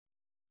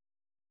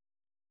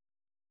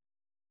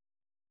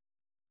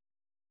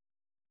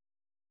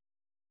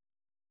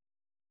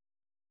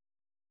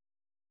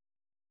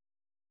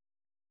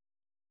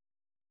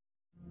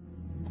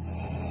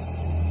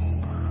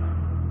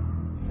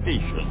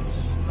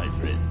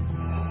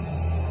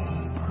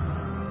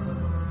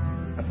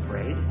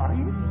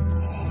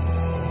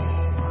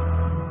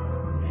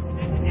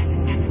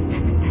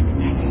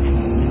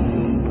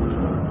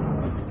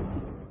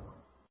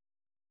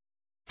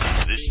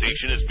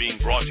station is being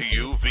brought to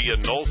you via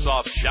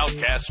Nullsoft's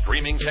Shoutcast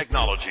streaming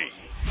technology.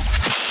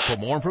 For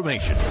more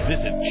information,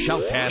 visit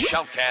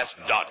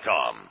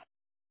shoutcast.com.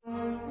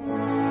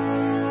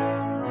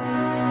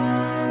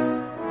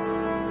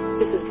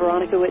 This is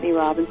Veronica Whitney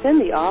Robinson,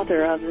 the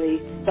author of the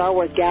Star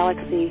Wars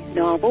Galaxy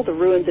novel, The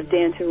Ruins of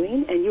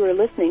Dantooine, and you are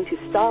listening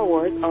to Star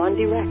Wars on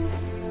Direct.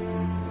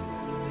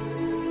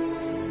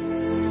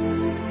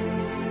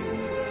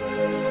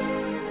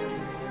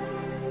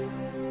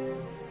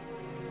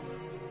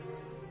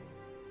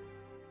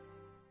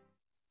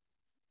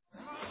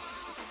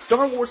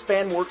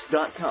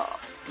 StarWarsFanWorks.com,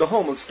 the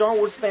home of Star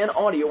Wars fan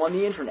audio on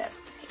the Internet.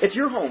 It's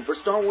your home for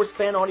Star Wars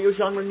fan audio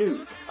genre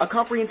news, a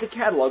comprehensive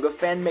catalog of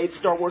fan-made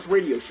Star Wars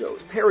radio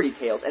shows, parody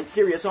tales, and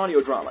serious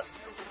audio dramas.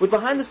 With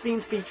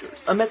behind-the-scenes features,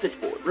 a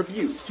message board,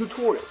 reviews,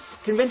 tutorials,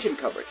 convention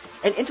coverage,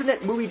 an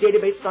Internet movie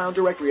database-style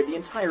directory of the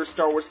entire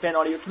Star Wars fan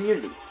audio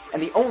community,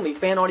 and the only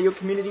fan audio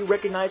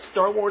community-recognized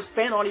Star Wars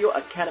Fan Audio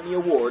Academy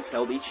Awards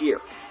held each year.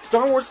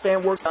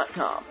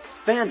 StarWarsFanWorks.com.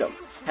 Fandom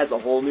has a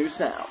whole new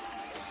sound.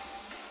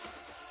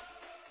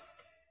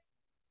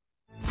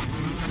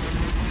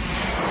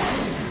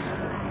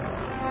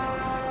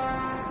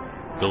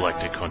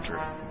 Galactic Hunter,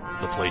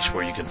 the place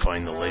where you can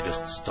find the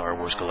latest Star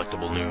Wars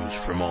collectible news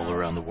from all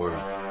around the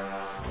world.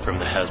 From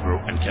the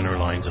Hasbro and Kenner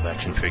lines of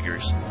action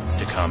figures,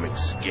 to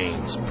comics,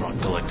 games, prop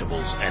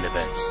collectibles, and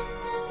events.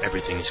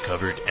 Everything is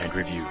covered and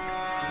reviewed.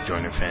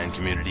 Join our fan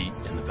community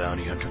in the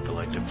Bounty Hunter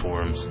Collective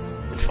forums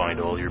and find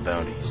all your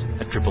bounties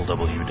at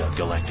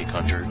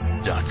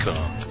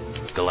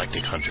www.galactichunter.com.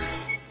 Galactic Hunter,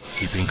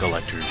 keeping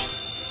collectors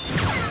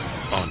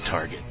on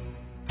target.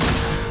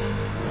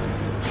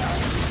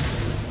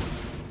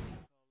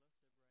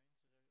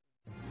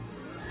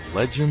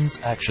 Legends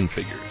Action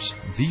Figures,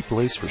 the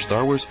place for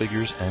Star Wars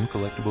figures and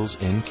collectibles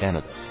in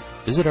Canada.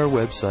 Visit our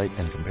website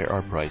and compare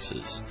our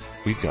prices.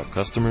 We've got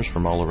customers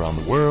from all around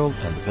the world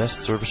and the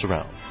best service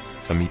around.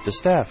 Come meet the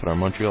staff at our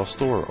Montreal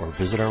store or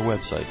visit our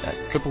website at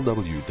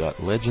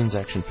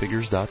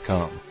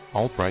www.legendsactionfigures.com.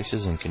 All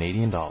prices in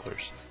Canadian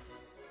dollars.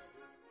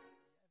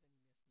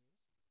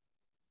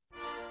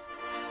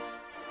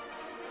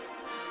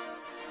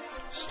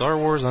 Star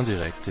Wars on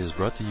Direct is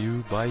brought to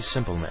you by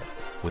SimpleNet.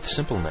 With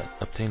SimpleNet,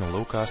 obtain a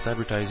low-cost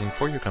advertising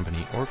for your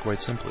company or, quite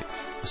simply,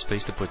 a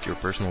space to put your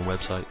personal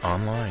website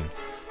online.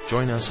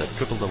 Join us at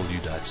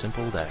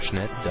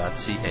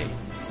www.simple-net.ca.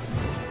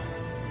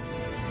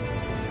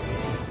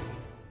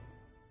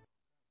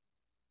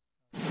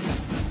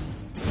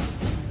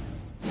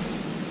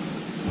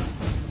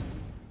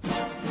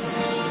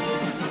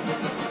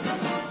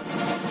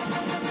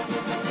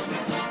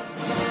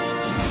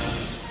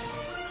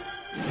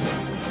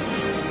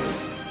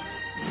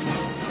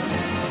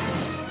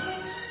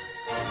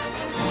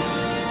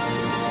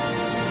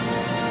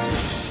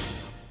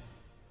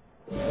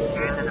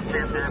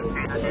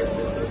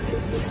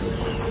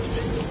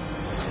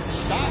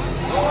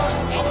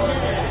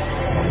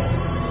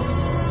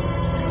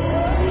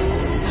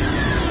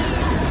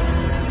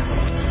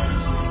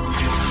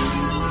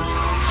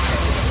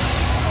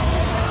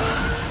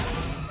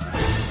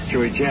 Should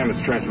we jam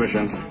its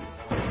transmissions?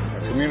 A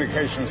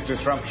communications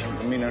disruption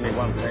can mean only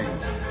one thing.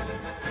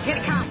 Here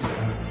it comes.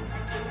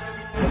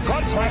 The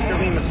contractor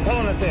beam is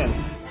pulling us in.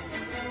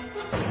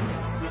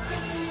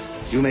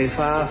 You may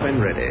fire when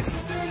ready.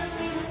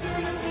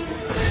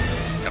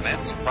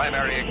 Commence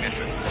primary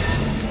ignition.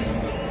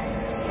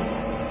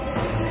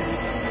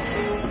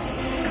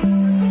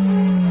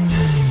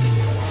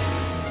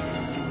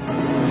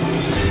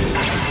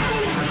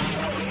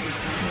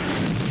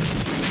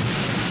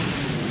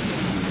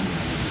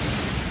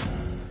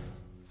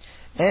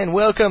 And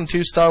welcome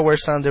to Star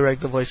Wars Sound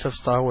Direct, the voice of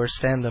Star Wars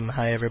fandom.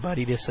 Hi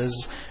everybody, this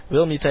is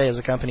Will Mutay, is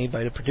accompanied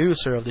by the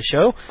producer of the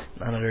show,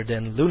 none other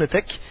than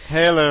Lunatic.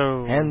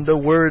 Hello. And the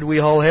word we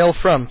all hail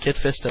from, Kit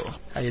Fisto.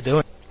 How you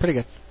doing? Pretty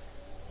good.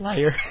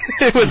 Liar.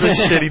 It was a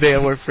shitty day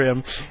at work for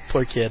him.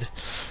 Poor kid.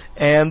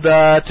 And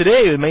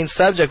today, the main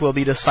subject will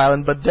be the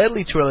Silent but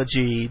Deadly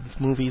Trilogy,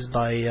 movies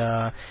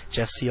by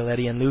Jeff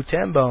Cioletti and Lou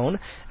Tambone.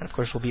 And, of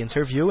course, we'll be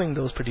interviewing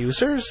those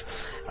producers.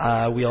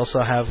 We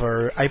also have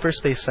our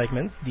hyperspace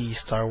segment, the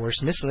Star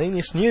Wars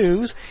Miscellaneous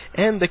News,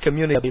 and the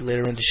community will be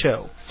later in the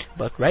show.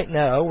 But right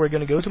now, we're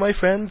going to go to my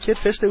friend Kit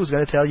Fisto, who's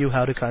going to tell you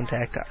how to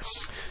contact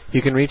us.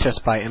 You can reach us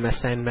by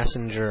MSN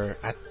Messenger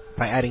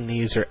by adding the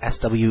user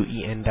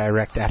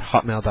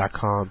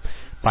SWENdirect@hotmail.com,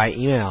 by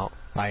email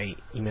by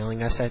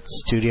emailing us at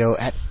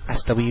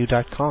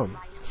studio@sw.com.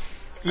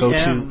 Go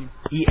to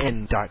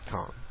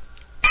en.com.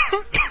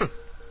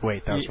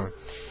 Wait, that was wrong.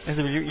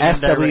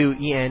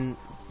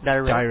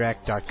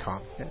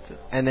 SWENdirect.com.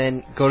 And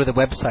then go to the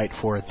website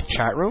for the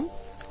chat room,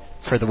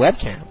 for the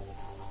webcam,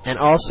 and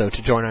also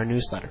to join our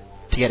newsletter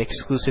to get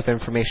exclusive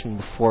information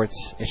before it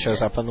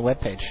shows up on the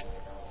webpage.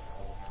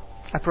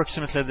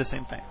 Approximately the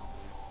same thing.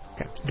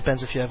 Okay.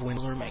 Depends if you have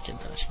Windows or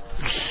Macintosh.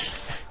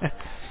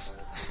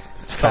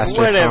 It's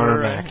faster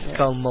whatever. It's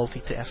called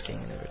multitasking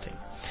and everything.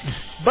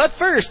 But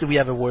first, we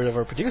have a word of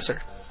our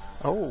producer.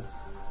 Oh.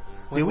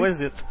 What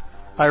is it?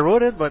 I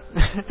wrote it, but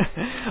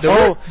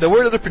the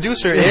word of the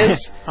producer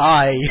is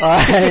I.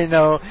 I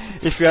know.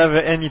 If you have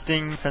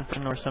anything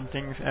fanfiction or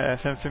something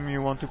fanfilm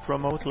you want to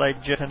promote,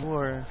 like Jeff and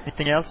or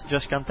anything else,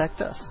 just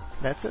contact us.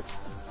 That's it.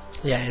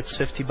 Yeah, it's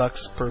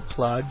 $50 per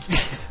plug.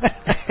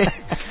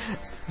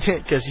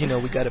 Because,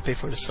 we got to pay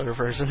for the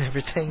servers and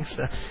everything.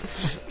 So.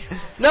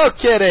 No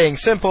kidding.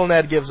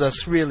 SimpleNet gives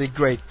us really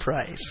great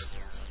price.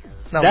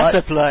 No, that's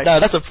a plug. No,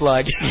 that's a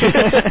plug.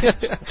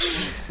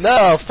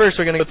 No, first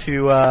we're going to go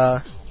to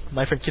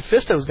my friend Kid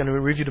Fisto, who's going to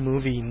review the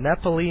movie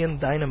Napoleon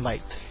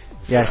Dynamite.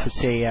 Yes,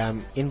 it's a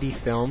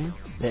indie film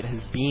that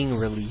is being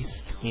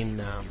released in...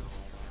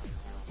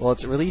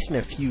 it's released in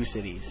a few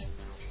cities.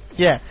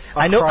 Yeah,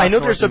 I know.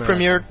 There's North a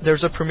premiere.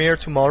 There's a premiere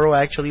tomorrow,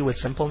 actually, with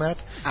SimpleNet.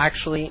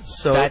 Actually,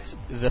 so that's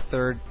the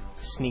third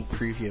sneak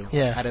preview.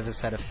 Yeah. Out of a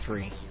set of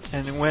 3.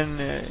 And when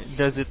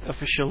does it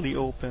officially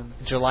open?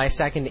 July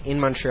 2nd in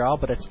Montreal,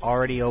 but it's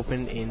already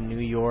open in New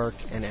York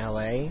and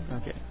LA.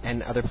 Okay.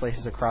 And other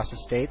places across the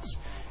states.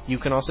 You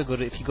can also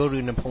if you go to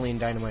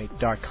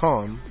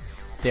NapoleonDynamite.com,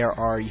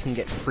 you can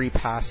get free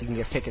pass. You can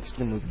get tickets to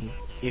the movie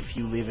if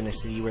you live in a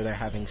city where they're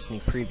having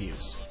sneak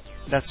previews.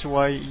 That's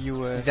why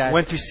you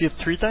went to see it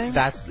 3 times?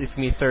 It's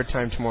going to be 3rd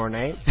time tomorrow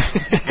night.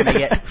 And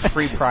you get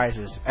free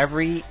prizes.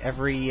 Every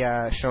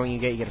showing you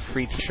get a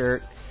free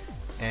t-shirt,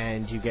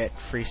 and you get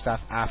free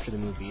stuff after the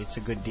movie. It's a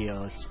good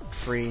deal. It's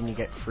free, and you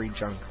get free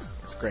junk.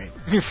 It's great.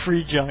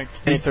 Free junk.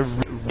 And it's a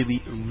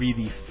really,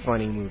 really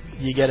funny movie.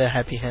 You get a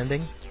happy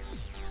ending?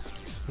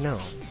 No.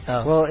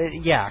 Oh. Well,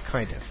 yeah,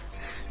 kind of.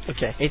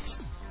 Okay.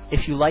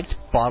 If you liked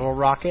Bottle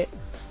Rocket,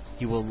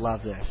 you will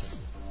love this.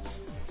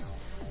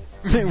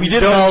 We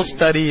didn't all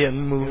study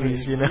in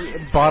movies,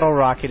 Bottle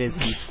Rocket is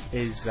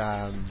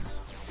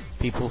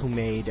people who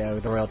made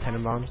the Royal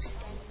Tenenbaums.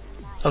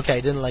 Okay, I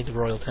didn't like the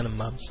Royal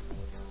Tenenbaums.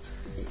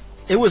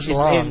 It was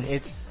long.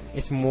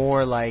 It's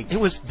more like it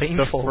was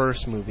painful. The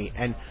first movie.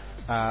 And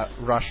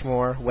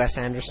Rushmore, Wes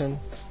Anderson.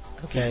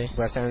 Okay.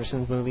 Wes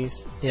Anderson's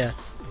movies. Yeah.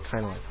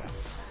 Kind of like that.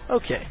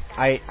 Okay.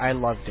 I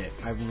loved it.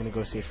 I'm going to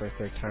go see it for a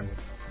 3rd time,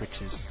 which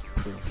is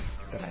proof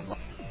that I love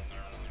it.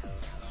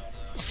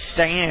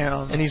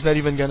 Damn. And he's not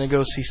even gonna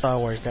go see Star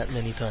Wars that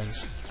many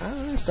times.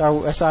 I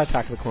saw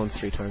Attack of the Clones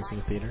 3 times in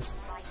the theaters.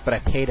 But I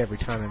paid every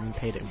time. I haven't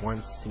paid it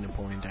once to see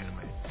Napoleon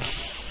Dynamite.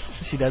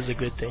 See, that's a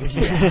good thing.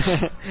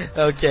 Yeah.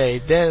 Okay,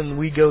 then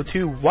we go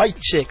to White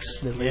Chicks,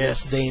 the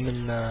latest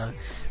Damon,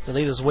 the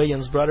latest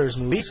Wayans Brothers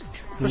movies.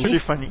 It was really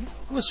funny.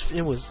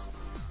 It was.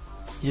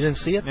 You didn't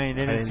see it? No, you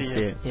didn't see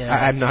it. Yeah.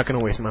 I'm not going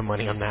to waste my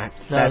money on that.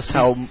 No,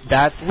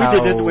 we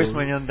didn't waste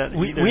money on that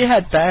either. We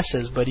had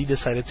passes, but he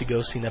decided to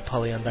go see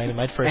Napoleon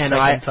Dynamite for a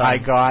second time. I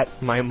got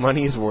my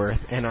money's worth,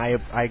 and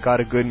I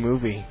got a good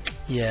movie.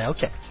 Yeah,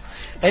 okay.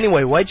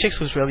 Anyway, White Chicks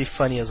was really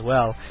funny as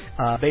well.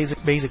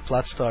 Basic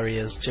plot story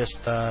is just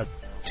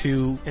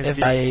 2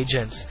 FBI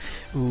agents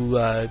who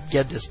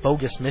get this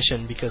bogus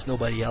mission because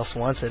nobody else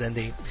wants it, and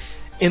they...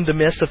 In the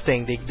midst of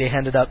things, they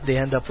end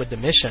up with the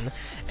mission,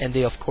 and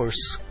they of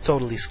course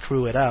totally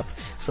screw it up.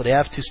 So they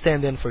have to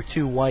stand in for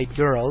 2 white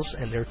girls,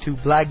 and they're 2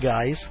 black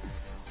guys.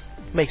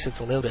 Makes it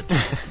a little bit.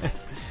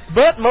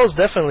 But most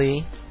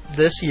definitely,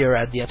 this year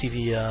at the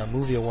MTV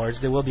Movie Awards,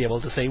 they will be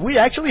able to say we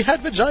actually had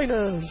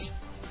vaginas.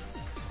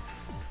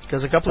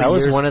 Because a couple of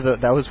years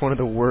that was one of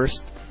the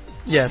worst.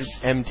 Yes.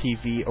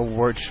 MTV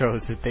award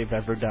shows that they've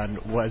ever done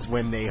was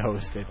when they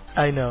hosted.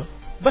 I know,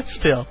 but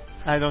still,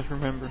 I don't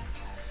remember.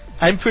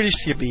 I'm pretty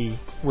sure be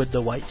with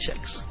the White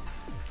Chicks.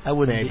 I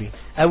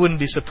wouldn't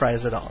be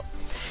surprised at all.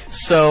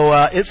 So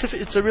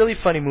it's a really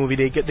funny movie.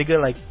 They get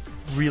like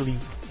really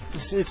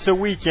it's a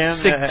weekend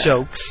sick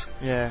jokes.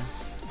 Yeah.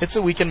 It's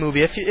a weekend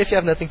movie. If you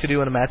have nothing to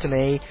do on a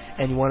matinee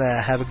and you want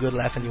to have a good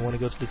laugh and you want to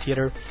go to the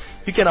theater,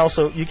 you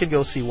can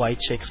go see White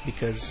Chicks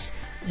because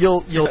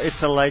you'll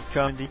it's a light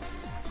comedy.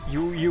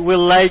 You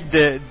will like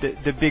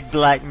the big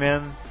black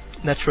man.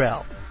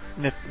 Naturel,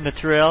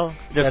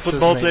 the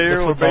football player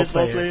or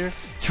baseball player,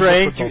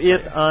 trying to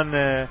hit on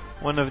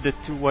one of the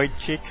 2 white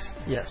chicks.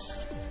 Yes.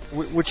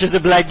 Which is a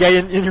black guy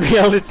in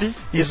reality.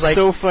 He's like,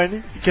 so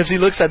funny. Because he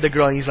looks at the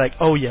girl and he's like,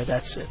 oh yeah,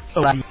 that's it.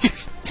 Oh,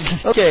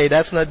 okay,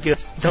 that's not good.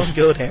 Don't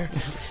go there.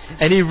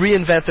 And they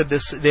reinvented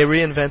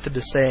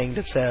the saying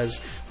that says,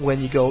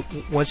 once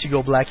you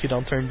go black, you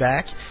don't turn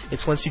back.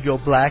 It's once you go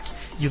black,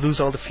 you lose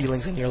all the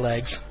feelings in your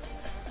legs.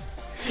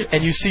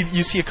 And you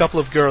see a couple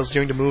of girls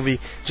during the movie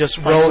just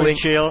rolling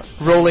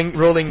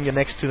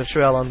next to the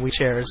trail on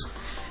wheelchairs.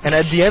 And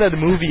at the end of the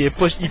movie, he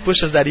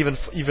pushes that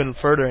even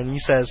further, and he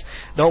says,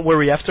 "Don't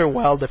worry. After a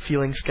while, the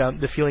feeling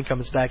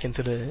comes back in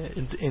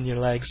your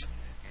legs."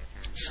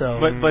 So.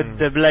 But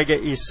the black guy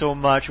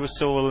was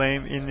so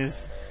lame in his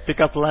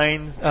pickup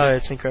lines. Oh,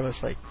 it's incredible.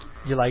 It's like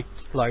you like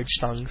large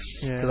tongues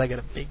because I got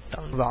a big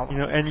tongue.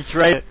 And he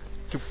tried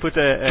to put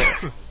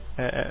the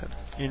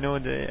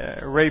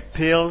rape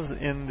pills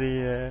in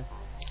the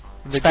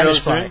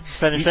Spanish girls' drink.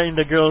 In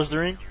the girls'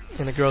 drink.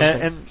 In the girls'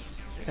 drink.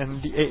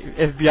 And the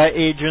FBI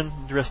agent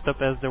dressed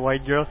up as the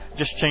white girl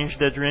just changed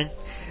the drink,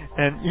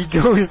 and he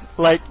goes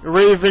like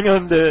raving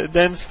on the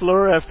dance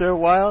floor after a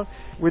while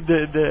with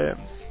the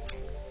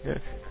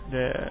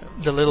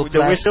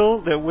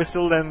the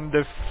whistle and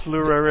the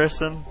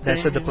fluorescent.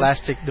 That's it. The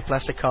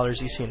plastic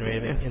collars you see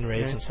in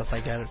raves and stuff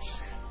like that.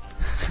 It's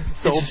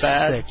so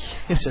bad. Sick.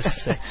 It's just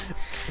sick.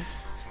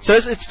 So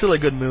it's still a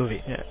good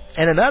movie. Yeah.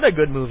 And another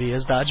good movie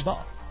is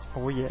Dodgeball.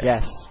 Oh yeah.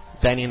 Yes.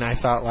 Benny and I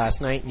saw it last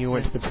night, and you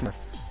went to the premiere.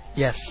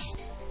 Yes.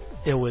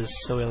 It was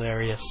so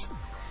hilarious.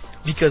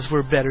 Because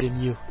we're better than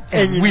you.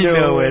 And we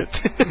know it.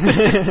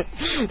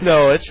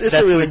 No, it's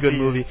a really good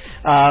movie.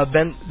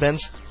 Ben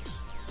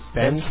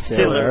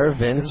Stiller,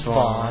 Vince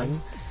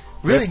Vaughn.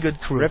 Really good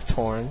crew. Rip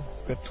Torn.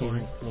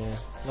 Yeah.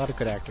 A lot of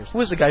good actors. Who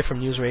was the guy from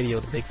News Radio,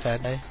 the big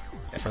fat guy?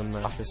 From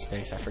Office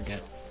Space, I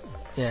forget.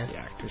 Yeah. The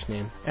actor's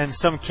name. And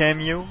some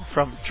cameo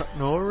from Chuck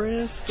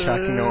Norris.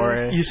 Chuck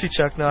Norris. You see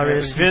Chuck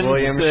Norris. Vince,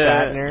 William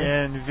Shatner.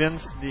 And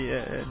Vince,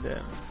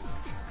 the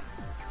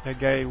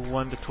guy who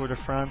won the Tour de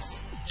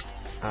France.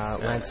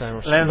 Lance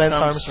Armstrong. Lance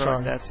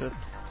Armstrong. That's it.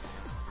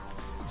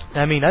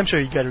 I mean, I'm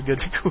sure you got a good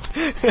group.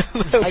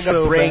 I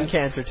got brain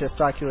cancer,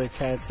 testicular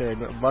cancer,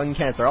 and lung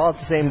cancer all at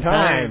the same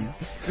time.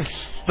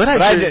 But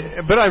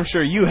I'm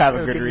sure you have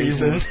a good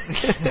reason.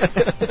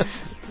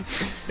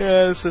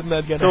 Yeah, this is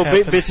not gonna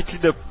happen. So basically,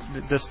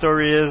 the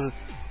story is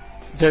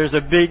there's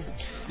a big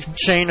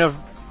chain of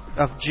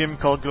gym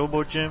called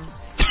Globo Gym,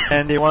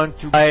 and they want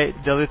to buy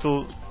the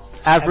little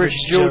Average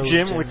Joe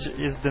Gym, which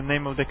is the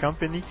name of the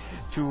company,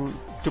 to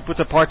put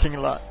a parking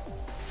lot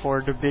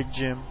for the big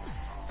gym.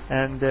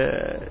 And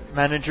the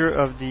manager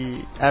of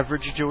the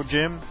Average Joe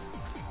Gym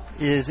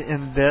is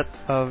in debt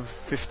of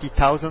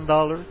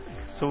 $50,000.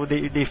 So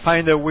they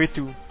find a way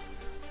to...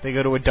 They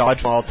go to a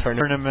dodgeball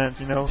tournament,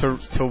 you know, to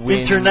win.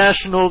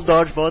 International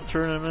dodgeball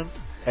tournament.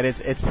 And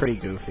it's pretty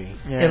goofy.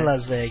 Yeah. In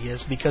Las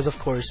Vegas, because of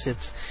course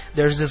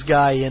there's this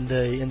guy in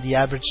the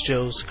Average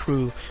Joe's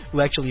crew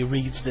who actually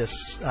reads this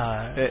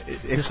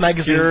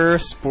magazine, Obscure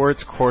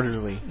Sports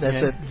Quarterly.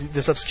 That's it.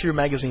 This obscure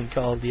magazine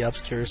called the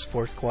Obscure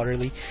Sport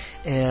Quarterly,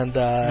 and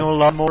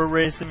lawnmower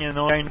racing and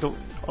all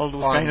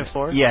those kind of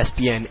sports.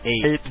 ESPN 8,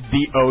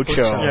 the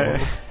Ocho. Yeah.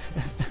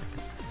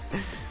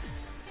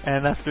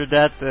 And after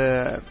that,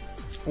 the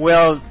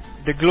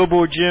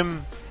Globo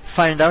Gym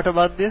find out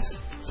about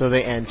this. So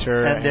they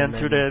enter. And then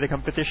to the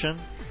competition.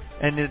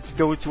 And it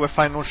go to a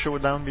final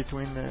showdown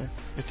between the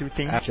two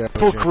teams.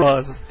 Purple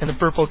Crows. And the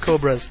Purple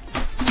Cobras.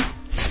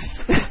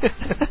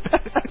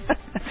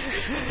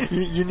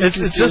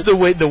 It's just the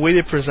way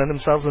they present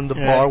themselves in the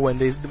bar when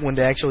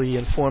they actually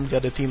inform the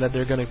other team that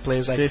they're going to play.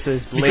 It's like, this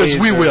is because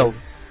we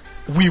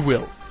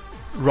will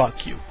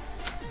rock you.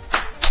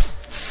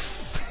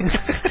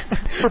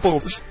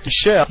 Purple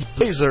shell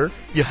laser.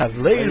 You have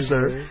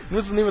laser.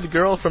 What's the name of the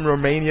girl from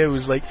Romania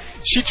who's like,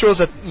 she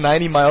throws at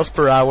 90 miles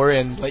per hour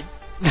and like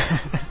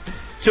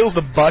kills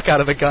the buck out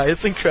of a guy.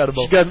 It's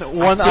incredible. She got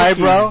one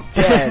eyebrow.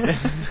 Dead.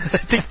 I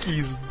think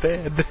he's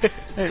dead.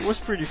 Hey, it was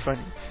pretty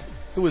funny.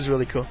 It was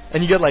really cool.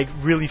 And you got like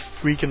really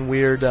freaking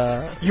weird.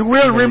 You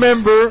will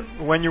remember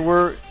when you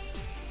were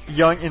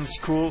young in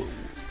school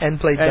and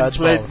played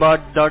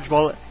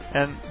dodgeball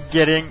and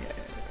getting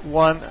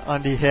one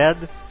on the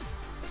head.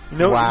 You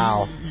know,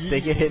 wow.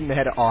 They get hit in the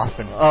head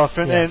often.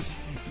 And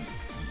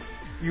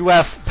you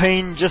have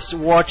pain just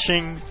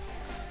watching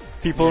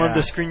people on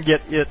the screen get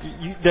hit.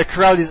 The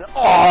crowd is,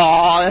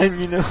 and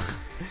you know,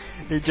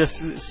 they just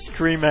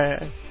scream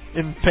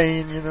in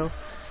pain, you know.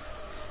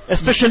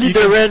 Especially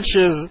the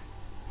wrenches.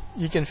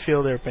 You can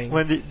feel their pain.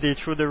 When they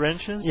throw the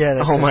wrenches? Yeah,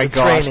 that's my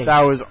gosh,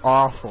 that was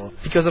awful.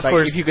 Because of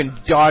course, if you can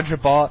dodge a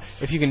ball,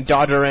 if you can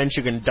dodge a wrench,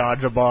 you can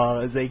dodge a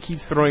ball. They keep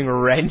throwing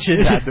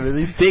wrenches at them.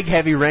 These big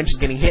heavy wrenches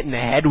getting hit in the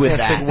head with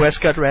that. Like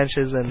Westcott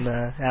wrenches and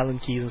Allen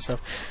keys and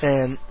stuff.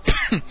 And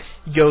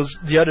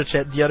the other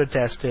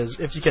test is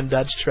if you can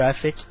dodge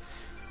traffic,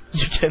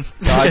 you can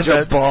dodge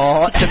a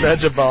ball. And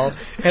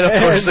of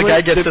course the guy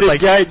gets hit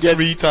like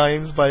 3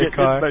 times by a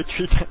car. By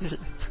 3 times.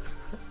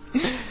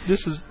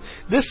 This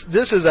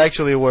is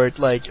actually worth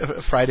like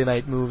a Friday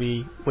night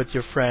movie with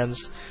your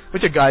friends,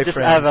 with your guy just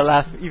friends. Just have a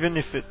laugh, even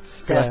if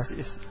it's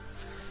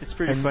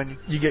pretty funny.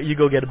 You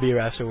go get a beer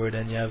afterward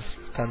and you have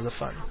tons of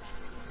fun.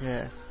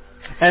 Yeah,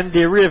 and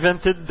they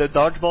reinvented the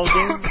dodgeball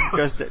game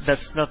because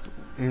that's not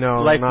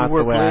like not we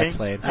were the way playing. I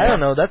played. I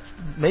don't know.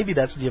 Maybe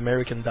that's the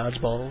American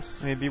dodgeball.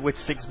 Maybe with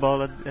 6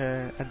 balls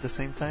at the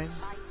same time.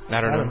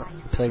 I don't know.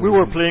 We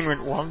were playing with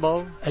 1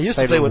 ball. I used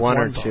to play with 1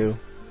 or ball. 2.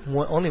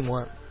 Only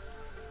 1.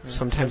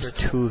 Sometimes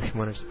 2 if you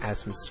want to add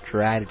some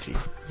strategy.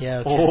 Yeah.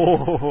 Okay.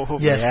 Oh.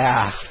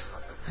 Yes.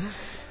 Yeah.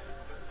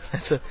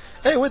 That's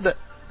hey, with the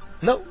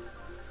no,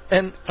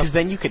 and because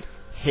then you could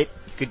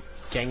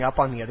gang up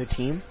on the other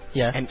team.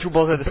 Yeah. And 2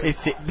 balls at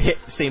the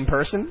same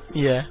person.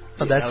 Yeah.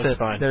 But that's it.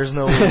 Fun. There's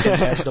no way you can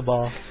catch the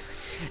ball.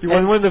 You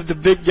want one of the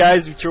big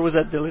guys who throws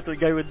at the little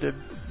guy with the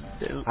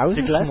I was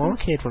the a glasses? small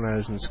kid when I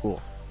was in school.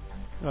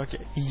 Okay.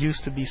 He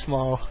used to be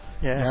small.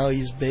 Yeah. Now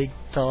he's big,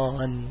 tall,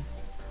 and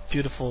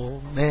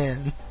beautiful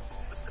man.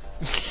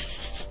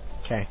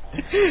 Okay.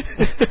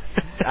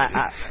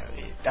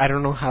 I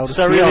don't know how to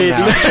Sorry, feel lady.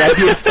 now. Should I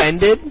be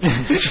offended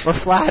or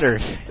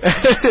flattered?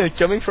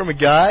 Coming from a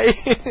guy,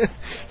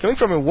 coming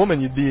from a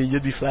woman, you'd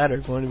be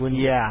flattered.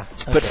 Yeah,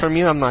 Okay. but from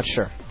you, I'm not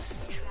sure.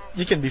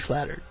 You can be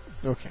flattered.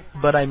 Okay.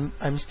 But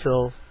I'm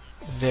still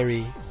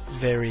very,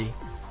 very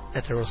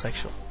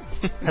heterosexual.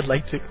 I'd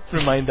like to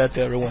remind that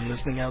to everyone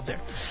listening out there.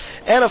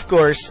 And of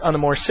course, on a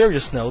more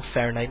serious note,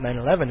 Fahrenheit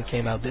 9/11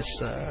 came out this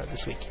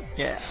week.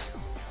 Yeah.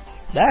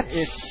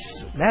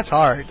 That's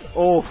hard.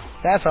 Oh,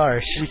 that's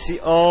harsh. We see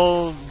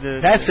all the...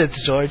 That's it,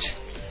 George.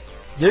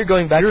 You're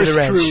going back to the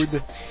ranch.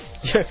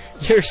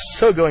 You're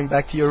so going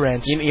back to your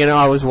ranch. You know,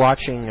 I was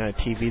watching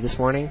TV this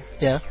morning.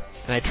 Yeah.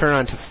 And I turned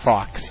on to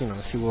Fox, see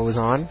what was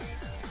on.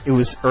 It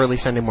was early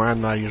Sunday morning.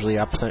 I'm not usually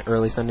up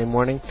early Sunday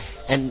morning.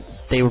 And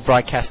they were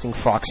broadcasting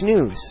Fox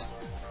News.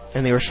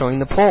 And they were showing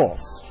the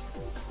polls.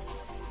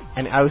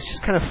 And I was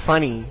just kind of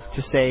funny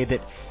to say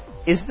that,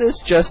 is this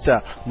just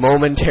a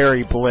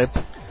momentary blip?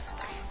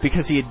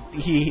 Because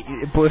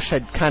Bush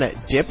had kind of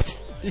dipped.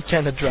 He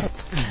kind of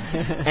dropped.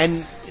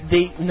 And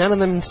none of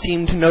them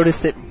seemed to notice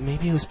that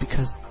maybe it was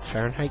because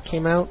Fahrenheit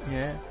came out.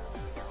 Yeah.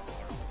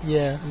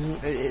 Yeah.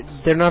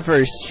 They're not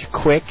very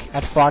quick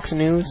at Fox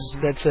News.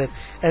 That's it.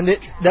 And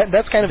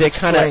that's kind of they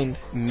explained. They kind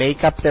of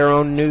make up their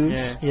own news.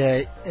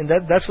 Yeah. And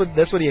that's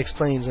what he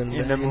explains in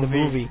the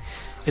movie.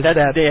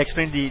 That they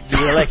explained the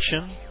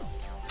election.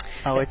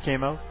 How it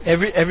came out.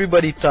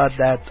 Everybody thought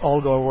that Al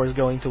Gore was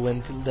going to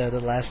win the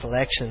last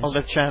elections. All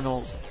the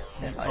channels.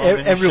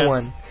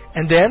 Everyone.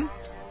 And then,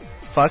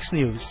 Fox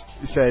News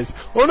says,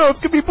 "Oh no, it's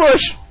going to be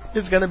Bush."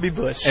 It's going to be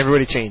Bush.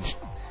 Everybody changed.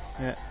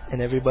 Yeah.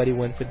 And everybody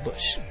went with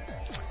Bush.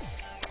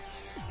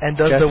 And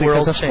does Just the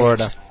world because of change?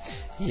 Florida.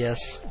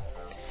 Yes.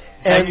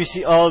 And you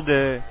see all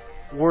the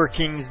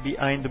workings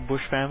behind the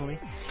Bush family.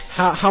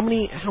 How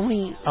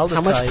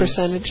much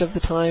percentage of the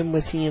time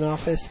was he in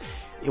office?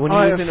 When he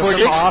was in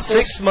office,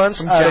 6 months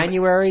from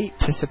January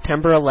to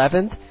September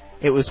 11th,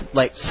 it was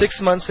like 6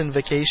 months in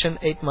vacation,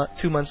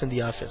 2 months in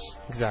the office.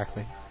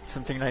 Exactly.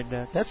 Something like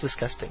that. That's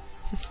disgusting.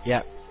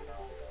 Yeah.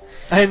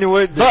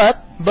 Anyway, but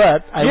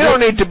you don't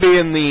need to be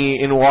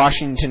in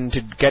Washington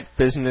to get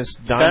business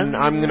done.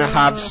 I'm gonna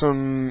have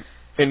some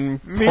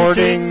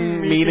meeting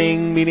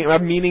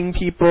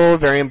people.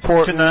 Very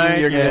important. Tonight,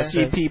 you're gonna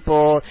see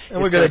people,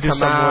 and we're gonna do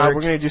some work.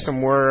 We're gonna do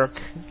some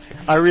work.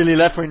 I really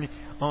left when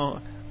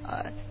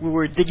we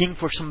were digging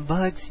for some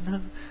bugs,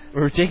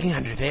 We were digging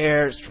under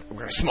there. We're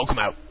gonna smoke them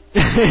out.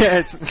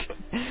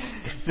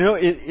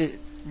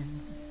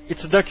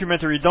 It's a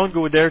documentary. Don't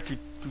go there to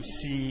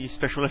see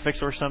special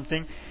effects or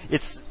something.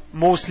 It's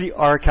mostly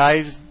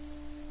archives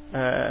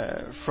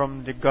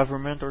from the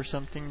government or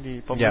something,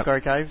 the public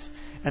archives,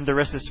 and the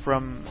rest is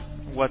from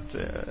what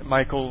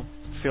Michael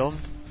filmed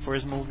for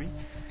his movie.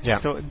 Yeah.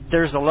 So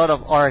there's a lot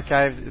of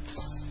archives.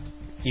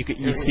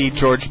 You see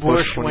George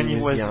Bush when he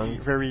was young.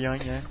 Very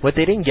young, yeah. What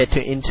they didn't get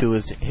into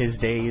is his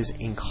days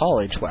in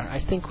college, where I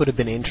think would have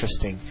been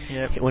interesting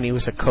when he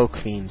was a coke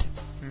fiend.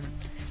 Mm-hmm.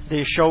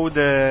 They showed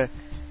the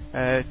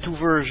 2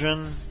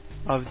 version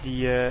of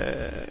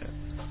the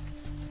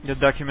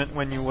document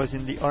when he was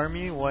in the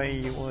army, why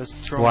he was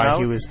thrown out.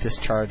 Why he was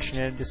discharged.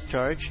 Yeah,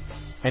 discharged.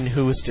 And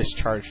who was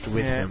discharged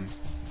with him.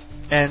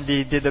 And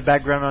they did the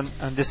background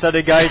on this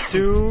other guy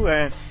too.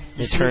 And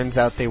it turns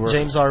out they were...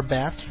 James R.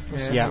 Batt.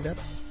 Yeah.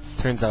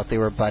 Turns out they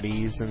were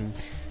buddies, and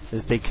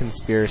this big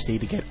conspiracy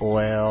to get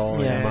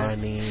oil and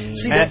money.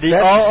 See, and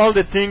all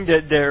the thing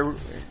that they're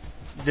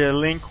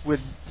linked with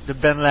the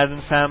Ben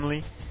Laden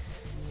family.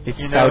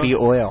 It's Saudi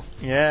oil.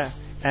 Yeah.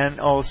 And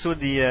also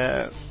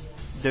the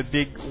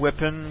big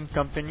weapon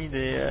company,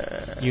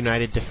 the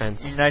United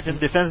Defense.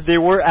 They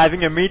were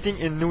having a meeting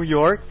in New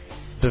York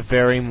the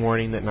very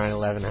morning that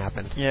 9/11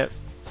 happened. Yeah.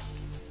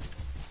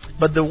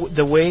 But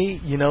the way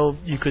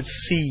you could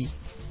see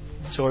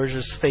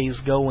George's face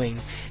going,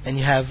 and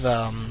you have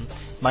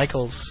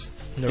Michael's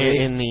in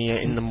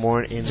the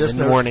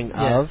morning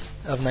of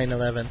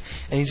 9/11,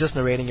 and he's just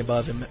narrating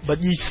above him. But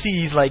you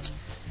see, he's like,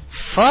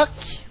 "Fuck,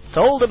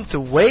 told him to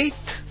wait."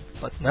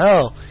 But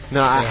no,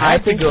 I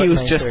think he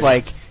was just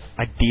like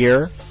a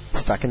deer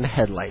stuck in the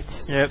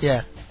headlights. Yep.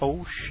 Yeah.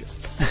 Oh shit.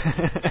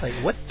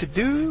 Like what to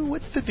do?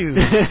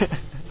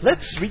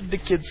 Let's read the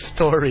kid's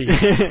story.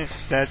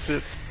 That's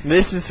it.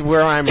 This is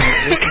where I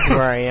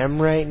am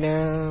right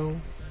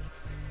now.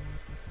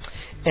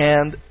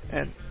 And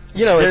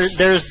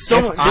there's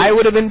so if I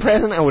would have been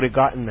present, I would have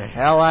gotten the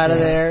hell out of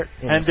there.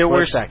 And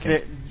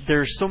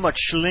there's so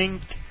much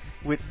linked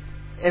with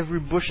every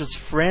Bush's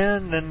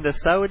friend and the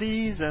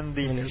Saudis and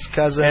his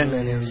cousin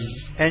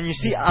and you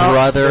see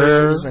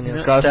brothers and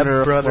his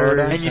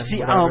stepbrothers, and you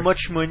see how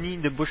much money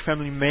the Bush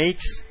family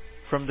makes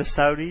from the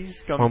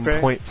Saudis.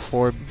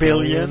 1.4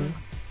 billion.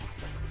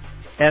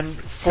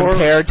 And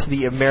compared to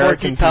the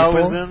American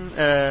people,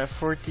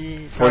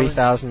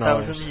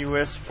 $40,000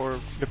 US for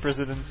the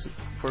presidency,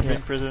 for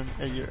being president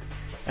a year,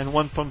 and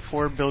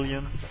 1.4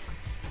 billion.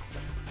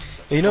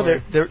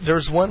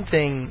 There's one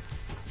thing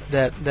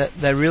that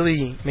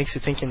really makes you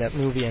think in that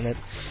movie, and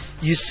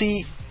you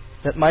see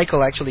that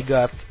Michael actually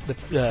got the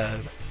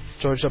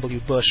George W.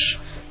 Bush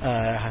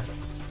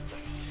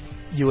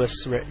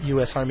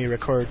U.S. Army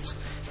records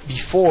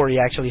before he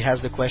actually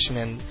has the question,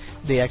 and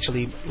they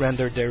actually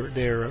rendered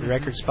their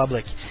records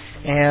public.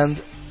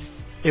 And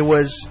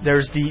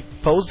there's the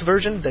post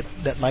version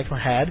that Michael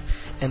had,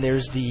 and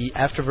there's the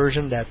after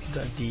version that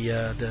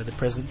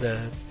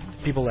the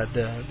people at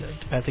the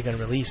Pentagon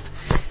released,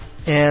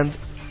 and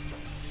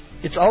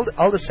it's all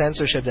the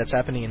censorship that's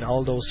happening in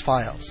all those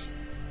files.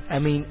 I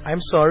mean,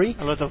 I'm sorry.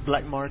 A lot of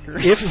black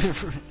markers.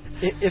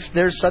 If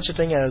there's such a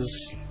thing as,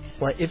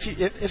 like,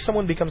 if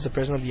someone becomes the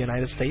president of the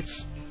United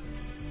States,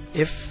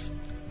 if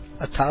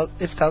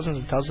thousands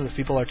and thousands of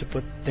people are to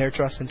put their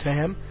trust into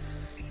him,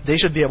 they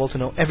should be able to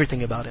know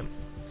everything about him.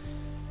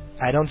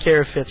 I don't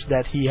care if it's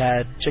that he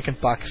had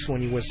chickenpox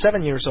when he was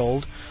 7 years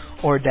old,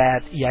 or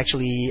that he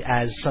actually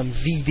has some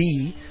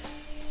VD.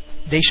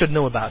 They should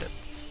know about it.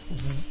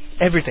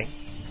 Everything.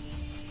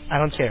 I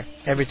don't care.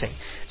 Everything.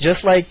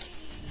 Just like,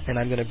 and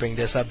I'm going to bring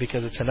this up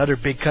because it's another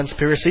big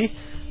conspiracy,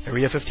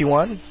 Area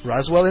 51,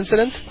 Roswell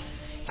incident.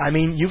 I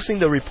mean, you've seen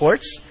the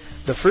reports.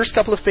 The first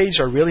couple of pages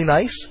are really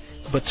nice,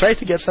 but try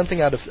to get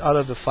something out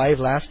of the 5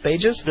 last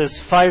pages. There's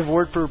 5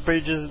 words per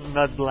page, is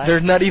not black.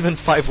 There's not even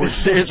 5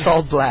 words. It's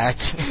all black.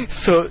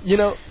 So,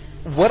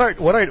 what are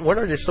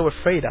they so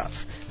afraid of?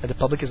 That the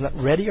public is not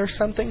ready or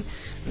something?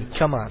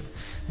 Come on.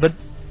 But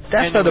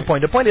that's not the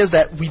point. The point is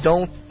that we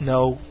don't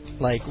know,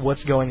 like,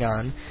 what's going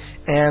on.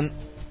 And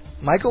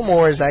Michael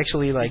Moore is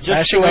actually, like,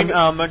 just showing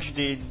how much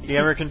the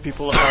American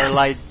people are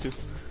lied to.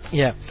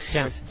 Yeah.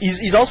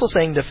 He's also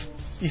saying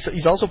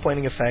he's also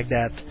pointing the fact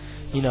that,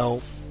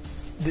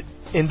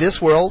 in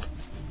this world,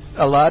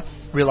 a lot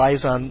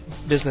relies on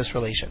business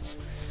relations.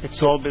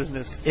 It's all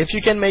business. If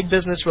you can make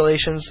business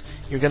relations,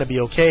 you're going to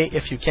be okay.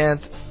 If you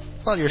can't,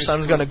 well, your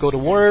son's going to go to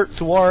war,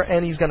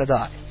 and he's going to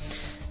die.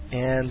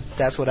 And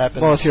that's what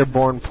happens. Well, if you're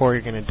born poor,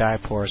 you're going to die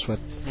poor. Is what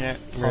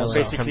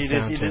basically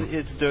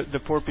it's the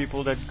poor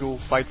people that go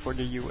fight for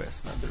the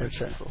U.S., not the rich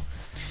people.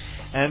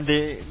 And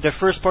the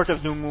first part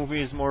of the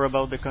movie is more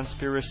about the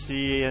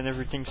conspiracy and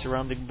everything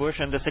surrounding Bush,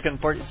 and the second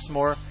part it's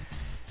more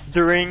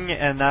during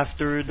and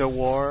after the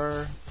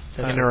war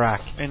in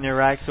Iraq. In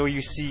Iraq, so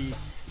you see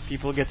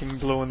people getting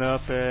blown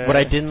up. What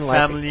I didn't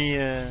family.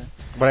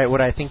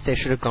 What I think they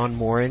should have gone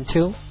more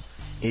into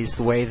is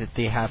the way that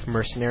they have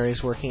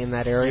mercenaries working in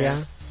that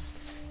area,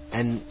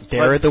 and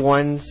they're the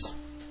ones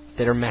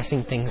that are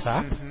messing things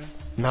up,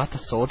 not the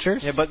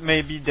soldiers. Yeah, but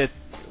maybe that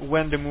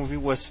when the movie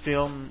was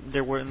filmed,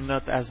 there were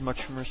not as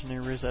much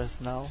mercenaries as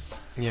now.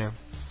 Yeah.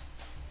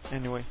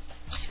 Anyway.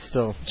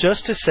 Still,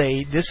 just to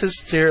say, this is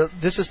still,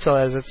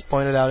 as it's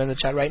pointed out in the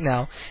chat right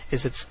now,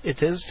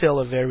 it is still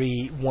a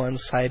very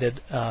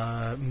one-sided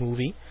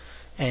movie,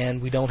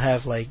 and we don't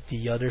have, like,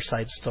 the other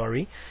side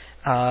story.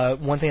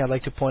 One thing I'd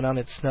like to point out,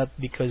 it's not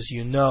because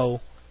you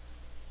know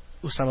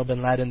Osama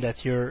bin Laden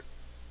that you're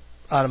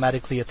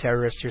automatically a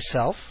terrorist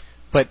yourself.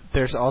 But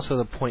there's also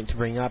the point to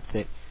bring up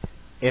that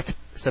if,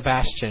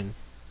 Sebastian,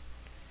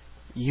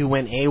 you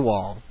went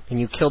AWOL and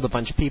you killed a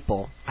bunch of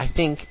people, I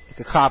think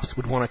the cops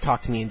would want to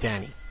talk to me and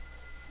Danny.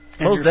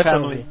 And most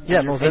definitely. Family.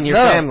 Yeah, most your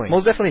family.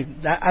 Most definitely.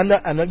 I'm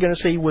not going to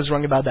say he was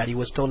wrong about that. He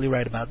was totally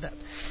right about that.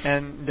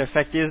 And the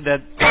fact is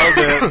that all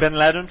the bin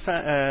Laden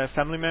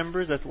family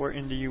members that were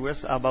in the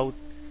U.S., about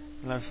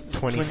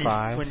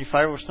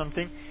 25 or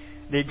something,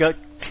 they got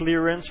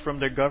clearance from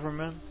the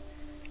government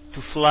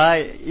to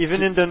fly,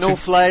 even in the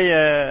no-fly...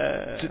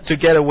 to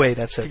get away,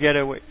 that's it. To get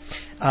away.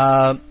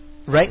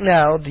 Right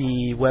now,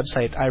 the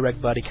website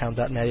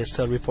iraqbodycount.net is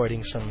still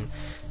reporting some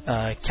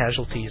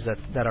casualties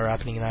that are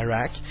happening in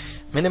Iraq.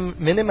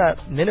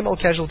 Minimal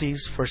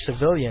casualties for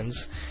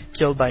civilians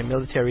killed by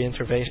military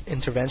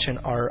intervention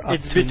are up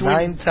to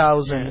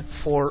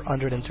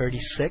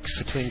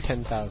 9,436. Between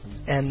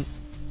 10,000. And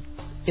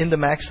in the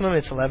maximum,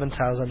 it's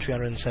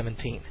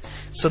 11,317.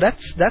 So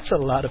that's a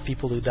lot of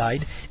people who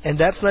died, and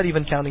that's not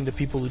even counting the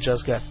people who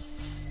just got,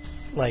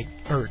 like,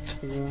 hurt.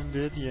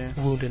 Wounded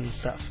and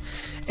stuff.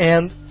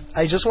 And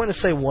I just want to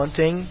say one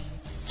thing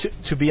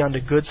to be on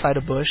the good side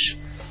of Bush,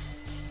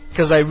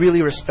 because I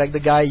really respect the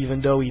guy, even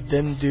though he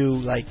didn't do,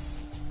 like,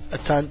 a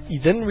ton. He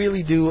didn't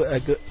really do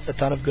a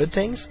ton of good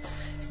things,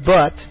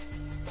 but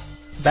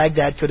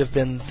Baghdad could have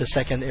been the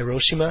second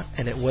Hiroshima,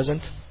 and it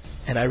wasn't.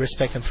 And I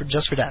respect him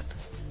just for that.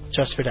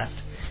 Just for that.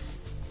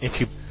 If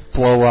you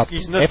blow up,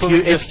 he's not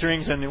pulling the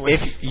strings anyway.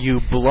 If you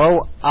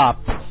blow up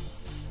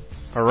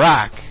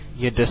Iraq,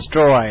 you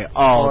destroy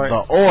all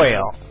the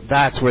oil.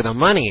 That's where the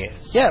money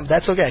is. Yeah,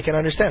 that's okay. I can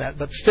understand that,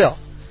 but still,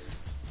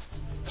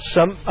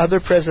 some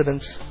other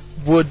presidents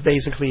would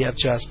basically have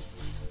just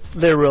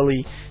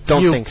literally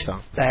don't think so.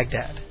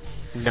 Baghdad.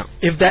 No.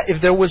 If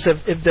there would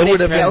have been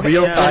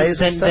real ties,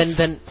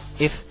 then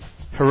if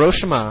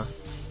Hiroshima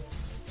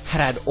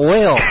had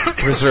oil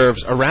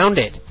reserves around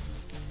it,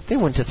 they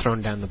wouldn't have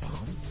thrown down the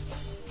bomb.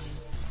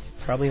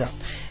 Probably not.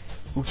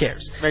 Who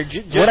cares?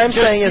 What I'm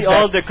saying is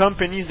all the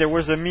companies. There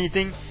was a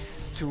meeting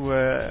to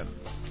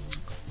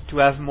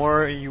have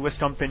more U.S.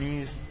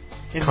 companies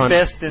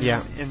invest in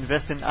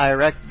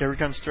Iraq, the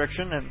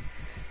reconstruction, and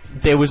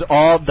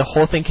the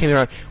whole thing came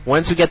around.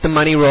 Once we get the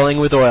money rolling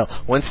with oil,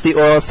 once the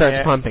oil starts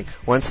pumping,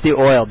 once the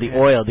oil, the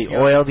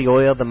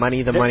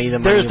money.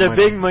 There's the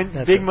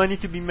big money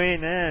to be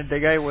made. The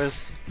guy was...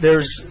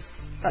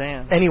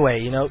 Anyway,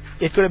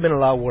 it could have been a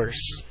lot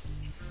worse.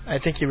 I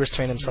think he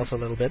restrained himself a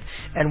little bit.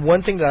 And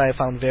one thing that I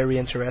found very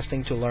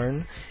interesting to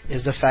learn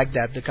is the fact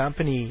that the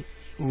company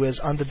who is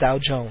on the Dow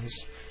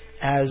Jones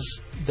as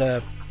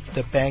the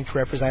bank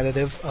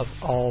representative of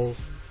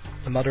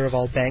the mother of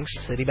all banks,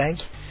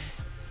 Citibank,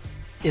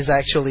 is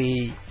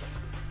actually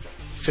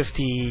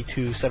 50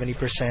 to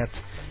 70%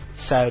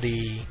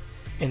 Saudi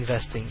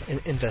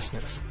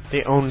investments.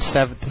 The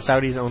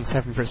Saudis own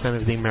 7%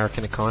 of the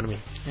American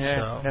economy. Yeah,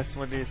 so that's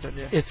what they said.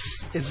 Yeah.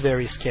 It's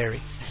very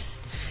scary.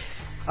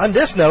 On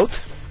this note,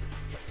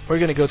 we're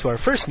going to go to our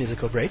first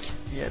musical break.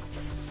 Yep.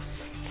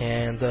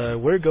 And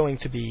we're going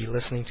to be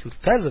listening to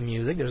tons of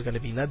music. There's going to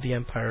be Not the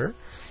Empire,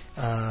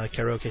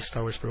 karaoke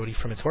Star Wars parody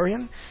from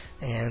Etorian,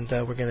 and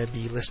we're going to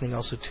be listening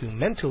also to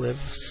Meant to Live,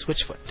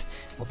 Switchfoot.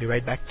 We'll be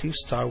right back to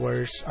Star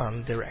Wars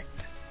on Direct.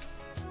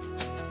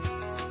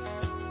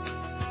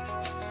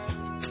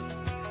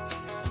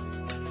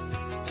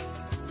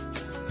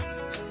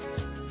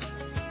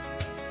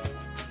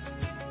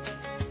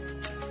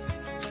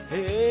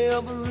 Hey,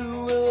 Uncle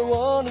Lou, well, I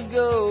want to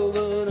go,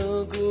 but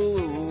Uncle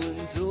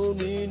Owen told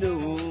me no.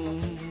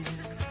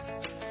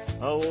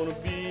 I want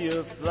to be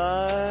a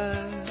fly,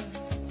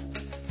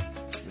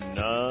 but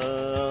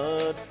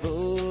not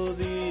for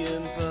the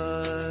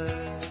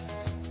Empire.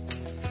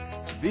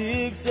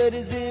 Big said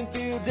his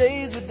Imperial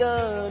days were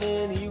done,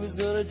 and he was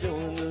gonna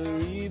join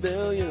the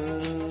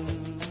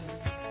rebellion.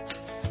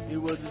 It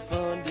was his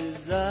fond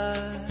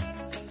desire.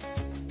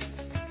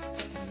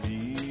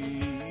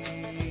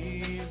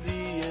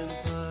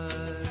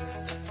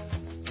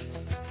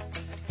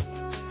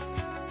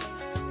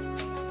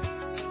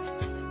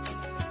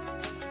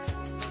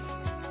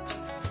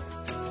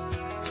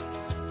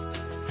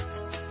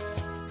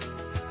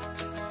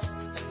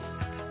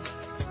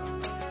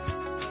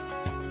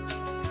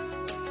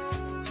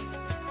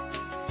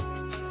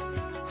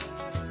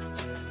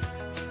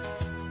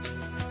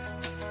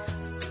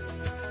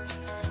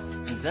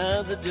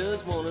 Sometimes I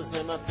just wanna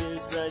slam my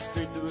fist right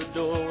straight through a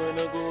door when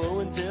Uncle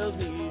Owen tells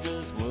me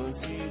just one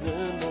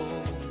season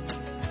more.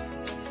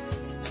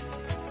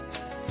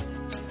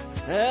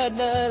 At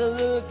night I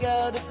look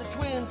out at the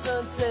twin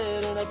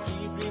sunset and I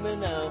keep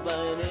dreaming I'll buy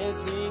an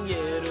X-Wing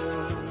Yetter.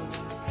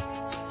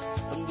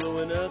 I'm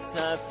blowing up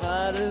TIE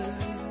fighters,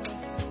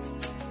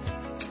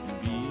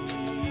 beating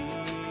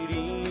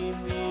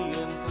the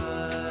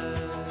Empire.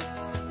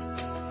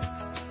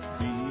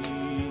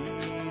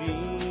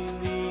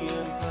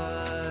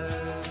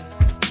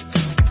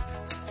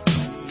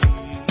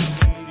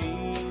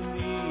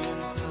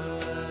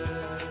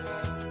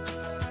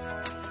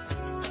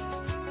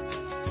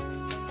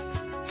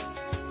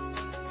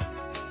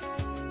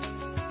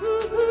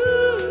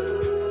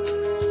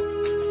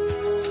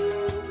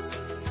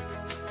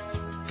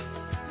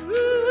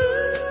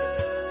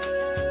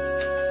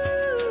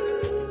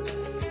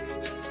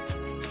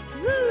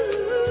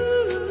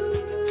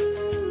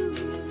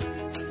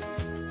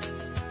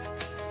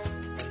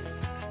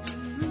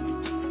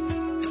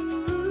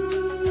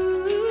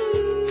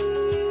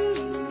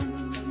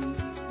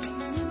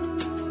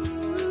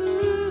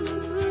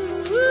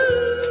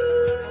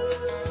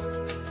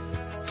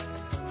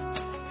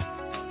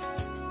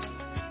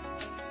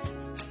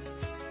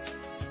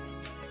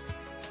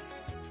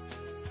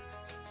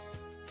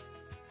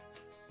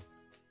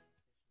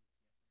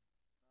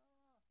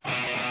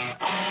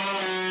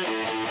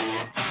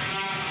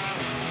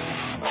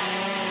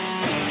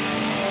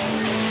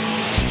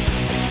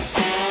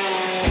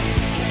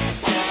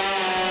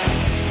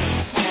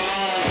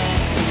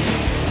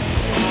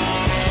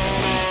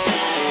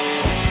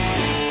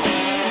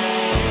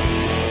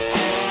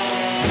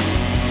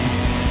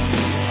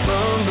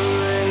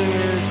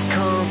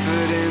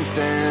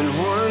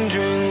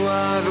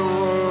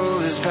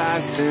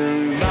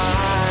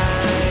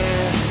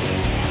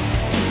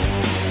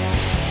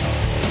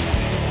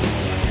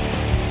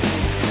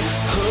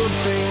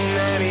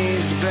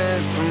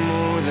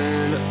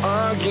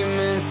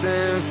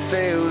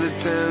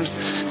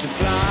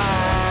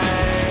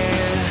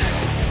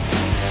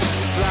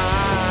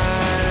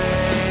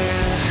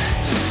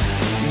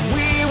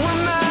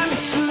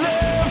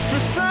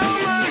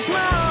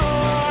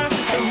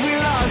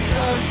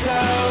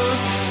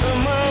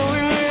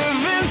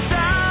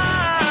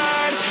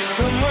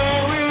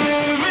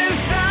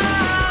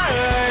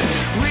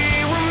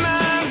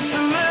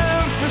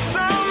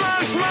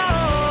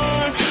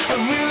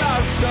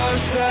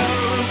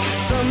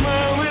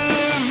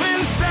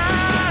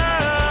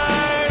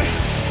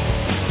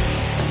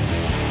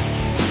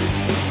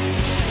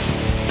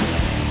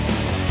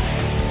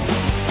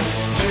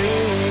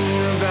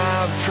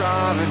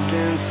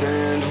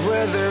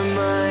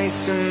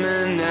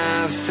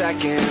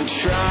 second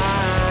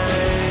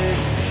tries.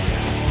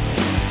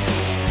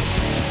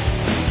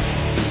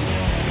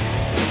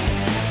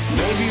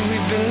 Maybe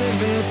we've been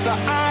living If our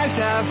eyes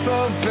half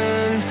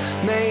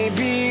open,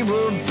 maybe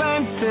we're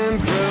bent and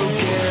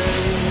broken.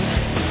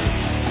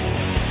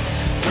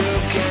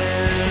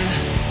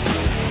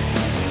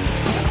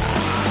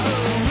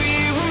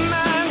 We were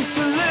meant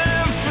to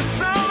live for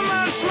so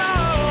much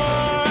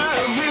more.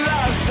 We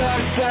lost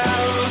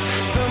ourselves.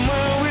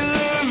 Somewhere we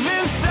live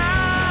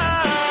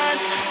inside.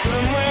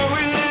 Somewhere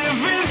we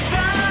live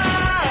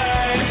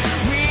inside.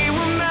 We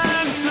were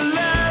meant to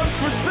live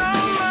for so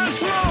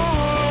much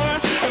more.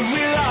 And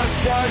we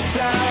lost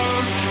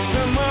ourselves.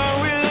 Somewhere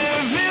we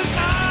live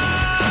inside.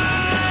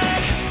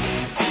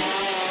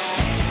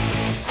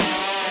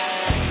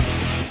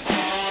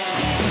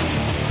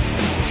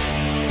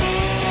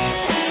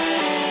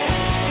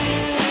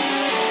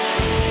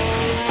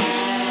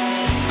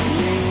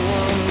 We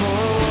want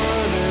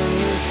more than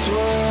this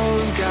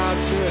world's got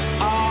to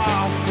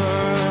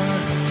offer.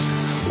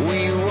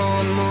 We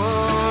want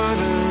more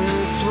than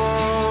this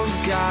world's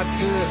got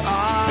to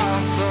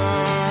offer.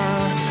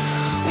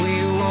 We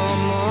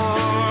want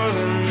more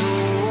than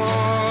the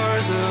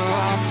wars of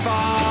our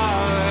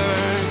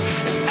fathers.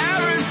 And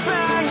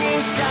everything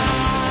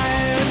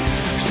inside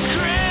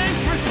screams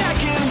for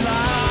second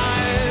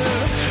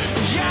life.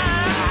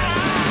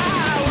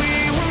 Yeah, we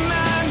were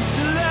meant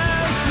to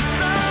live for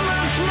so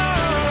much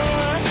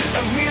more.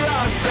 And we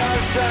lost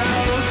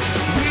ourselves.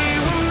 We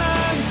were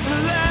meant to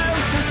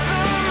live for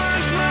so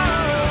much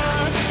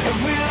more. And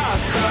we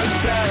lost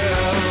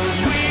ourselves.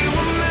 We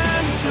were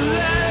meant to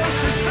live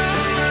for so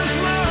much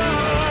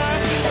more.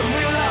 And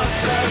we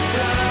lost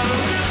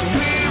ourselves.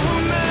 We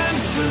were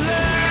meant to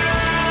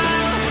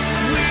live.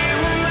 We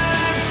were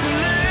meant to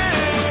live.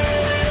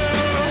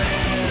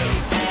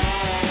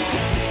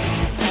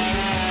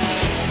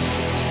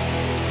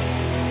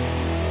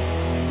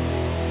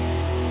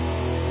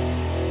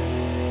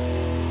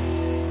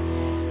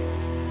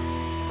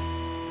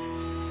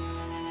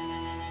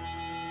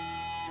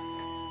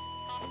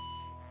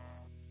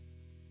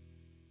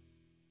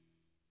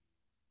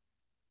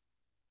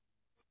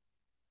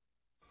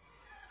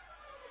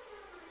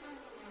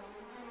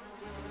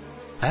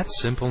 At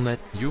SimpleNet,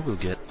 you will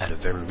get, at a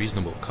very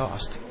reasonable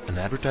cost, an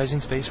advertising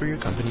space for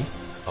your company,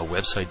 a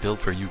website built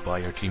for you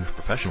by our team of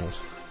professionals,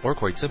 or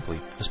quite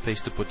simply, a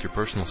space to put your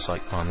personal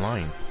site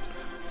online.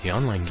 The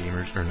online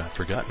gamers are not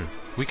forgotten.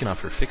 We can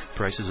offer fixed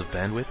prices of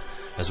bandwidth,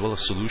 as well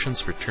as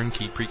solutions for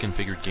turnkey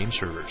pre-configured game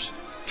servers.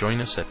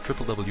 Join us at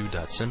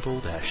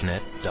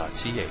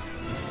www.simple-net.ca.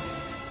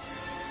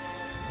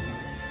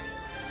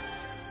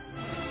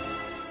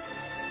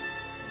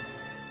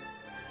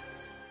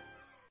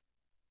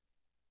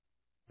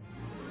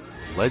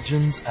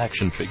 Legends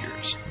Action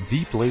Figures,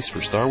 the place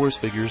for Star Wars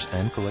figures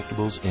and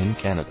collectibles in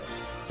Canada.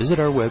 Visit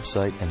our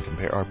website and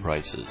compare our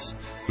prices.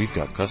 We've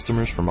got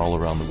customers from all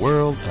around the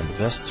world and the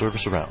best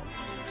service around.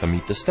 Come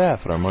meet the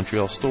staff at our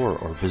Montreal store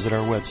or visit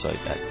our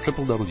website at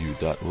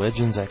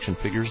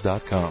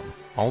www.legendsactionfigures.com.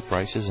 All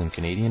prices in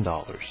Canadian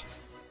dollars.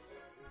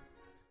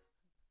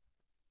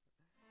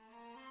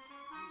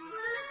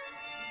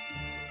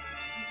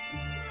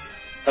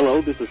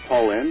 Hello, this is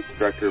Paul Enns,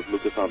 Director of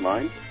Lucas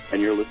Online,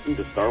 and you're listening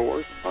to Star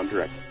Wars on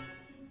Direct.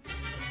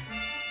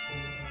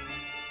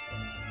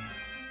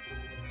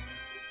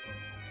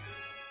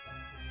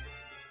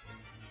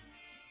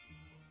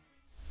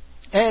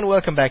 And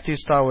welcome back to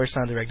Star Wars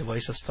on Direct, the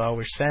voice of Star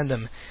Wars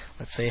fandom.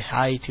 Let's say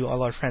hi to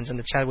all our friends in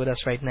the chat with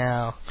us right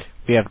now.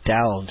 We have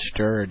Dal,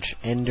 Sturge,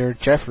 Ender,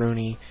 Jeff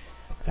Rooney,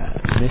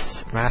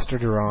 Miss Master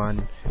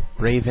Duran,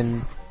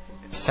 Raven,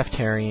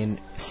 Seftarian,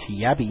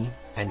 Siabi,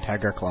 and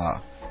Tiger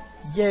Claw.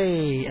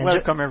 Yay! And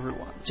welcome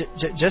everyone.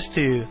 Just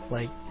to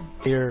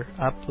clear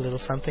up a little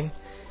something,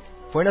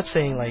 we're not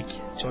saying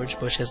George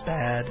Bush is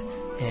bad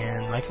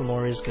and Michael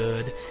Moore is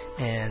good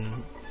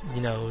and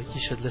you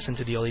should listen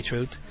to the only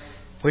truth.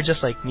 We're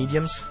just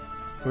mediums.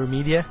 We're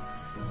media.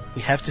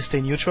 We have to stay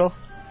neutral.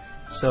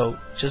 So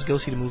just go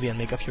see the movie and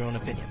make up your own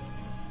opinion.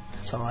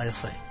 That's all I'll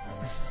say.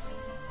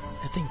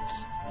 I think.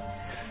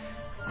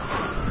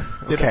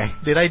 Okay.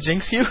 Did I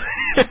jinx you?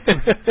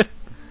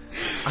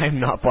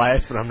 I'm not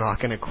biased, but I'm not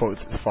going to quote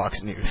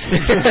Fox News.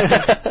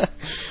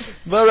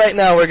 But right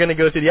now we're going to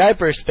go to the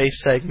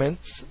hyperspace segment,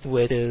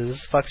 which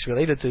is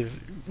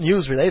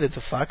news related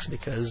to Fox,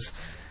 because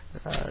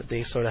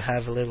they sort of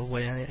have a little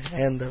way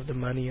end of the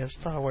money as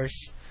Star Wars.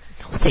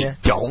 No, they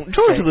don't.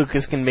 George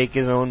Lucas can make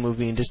his own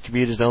movie and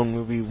distribute his own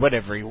movie,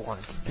 whatever he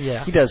wants.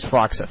 Yeah. He does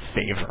Fox a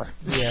favor.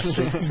 Yes,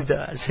 he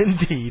does,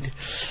 indeed.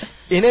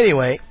 In any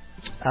way,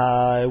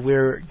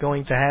 we're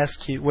going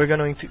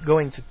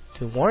to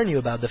warn you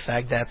about the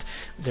fact that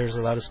there's a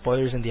lot of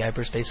spoilers in the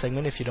hyperspace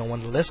segment. If you don't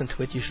want to listen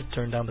to it, you should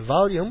turn down the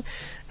volume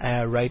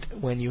right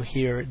when you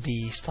hear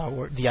the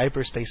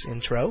hyperspace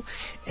intro.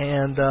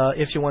 And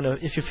if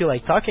you feel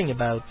like talking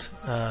about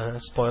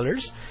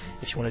spoilers,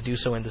 if you want to do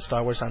so in the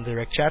Star Wars on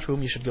Direct chat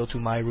room, you should go to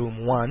my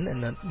room 1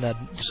 and not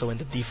do so in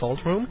the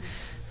default room.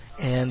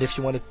 And if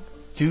you want to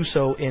do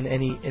so in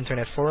any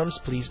internet forums,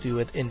 please do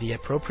it in the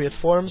appropriate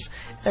forums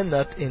and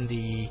not in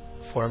the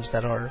forums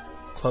that are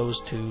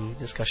closed to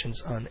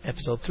discussions on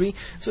episode 3,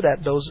 so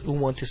that those who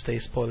want to stay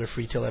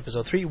spoiler-free till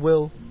episode 3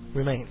 will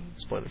remain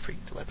spoiler-free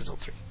till episode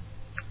 3.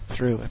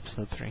 Through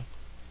episode 3.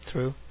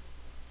 Through?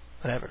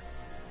 Whatever.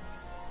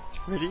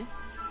 Ready?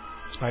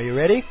 Are you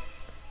ready?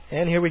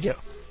 And here we go.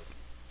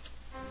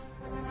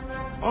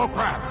 Oh,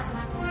 crap.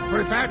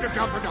 Prepare to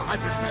jump into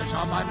hyperspace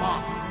on my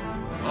mark.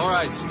 All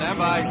right, stand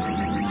by.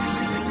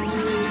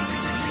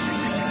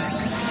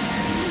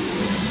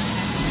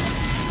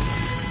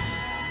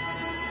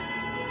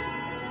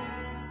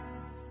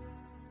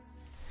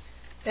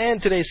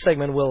 And today's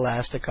segment will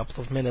last a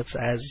couple of minutes,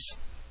 as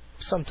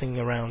something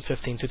around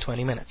 15 to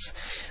 20 minutes.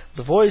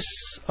 The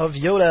voice of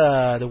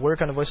Yoda, the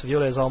work on the voice of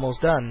Yoda is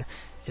almost done.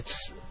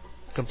 It's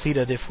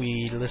completed if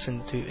we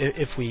listen to,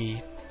 if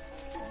we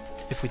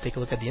take a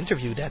look at the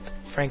interview that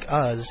Frank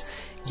Oz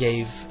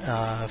gave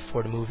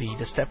for the movie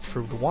The Step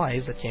for the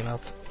Wise that came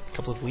out a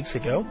couple of weeks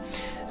ago.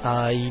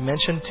 He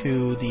mentioned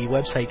to the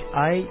website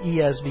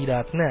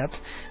iesb.net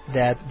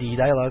that the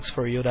dialogues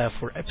for Yoda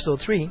for episode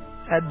 3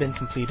 had been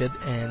completed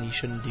and he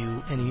shouldn't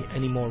do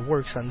any more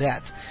works on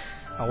that.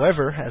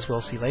 However, as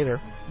we'll see later,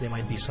 there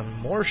might be some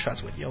more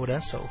shots with Yoda,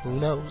 so who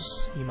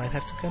knows? He might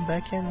have to come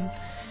back and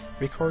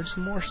record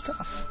some more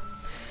stuff.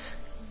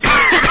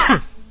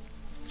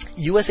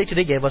 USA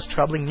Today gave us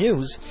troubling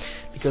news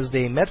because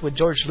they met with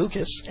George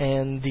Lucas,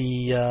 and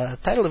the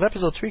title of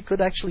episode 3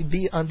 could actually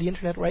be on the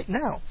internet right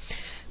now.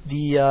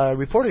 The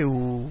reporter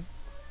who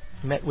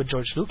met with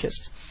George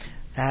Lucas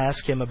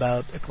asked him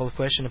about a couple of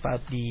questions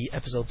about the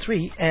episode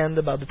 3 and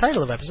about the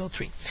title of episode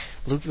 3.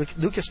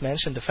 Lucas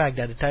mentioned the fact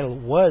that the title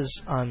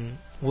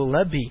will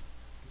not be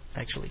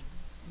actually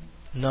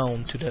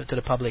known to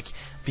the public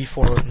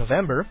before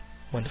November,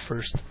 when the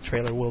first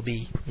trailer will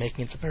be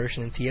making its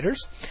apparition in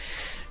theaters.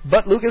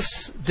 But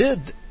Lucas did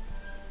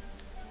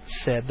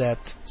said that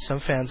some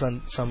fans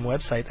on some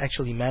website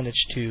actually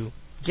managed to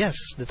guess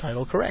the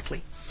title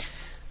correctly.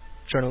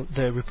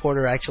 The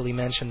reporter actually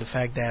mentioned the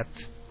fact that,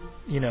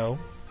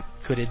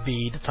 could it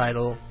be the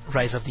title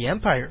Rise of the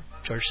Empire?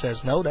 George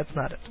says, no, that's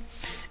not it.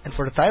 And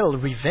for the title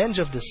Revenge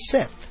of the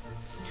Sith,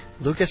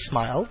 Lucas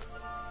smiled,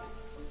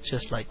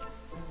 just like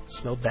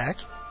slowed back,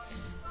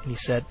 and he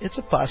said, it's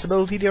a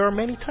possibility there are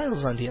many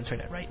titles on the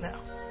internet right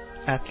now.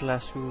 At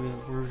last we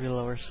will reveal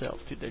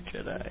ourselves to the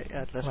Jedi.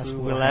 At last we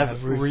will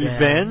have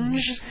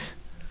revenge.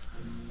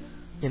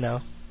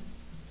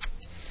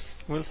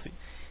 We'll see.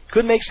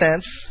 Could make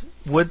sense.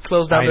 Would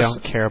close down. I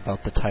don't care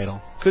about the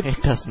title.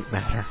 It doesn't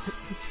matter.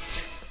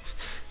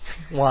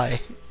 Why?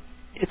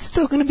 It's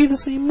still going to be the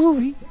same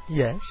movie.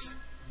 Yes.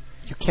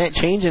 You can't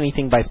change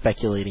anything by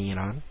speculating it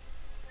on.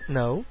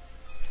 No.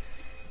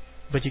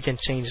 But you can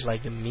change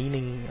the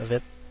meaning of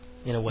it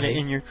in a way.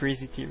 In your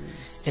crazy theories.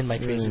 In my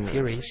crazy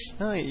theories.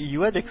 No,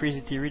 you had a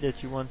crazy theory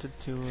that you wanted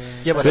to.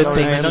 Yeah, but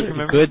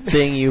good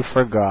thing you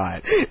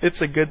forgot.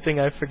 It's a good thing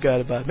I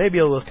forgot about. Maybe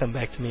it will come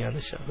back to me on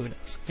the show. Who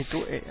knows?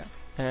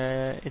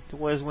 It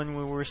was when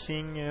we were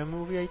seeing a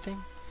movie, I think.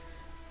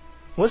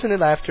 Wasn't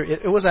it after?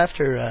 It was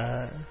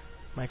after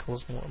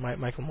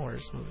Michael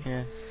Moore's movie.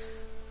 Yeah.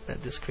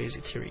 That this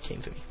crazy theory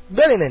came to me.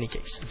 But in any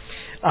case,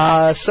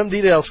 some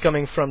details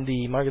coming from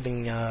the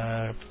marketing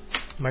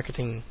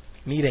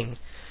meeting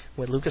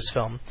with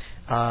Lucasfilm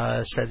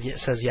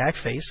says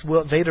Yakface.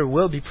 Vader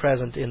will be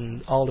present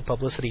in all the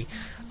publicity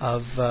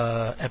of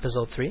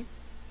Episode 3.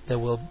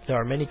 There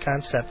are many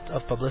concepts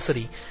of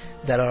publicity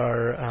that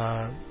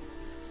are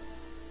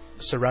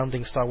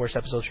surrounding Star Wars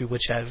Episode 3,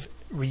 which have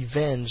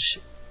revenge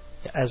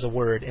as a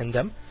word in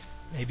them.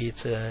 Maybe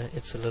it's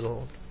a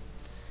little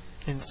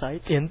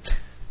insight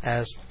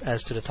as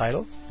to the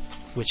title,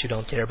 which you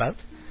don't care about.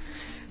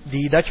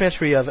 The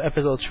documentary of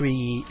Episode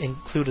 3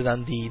 included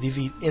on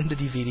in the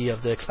DVD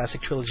of the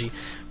classic trilogy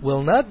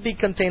will not be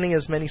containing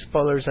as many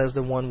spoilers as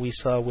the one we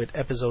saw with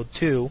Episode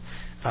 2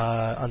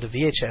 on the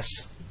VHS.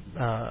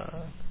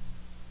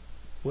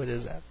 What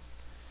is that?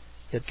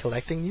 You're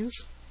collecting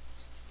news?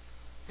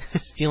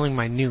 Stealing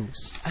my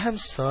news. I'm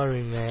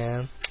sorry,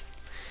 man.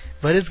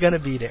 But it's gonna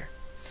be there.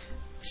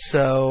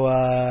 So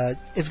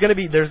there's gonna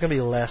be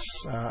less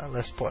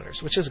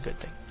spoilers, which is a good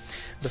thing.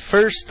 The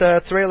first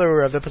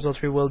trailer of Episode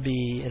 3 will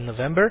be in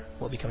November.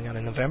 Will be coming out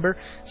in November.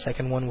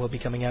 Second one will be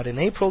coming out in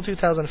April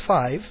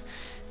 2005.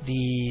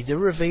 The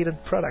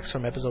derivative products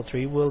from Episode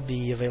 3 will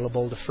be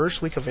available the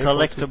first week of April.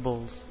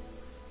 Collectibles.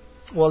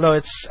 Well, no,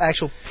 it's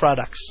actual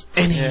products.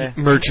 Any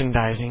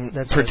merchandising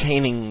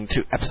pertaining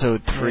to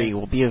Episode 3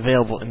 will be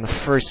available in the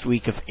first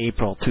week of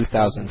April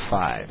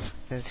 2005.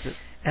 That's it.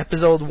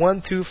 Episode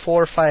 1, 2,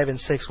 4, 5, and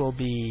 6 will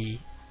be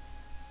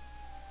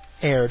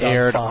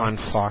aired on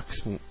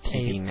Fox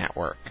TV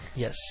network.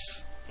 Yes,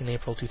 in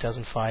April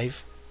 2005,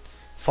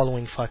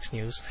 following Fox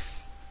News.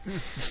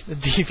 The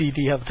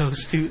DVD of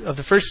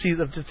the first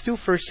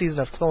season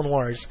of Clone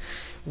Wars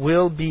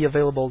will be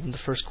available in the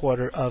first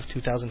quarter of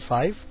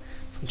 2005,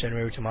 from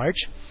January to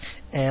March.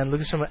 And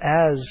Lucasfilm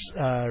has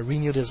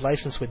renewed his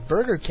license with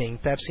Burger King,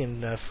 Pepsi,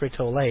 and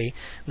Frito-Lay.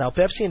 Now,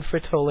 Pepsi and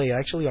Frito-Lay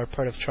actually are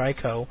part of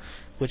Trico,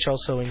 which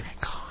also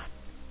Tricon.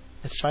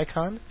 It's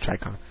Tricon?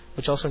 Tricon.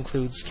 which also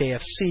includes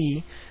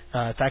KFC,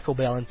 Taco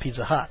Bell, and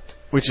Pizza Hut.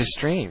 Which is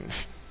strange.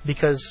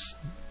 Because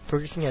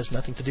Burger King has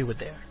nothing to do with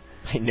there.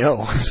 I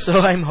know. So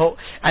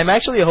I'm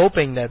actually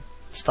hoping that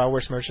Star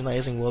Wars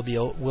merchandising will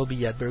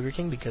be at Burger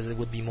King because it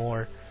would be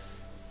more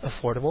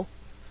affordable.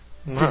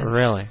 Not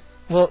really.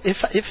 Well,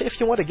 if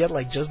you want to get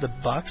like just the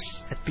box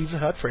at Pizza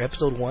Hut for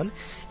Episode 1,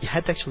 you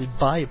had to actually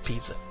buy a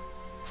pizza.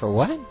 For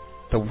what?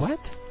 The what?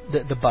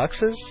 The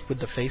boxes with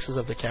the faces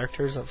of the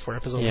characters for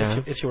Episode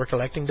 1, if you were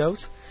collecting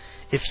those.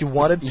 If you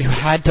wanted You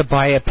had to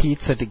buy a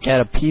pizza to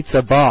get a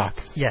pizza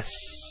box. Yes.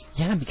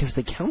 Yeah, because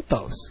they count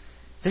those.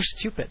 They're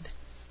stupid.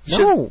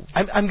 No.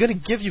 I'm going to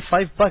give you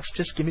 $5.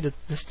 Just give me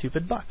the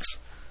stupid box.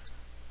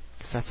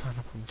 Because that's not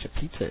how much a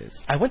pizza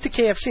is. I went to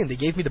KFC and they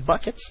gave me the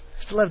buckets.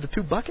 Still have the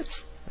 2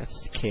 buckets.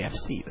 That's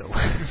KFC, though.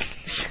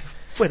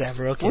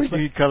 Whatever, okay. Why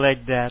do you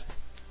collect that?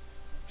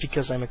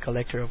 Because I'm a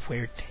collector of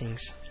weird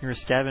things. You're a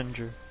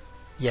scavenger.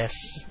 Yes.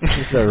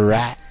 He's a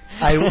rat.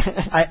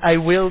 I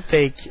will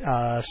take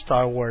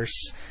Star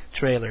Wars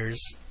trailers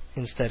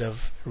instead of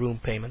room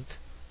payment.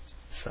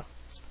 So.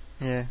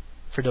 Yeah.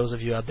 For those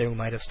of you out there who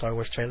might have Star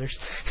Wars trailers.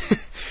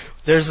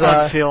 There's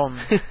on film.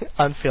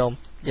 On film,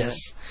 yes.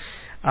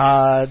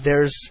 Yeah.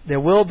 There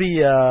will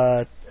be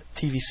a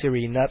TV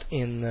series, not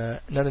an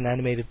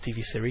animated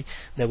TV series,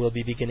 that will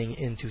be beginning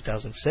in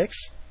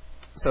 2006.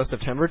 So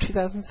September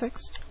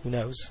 2006? Who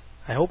knows?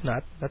 I hope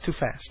not. Not too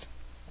fast.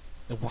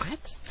 What?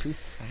 Too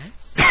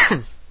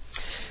fast?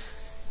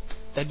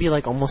 That'd be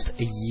like almost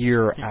a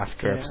year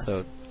after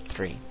Episode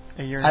 3.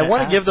 A year. I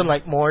want to give them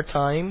like more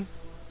time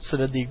so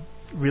that they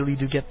really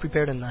do get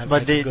prepared and have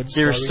like a good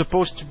story. They're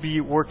supposed to be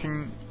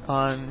working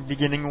on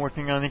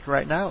it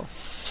right now.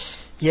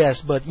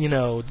 Yes, but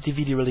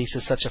DVD release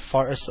is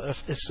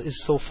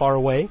is so far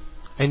away,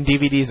 and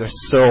DVDs are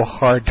so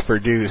hard to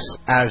produce,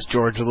 as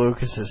George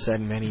Lucas has said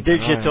many times.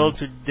 Digital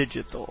to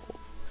digital.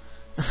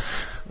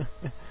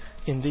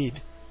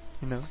 Indeed.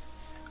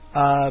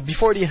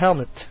 Before the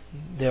helmet,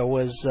 there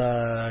was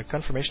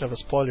confirmation of a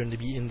spoiler in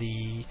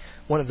the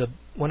one of the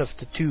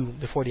 2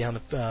 before the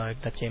helmet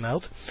that came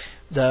out.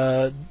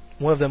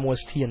 One of them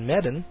was Tian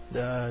Medin,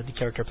 the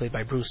character played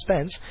by Bruce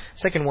Spence.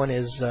 Second one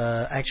is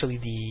actually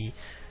the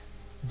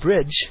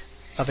bridge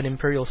of an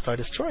Imperial Star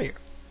Destroyer,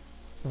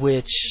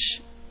 which,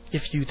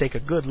 if you take a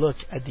good look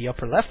at the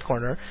upper left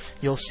corner,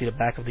 you'll see the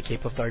back of the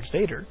cape of Darth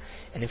Vader.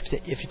 And if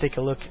you take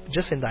a look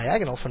just in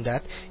diagonal from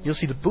that, you'll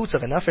see the boots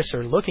of an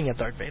officer looking at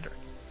Darth Vader.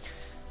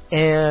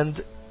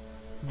 And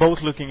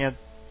both looking at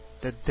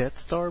the Death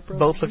Star, probably?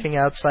 Both looking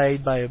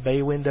outside by a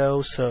bay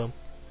window, so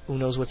who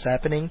knows what's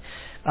happening.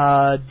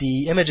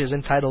 The image is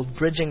entitled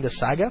Bridging the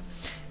Saga,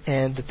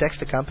 and the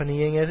text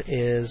accompanying it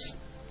is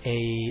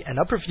an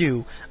upper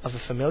view of a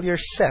familiar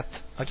set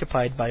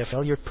occupied by a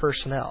familiar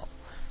personnel.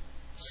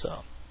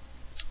 So,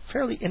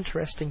 fairly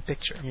interesting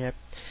picture. Yep.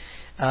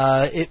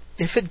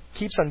 If it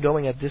keeps on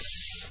going at this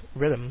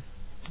rhythm,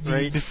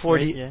 before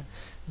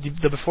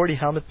the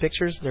helmet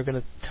pictures, they're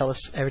going to tell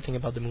us everything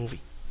about the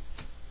movie.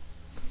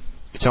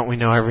 Don't we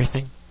know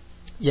everything?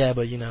 Yeah,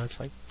 but it's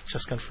like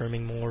just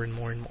confirming more and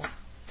more and more.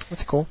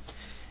 That's cool.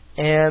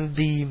 And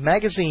the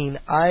magazine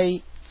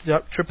IEEE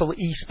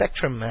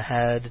Spectrum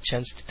had a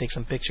chance to take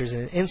some pictures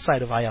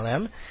inside of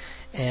ILM,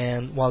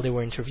 and while they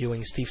were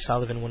interviewing Steve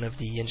Sullivan, one of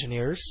the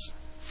engineers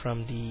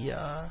from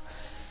the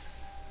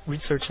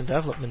Research and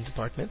Development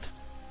Department.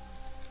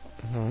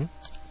 Mm-hmm.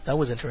 That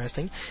was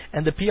interesting.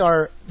 And the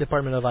PR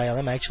department of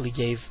ILM actually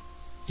gave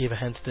a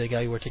hint to the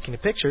guy who were taking the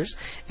pictures,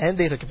 and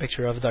they took a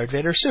picture of Darth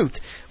Vader's suit,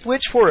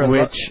 which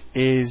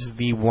is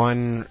the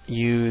one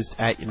used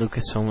at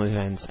Lucasfilm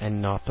events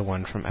and not the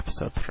one from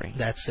Episode 3.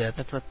 That's it.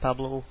 That's what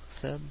Pablo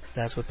said.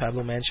 That's what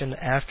Pablo mentioned.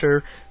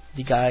 After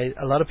the guy,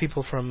 a lot of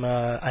people from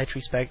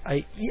I3E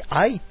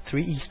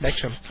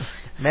Spectrum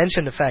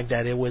mentioned the fact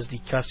that it was the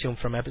costume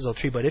from Episode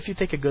 3. But if you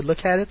take a good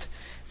look at it,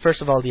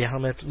 first of all, the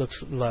helmet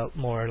looks a lot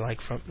more like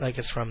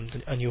it's from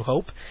A New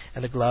Hope,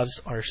 and the gloves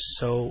are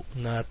so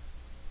not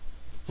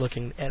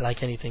looking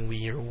like anything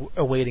we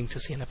are waiting to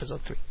see in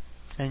Episode 3.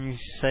 And you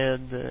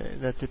said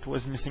that it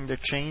was missing the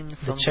chain.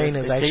 The chain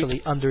is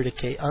actually under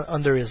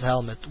under his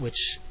helmet,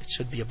 which it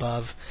should be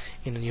above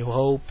in A New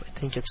Hope. I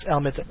think it's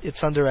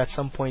under at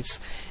some points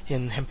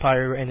in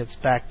Empire, and it's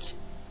back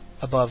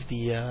above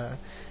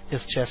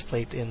his chest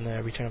plate in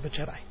Return of the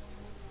Jedi.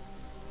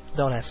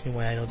 Don't ask me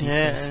why I know these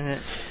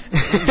things.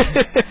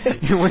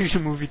 You watch the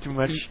movie too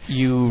much.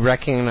 You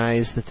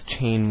recognize that the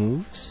chain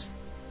moves?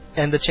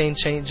 And the chain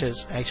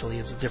changes. Actually,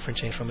 it's a different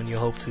chain from A New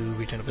Hope to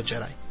Return of the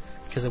Jedi,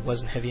 because it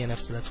wasn't heavy enough,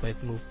 so that's why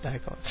it moved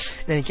back on.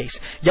 In any case,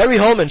 Gary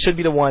Holman should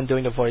be the one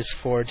doing the voice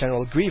for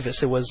General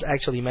Grievous. It was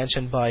actually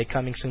mentioned by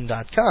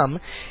ComingSoon.com,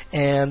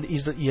 and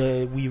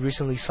we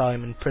recently saw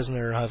him in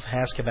Prisoner of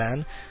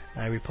Azkaban,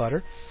 Harry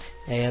Potter,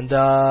 and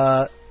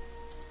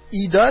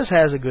he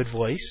has a good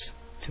voice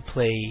to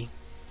play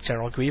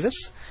General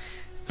Grievous,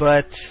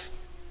 but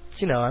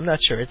I'm not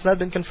sure. It's not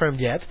been confirmed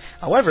yet.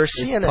 However,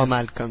 CNN... It's pas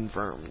mal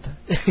confirmed.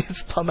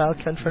 It's pas mal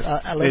confirmed.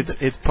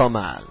 It's pas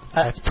mal.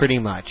 That's pretty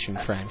much in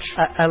French.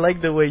 I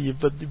like the way you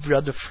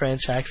brought the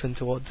French accent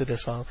to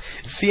this all.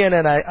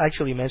 CNN, I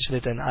actually mentioned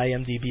it in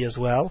IMDb as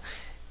well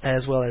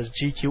as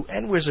GQ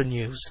and Wizard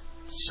News.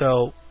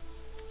 So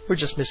we're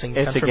just missing...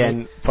 It's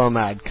again pas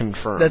mal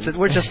confirmed. That's it.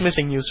 We're just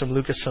missing news from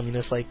Lucasfilm.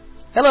 It's like,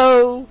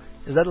 hello!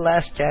 Is that the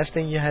last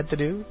casting you had to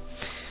do?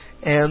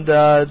 And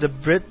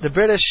the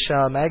British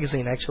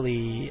magazine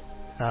actually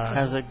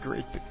has a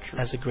great picture.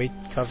 Has a great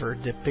cover.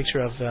 The picture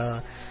of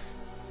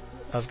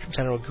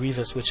General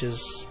Grievous, which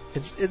is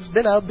it's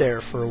been out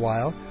there for a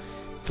while,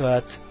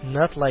 but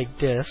not like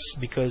this,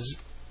 because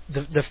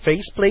the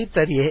faceplate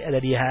that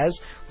he has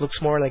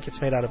looks more like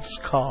it's made out of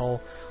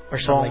skull or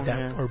something like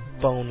that, or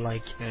bone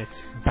like. And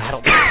it's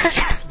battle damage.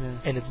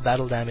 And it's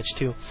battle damage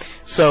too.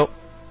 So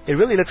it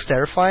really looks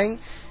terrifying.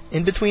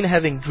 In between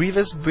having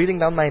Grievous breathing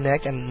down my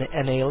neck and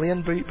an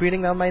alien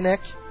breathing down my neck,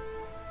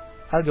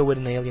 I'll go with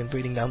an alien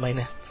breathing down my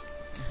neck.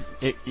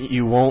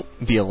 You won't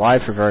be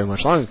alive for very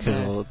much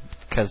longer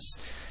because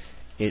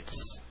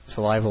its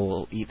saliva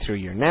will eat through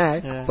your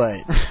neck. Yeah.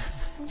 But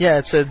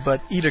yeah, but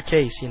either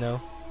case,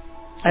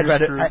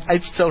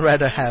 I'd still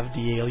rather have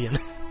the alien.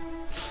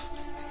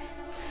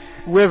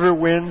 Whoever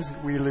wins,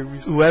 we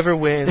lose. Whoever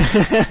wins,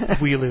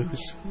 we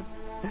lose.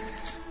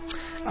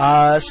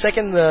 The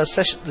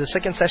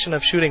second session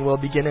of shooting will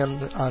begin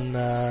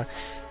on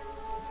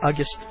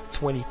August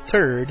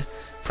 23rd.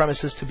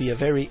 Promises to be a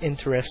very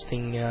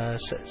interesting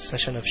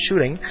session of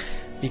shooting,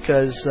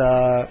 because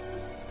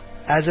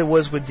as it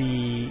was with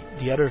the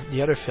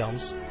other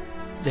films,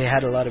 they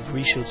had a lot of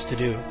reshoots to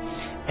do,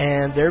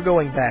 and they're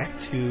going back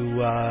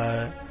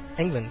to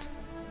England,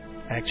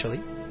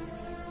 actually.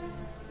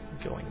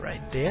 Going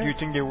right there. Do you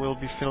think they will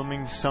be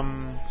filming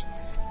some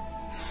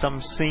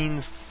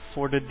scenes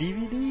for the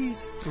DVDs?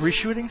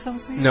 Reshooting some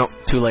scenes? No,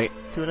 too late.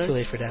 Too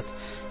late for that.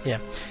 Yeah.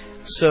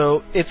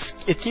 So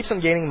it keeps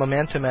on gaining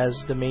momentum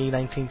as the May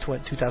 19,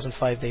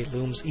 2005 date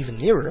looms even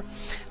nearer.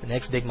 The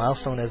next big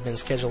milestone has been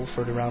scheduled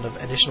for the round of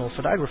additional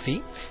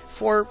photography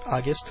for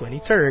August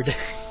 23rd.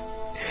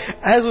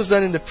 As was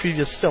done in the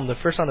previous film, the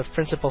first round of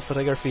principal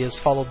photography is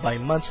followed by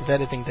months of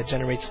editing that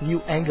generates new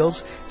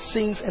angles,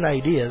 scenes, and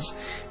ideas.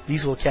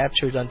 These will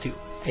captured onto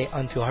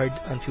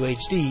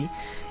HD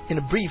in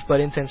a brief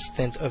but intense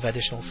stint of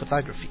additional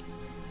photography.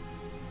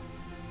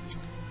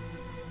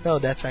 No,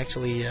 that's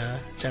actually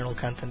general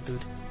content,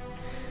 dude.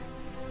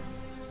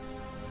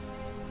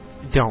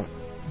 Don't.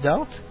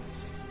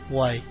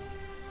 Why?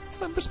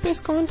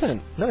 Cyberspace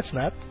content. No, it's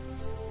not.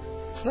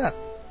 It's not.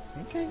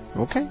 Okay.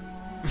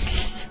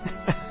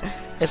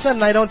 It's not,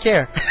 and I don't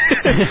care.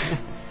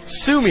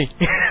 Sue me.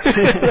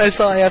 That's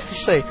all I have to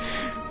say.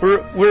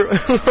 We're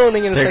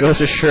owning in a There second.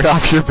 goes a shirt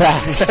off your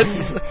back.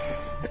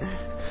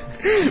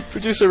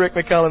 Producer Rick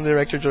McCallum,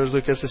 director George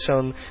Lucas has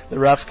shown the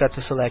rough cut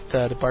to select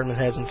department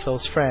heads and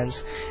close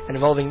friends, and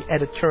Evolving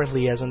Edit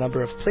currently has a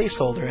number of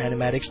placeholder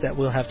animatics that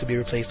will have to be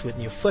replaced with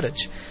new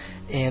footage.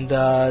 And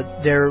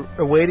they're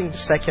awaiting the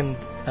second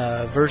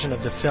version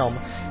of the film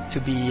to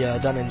be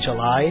done in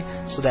July,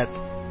 so that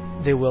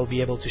they will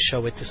be able to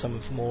show it to some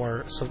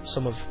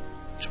of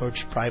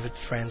George's private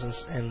friends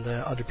and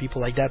other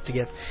people like that, to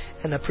get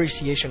an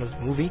appreciation of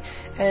the movie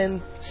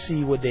and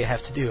see what they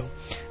have to do.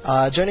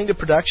 Joining the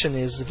production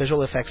is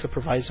visual effects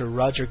supervisor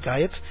Roger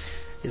Guyot.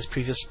 His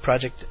previous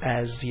project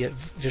as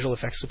visual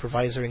effects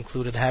supervisor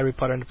included Harry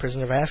Potter and the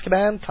Prisoner of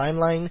Azkaban,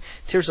 Timeline,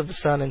 Tears of the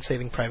Sun, and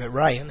Saving Private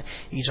Ryan.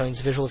 He joins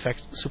visual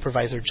effects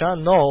supervisor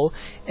John Knoll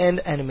and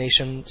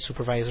animation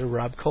supervisor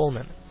Rob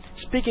Coleman.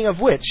 Speaking of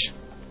which,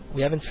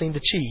 we haven't seen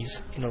the cheese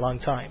in a long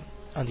time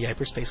on the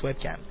hyperspace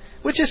webcam,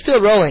 which is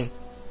still rolling,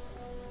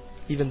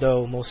 even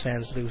though most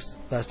fans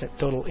lost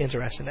total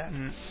interest in that.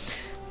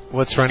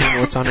 What's running?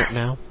 What's on it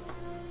now?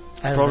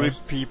 Probably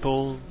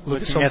people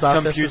looking at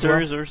Office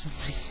computers or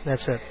something.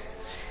 That's it.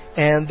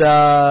 And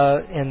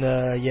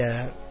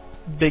yeah,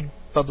 big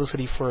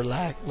publicity for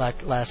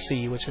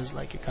Lassie, which is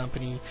like a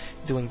company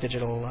doing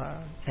digital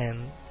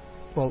and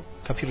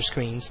computer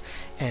screens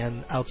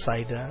and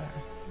outside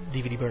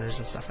DVD burners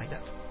and stuff like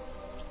that.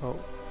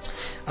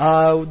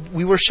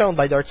 We were shown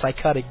by Dart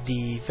Psychotic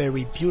the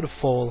very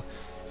beautiful,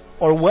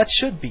 or what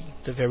should be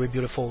the very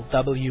beautiful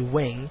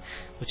W-wing,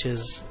 which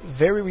is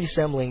very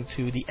resembling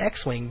to the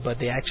X-wing, but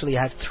they actually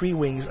have 3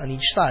 wings on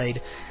each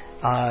side.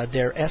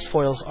 Their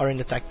S-foils are in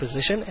the attack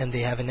position, and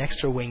they have an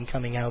extra wing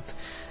coming out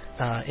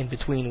in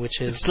between,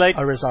 which is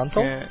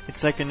horizontal.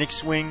 It's like an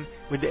X-wing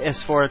with the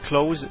S-foil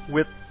closed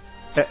with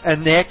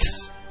an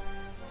X,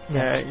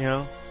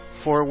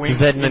 4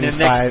 wings in an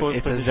X position.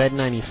 It's a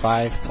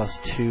Z95 plus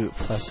 2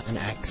 plus an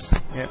X.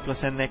 Yeah,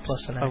 plus an X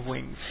of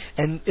wings.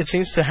 And it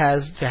seems to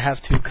have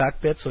 2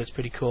 cockpits, so it's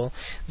pretty cool.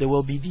 There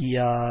will be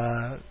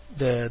the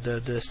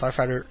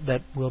starfighter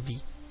that will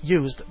be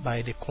used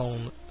by the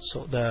clone,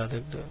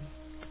 the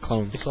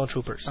clones, the clone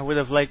troopers. I would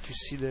have liked to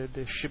see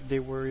the ship they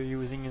were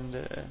using in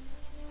the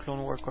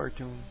Clone War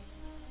cartoon.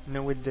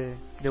 With the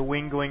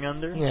wing going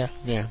under. Yeah.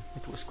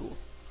 It was cool.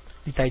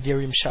 the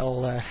Tidarium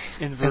shuttle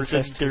inverted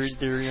ancestors.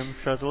 Tidarium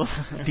shuttle.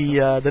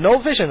 The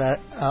Null Vision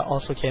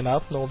also came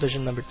out. Null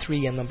Vision number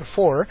 3 and number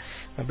 4.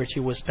 Number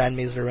 2 was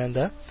Padme's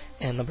Veranda,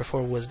 and number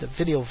 4 was the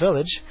Video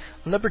Village.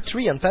 On number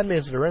 3 on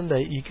Padme's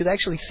Veranda, you could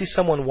actually see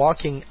someone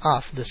walking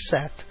off the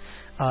set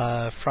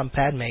from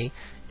Padme.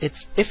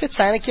 If it's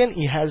Anakin,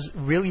 he has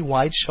really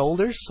wide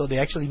shoulders, so they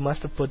actually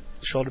must have put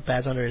shoulder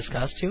pads under his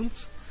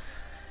costumes.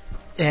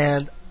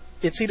 And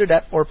it's either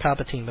that or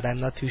Palpatine, but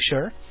I'm not too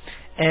sure.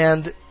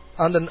 And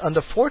on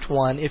the fourth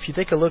one, if you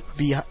take a look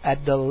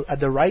at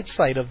the right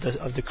side of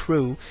the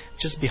crew,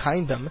 just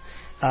behind them,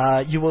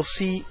 you will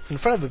see in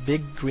front of a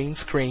big green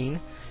screen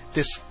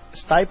this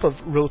type of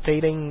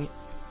rotating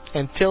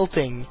and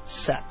tilting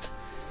set,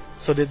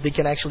 so that they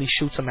can actually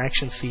shoot some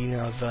action scene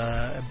of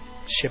a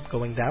ship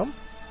going down,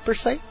 per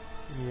se.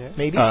 Yeah.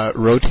 Maybe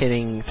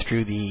rotating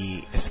through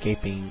the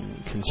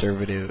escaping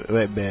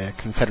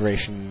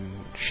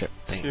Confederation ship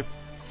thing. Ship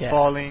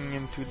falling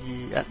into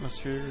the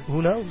atmosphere.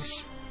 Who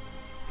knows?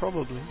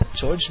 Probably.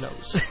 George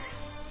knows.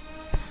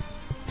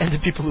 And the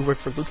people who work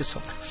for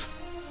Lucasfilm knows.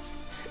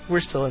 We're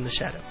still in the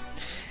shadow.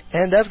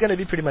 And that's going to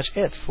be pretty much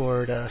it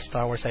for the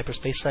Star Wars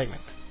Hyperspace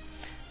segment.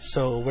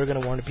 So we're going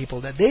to warn the people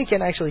that they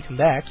can actually come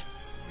back,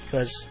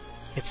 because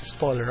it's a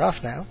spoiler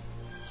off now.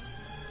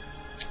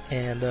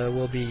 And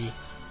we'll be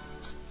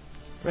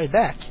right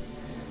back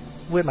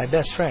with my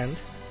best friend,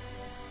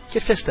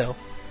 Kid Fisto,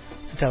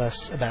 to tell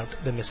us about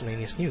the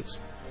miscellaneous news.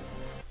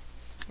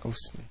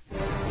 Awesome.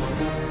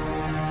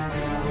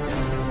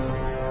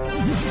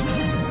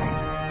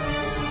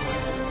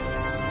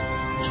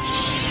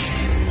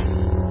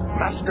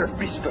 Master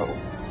Fisto,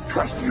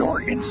 trust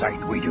your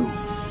insight, we do.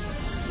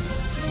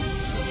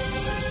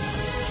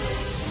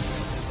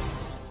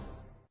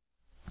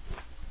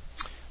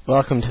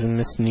 Welcome to the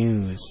Miss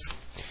News.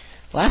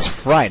 Last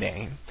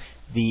Friday,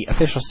 the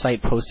official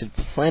site posted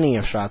plenty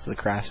of shots of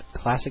the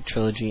classic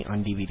trilogy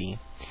on DVD.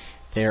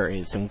 There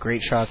is some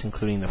great shots,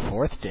 including the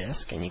 4th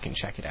disc, and you can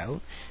check it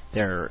out.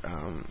 There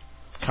are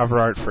cover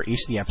art for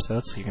each of the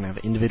episodes, so you can have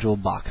individual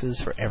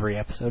boxes for every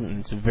episode, and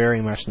it's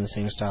very much in the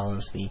same style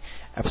as the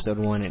Episode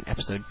 1 and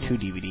Episode 2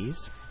 DVDs.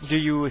 Do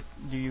you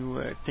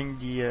think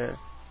the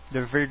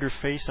Vader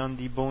face on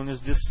the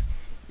bonus disc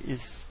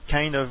is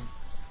kind of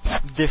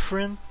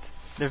different?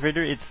 The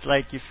Vader, it's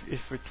like if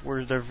it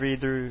were the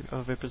Vader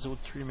of Episode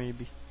 3,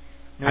 maybe.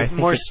 I think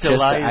more it's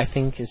stylized. I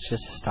think it's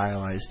just a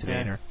stylized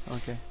Vader.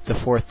 Okay. The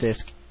 4th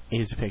disc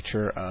is a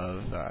picture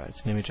of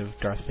it's an image of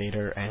Darth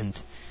Vader and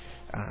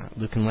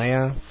Luke and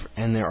Leia,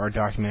 and there are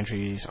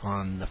documentaries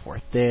on the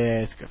 4th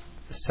disc, the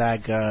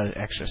saga,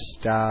 extra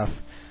stuff,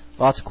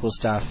 lots of cool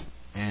stuff,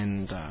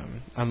 and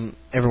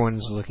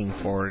everyone's looking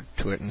forward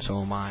to it, and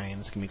so am I,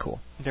 and it's gonna be cool.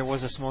 There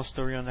was a small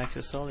story on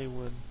Access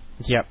Hollywood.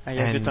 Yep. I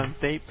have it on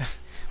tape.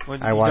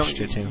 I watched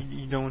it too.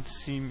 You don't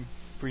see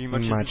pretty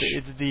much.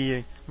 It's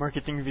the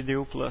marketing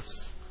video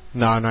plus.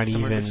 No, not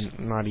even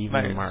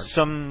Mark.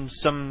 Some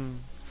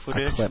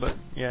footage, but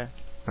yeah.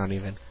 Not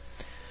even.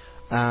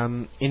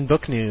 In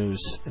book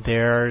news,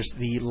 there's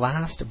the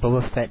last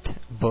Boba Fett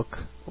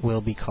book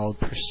will be called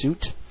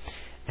Pursuit,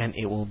 and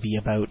it will be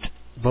about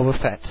Boba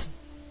Fett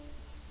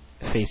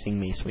facing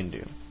Mace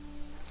Windu.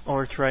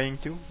 Or trying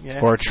to,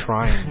 yeah. Or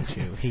trying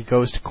to. He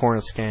goes to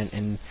Coruscant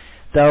and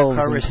delves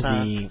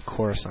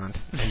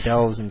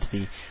into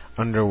the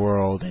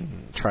underworld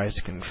and tries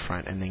to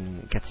confront, and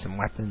then gets some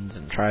weapons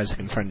and tries to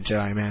confront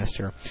Jedi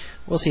Master.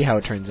 We'll see how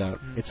it turns out.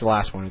 It's the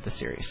last one of the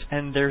series.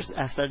 And there's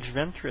Asajj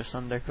Ventress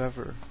on the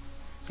cover.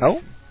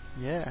 Oh?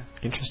 Yeah.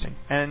 Interesting.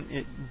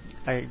 And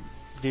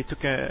they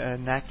took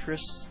an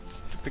actress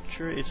to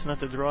picture. It's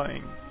not a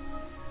drawing.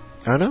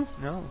 Oh, no?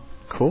 No.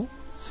 Cool.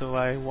 So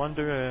I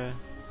wonder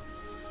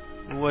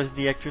who was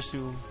the actress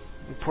who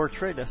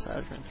portrayed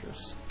Asajj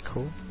Ventress.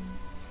 Cool.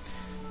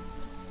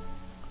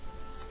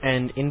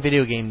 And in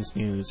video games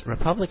news,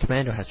 Republic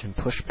Commando has been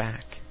pushed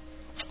back.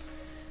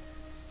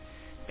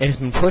 It has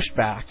been pushed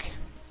back.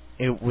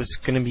 It was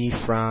going to be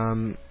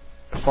from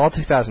fall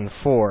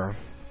 2004,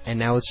 and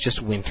now it's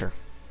just winter.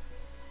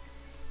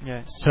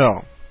 Yeah.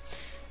 So,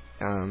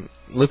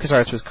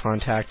 LucasArts was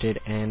contacted,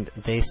 and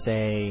they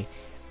say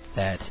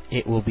that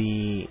it will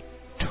be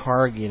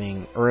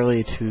targeting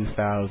early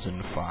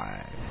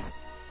 2005.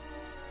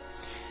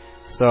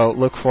 So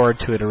look forward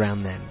to it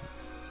around then.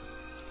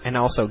 And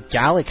also,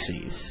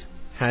 Galaxies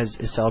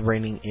is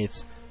celebrating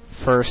its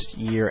first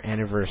year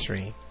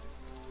anniversary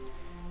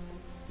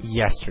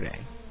yesterday.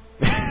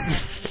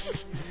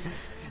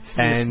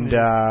 And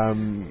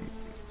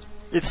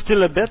it's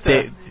still a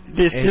beta.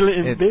 They're still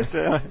in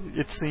beta,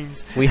 it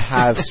seems. We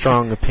have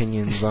strong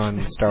opinions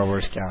on Star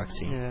Wars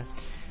Galaxy. Yeah.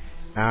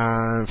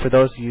 For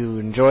those of you who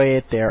enjoy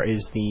it, there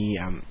is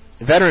the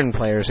veteran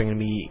players are going to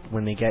be,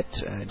 when they get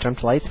Jump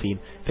to Lightspeed,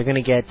 they're going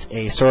to get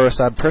a Soro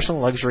Sub Personal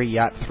Luxury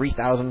Yacht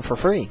 3000 for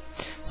free.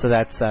 So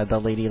that's the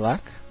Lady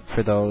Luck,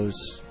 for those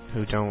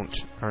who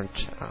aren't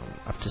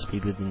up to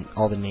speed with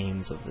all the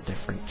names of the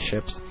different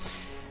ships.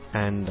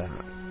 And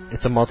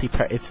it's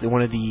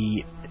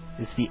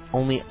it's the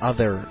only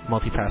other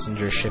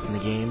multi-passenger ship in the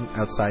game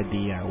outside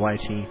the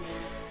YT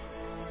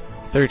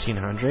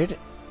 $1,300.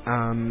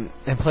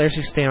 And players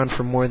who stay on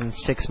for more than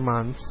 6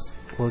 months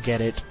will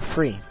get it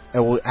free.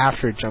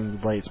 After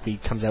Jump Blade Speed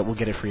comes out, we'll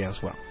get it free as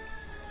well.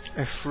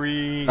 A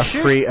free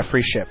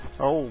ship.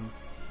 Oh.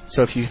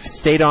 So if you've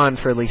stayed on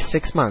for at least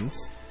 6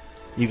 months,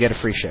 you get a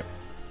free ship.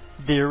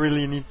 They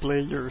really need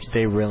players.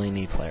 They really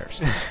need players.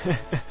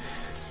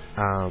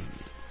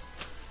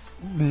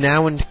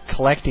 Now in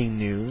collecting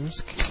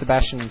news,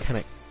 Sebastian kind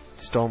of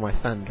stole my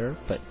thunder,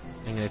 but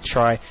I'm going to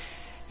try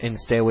and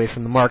stay away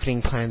from the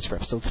marketing plans for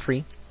episode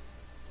 3.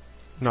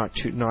 Not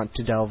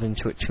to delve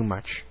into it too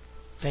much.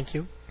 Thank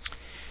you.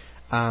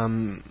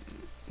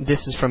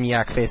 This is from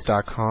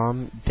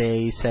yakface.com.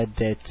 They said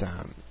that,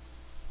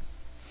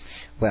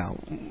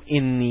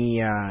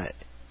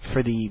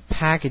 for the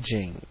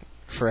packaging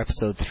for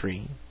episode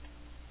 3,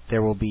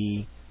 there will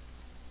be...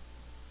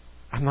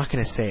 I'm not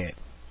going to say it.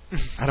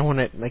 I don't want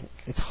to...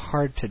 it's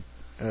hard to...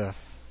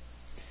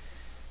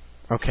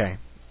 Okay.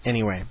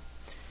 Anyway.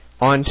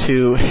 On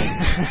to...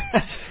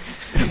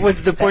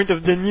 What's the point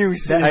of the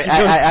news?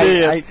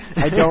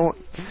 I don't...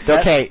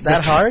 Okay.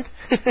 That hard?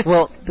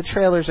 Well, the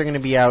trailers are going to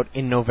be out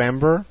in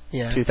November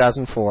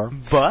 2004.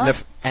 But?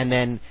 And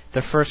then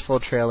the first full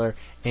trailer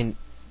in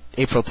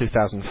April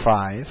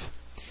 2005.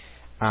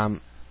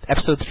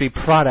 Episode 3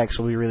 products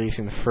will be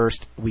releasing the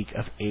first week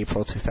of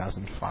April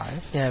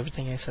 2005. Yeah,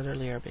 everything I said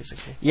earlier,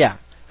 basically. Yeah.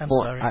 I'm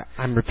sorry.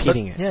 I'm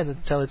repeating it. Yeah,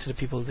 tell it to the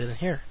people who didn't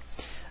hear.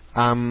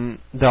 There'll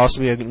also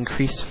be an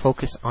increased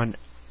focus on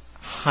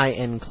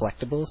high-end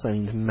collectibles. That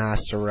means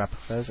master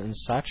replicas and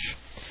such.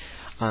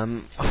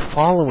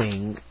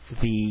 Following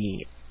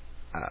the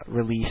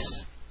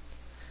release...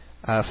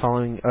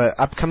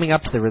 coming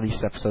up to the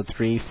release of episode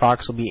 3,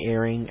 Fox will be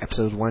airing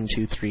episodes 1,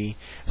 2,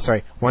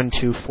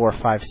 4,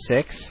 5,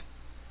 6.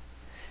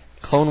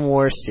 Clone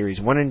Wars Series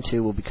 1 and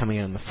 2 will be coming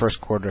out in the first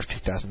quarter of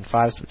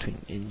 2005, so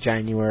in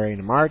January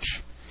and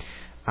March.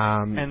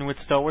 And with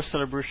Star Wars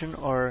Celebration,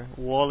 our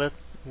wallet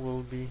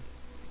will be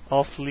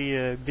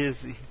awfully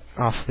busy.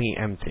 Awfully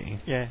empty.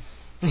 Yeah.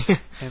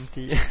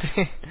 Empty.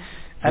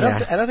 I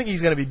don't think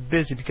he's gonna be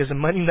busy because the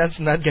money that's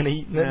not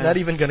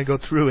even gonna go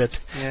through it.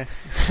 Yeah.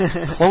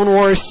 Clone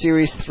Wars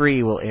Series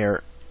 3 will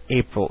air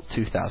April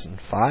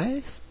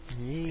 2005,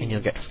 and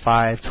you'll get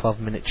 5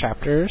 12-minute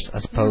chapters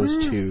as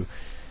opposed to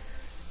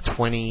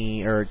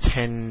 20 or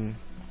 10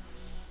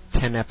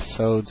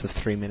 episodes of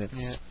 3 minutes.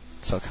 Yeah.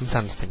 So it comes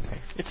down to the same thing.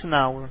 It's an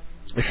hour.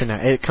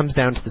 It comes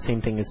down to the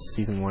same thing as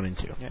season 1 and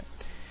 2. Yeah.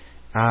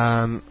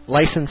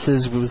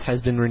 Licenses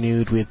has been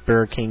renewed with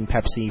Burger King,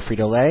 Pepsi,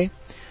 Frito-Lay.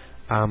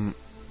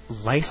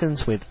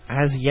 License with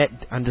as yet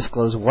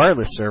undisclosed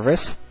wireless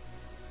service.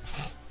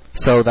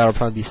 So that'll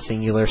probably be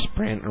Singular,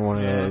 Sprint, or one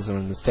of those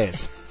in the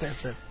States.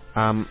 That's it.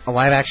 A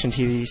live-action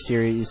TV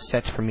series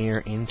set to premiere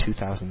in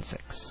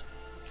 2006.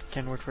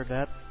 Can't wait for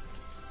that.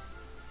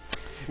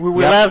 We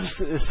will have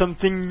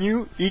something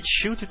new each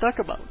show to talk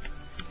about.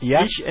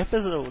 Yep. Each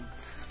episode.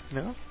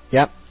 No?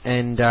 Yep.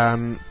 And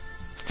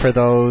for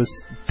those,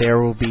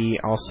 there will be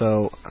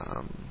also...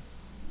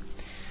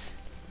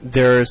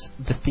 there's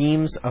the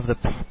themes of the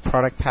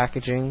product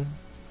packaging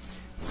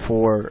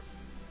for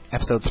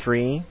episode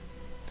 3.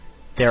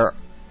 They're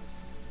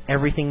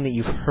everything that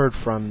you've heard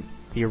from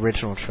the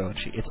original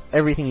trilogy. It's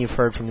everything you've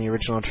heard from the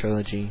original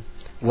trilogy.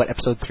 What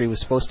episode 3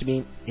 was supposed to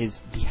be is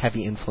the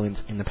heavy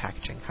influence in the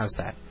packaging. How's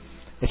that?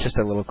 It's just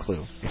a little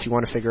clue. If you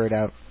want to figure it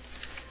out,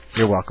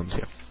 you're welcome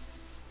to.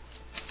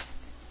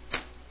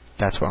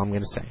 That's what I'm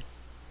going to say.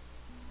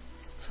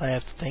 So I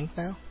have to think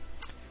now?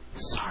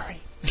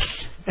 Sorry.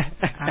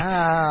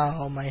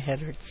 Ow, my head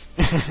hurts.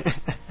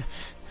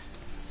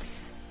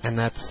 And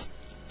that's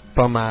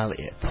Bamal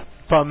it.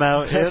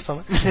 Bamal it?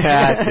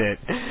 That's it.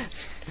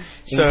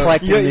 In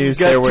collecting news,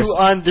 you got there was... too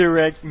on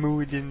direct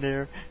mood in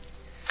there.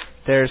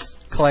 There's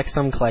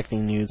some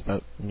collecting news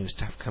about new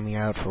stuff coming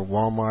out for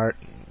Walmart,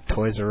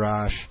 Toys R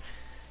Us.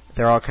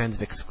 There are all kinds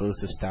of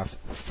exclusive stuff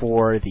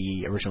for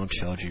the original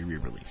trilogy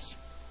re-release.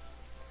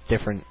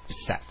 Different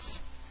sets.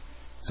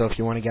 So if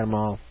you want to get them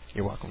all,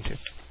 you're welcome to.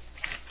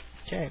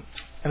 Okay.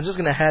 I'm just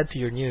going to add to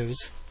your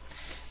news.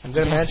 I'm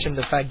going to mention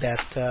the fact that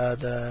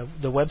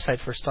the website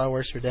for Star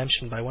Wars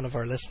Redemption by one of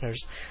our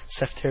listeners,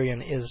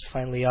 Seftarian, is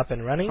finally up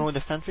and running. Oh, the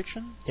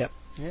fanfiction? Yep.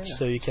 Yeah.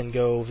 So you can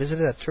go visit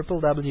it at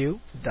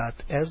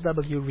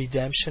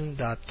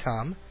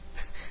www.swredemption.com.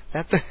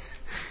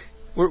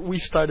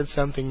 We've started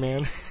something,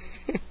 man.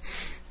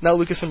 Now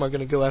Lucas and I are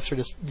going to go after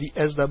the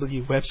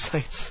SW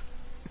websites.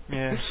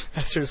 Yeah.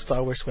 After the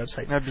Star Wars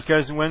website. Yeah,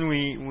 because when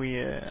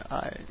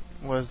I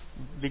was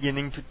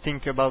beginning to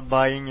think about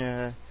buying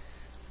a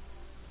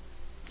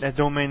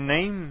domain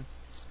name,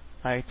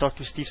 I talked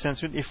to Steve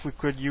Sensun if we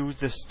could use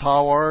the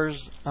Star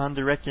Wars on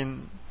the rec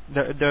in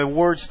the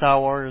word Star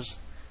Wars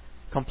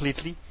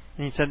completely,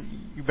 and he said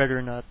you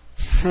better not.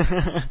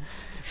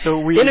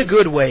 So we in a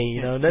good way,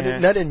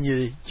 not in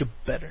you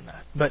better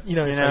not, but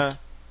like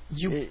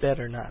you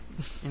better not.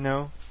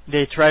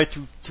 They try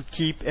to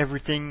keep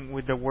everything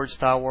with the word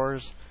Star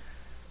Wars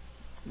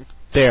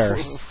there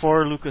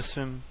for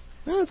Lucasfilm.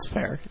 No, it's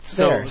fair. It's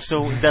fair.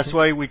 So that's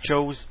why we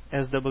chose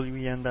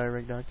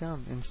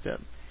SWENdirect.com instead.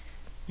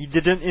 He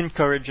didn't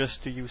encourage us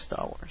to use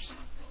Star Wars.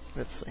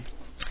 Let's say.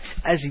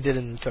 As he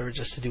didn't encourage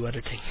us to do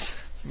other things.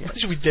 Yeah.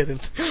 Which we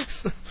didn't.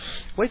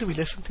 Why do we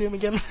listen to him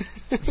again?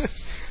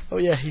 Oh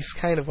yeah, he's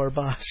kind of our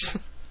boss.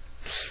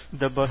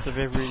 The boss of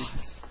every...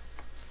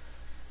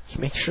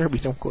 Make sure we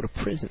don't go to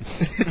prison.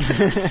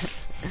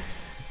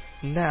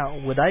 Now,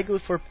 would I go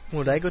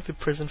to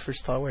prison for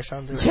Star Wars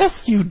Sound Direct?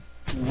 Yes, you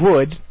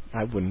would.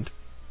 I wouldn't.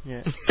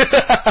 Yeah.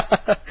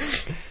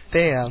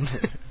 Damn.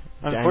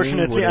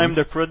 Unfortunately, I'm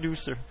the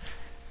producer.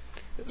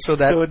 So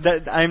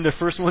that I'm the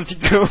first one to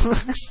go.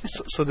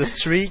 so the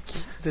streak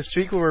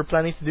we were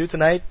planning to do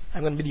tonight,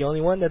 I'm going to be the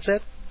only one. That's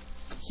it.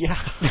 Yeah.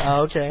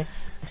 Okay.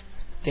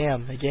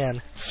 Damn,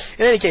 again.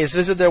 In any case,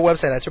 visit their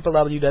website at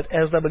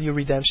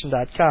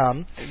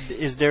www.swredemption.com.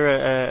 Is there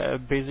a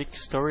basic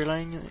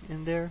storyline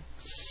in there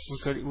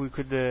we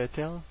could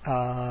tell?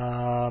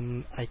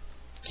 I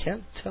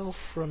can't tell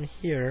from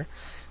here.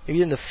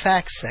 Maybe in the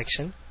facts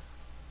section.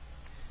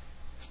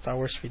 Star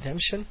Wars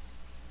Redemption.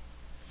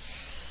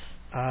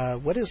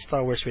 What is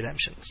Star Wars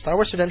Redemption? Star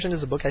Wars Redemption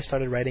is a book I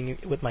started writing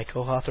with my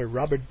co-author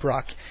Robert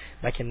Brock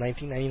back in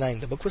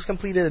 1999. The book was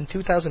completed in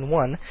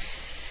 2001.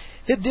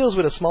 It deals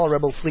with a small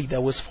rebel fleet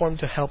that was formed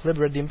to help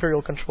liberate the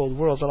Imperial-controlled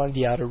worlds along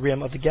the outer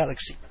rim of the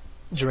galaxy.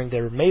 During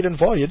their maiden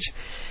voyage,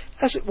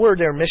 as it were,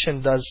 their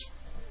mission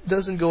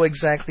doesn't go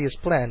exactly as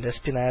planned.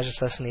 Espionage,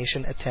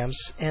 assassination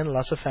attempts, and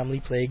loss of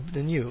family plague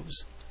the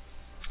news.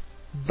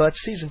 But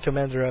seasoned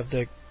commander of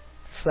the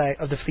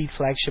fleet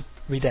flagship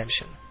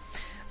Redemption.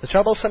 The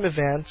troublesome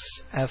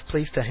events have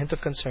placed a hint of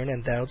concern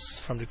and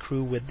doubts from the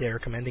crew with their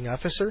commanding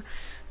officer.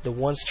 The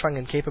once strong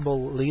and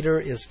capable leader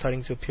is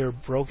starting to appear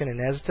broken and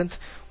hesitant.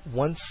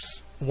 One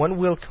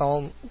will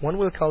call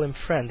him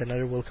friend,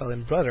 another will call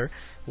him brother.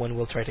 One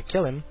will try to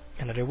kill him,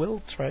 another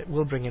will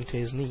bring him to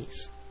his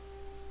knees.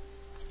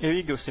 Here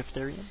you go,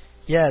 Siftarian.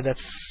 Yeah,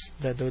 that's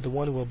the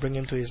one who will bring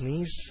him to his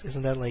knees.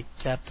 Isn't that like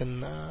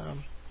Captain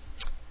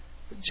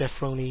Jeff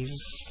Roney's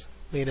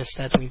latest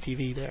Tatooine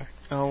TV there?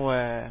 Oh,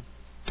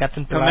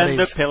 Captain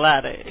Commander Pilates.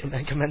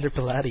 Pilates. Commander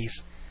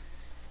Pilates.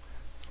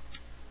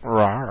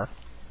 Rawr.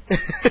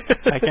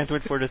 I can't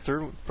wait for the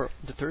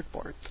third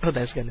part. Oh,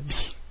 that's gonna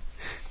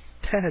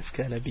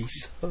be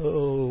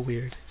so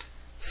weird.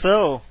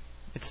 So,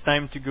 it's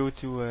time to go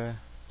to a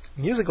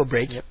musical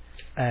break. Yep.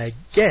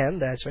 Again,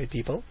 that's right,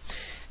 people.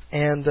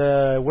 And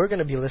we're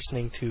gonna be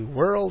listening to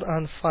 "World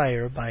on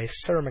Fire" by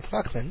Sarah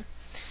McLachlan,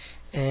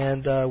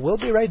 and we'll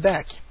be right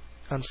back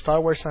on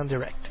Star Wars on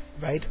Direct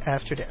right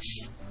after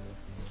this.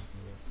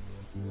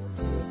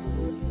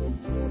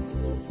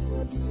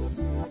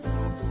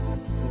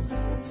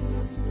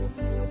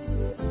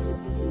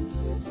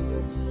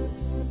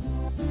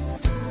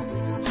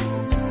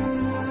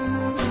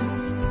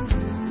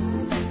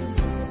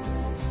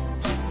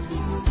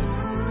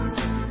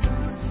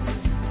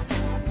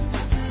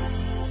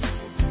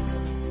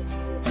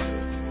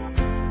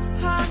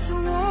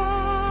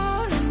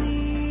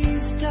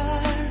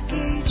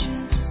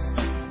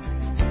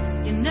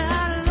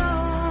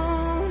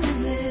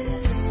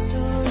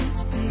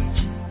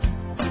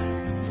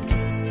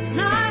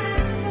 Night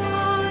is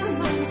falling,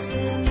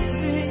 monsters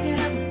living in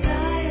the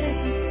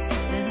dying.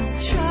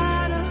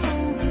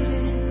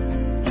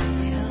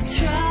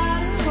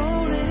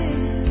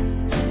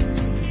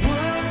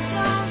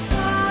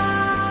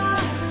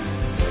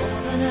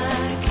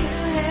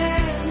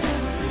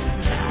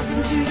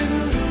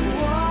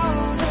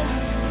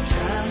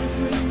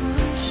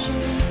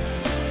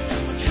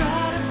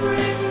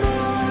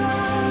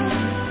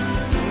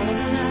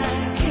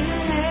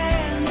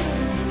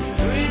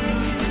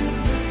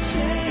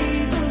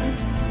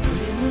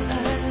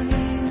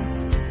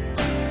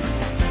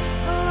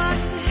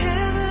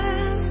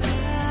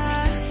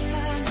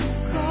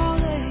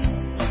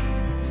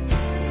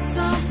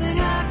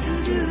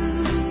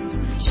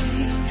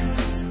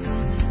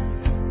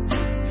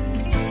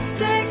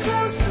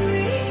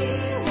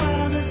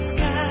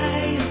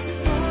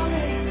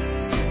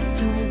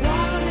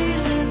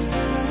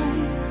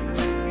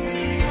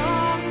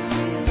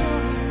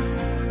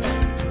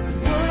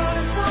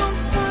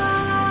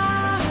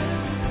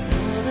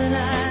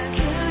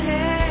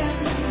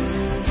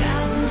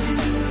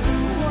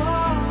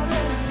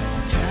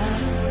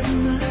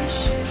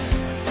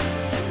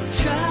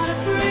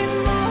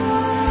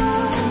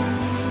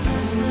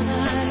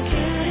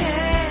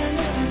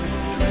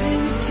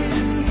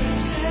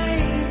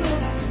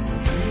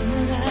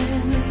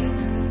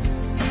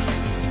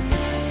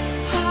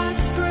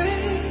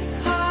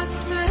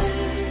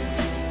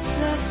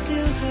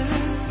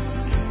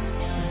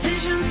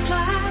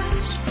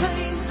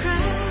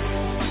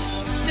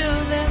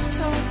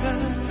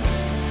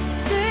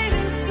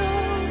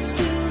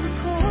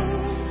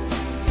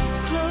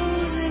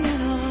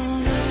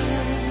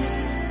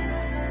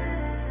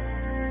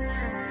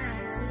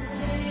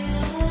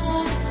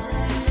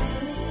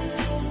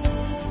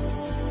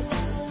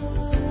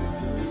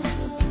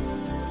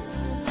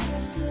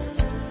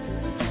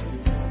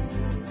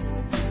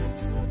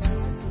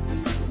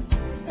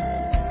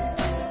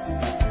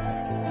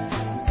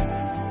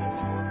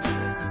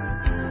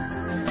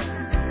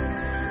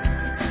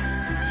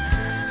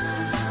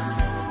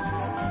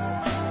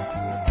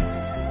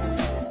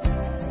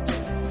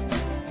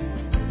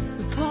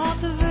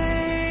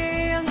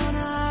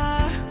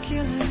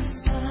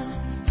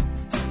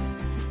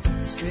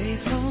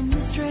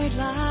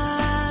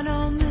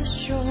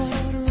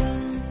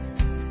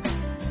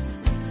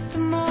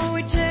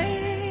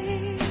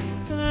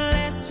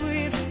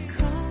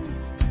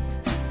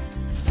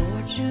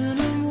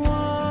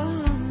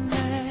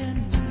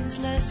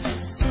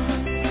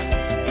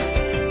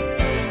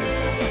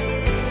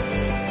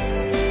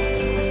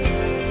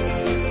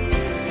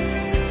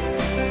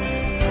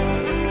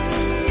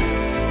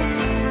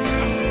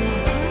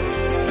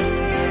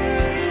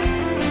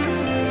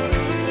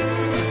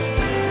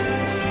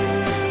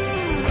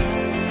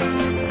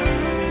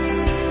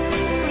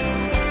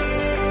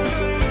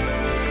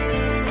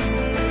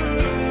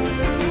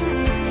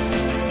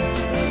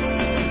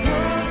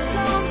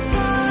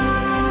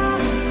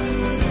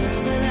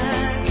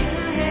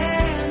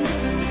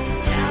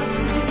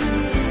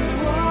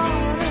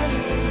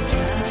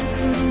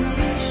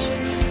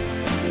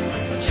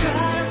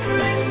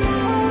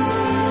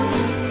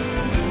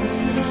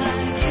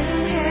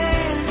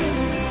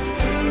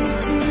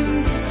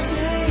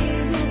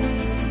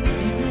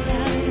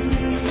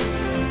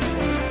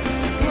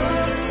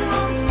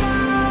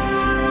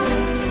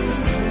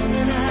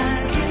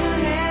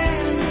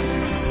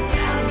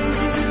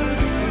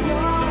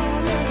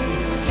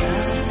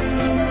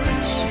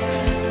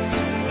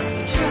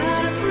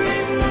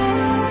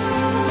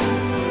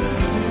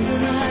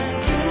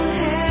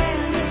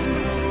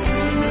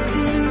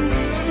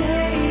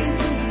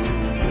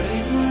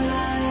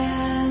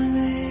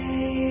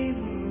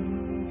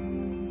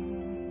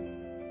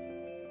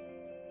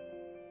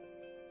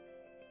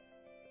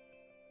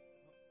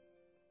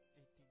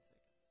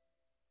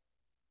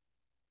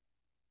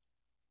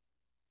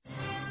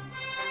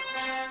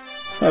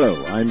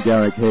 Hello, I'm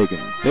Garrick Hagan,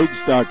 Big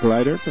Star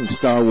Collider from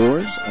Star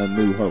Wars: A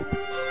New Hope.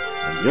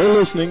 And you're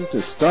listening to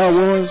Star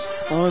Wars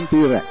on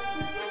Direct.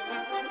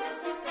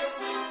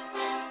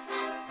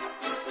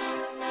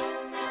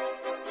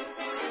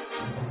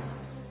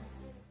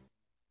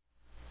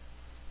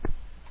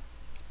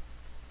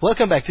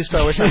 Welcome back to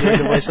Star Wars on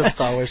the voice of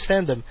Star Wars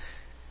fandom.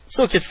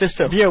 So, Kit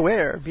Fisto, be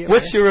aware.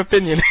 What's your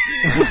opinion?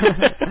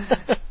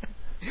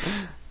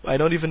 I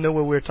don't even know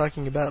what we're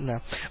talking about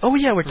now. Oh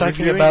yeah, we're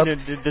talking about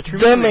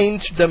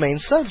the main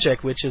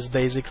subject, which is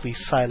basically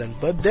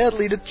Silent but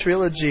Deadly, the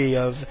trilogy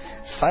of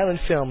silent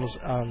fan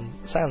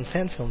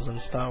films on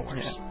Star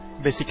Wars. Yeah.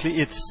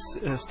 Basically, it's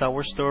a Star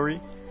Wars story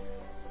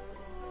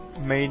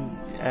made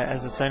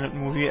as a silent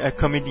movie, a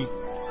comedy.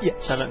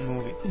 Yes. Silent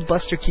movie.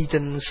 Buster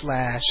Keaton /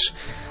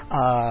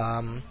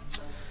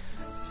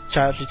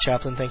 Charlie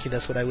Chaplin. Thank you.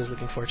 That's what I was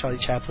looking for. Charlie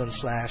Chaplin /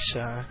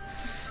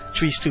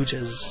 Three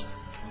Stooges.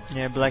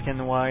 Yeah, black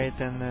and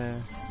white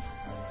and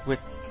with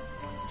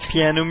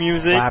piano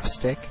music.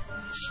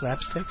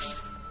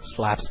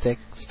 Slapstick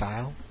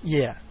style.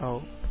 Yeah.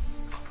 Oh,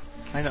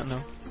 I don't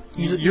know.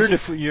 You're the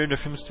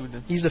film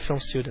student. He's the film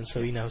student,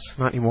 so he knows.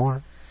 Not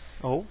anymore.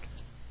 Oh.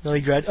 No,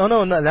 he graduated. Oh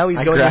no, now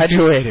he's going.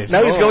 Graduated.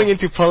 Now he's going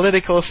into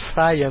political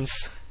science.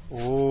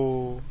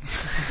 Oh.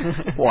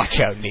 Watch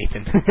out,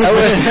 Nathan.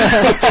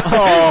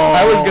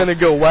 I was gonna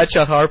go watch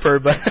out, Harper,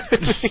 but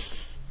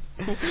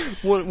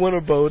one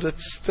or both.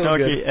 It's still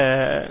good.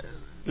 Okay,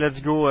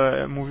 let's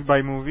go movie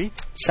by movie.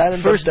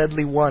 Silent but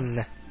Deadly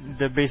 1.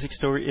 The basic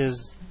story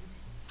is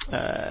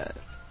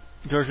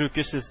George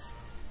Lucas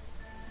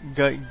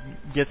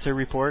gets a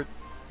report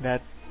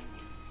that,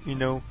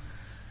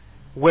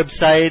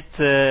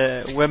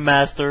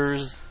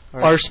 webmasters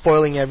are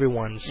spoiling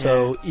everyone.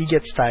 So he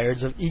gets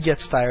tired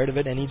of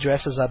it, and he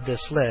dresses up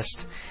this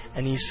list,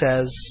 and he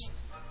says,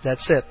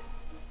 "That's it."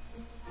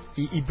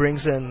 He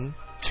brings in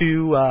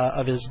two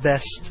of his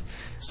best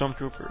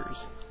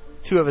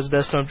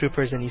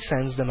stormtroopers, and he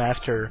sends them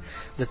after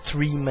the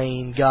three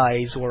main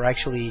guys, who are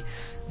actually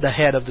the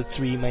head of the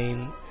three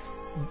main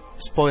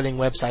spoiling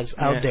websites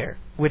out there,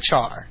 which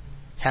are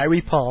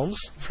Harry Palms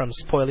from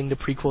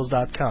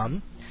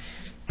SpoilingThePrequels.com,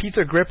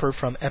 Peter Gripper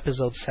from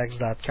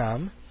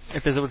EpisodeSex.com.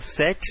 Episode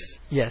Sex?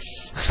 Yes.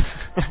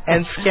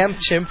 And Scamp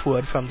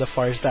Chimpwood from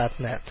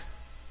TheFarce.net.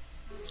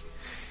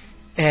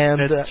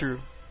 And that's true.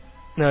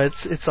 No,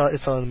 it's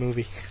all in the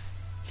movie.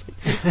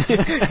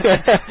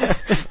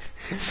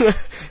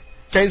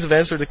 Kinds of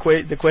answer the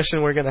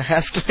question we're gonna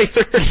ask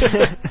later.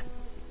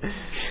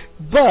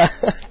 But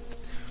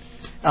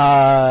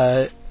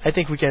I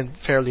think we can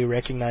fairly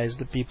recognize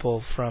the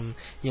people from,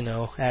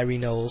 Harry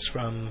Knowles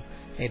from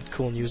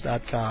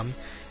AidCoolNews.com.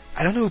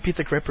 I don't know who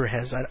Peter Gripper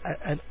has.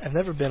 I've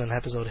never been on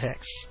Episode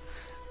X.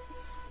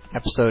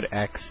 Episode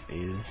X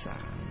is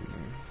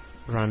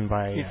run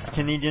by... It's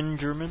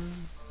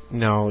Canadian-German?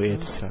 No,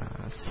 it's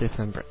Sith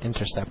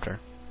Interceptor.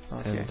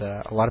 Okay. And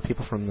a lot of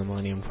people from the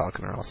Millennium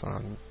Falcon are also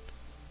on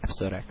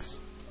Episode X.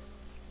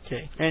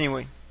 Okay.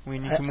 Anyway, we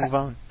need to move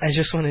on. I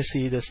just want to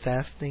see the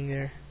staff thing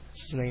there.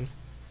 What's his name?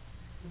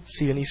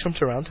 Steven, he's from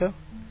Toronto?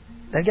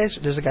 That guy,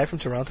 there's a guy from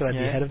Toronto at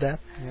the head of that?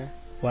 Yeah.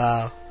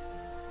 Wow.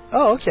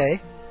 Oh, okay.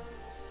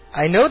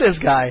 I know this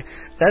guy.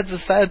 That's a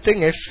sad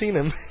thing. I've seen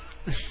him.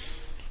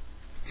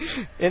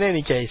 In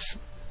any case.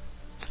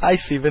 Hi,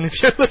 Steven, if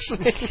you're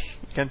listening.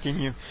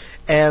 Continue.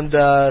 And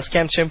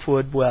Scam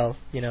Chimpwood,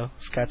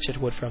 Scott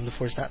Chitwood from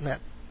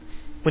TheForce.net.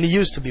 When he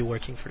used to be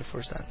working for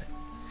TheForce.net.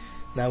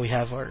 Now we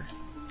have our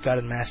God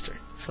and Master,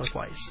 Philip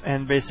Weiss.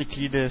 And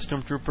basically the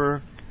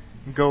Stormtrooper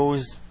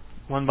goes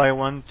one by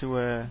one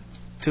to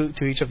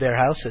each of their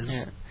houses.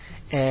 Yeah.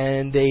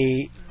 And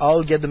they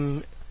all get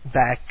them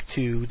back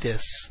to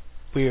this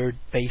weird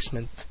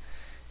basement.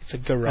 It's a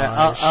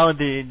garage. How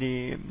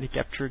they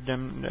captured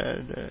them.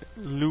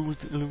 Lou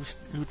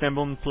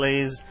Temple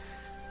plays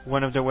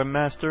one of the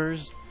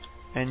webmasters,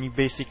 and he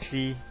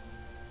basically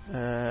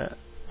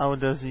how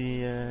does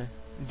he?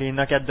 They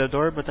knock at the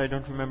door, but I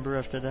don't remember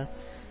after that.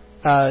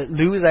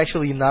 Lou is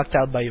actually knocked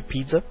out by a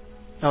pizza.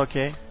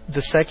 Okay.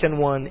 The second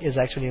one is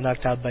actually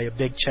knocked out by a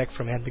big check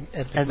from Ed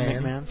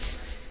McMahon.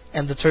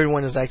 And the third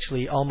one is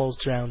actually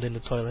almost drowned in the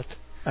toilet.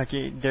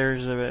 Okay,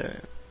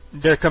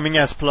 they're coming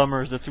as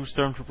plumbers. The two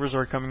stormtroopers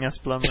are coming as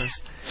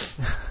plumbers.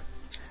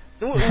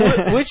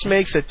 Which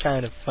makes it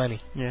kind of funny.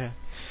 Yeah.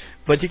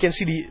 But you can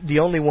see the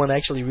only one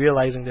actually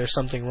realizing there's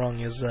something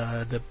wrong is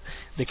the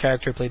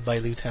character played by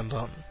Lou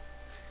Tambone.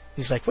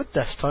 He's like, "What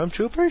the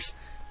stormtroopers?"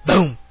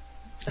 Boom!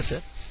 That's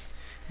it.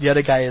 The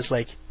other guy is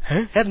like,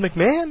 "Huh? Ed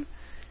McMahon?"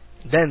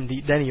 Then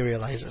he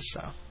realizes.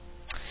 So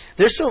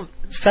there's still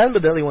Silent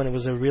but Deadly 1. It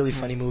was a really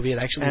funny movie. It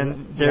actually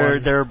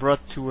they're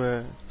brought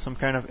to some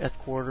kind of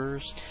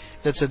headquarters.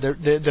 That's it.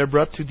 They're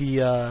brought to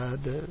the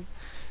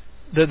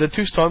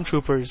two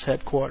stormtroopers'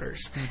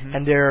 headquarters,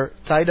 and they're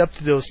tied up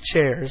to those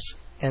chairs,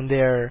 and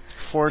they're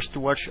forced to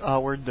watch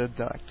Howard the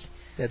Duck.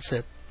 That's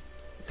it.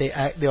 They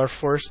are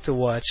forced to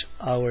watch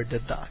Howard the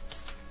Duck.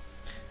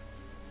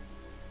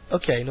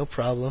 Okay, no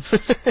problem.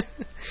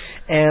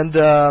 And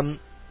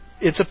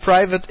it's a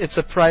private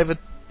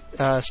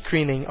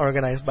screening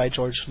organized by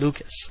George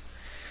Lucas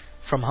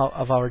from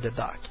of Howard the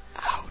Duck.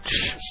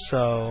 Ouch.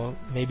 So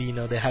maybe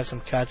they have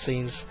some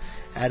cutscenes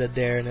added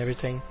there and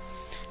everything.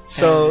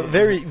 So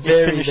very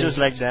it finishes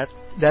like that.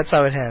 That's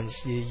how it ends.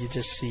 You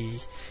just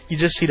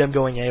see them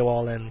going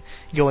AWOL and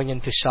going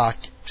into shock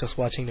just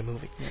watching the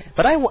movie. Yeah.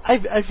 But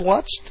I've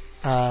watched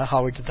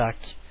Howard the Duck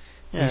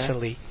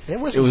recently. It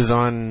was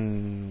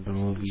on the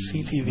movie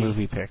CTV.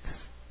 Movie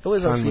Picks. It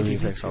was on Movie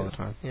CTV Picks all the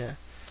time. Yeah.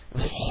 It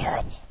was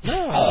horrible.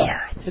 No,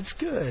 horrible. It's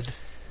good.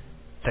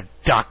 The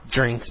duck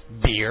drinks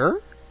beer,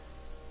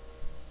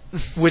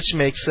 which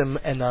makes him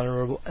an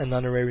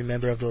honorary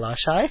member of the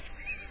Lashai.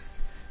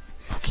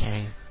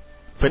 Okay.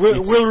 But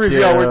we'll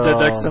review Howard the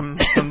Duck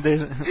some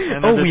days.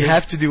 We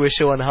have to do a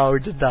show on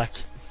Howard the Duck.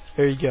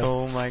 There you go.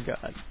 Oh my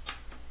God.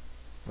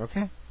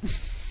 Okay.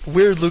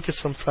 Weird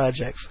Lucasfilm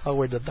projects.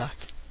 Howard the Duck.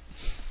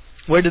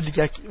 Where did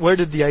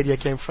the idea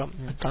came from?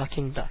 A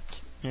talking duck.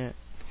 Yeah.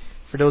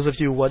 For those of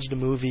you who watch the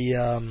movie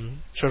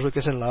George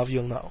Lucas in Love,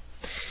 you'll know.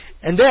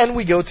 And then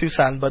we go to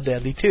Silent but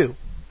Deadly 2.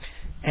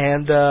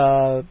 And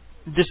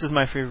this is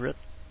my favorite,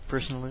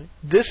 personally.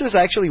 This is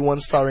actually one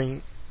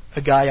starring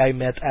a guy I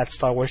met at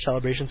Star Wars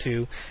Celebration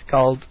 2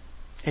 called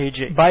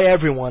AJ. By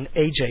everyone,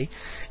 AJ.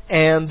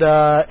 And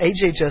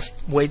AJ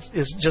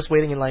is just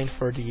waiting in line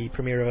for the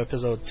premiere of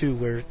episode 2,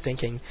 we're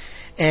thinking.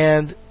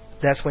 And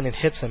that's when it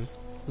hits him.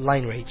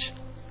 Line rage.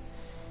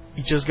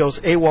 He just goes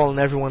AWOL on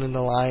everyone in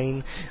the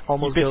line.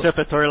 Almost he picks up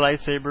a toy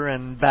lightsaber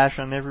and bash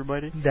on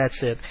everybody.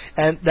 That's it.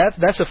 And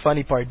that's a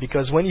funny part,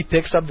 because when he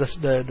picks up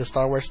the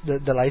Star Wars the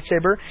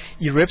lightsaber,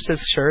 he rips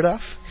his shirt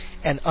off,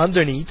 and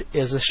underneath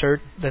is a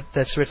shirt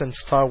that's written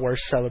Star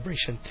Wars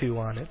Celebration 2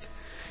 on it.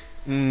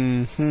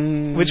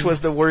 Mm-hmm. Which was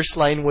the worst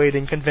line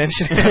waiting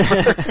convention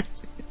ever.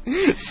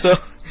 So,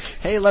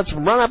 hey, let's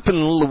run up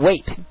and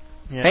wait.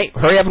 Yeah. Hey,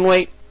 hurry up and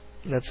wait.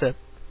 That's it.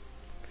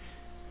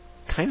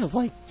 Kind of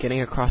like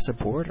getting across a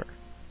border.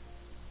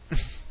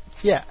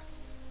 Yeah,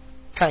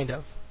 kind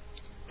of.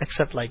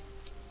 Except,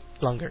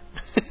 longer.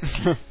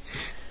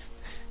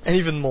 And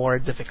even more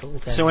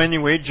difficult. So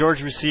anyway,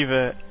 George received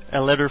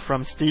a letter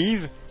from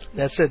Steve.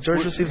 That's it.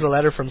 George receives a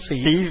letter from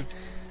Steve.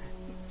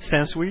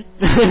 Sansui,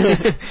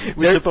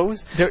 we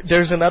suppose.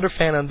 There's another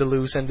fan on the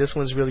loose, and this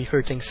one's really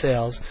hurting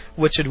sales.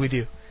 What should we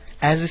do?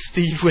 As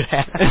Steve would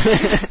have.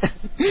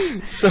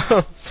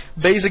 So,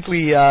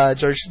 basically,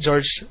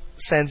 George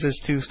sends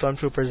his 2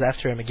 stormtroopers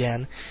after him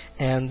again,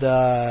 and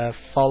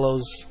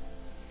follows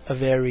a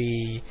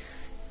very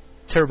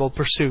terrible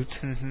pursuit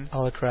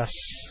all across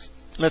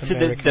Let's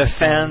America, say the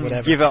fan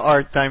whatever. give a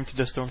hard time to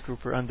the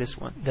stormtrooper on this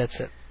one. That's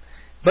it.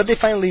 But they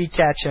finally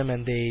catch him,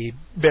 and they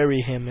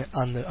bury him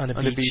on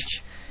the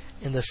beach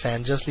in the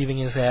sand, just leaving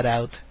his head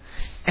out.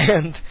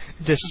 And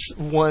this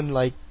one,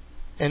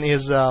 and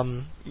his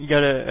he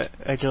got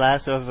a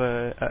glass of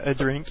a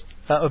drink,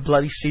 a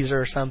Bloody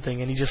Caesar or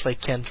something, and he just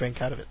can't drink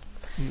out of it.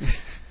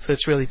 So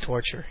it's really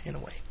torture in a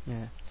way.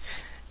 Yeah.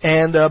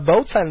 And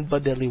both Silent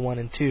but Deadly 1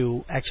 and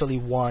 2 actually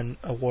won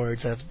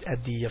awards at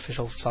the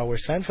official Star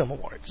Wars Fan Film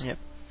Awards. Yep.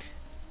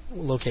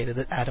 Located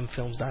at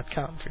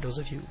atomfilms.com, for those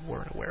of you who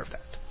weren't aware of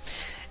that.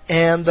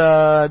 And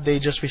they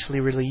just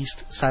recently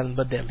released Silent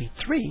but Deadly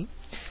 3,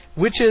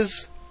 which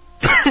is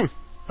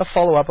a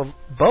follow-up of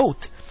both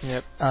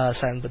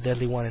Silent but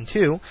Deadly 1 and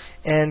 2,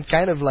 and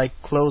kind of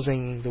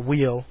closing the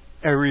wheel.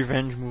 A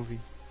revenge movie.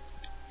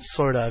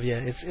 Sort of,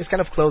 yeah. It's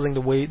kind of closing the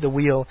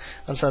wheel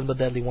on Silent but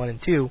Deadly 1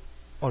 and 2,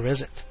 or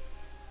is it?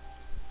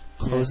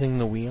 Closing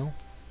the wheel?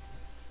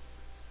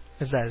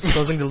 Is that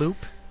closing the loop?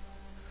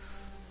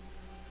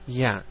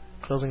 Yeah.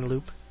 Closing the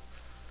loop?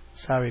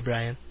 Sorry,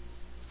 Brian.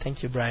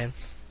 Thank you, Brian.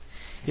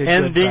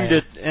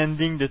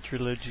 Ending the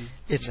trilogy.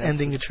 It's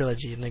ending the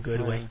trilogy in a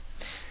good way.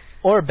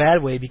 Or a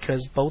bad way,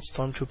 because both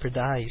Stormtrooper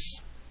dies.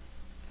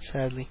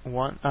 Sadly.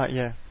 One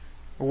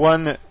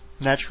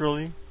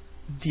naturally.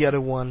 The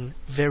other one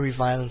very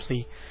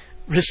violently,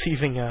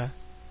 receiving a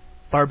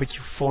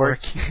barbecue fork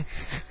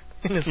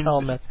in his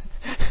helmet.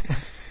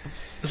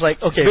 It's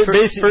okay,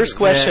 first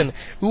question. Yeah.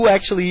 Who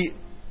actually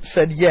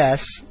said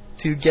yes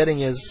to getting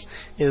his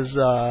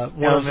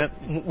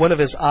one of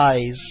his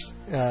eyes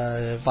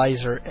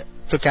visor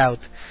took out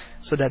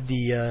so that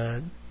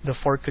the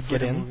fork could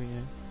get in?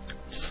 Movie,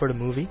 just for the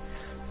movie?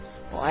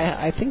 Well,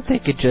 I think they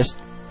could just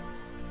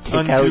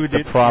take out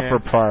the proper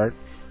part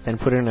and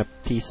put in a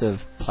piece of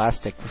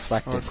plastic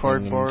reflective or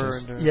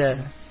cardboard.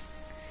 Yeah.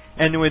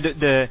 Anyway,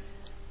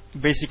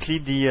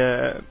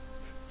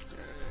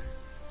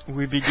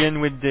 we begin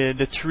with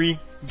the 3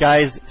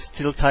 guys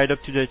still tied up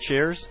to the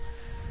chairs,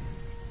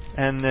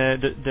 and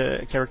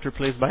the character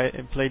played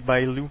by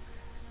Lou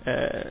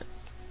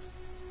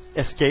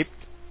escaped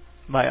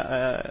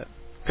by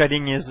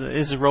cutting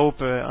his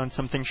rope on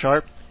something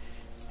sharp,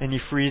 and he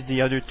frees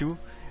the other 2.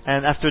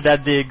 And after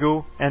that, they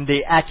go and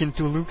they hack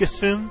into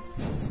Lucasfilm,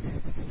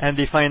 and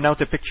they find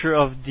out a picture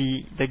of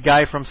the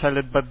guy from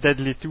Silent but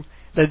Deadly 2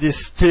 that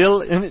is still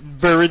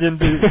buried in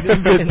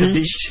the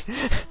beach.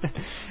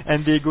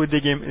 And they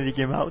dig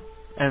him out.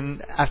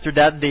 And after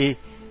that,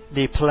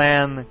 they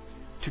plan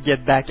to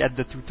get back at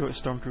the 2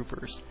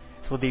 stormtroopers.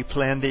 So they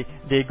plan.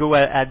 They go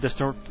at the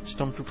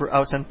stormtrooper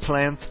house and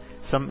plant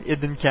some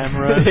hidden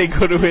cameras. They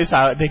go to his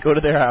house. They go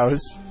to their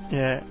house.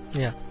 Yeah.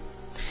 Yeah.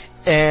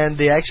 And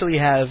they actually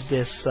have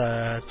this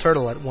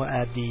turtle at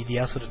the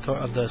house of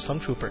the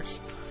stormtroopers,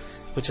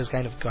 which is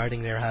kind of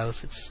guarding their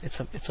house.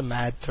 It's a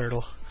mad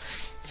turtle.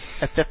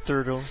 A pet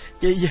turtle.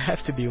 Yeah, you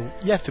have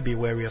to be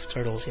wary of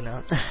turtles, you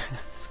know.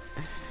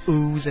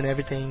 Ooze and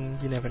everything.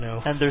 You never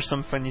know. And there's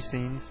some funny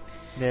scenes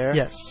there.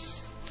 Yes.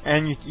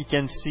 And you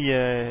can see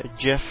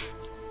Jeff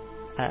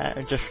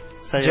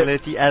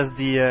Sayaleti as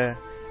the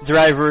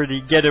driver,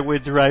 the getaway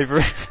driver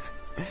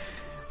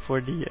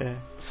for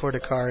the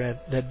car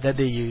that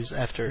they use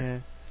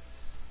after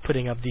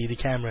putting up the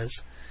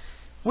cameras,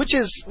 which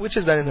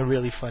is done in a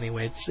really funny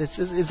way.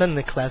 It's done in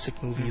a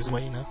classic movies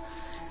way, you know.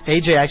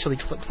 AJ actually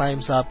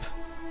climbs up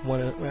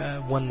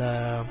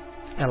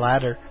a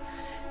ladder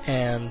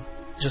and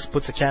just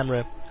puts a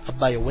camera up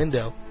by a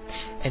window,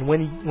 and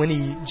when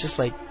he just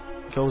like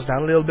goes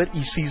down a little bit,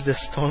 he sees this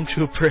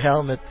stormtrooper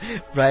helmet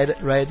right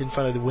in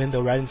front of the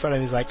window, right in front of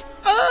him. He's like,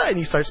 ah! And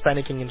he starts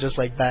panicking and just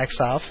like backs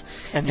off.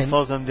 And he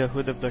falls on the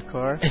hood of the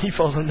car. And he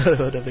falls on the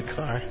hood of the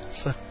car.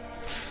 So,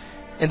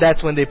 and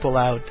that's when they pull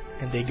out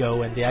and they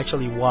go and they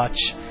actually watch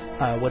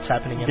what's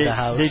happening in the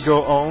house. They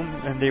go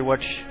home and they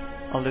watch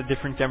all the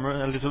different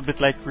cameras, a little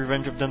bit like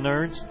Revenge of the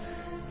Nerds.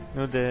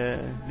 You know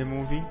the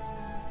movie?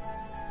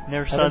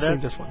 Never saw that? I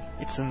haven't seen this one.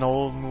 It's an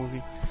old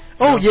movie.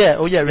 Oh yeah.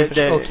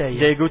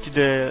 They go to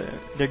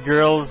the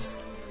girls'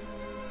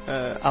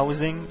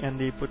 housing and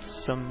they put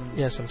some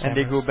and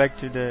they go back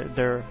to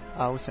their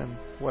house and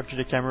watch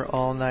the camera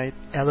all night.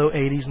 Hello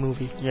 80s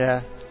movie.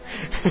 Yeah.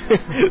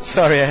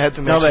 Sorry, I had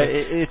to mention.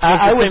 No, but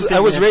I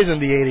was raised in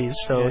the 80s,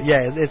 so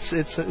yeah,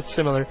 it's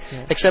similar,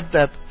 except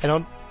that I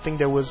don't think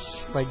there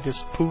was like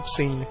this poop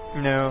scene.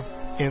 No.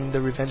 In the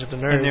Revenge of the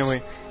Nerds.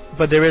 Anyway,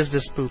 but there is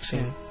this poop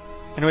scene. Yeah.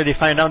 Anyway, they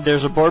find out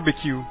there's a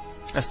barbecue,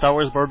 a Star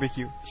Wars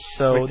barbecue.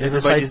 So they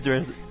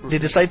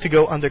decide to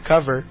go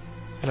undercover,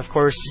 and of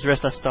course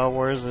dressed as Star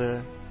Wars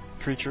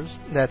creatures,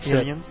 that's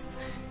aliens,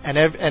 and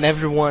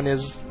everyone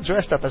is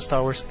dressed up as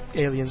Star Wars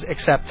aliens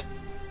except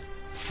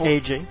for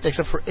AJ.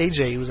 Except for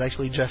AJ, who's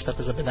actually dressed up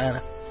as a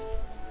banana,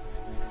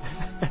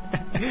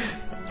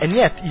 and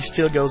yet he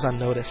still goes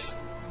unnoticed.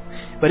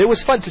 But it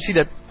was fun to see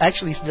that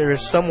actually there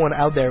is someone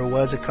out there who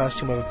was a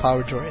costume of a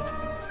power droid.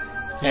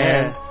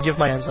 Yeah. And give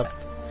my hands up.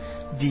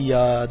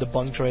 The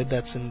bunk droid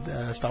that's in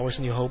Star Wars: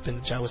 A New Hope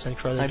and Jawas and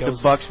Crow. And the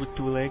box with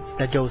 2 legs.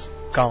 That goes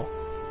Gonk.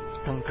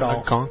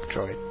 Gonk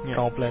droid. Yeah.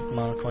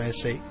 Complètement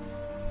coincé.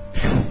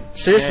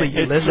 Seriously,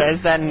 it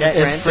says that in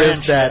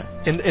French.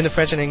 In the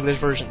French and English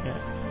version.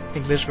 Yeah.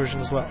 English version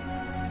as well.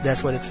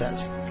 That's what it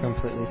says.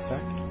 Completely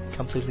stuck.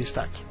 Completely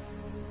stuck.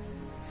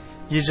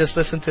 You just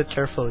listen to it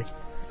carefully.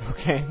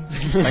 Okay.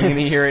 I'm going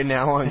to hear it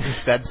now on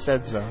Seb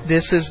Said So.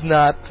 This is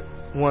not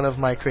one of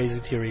my crazy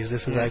theories.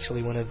 This is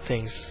actually one of the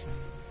things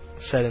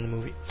said in the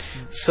movie.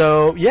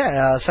 So,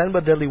 Silent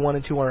but Deadly 1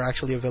 and 2 are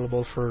actually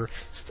available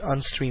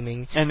on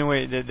streaming.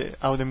 Anyway,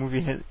 how the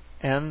movie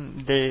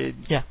ends,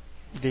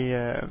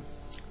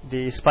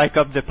 they spike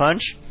up the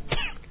punch.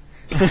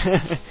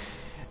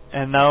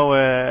 And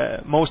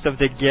now most of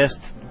the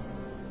guests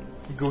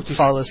go to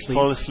fall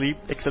asleep,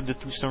 except the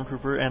 2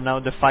 stormtroopers, and now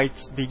the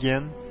fights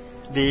begin.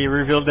 They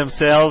reveal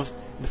themselves,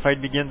 the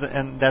fight begins,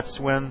 and that's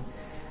when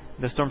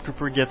the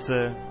stormtrooper gets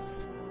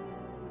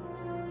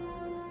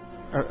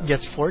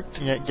forked?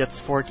 Yeah, gets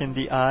forked in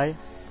the eye.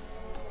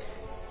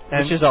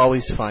 Which is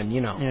always fun,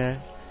 you know. Yeah.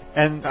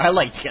 And I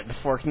like to get the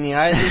fork in the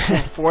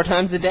eye 4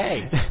 times a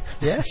day.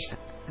 Yes.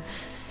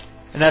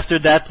 And after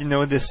that,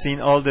 the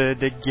scene, all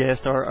the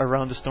guests are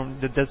around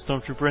the dead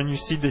stormtrooper, and you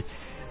see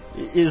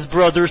his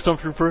brother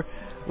stormtrooper,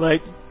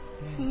 like,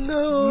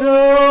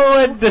 no,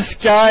 at the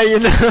sky,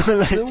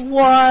 like,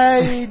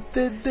 why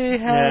did they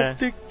have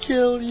to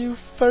kill you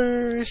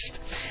first?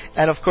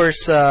 And of course,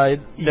 he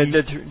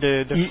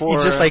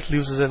just like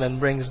loses it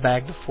and brings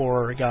back the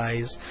 4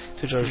 guys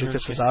to George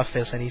Lucas's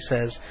office, and he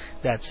says,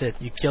 "That's it.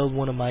 You killed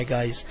one of my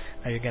guys.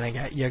 Now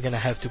you're gonna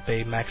have to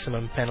pay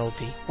maximum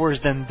penalty. Worse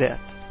than death.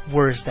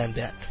 Worse than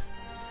death."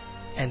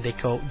 And they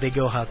go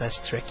out as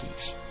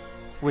Trekkies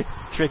with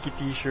Trekkie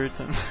T-shirts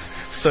and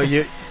so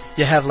you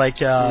have like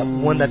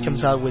one that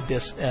comes out with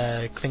this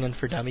Klingon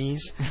for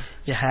Dummies.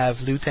 You have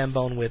Lou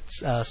Tambone with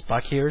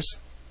Spock ears.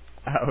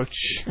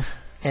 Ouch.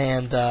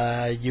 And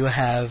you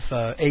have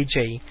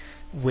AJ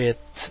with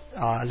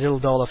a little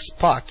doll of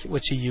Spock,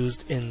 which he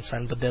used in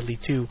Silent but Deadly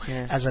 2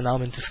 as an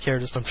omen to scare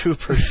the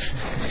stormtroopers.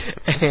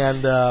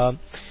 And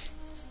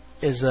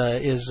is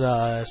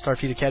a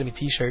Starfleet Academy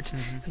T-shirt.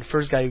 Mm-hmm. And the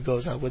first guy who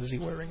goes out, what is he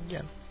wearing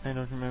again? I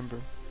don't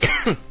remember.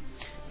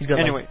 He's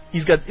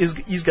got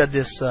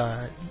this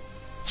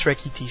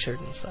Trekkie T-shirt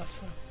and stuff.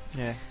 So.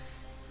 Yeah.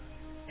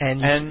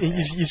 And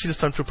you see the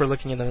stormtrooper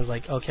looking at them and it's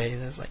like, okay,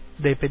 and it's like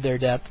they paid their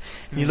debt.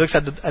 And he looks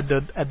at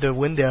the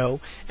window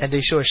and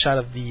they show a shot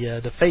of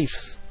the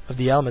face of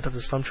the helmet of the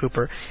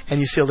stormtrooper, and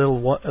you see a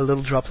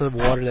little drop of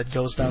water that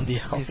goes down the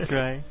helmet. He's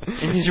crying.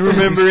 And he's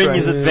remembering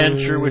his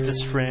adventure with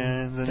his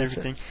friends and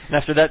everything. And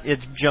after that, it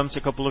jumps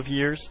a couple of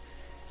years,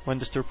 when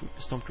the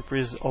stormtrooper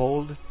is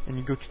old, and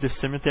you go to the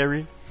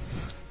cemetery,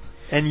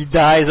 and he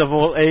dies of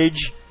old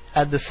age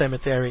at the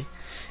cemetery.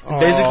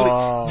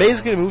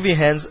 Basically, the movie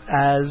ends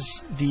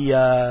as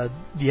the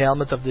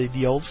helmet of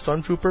the old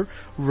stormtrooper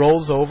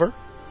rolls over,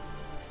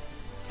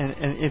 and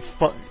it's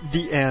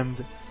the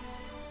end.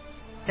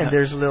 And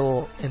there's a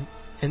little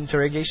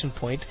interrogation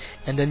point,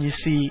 and then you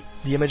see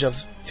the image of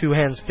two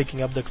hands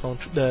picking up the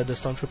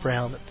stormtrooper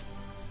helmet.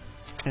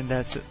 And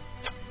that's it.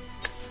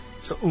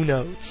 So who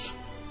knows?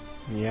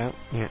 Yeah.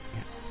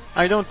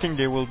 I don't think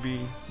they will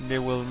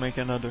make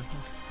another.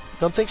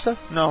 Don't think so?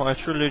 No, a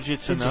trilogy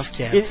it's enough. Just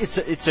can't.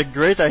 It's a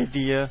great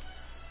idea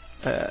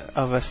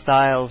of a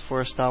style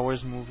for a Star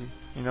Wars movie.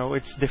 You know,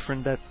 it's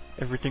different than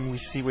everything we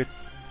see with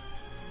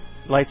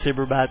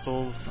lightsaber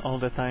battles all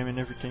the time and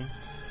everything.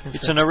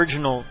 It's an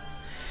original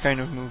kind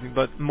of movie,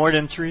 but more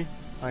than 3,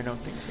 I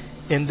don't think so.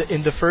 In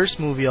the first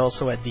movie,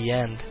 also at the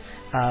end,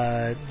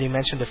 they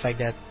mentioned the fact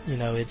that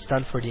it's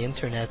done for the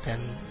internet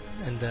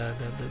and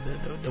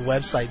the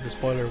website, the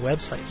spoiler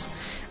websites.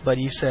 But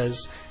he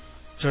says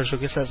George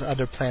Lucas has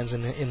other plans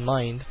in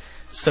mind,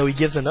 so he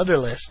gives another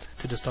list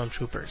to the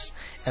stormtroopers,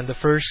 and the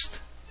first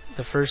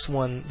person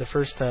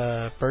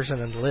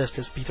on the list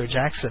is Peter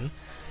Jackson,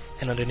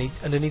 and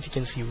underneath you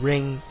can see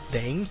Ring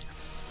Dang.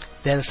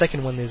 Then the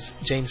second one is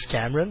James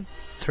Cameron,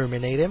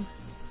 terminate him.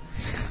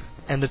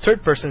 And the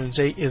third person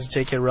is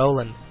J.K.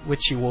 Rowling,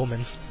 Witchy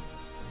Woman.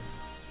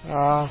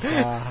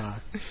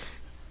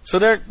 So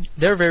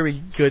they're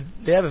very good.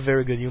 They have a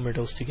very good humor,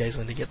 those two guys,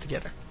 when they get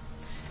together.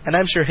 And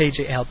I'm sure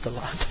AJ helped a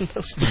lot in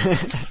those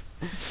movies.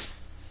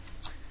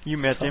 You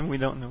met him? We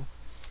don't know.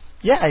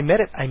 Yeah, I met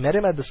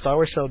him at the Star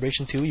Wars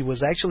Celebration too. He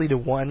was actually the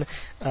one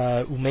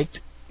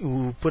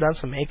who put on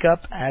some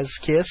makeup as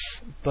Kiss,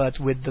 but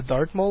with the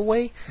Darth Maul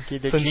way. Okay,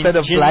 so instead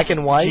of black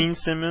and white, Gene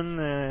Simmons,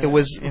 it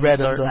was red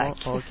and black.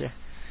 Oh, okay.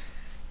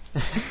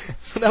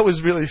 So that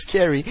was really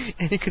scary,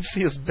 and you could see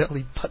his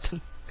belly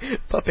button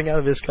popping out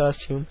of his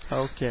costume.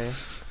 Okay.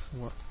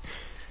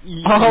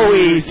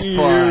 Always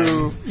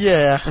fun.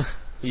 Yeah.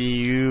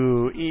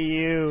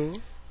 Ew.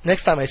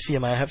 Next time I see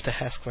him, I have to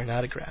ask for an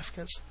autograph,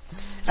 because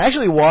I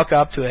actually walk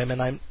up to him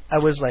and I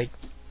was like,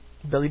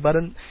 belly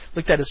button,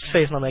 looked at his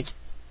face, and I'm like,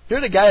 you're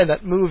the guy in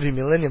that movie,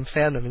 Millennium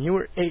Fandom, and you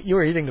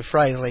were eating the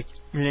fries. Like,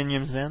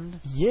 Millennium's End?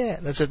 Yeah,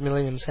 that's it,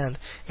 Millennium's End.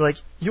 You're like,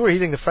 you were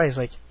eating the fries.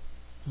 Like,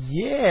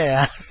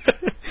 yeah.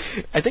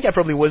 I think I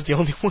probably was the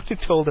only one who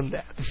told him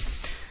that.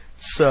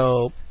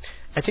 So,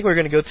 I think we're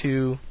going to go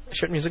to a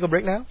short musical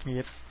break now.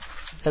 Yep.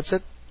 That's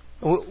it.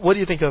 What do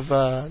you think of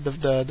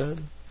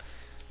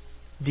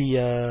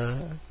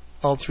the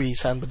all 3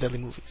 Silent but Deadly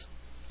movies?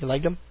 You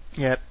like them?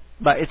 Yep.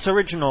 But it's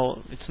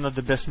original. It's not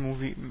the best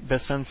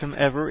fan film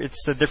ever.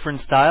 It's a different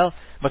style,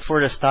 but for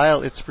the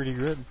style, it's pretty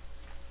good.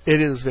 It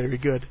is very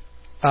good.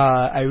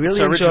 I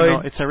really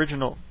enjoyed. It's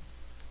original.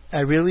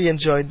 I really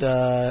enjoyed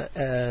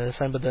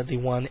Silent but Deadly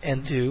 1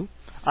 and 2.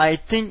 I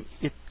think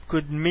it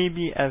could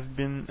maybe have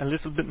been a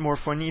little bit more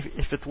funny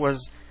if it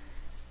was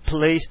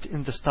placed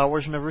in the Star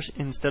Wars universe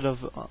instead of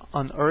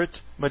on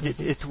Earth, but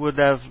it would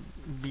have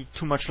be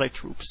too much like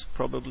Troops,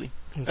 probably.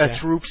 Okay.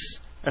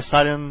 A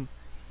silent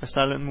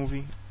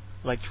movie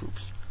like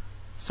Troops.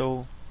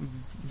 So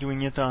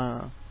doing it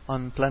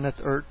on planet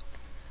Earth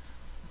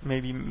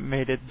maybe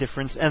made it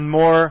different and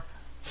more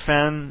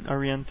fan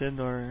oriented,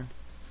 or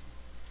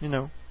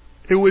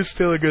It was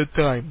still a good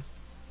time.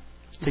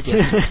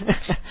 Again,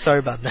 sorry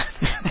about that.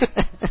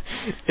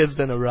 It's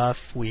been a rough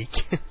week.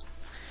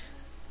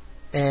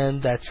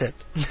 And that's it.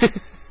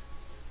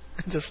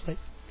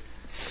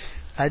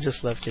 I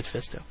just love Kid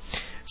Fisto.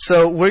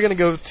 So we're gonna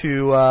go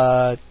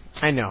to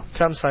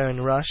Tom Sawyer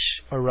and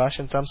Rush, or Rush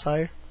and Tom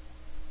Sawyer.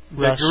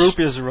 The group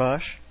is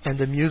Rush, and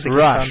the music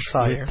Rush is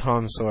Tom Sawyer. with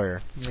Tom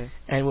Sawyer. Yeah.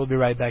 And we'll be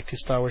right back to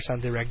Star Wars on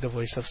Direct, the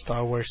voice of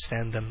Star Wars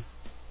fandom.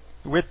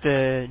 With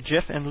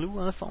Jeff and Lou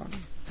on the phone.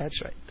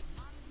 That's right.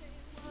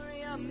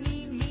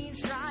 Mean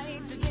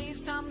strike.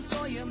 Today's Tom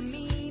Sawyer,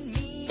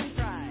 mean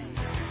strike.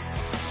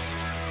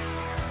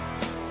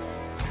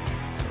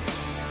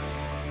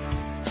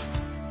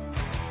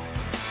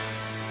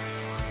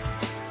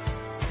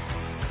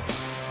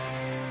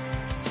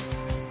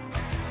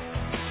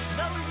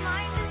 Though his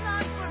mind is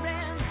not for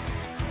him,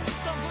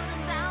 don't put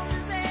him down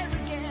as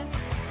arrogant.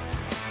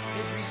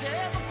 His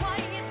reserve a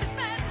quiet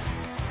defense,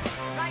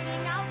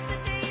 writing out the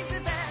day's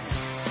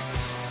events.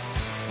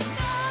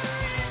 No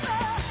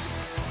river.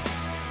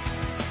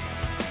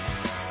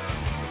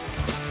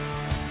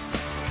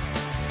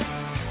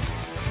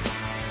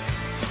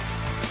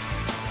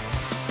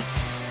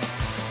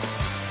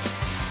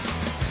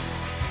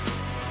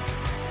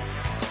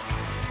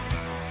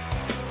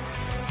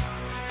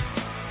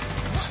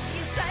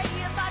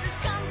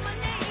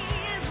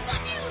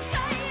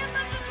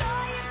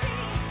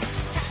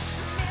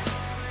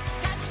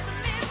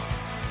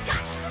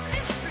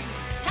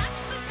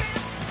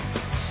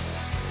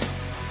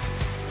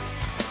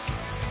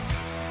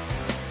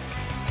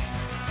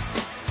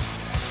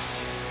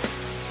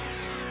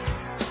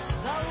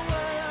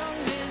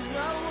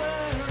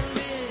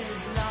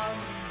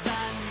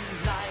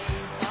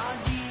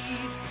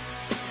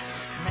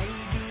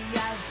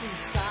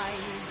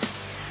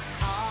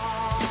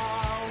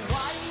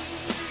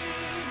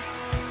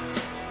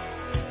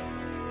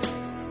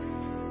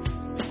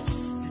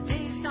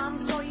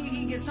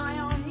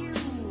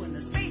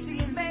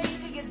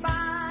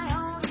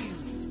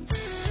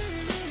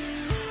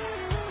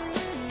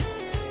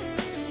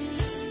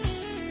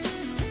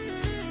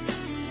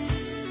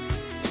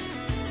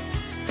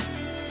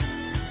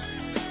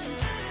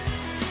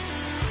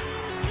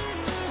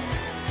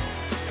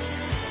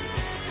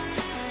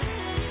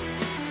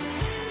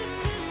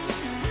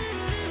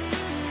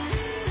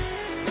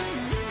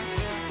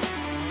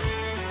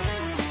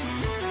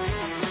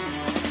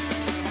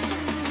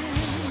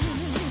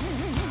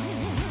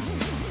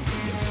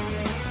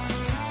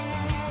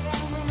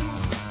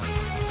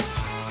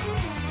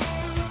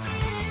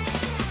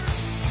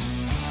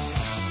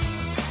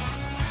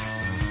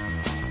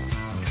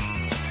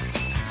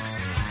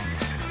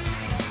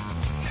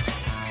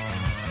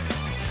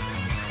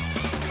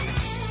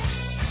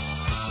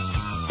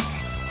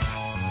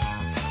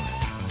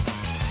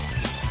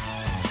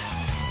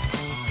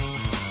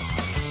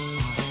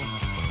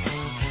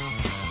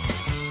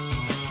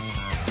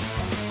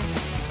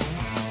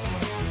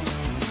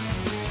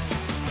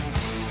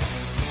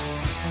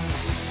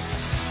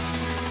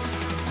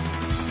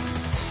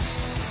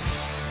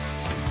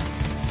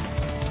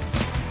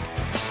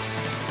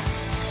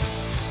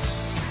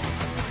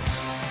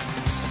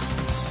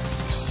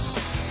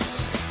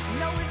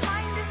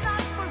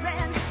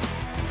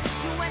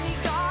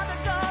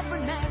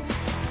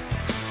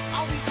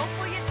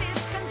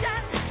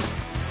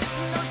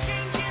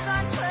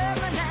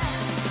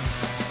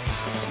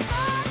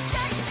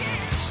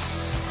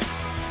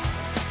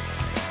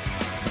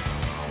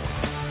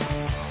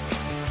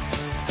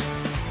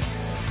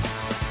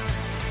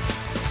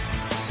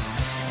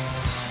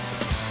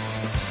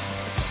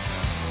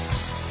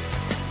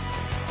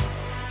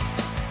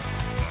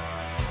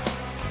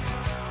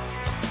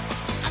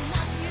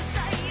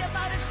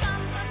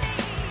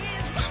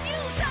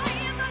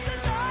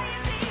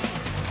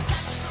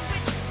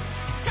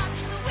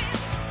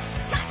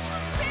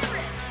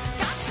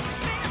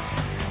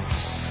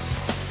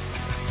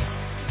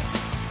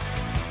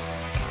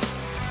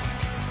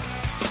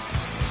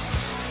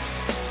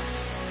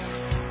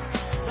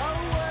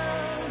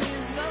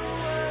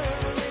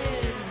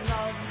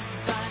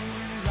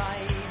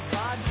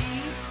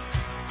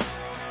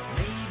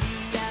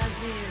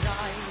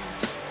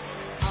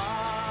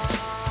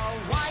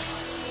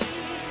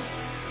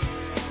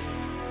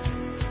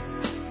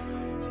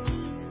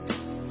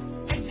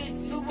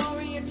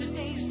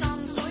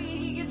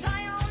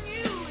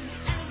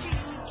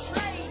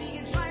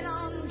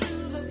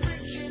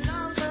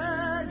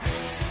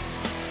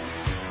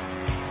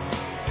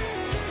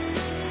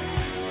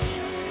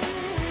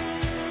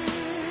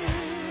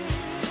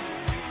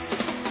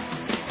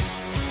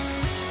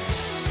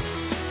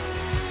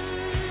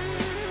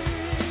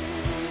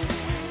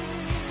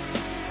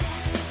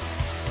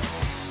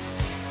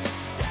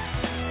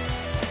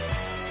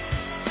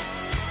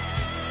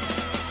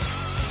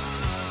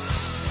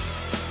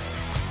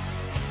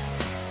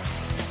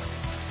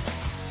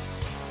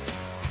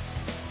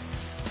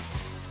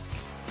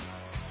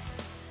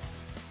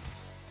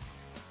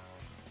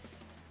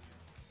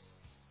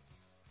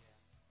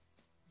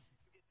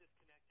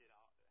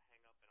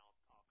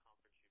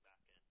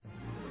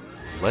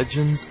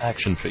 Legends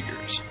Action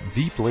Figures,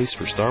 the place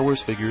for Star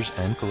Wars figures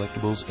and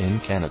collectibles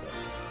in Canada.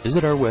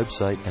 Visit our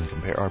website and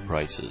compare our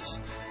prices.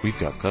 We've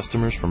got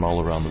customers from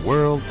all around the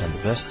world and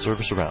the best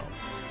service around.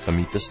 Come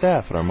meet the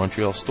staff at our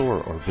Montreal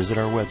store or visit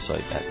our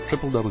website at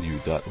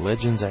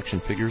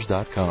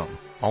www.legendsactionfigures.com.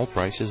 All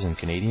prices in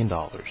Canadian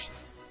dollars.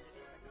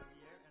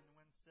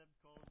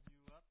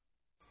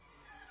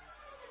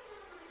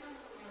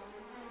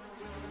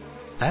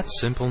 At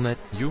SimpleNet,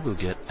 you will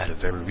get, at a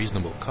very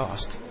reasonable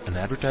cost, an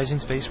advertising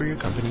space for your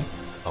company,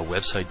 a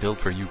website built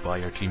for you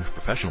by our team of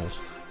professionals,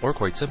 or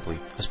quite simply,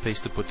 a space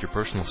to put your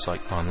personal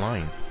site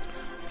online.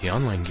 The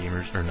online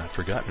gamers are not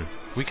forgotten.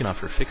 We can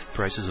offer fixed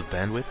prices of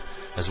bandwidth,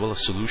 as well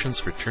as solutions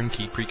for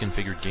turnkey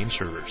pre-configured game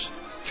servers.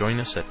 Join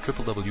us at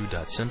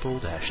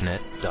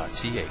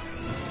www.simple-net.ca.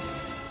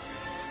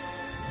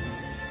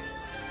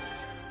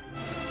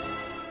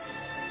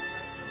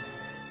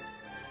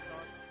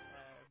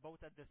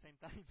 Both at the same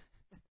time.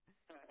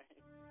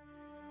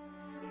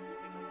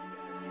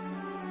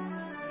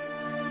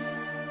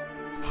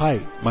 Hi,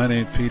 my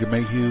name's Peter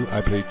Mayhew.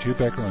 I play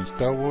Chewbacca on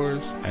Star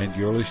Wars, and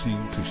you're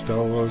listening to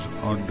Star Wars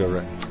on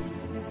Direct.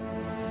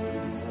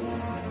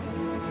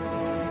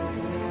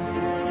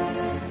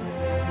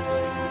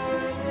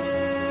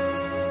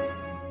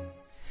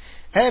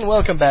 And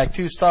welcome back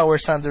to Star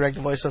Wars on Direct,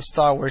 the voice of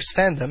Star Wars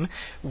fandom.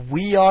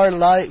 We are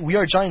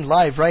joined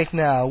live right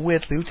now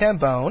with Lou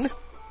Tambone.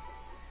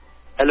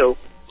 Hello.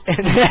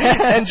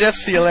 And Jeff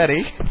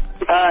Cioletti.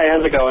 Hi,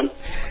 how's it going?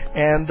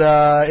 And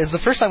it's the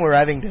first time we're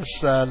having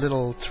this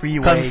little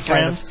three-way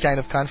kind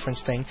of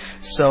conference thing.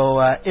 So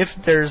if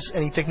there's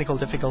any technical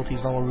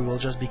difficulties, don't worry, we will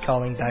just be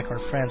calling back our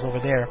friends over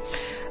there.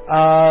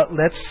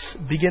 Let's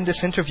begin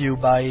this interview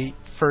by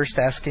first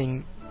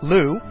asking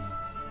Lou,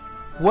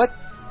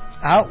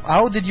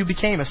 how did you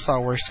become a Star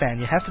Wars fan?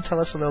 You have to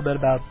tell us a little bit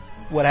about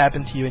what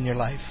happened to you in your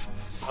life.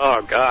 Oh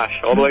gosh,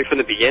 all the way from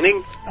the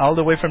beginning? All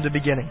the way from the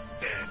beginning.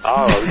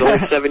 Oh, I was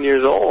only 7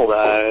 years old.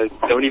 I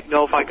don't even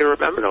know if I can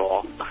remember it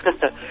all.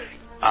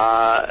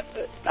 I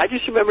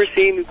just remember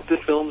seeing the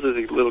films as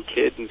a little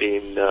kid and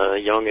being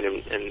young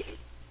and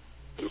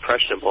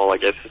impressionable, I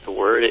guess is the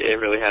word. It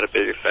really had a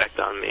big effect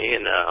on me.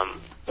 And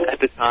at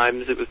the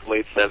times, it was the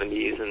late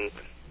 70s, and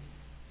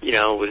you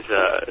know, it was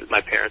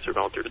my parents were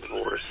going through a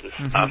divorce and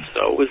stuff,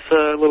 so it was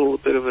a little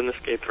bit of an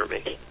escape for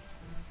me.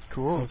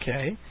 Cool.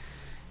 Okay.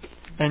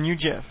 And you,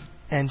 Jeff?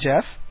 And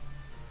Jeff?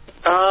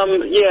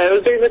 Yeah, it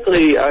was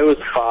basically, I was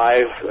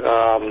 5,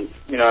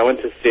 you know, I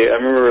went to see it. I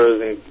remember I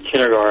was in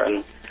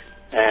kindergarten,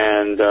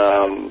 and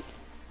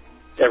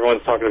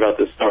everyone's talking about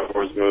this Star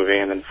Wars movie,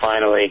 and then I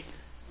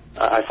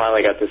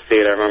finally got to see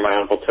it. I remember my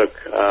uncle took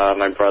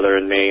my brother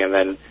and me, and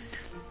then,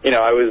 you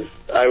know, I was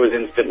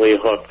instantly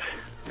hooked.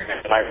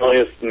 My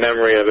earliest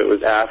memory of it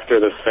was after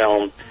the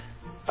film.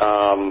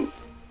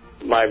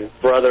 My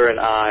brother and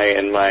I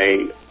and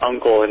my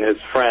uncle and his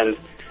friend,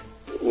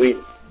 we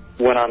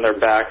went on their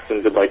backs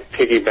and did like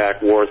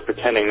piggyback wars,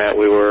 pretending that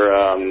we were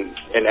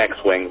in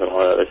X-Wings and all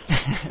that.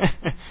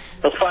 I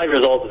was 5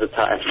 years old at the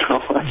time, so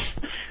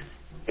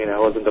you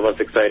know, it wasn't the most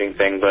exciting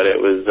thing, but it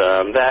was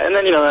that. And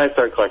then, you know, I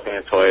started collecting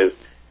the toys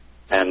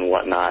and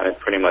whatnot. It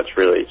pretty much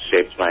really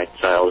shaped my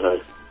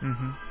childhood.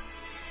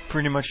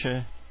 Pretty much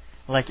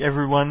like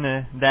everyone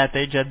that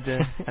age at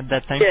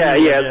that time. Yeah,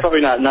 it's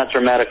probably not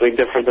dramatically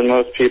different than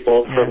most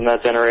people from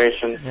that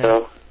generation. Yeah.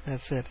 So.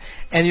 That's it.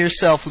 And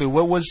yourself, Lou,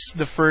 what was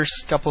the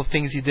first couple of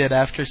things you did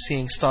after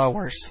seeing Star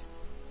Wars?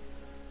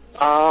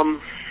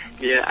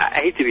 Yeah, I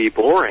hate to be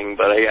boring,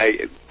 but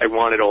I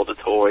wanted all the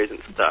toys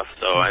and stuff,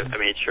 so I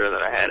made sure that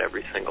I had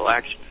every single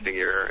action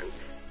figure and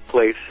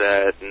play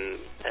set, and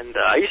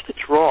I used to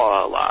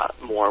draw a lot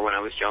more when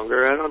I was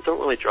younger. I don't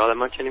really draw that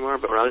much anymore,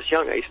 but when I was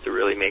young, I used to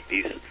really make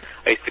these.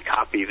 I used to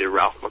copy the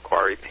Ralph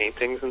McQuarrie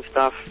paintings and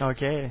stuff.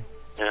 Okay.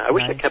 I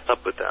wish I kept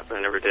up with that, but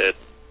I never did.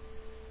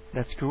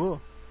 That's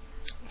cool.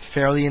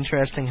 Fairly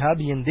interesting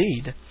hobby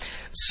indeed.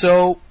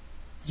 So,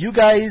 you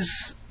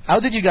guys, how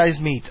did you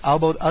guys meet? How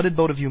did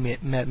both of you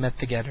met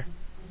together?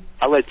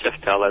 I'll let Jeff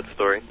tell that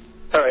story.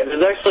 All right,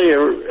 there's actually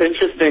an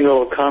interesting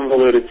little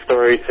convoluted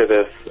story to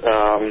this.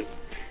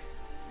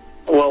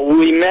 Well,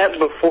 we met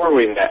before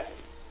we met.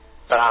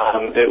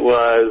 It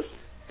was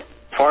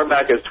far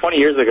back as 20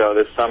 years ago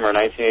this summer,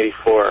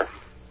 1984.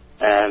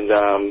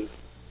 And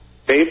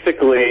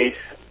basically,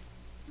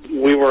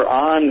 we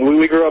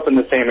grew up in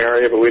the same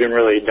area, but we didn't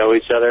really know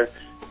each other.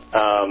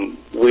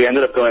 We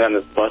ended up going on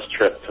this bus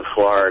trip to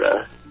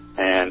Florida,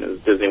 and it was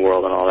Disney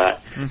World and all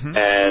that.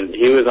 And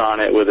he was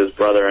on it with his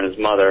brother and his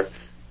mother,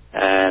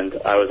 and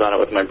I was on it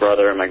with my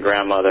brother and my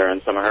grandmother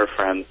and some of her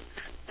friends.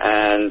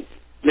 And,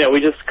 you know, we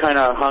just kind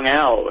of hung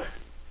out,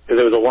 because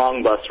it was a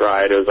long bus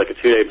ride. It was like a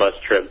 2-day bus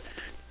trip.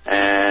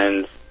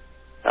 And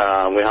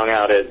we hung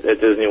out at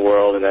Disney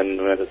World, and then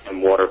we went to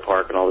some water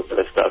park and all this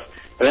other stuff.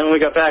 And then when we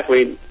got back,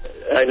 I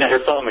never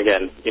saw him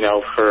again, you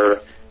know, for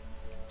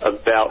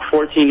about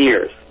 14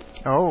 years.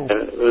 Oh.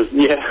 And it was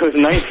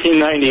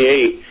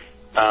 1998.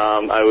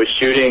 I was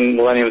shooting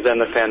Millennium's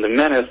End, The Phantom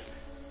Menace,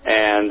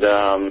 and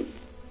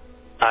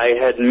I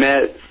had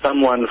met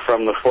someone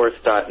from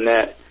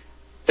TheForce.net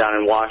down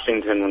in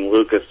Washington when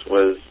Lucas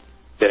was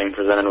getting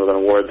presented with an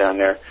award down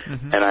there,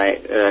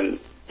 and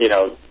you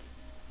know,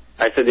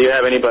 I said, do you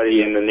have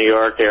anybody in the New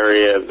York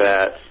area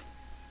that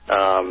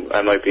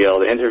I might be able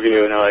to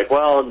interview? And they're like,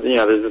 well, you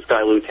know, there's this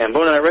guy Lou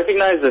Tambone, and I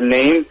recognize the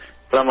name,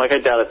 but I'm like, I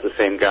doubt it's the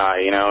same guy,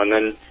 you know. And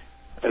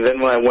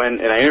then when I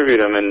went and I interviewed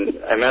him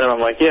and I met him,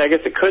 I'm like, yeah, I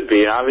guess it could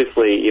be. And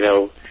obviously, you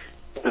know,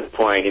 at this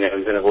point, you know, he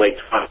was in his late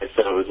 20s,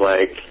 so it was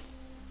like,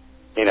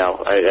 you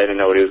know, I didn't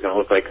know what he was going to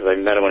look like because I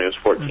met him when he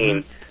was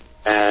 14.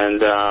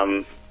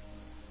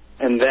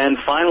 And then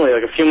finally,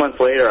 like a few months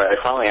later, I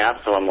finally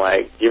asked him, I'm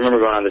like, do you remember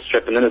going on this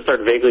trip? And then it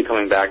started vaguely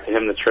coming back to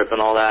him, the trip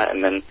and all that.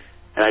 And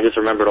I just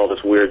remembered all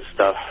this weird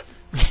stuff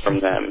from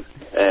them,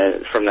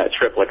 from that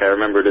trip. Like I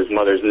remembered his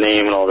mother's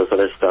name and all this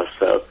other stuff.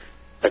 So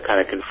that kind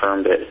of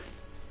confirmed it.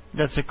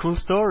 That's a cool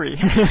story.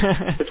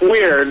 It's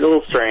weird, a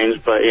little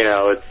strange, but you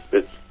know,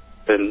 it's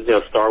been, you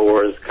know, Star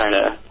Wars kind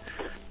of,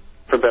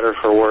 for better or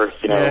for worse,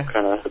 you know,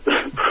 kind of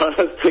brought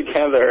us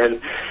together, and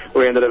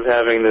we ended up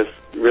having this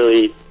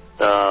really,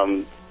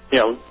 you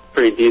know,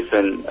 pretty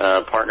decent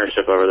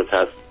partnership over the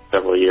past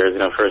several years. You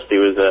know, first he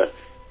was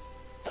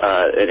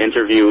an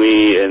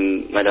interviewee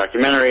in my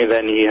documentary,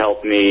 then he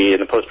helped me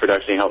in the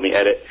post-production, he helped me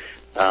edit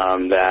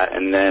that,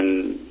 and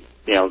then,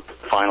 you know,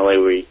 finally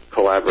we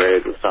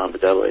collaborated with Silent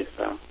but Deadly.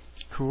 So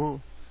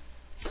cool.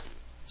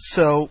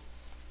 So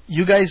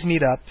you guys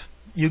meet up.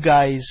 You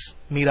guys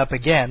meet up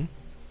again.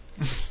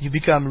 You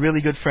become really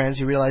good friends.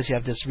 You realize you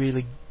have this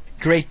really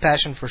great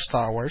passion for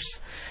Star Wars.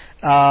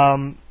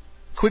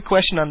 Quick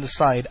question on the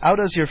side. How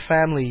does your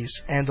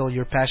families handle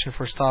your passion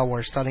for Star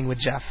Wars, starting with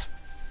Jeff?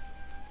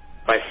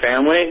 My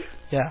family?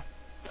 Yeah.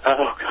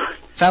 Oh, God.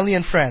 Family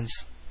and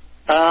friends.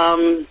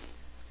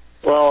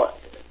 Well,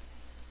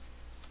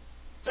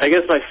 I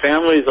guess my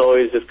family's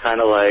always just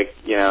kind of like,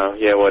 you know,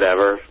 yeah,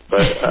 whatever.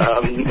 But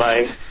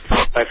my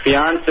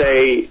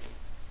fiance,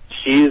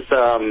 she's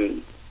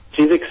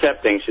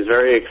accepting. She's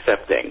very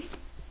accepting.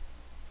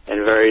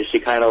 And she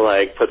kind of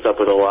like puts up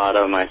with a lot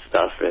of my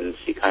stuff, and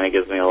she kind of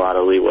gives me a lot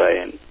of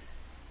leeway, and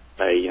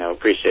I, you know,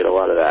 appreciate a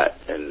lot of that.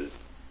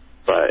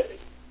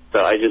 So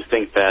I just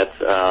think that,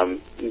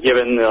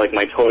 given like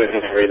my toys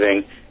and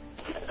everything,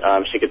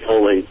 she could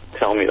totally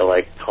tell me to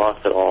like toss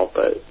it all,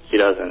 but she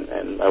doesn't,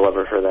 and I love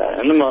her for that,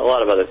 and a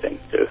lot of other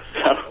things too.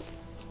 So,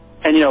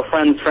 and you know,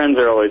 friends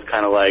are always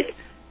kind of like,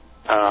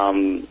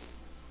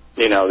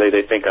 you know,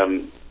 they think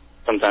I'm.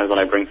 Sometimes when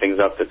I bring things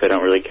up that they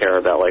don't really care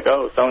about, like,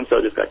 oh,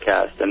 so-and-so just got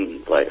cast,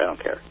 and, like, I don't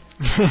care.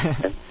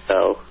 And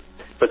so,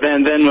 but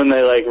then when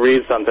they, like,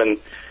 read something,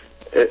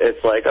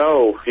 it's like,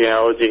 oh, you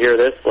know, did you hear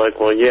this? Like,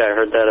 well, yeah, I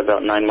heard that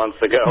about 9 months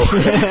ago.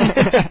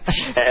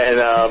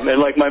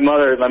 and, like, my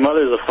mother's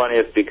the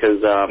funniest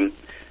because,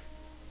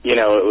 you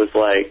know, it was,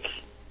 like,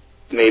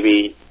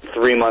 maybe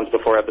 3 months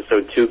before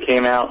Episode 2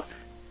 came out,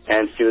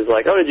 and she was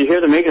like, oh, did you hear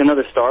they're making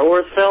another Star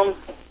Wars film?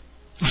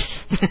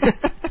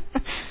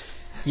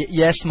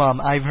 Yes,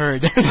 Mom, I've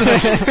heard.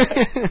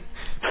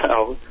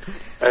 Oh,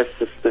 this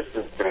is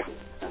great.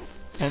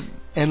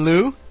 And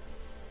Lou?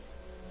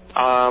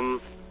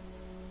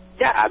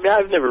 Yeah, I mean,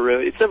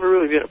 it's never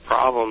really been a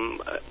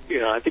problem. You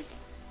know, I think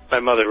my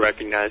mother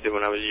recognized it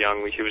when I was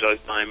young, when she was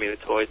always buying me the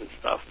toys and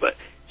stuff, but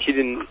she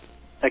didn't,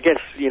 I guess,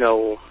 you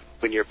know,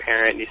 when you're a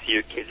parent and you see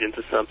your kids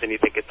into something, you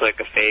think it's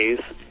like a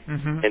phase,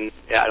 and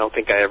I don't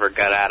think I ever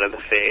got out of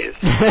the phase.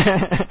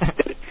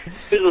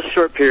 There was a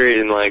short period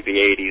in like the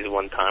 80s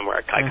one time where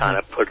I kind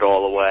of put it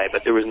all away,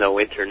 but there was no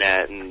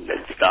internet and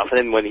stuff. And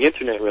then when the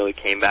internet really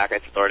came back, I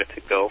started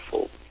to go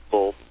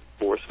full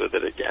force with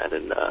it again.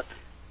 And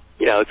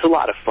you know, it's a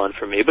lot of fun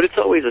for me, but it's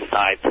always a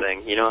side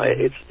thing. You know,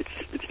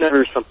 it's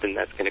never something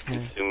that's going to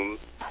consume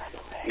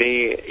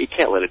me. You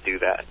can't let it do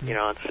that. You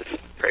know, it's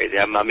just crazy.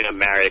 I'm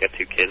married. I got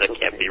 2 kids. I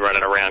can't be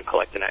running around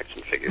collecting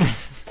action figures.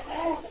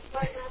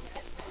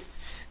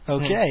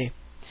 Okay.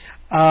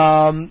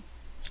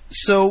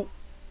 So,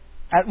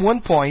 at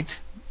one point,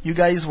 you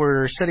guys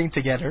were sitting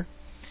together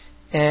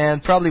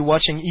and probably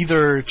watching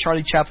either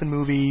Charlie Chaplin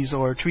movies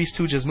or Three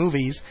Stooges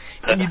movies,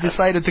 and you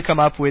decided to come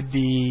up with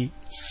the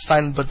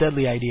Silent but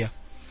Deadly idea.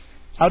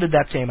 How did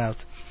that came out?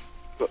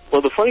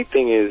 Well, the funny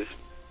thing is,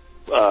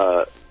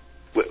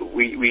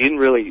 we didn't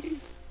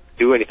really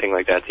do anything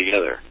like that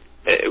together.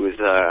 It was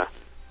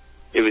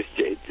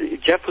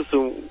Jeff was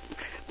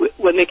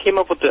when they came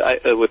up with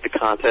the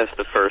contest,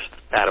 the first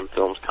Adam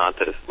Films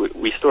contest.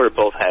 We sort of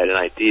both had an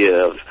idea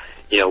of,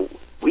 you know,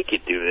 we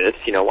could do this,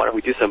 you know, why don't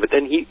we do something? But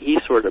then he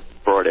sort of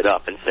brought it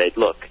up and said,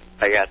 look,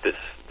 I got this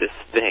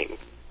thing.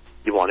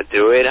 You want to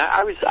do it?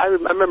 I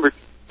remember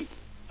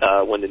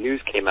when the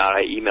news came out,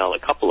 I emailed a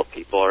couple of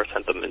people or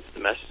sent them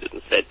instant messages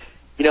and said,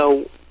 you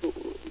know,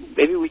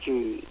 maybe we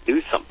can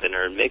do something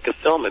or make a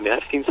film. I mean,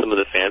 I've seen some of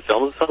the fan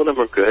films. Some of them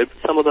are good.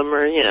 Some of them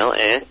are, you know,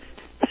 eh.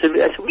 I said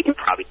we can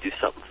probably do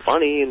something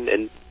funny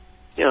and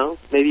you know,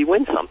 maybe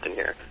win something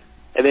here.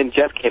 And then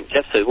Jeff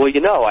said, well,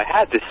 you know, I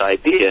had this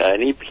idea,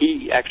 and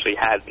he actually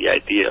had the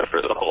idea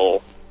for the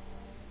whole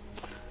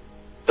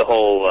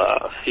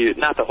series,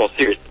 not the whole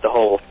series, but the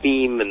whole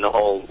theme and the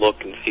whole look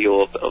and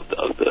feel of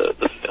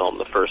the film,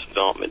 the first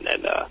film, and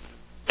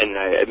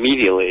And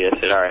immediately I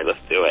said, all right, let's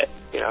do it.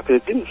 You know,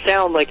 because it didn't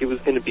sound like it was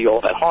going to be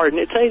all that hard.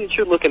 And to tell you the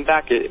truth, looking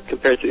back,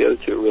 compared to the other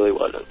two, it really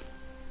wasn't.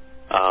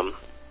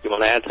 You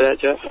want to add to that,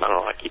 Jeff? I don't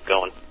know. I keep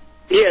going.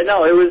 Yeah,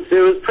 no, it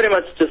was pretty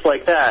much just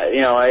like that.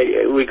 You know,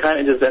 we kind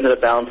of just ended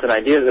up bouncing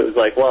ideas. It was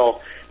like,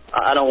 well,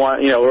 I don't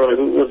want, you know,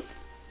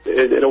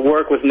 it'll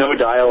work with no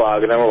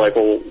dialogue. And then we're like,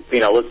 well, you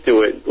know, let's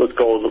do it. Let's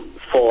go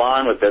full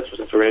on with this.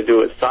 Since we're going to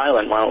do it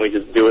silent, why don't we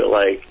just do it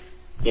like,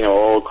 you know,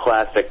 old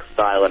classic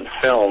silent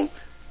film,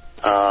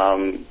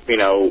 you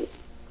know,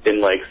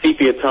 in like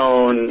sepia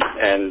tone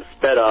and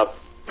sped up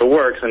the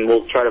works, and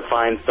we'll try to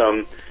find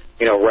some,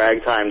 you know,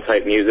 ragtime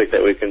type music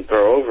that we can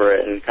throw over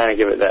it and kind of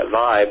give it that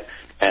vibe.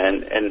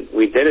 And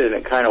we did it, and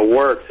it kind of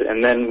worked.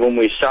 And then when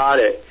we shot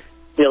it,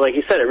 you know, like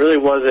you said, it really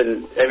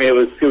wasn't. I mean,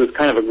 it was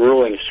kind of a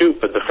grueling shoot.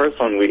 But the first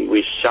one,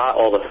 we shot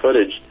all the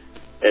footage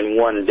in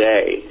one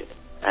day,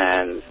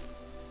 and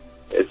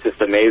it just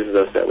amazes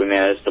us that we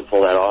managed to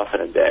pull that off in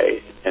a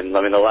day. And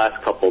I mean, the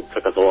last couple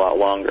took us a lot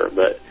longer,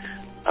 but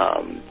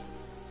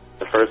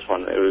the first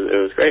one, it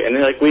was great. And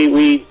then, like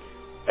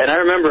and I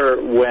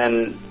remember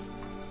when,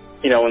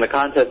 you know, when the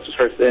contest was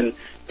first in,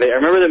 I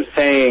remember them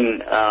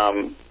saying.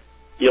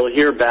 You'll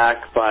hear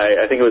back by,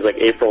 I think it was like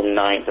April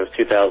 9th of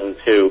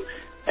 2002,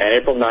 and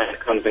April 9th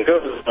comes and goes,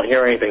 I don't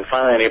hear anything.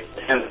 Finally, on April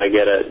 10th, I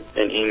get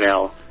an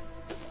email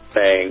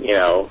saying, you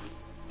know,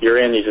 you're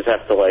in, you just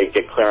have to, like,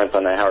 get clearance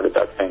on the Howard the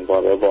Duck thing, blah,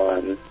 blah, blah.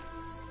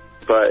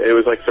 But it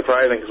was, like,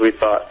 surprising because we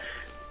thought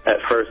at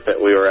first that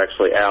we were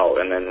actually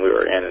out, and then we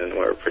were in, and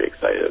we were pretty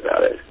excited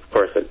about it. Of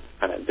course, it's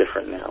kind of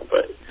different now,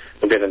 but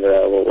we'll get into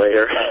that a little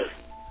later.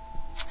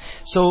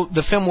 So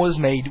the film was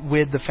made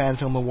with the Fan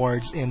Film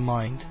Awards in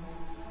mind.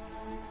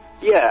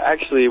 Yeah,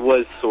 actually, it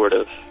was sort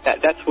of.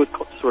 That's what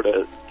sort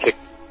of kicked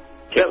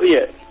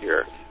it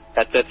here.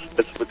 That's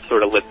what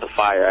sort of lit the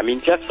fire. I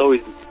mean, Jeff's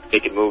always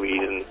making movies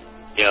and,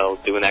 you know,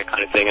 doing that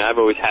kind of thing. And I've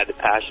always had the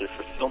passion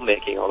for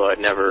filmmaking, although I've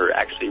never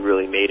actually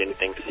really made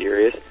anything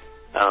serious.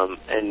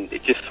 And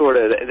it just sort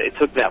of, it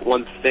took that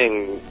one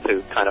thing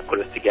to kind of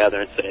put us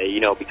together and say, you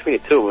know, between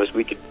the two of us,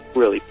 we could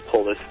really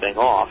pull this thing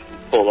off,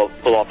 pull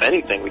off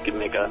anything. We could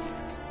make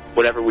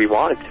whatever we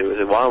wanted to.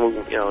 I said, why don't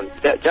we, you know,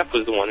 Jeff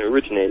was the one who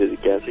originated it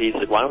again, so he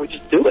said, why don't we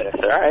just do it? I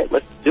said, all right,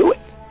 let's do it.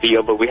 You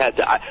know, but we had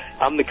to,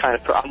 I'm the kind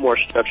of, I'm more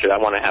structured. I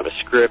want to have a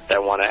script, I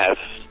want to have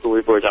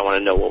storyboards, I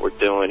want to know what we're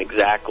doing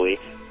exactly,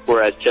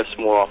 whereas Jeff's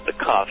more off the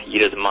cuff. He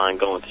doesn't mind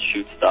going to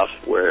shoot stuff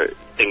where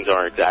things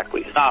aren't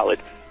exactly solid.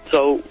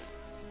 So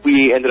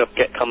we ended up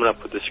coming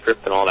up with the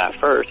script and all that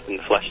first and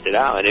fleshed it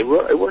out, and it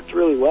worked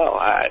really well.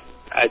 I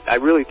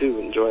really do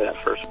enjoy that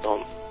first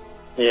film.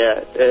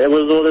 Yeah, it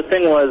was. Well, the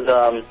thing was,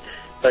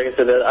 like I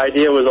said, the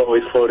idea was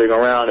always floating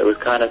around. It was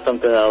kind of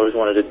something I always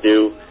wanted to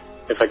do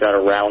if I got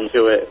around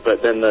to it.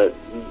 But then the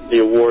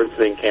awards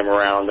thing came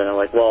around, and I'm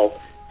like, well,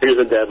 here's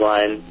a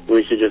deadline.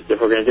 We should just, if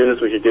we're going to do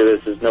this, we should do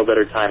this. There's no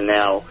better time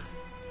now.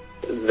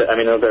 I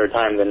mean, no better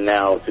time than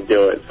now to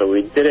do it. So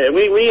we did it.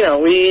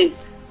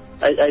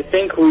 I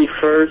think we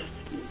first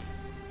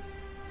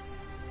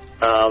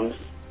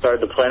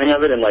started the planning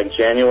of it in like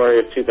January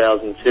of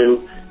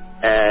 2002.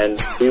 And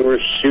we were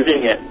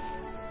shooting it,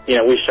 you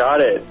know, we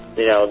shot it,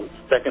 you know,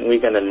 second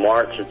weekend in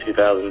March of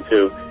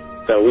 2002.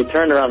 So we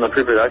turned around the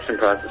pre-production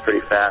process pretty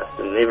fast,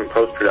 and even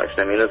post-production.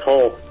 I mean, the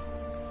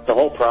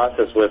whole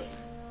process with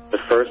the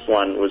first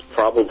one was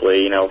probably,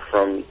 you know,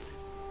 from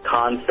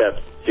concept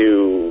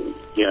to,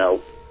 you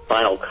know,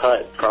 final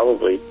cut,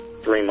 probably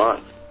 3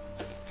 months.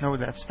 Oh,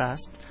 that's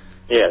fast.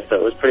 Yeah, so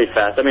it was pretty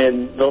fast. I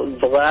mean,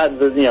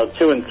 the you know,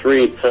 2 and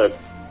 3 took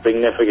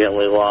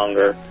significantly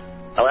longer.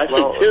 Oh,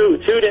 actually, two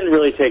didn't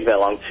really take that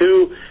long.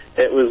 2,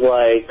 it was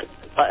like,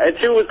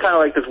 2 was kind of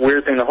like this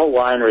weird thing. The whole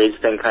line rage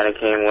thing kind of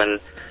came when,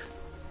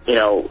 you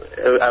know,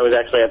 I was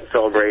actually at the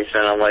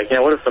celebration, and I'm like, you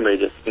know, what if somebody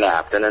just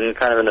snapped? And then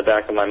kind of in the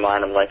back of my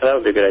mind, I'm like, oh, that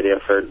would be a good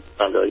idea for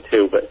Sunbilly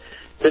 2, but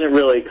didn't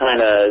really kind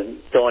of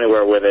go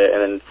anywhere with it.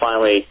 And then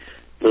finally,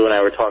 Lou and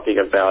I were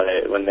talking about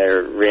it when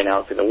they're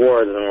re-announcing the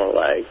awards, and we're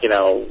like, you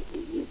know,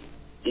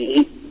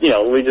 we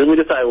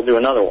decided we'll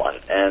do another one,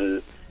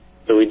 and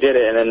so we did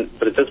it,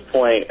 but at this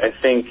point, I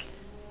think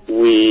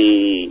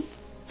it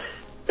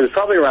was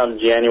probably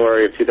around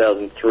January of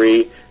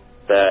 2003,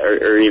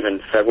 or even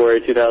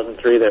February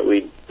 2003, that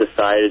we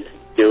decided to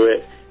do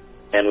it,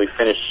 and we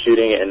finished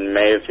shooting it in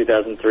May of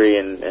 2003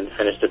 and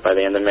finished it by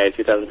the end of May of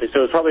 2003. So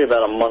it was probably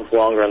about a month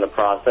longer in the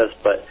process,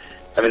 but,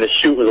 I mean, the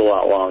shoot was a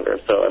lot longer.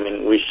 So, I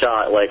mean, we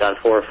shot, like, on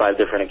 4 or 5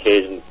 different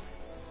occasions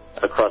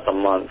across a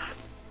month.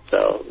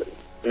 So,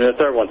 I mean, the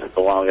third one took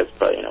the longest,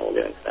 but, you know, we'll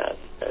get into that.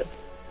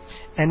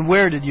 And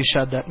where did you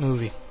shot that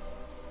movie?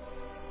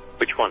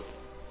 Which one?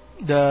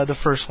 The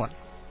first one.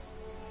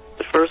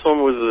 The first one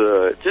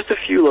was just a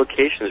few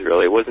locations,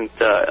 really. It wasn't.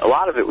 A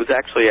lot of it was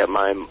actually at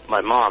my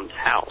mom's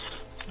house.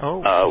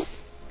 Oh.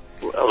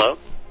 Hello.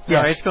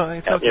 Yeah, it's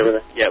going.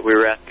 We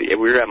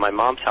were at my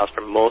mom's house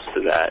for most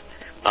of that.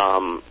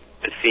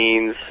 The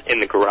scenes in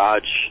the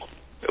garage.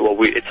 Well,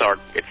 it's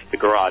the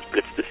garage, but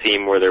it's the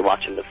scene where they're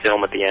watching the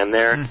film at the end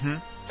there. Mm-hmm.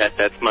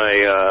 That's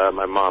my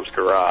mom's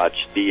garage.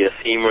 The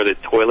scene where the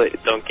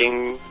toilet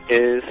dunking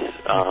is,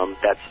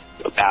 that's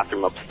a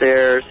bathroom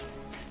upstairs.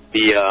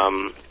 The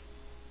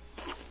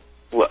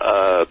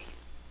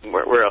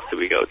where else did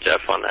we go,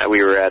 Jeff? On that,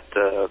 we were at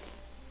the.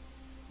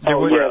 that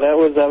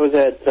was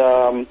at.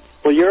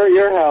 Well,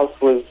 your house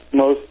was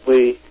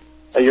mostly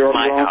your own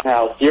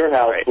house. Your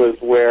house was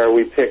where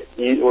we picked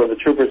you, where the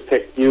troopers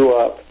picked you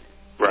up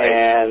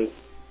and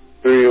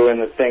threw you in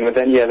the thing. But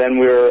then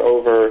we were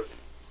over.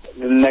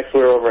 Next,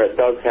 we were over at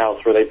Doug's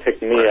house where they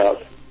picked me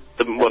up.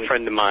 A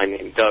friend of mine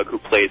named Doug, who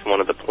plays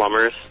one of the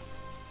plumbers,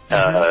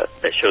 that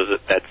shows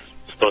that's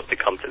supposed to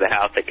come to the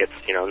house that gets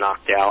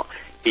knocked out.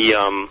 He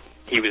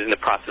was in the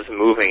process of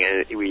moving,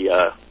 and we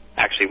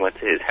actually went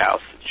to his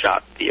house,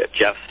 shot the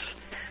Jeff's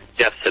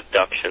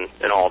abduction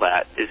and all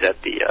that is at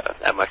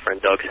my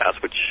friend Doug's house,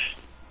 which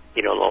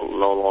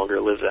no longer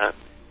lives at.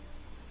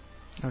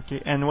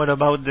 Okay, and what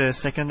about the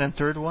second and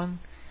third one,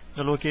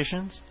 the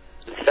locations?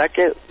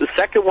 The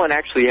second one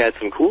actually had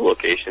some cool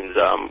locations.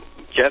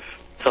 Jeff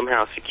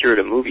somehow secured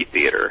a movie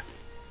theater,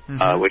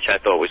 which I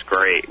thought was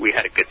great. We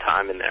had a good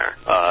time in there.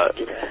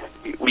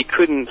 We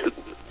couldn't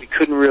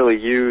really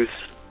use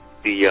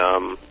the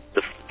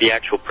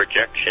actual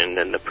projection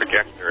and the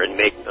projector and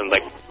make them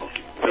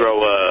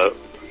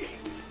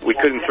we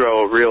couldn't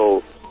throw a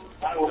real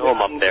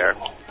film up there.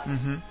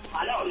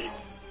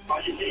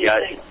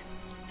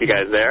 You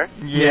guys there?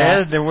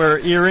 Yeah, they were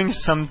hearing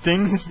some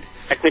things.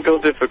 Technical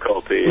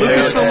difficulty.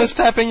 Lucasfilm is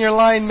tapping your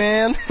line,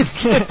 man.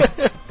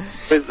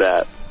 What is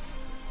that?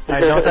 I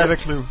don't have a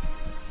clue.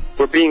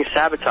 We're being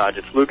sabotaged.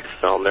 It's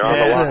Lucasfilm. They're on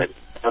the line.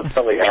 That's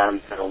probably Arm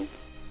Film.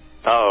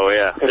 Oh,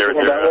 yeah.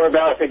 We're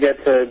about to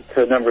get to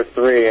number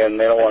 3, and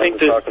they don't want us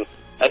to talk.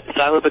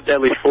 Silent but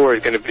Deadly 4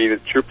 is going to be the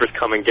troopers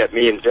come and get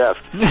me and Jeff.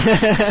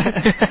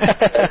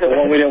 The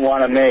one we didn't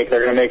want to make,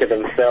 they're going to make it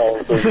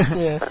themselves.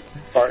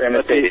 Our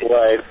imitate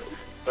life.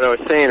 What I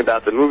was saying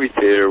about the movie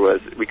theater was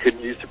we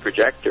couldn't use the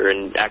projector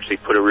and actually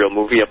put a real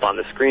movie up on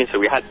the screen, so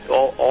we had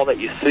all that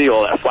you see,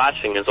 all that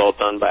flashing is all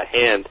done by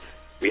hand.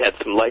 We had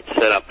some lights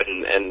set up,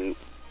 and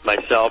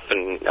myself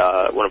and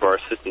one of our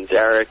assistants,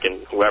 Eric,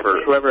 and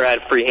whoever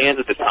had free hands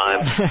at the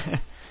time,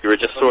 we were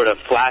just sort of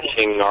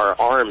flashing our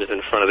arms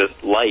in front of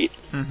this light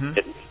and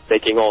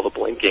making all the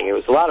blinking. It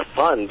was a lot of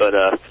fun, but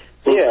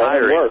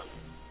tiring.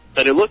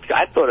 But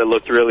I thought it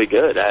looked really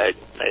good. I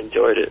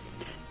enjoyed it.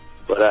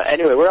 But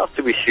anyway, where else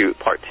did we shoot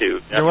part 2?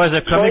 There was a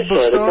comic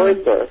book store. The toy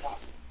store.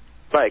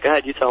 Right, go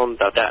ahead. You tell them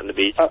about that and the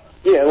beach.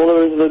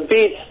 The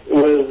beach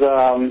was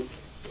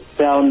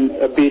down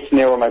a beach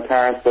near where my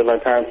parents live. My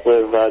parents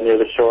live near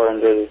the shore in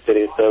Jersey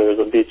City, so there was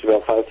a beach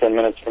about 5-10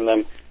 minutes from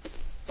them.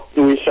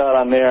 We shot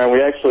on there, and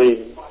we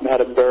actually had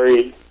to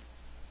bury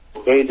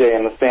AJ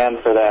in the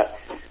sand for that.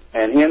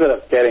 And he ended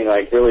up getting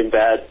really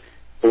bad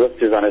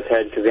blisters on his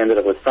head because he ended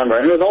up with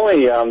sunburn. And it was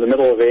only the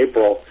middle of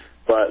April,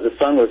 but the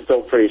sun was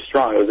still pretty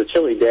strong. It was a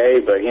chilly day,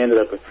 but he ended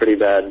up with pretty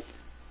bad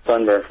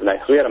sunburn from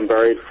that. So we had him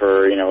buried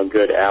for a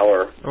good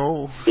hour.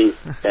 Oh.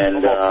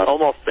 And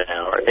almost an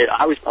hour.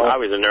 I was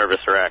a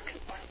nervous wreck.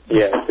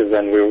 Yeah, because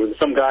then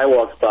some guy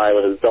walks by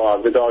with his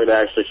dog. The dog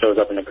that actually shows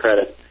up in the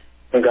credits.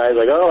 Some guy's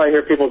like, "Oh, I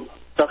hear people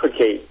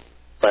suffocate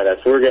by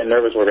that." So we're getting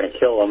nervous. We're going to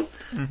kill him.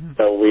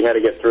 So we had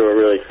to get through it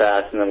really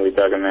fast, and then we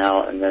dug him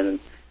out, and then.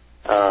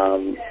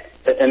 Then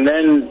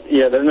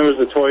there was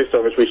the toy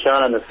store, which we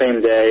shot on the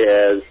same day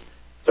as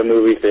the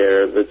movie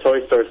theater. The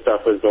toy store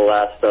stuff was the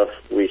last stuff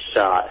we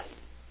shot,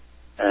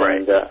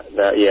 and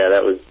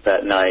that was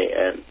that night.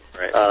 And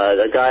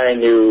a guy I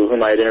knew,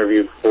 whom I had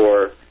interviewed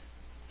for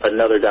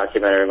another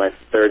documentary, my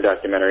third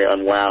documentary,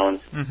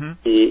 Unwound,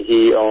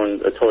 he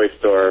owned a toy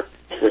store,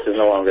 which is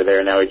no longer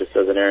there now. He just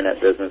does an internet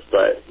business.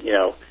 But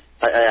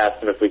I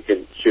asked him if we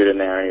could shoot in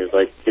there, and he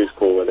was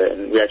cool with it.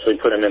 And we actually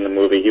put him in the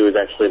movie. He was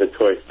actually the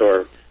toy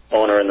store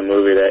owner in the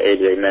movie that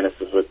AJ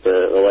menaces with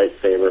the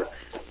lightsaber.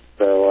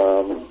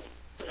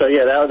 So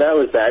yeah, that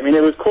was that. I mean,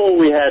 it was cool.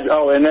 We had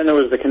and then there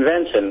was the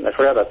convention. I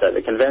forgot about that.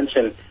 The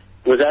convention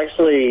was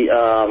actually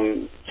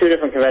 2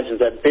 different conventions.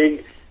 That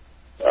big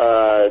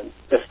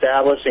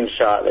establishing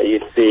shot that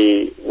you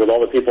see with all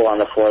the people on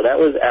the floor, that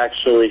was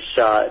actually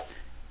shot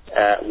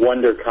at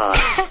WonderCon.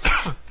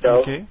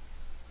 Okay.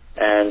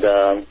 And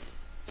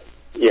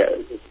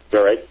you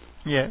all right?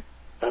 Yeah.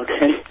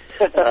 Okay.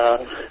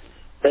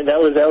 That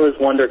was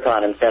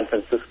WonderCon in San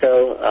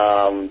Francisco.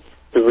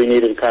 Because we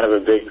needed kind of a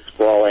big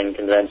sprawling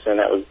convention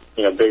that was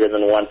bigger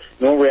than one.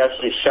 And when we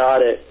actually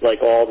shot it,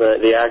 all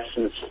the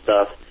action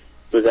stuff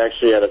was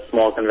actually at a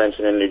small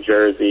convention in New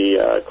Jersey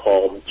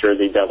called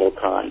Jersey Devil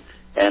Con.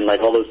 And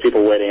all those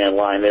people waiting in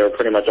line, they were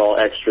pretty much all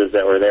extras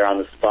that were there on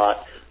the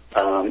spot.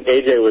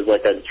 AJ was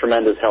a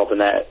tremendous help in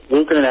that.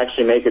 Luke couldn't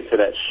actually make it to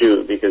that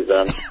shoot because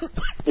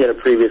he had a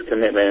previous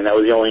commitment, and that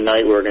was the only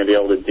night we were going to be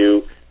able to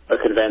do a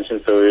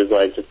convention. So he was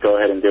like, just go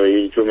ahead and do it.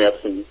 He drew me up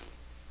some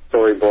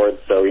storyboards,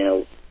 so he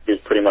was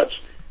pretty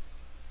much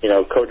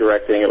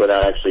co-directing it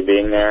without actually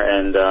being there.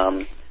 And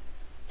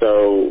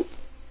so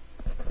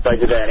I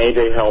did that, and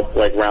AJ helped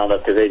round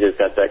up, because AJ's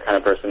got that kind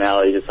of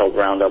personality. He just helped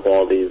round up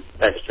all these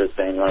extras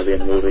saying, "I want to be in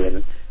the movie,"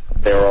 and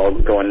they were all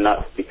going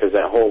nuts because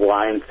that whole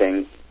line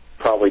thing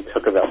probably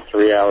took about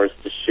 3 hours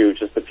to shoot,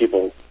 just the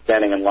people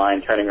standing in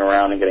line, turning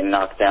around and getting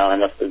knocked down. I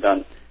must have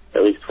done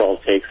at least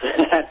 12 takes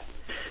of that.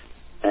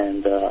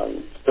 And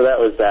so that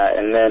was that.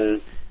 And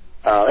then,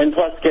 and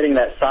plus getting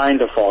that sign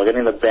to fall,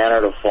 getting the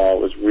banner to fall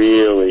was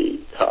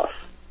really tough.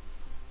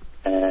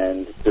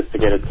 And just to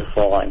get it to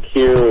fall on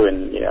cue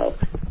and,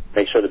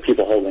 make sure the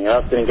people holding it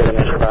up didn't get in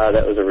the shot,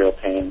 that was a real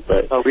pain.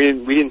 But we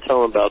didn't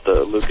tell them about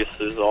the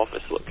Lucas's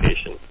office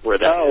location, where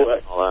that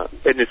is and all that.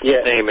 And it's the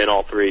same in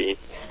all three.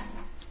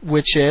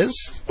 Which is?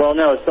 Well,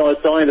 no, it's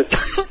only the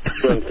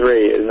 2 and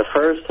 3. In the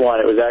first one,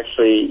 it was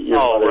actually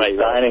your mother's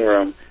dining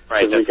room.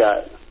 Right. We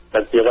got,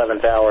 at the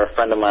 11th hour, a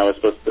friend of mine was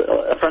supposed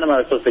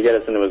to get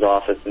us into his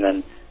office, and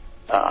then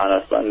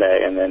on a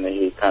Sunday, and then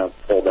he kind of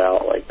pulled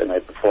out like the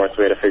night before, so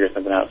we had to figure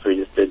something out. So we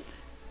just did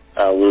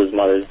Lou's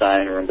mother's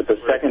dining room. But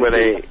the second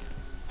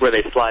where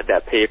they slide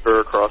that paper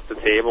across the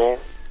table,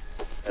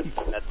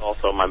 that's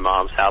also my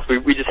mom's house.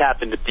 We just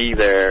happened to be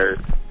there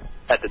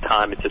at the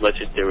time and said, let's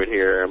just do it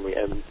here, and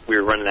we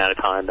were running out of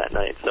time that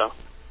night, so.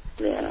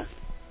 Yeah.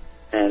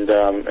 And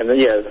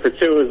then, for 2,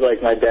 it was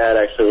like my dad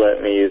actually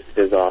let me use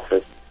his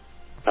office.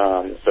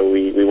 So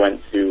we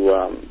went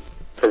to,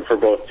 for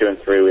both 2 and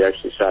 3, we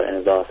actually shot in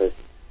his office.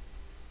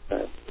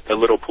 The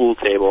little pool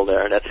table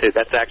there,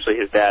 that's actually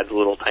his dad's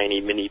little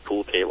tiny mini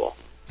pool table.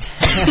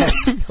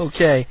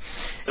 Okay.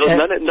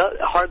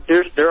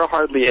 There are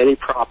hardly any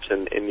props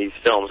in these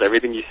films.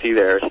 Everything you see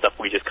there is stuff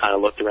we just kind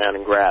of looked around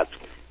and grabbed.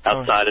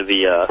 Outside of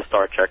the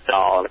Star Trek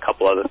doll and a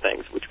couple other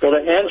things.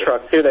 The hand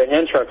truck, too, the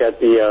hand truck at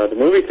the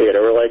movie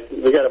theater, we're like,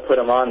 we got to put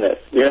him on this.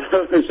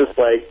 It's just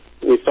like,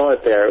 we saw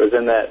it there. It was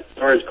in that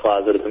storage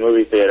closet at the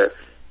movie theater.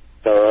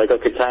 So we're like,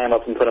 okay, tie him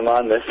up and put him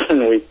on this,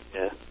 and we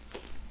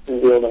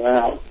wheeled him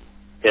out.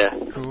 Yeah.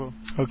 Cool.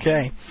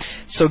 Okay.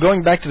 So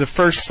going back to the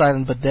first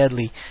Silent but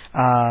Deadly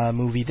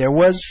movie, there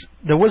was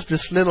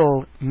this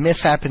little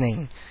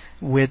mishappening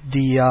with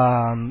the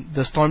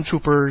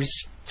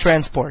stormtroopers'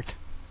 transport.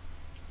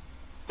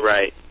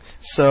 Right.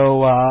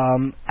 So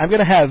I'm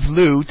gonna have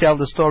Lou tell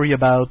the story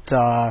about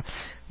the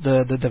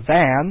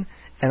van,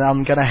 and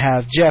I'm gonna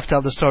have Jeff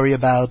tell the story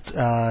about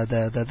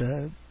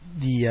the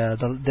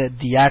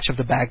hatch of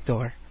the back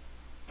door.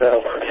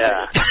 Oh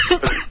yeah.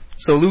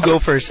 So Lou, go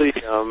first.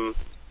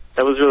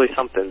 That was really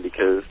something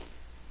because,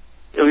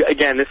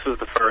 again, this was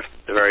the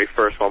very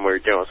first one we were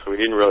doing, so we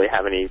didn't really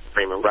have any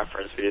frame of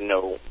reference. We didn't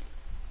know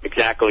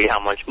exactly how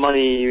much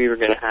money we were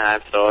going to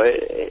have, so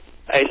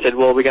I said,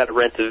 well, we got to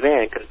rent a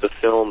van because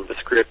the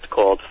script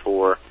called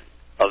for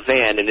a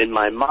van, and in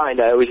my mind,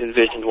 I always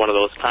envisioned one of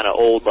those kind of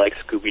old, like,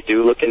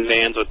 Scooby-Doo looking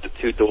vans with the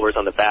 2 doors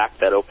on the back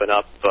that open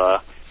up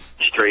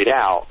straight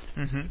out.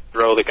 Mm-hmm.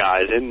 Throw the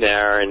guys in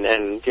there,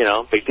 and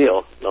big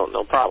deal,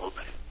 no problem.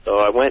 So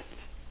I went.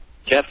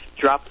 Jeff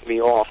dropped me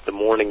off the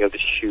morning of the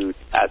shoot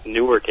at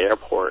Newark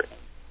Airport,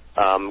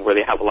 where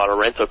they have a lot of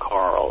rental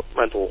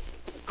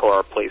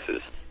car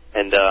places.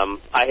 And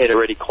I had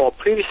already called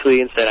previously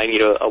and said I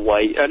need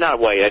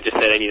I just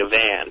said I need a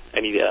van.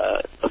 I need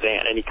a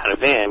van, any kind of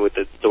van with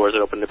the doors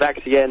that open in the back.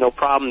 I said, yeah, no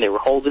problem. They were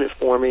holding it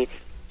for me.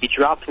 He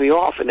dropped me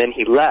off, and then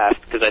he left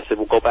because I said,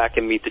 well, go back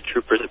and meet the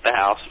troopers at the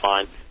house.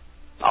 Fine.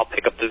 I'll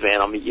pick up the van.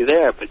 I'll meet you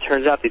there. But it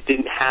turns out they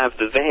didn't have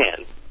the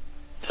van.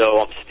 So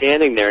I'm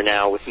standing there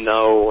now and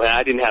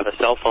I didn't have a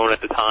cell phone at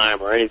the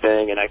time or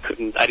anything, and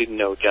I didn't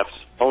know Jeff's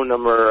phone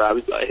number,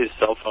 his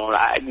cell phone,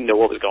 I didn't know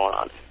what was going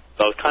on.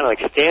 So I was kind of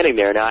like standing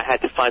there. Now I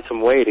had to find some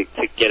way to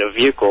get a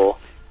vehicle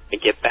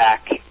and get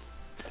back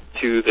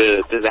to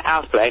the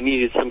house, but I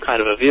needed some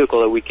kind of a vehicle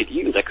that we could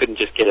use. I couldn't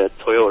just get a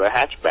Toyota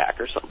hatchback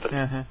or something.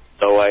 Uh-huh.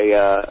 So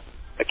I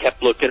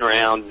kept looking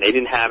around, and they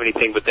didn't have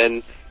anything, but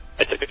then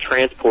I took a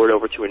transport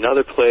over to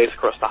another place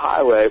across the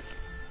highway.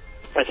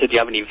 I said, do you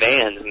have any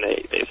vans? And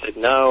they said,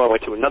 no. I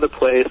went to another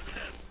place.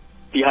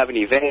 Do you have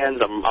any vans?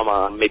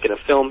 I'm making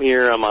a film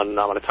here. I'm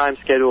on a time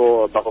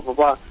schedule, blah, blah, blah,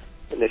 blah.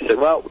 And they said,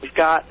 well, we've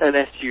got an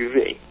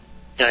SUV.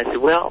 And I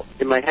said, well,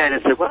 in my head, I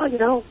said,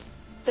 well,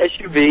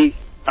 SUV,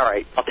 all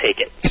right, I'll take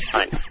it.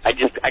 Fine.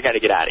 I got to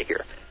get out of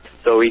here.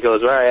 So he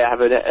goes, all right, I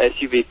have an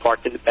SUV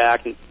parked in the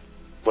back and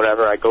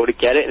whatever. I go to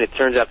get it, and it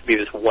turns out to be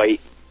this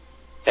white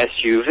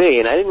SUV.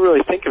 And I didn't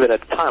really think of it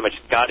at the time. I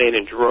just got in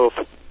and drove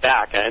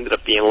back. I ended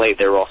up being late.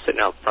 They were all sitting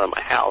out in front of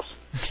my house.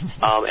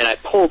 And I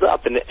pulled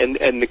up, and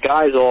the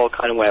guys all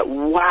kind of went,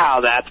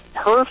 wow, that's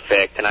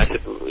perfect. And I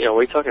said, what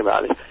are you talking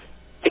about?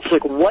 It's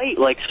like white,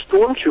 like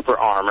stormtrooper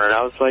armor. And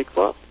I was like,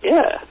 well,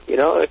 yeah,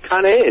 it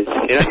kind of is.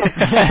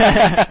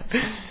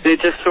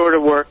 It just sort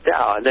of worked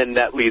out. And then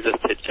that leads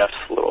us to Jeff's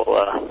little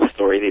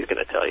story that he's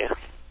going to tell you.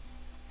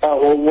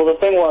 Well, the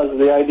thing was,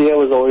 the idea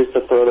was always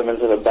to throw them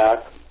into the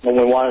back. When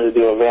we wanted to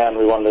do a van,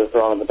 we wanted to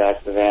throw them in the back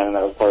of the van, and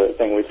that was part of the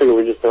thing. We figured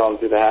we'd just throw them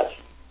through the hatch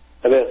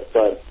of this,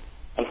 but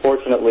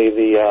unfortunately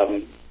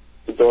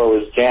the door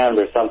was jammed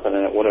or something,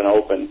 and it wouldn't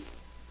open.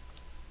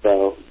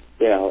 So,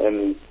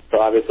 and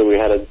so obviously we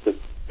had to just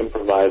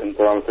improvise and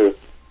throw them through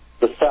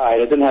the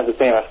side. It didn't have the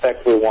same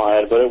effect we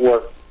wanted, but it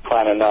worked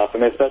fine enough. I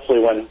mean, especially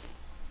when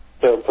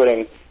they were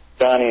putting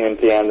Johnny at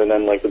the end, and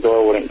then like the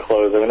door wouldn't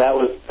close. I mean, that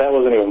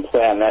wasn't even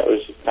planned. That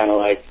was just kind of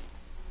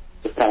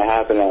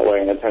happened that way,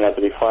 and it turned out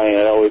to be funny.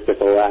 And it always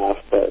gets a laugh,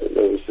 but it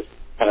was just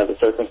kind of the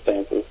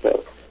circumstances.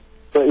 So,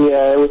 but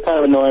yeah, it was kind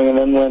of annoying. And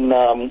then when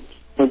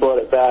we brought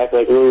it back,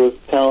 like Lou was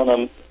telling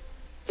him,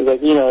 he's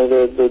like, you know,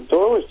 the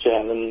door was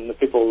jammed, and the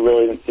people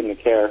really didn't seem to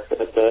care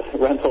at the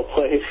rental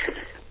place.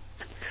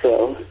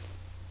 So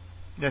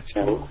that's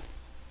cool.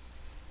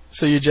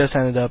 So you just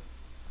ended up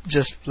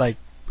just like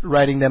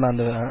writing them on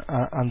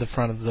the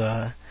front of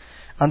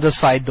on the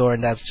side door,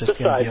 and that's just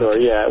the side door.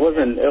 okay. Yeah, it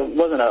wasn't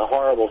a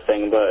horrible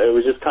thing, but it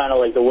was just kind of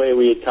like the way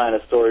we had kind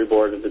of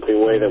storyboarded it, the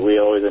way that we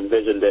always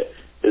envisioned it,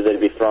 is that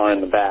it'd be thrown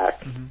in the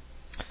back. Mm-hmm.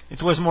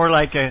 It was more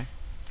like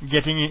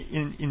getting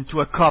into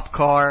a cop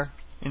car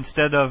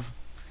instead of.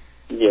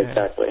 Yeah,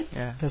 exactly.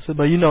 Yeah. That's it.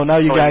 But you know, now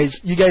you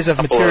guys have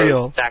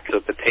material. Sacks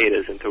of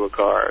potatoes into a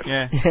car.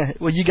 Yeah. Yeah.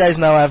 Well, you guys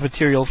now have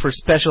material for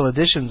special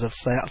editions of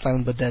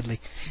Silent but Deadly.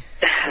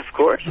 Of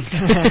course.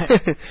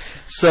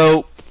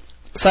 So,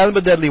 Silent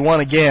but Deadly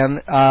 1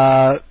 again.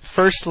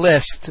 First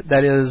list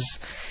that is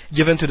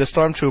given to the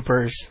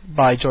Stormtroopers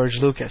by George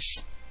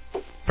Lucas,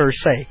 per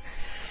se.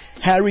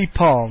 Harry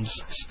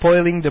Palms,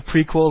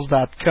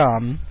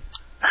 SpoilingThePrequels.com,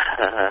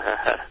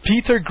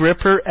 Peter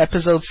Gripper,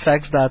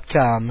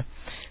 EpisodeSex.com,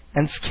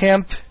 and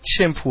Scamp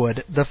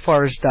Chimpwood,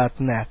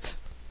 TheFarce.net.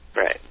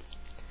 Right.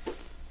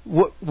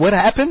 What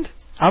happened?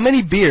 How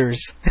many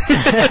beers?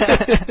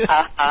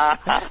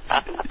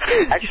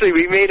 Actually,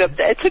 we made up.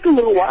 It took a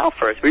little while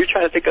for us. We were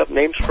trying to think up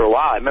names for a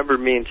while. I remember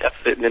me and Jeff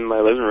sitting in my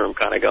living room,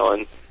 kind of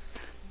going,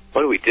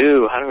 "What do we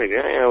do? How do we do?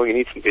 You know, we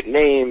need some good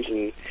names."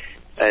 And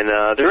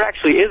there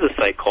actually is a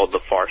site called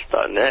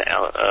TheFarce.net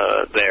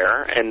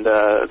there, and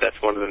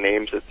that's one of the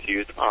names that's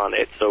used on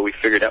it. So we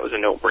figured that was a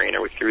no-brainer.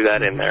 We threw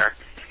that in there.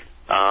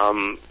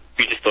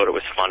 We just thought it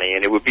was funny,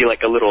 and it would be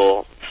like a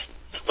little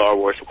Star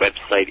Wars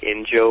website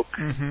in-joke.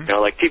 Mm-hmm. You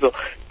know, like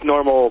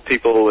normal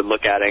people would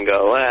look at it and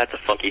go, that's a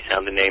funky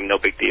sounding name, no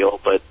big deal.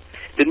 But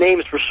the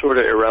names were sort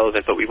of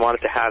irrelevant, but we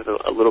wanted to have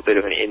a little bit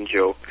of an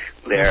in-joke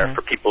there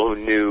for people who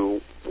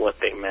knew what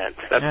they meant.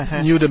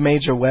 Knew the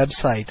major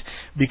website,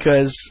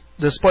 because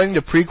the Spoiling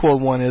the Prequel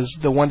one is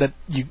the one that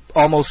you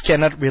almost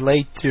cannot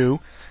relate to,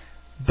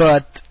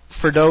 but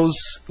for those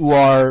who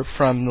are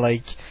from,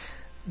 like,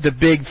 the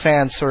big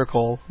fan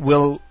circle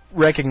will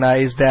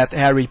recognize that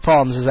Harry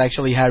Palms is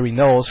actually Harry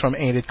Knowles from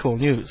Ain't It Cool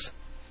News.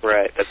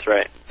 Right, that's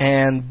right.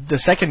 And the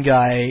second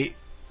guy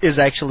is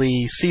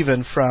actually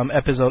Sivan from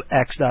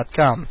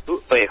EpisodeX.com.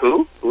 Wait,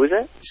 who? Who is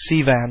that?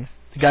 Sivan,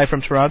 the guy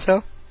from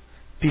Toronto?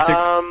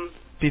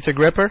 Peter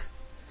Gripper?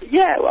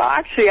 Yeah, well,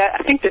 actually,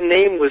 I think the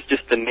name was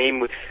just the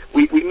name.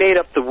 We made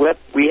up the web.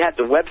 We had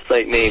the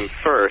website name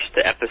first,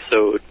 the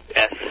Episode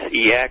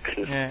SEX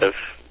instead of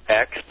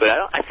X. But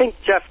I think,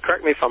 Jeff,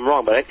 correct me if I'm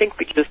wrong, but I think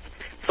we just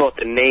thought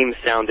the name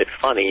sounded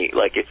funny,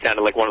 like it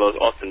sounded like one of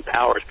those Austin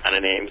Powers kind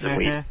of names, and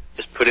we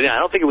just put it in. I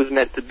don't think it was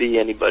meant to be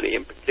anybody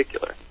in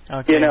particular.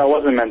 Okay. You know, it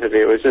wasn't meant to be.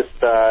 It was just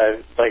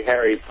like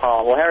Harry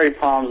Palms. Well, Harry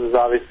Palms is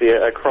obviously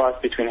a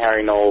cross between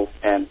Harry Knowles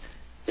and,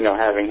 you know,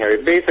 having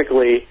Harry.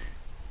 Basically,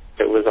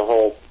 it was a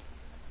whole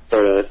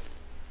sort of,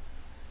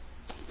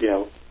 you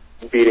know,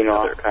 beating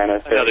off kind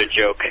of thing. Another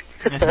joke.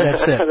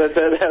 That's it.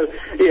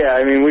 Yeah,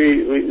 I mean, we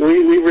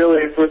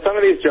really, for some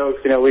of these jokes,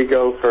 you know, we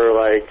go for,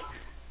 like,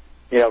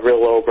 you know, real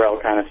lowbrow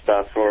kind of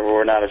stuff.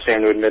 We're not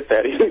ashamed to admit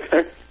that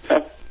either.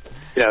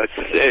 You know,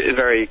 it's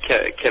very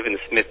Kevin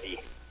Smithy.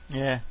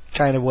 Yeah.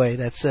 Kind of way,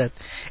 that's it.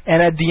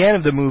 And at the end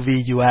of the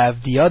movie, you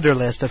have the other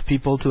list of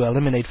people to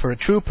eliminate for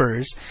the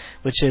Troopers,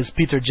 which is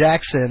Peter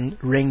Jackson,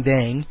 Ring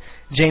Dang,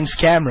 James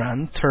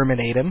Cameron,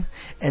 Terminate Him,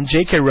 and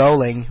J.K.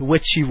 Rowling,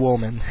 Witchy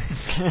Woman.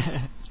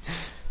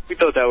 We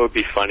thought that would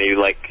be funny,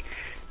 like,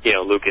 you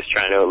know, Lucas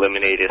trying to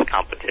eliminate his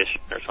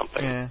competition or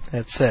something. Yeah,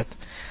 that's it.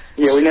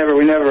 Yeah, we never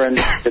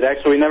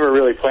actually, we never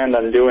really planned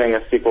on doing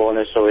a sequel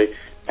initially,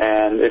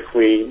 and if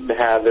we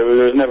have,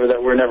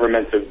 we're never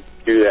meant to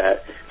do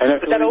that. And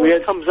but that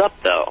always comes up,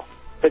 though.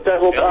 It does.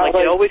 Well,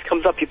 it always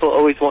comes up. People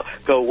always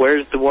go,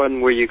 where's the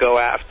one where you go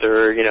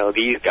after, you know,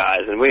 these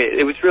guys? And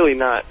it was really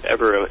not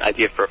ever an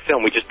idea for a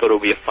film. We just thought it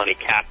would be a funny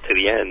cap to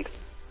the end.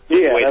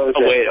 Yeah,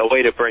 a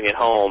way to bring it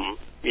home,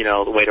 you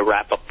know, the way to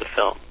wrap up the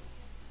film.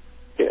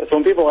 Yeah, so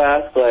when people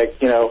ask, like,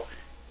 you know,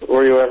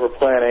 were you ever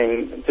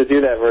planning to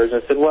do that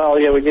version? I said, well,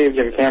 yeah, we gave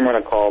Jim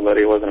Cameron a call, but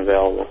he wasn't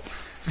available.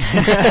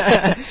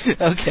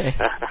 Okay.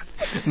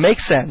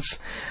 Makes sense.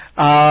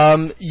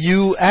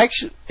 You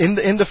actually, in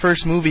the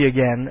first movie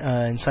again,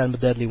 in Silent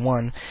but Deadly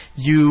 1,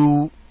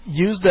 you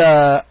used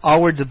the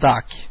Howard the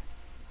Duck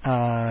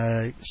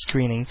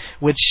screening,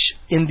 which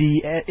in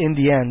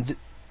the end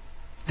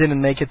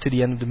didn't make it to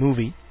the end of the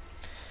movie.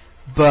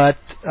 But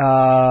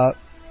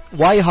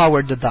why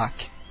Howard the Duck?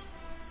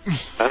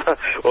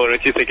 Well,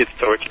 don't you think it's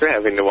torture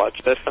having to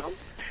watch that film?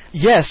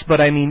 Yes, but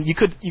I mean, you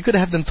could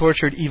have them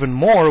tortured even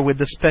more with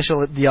the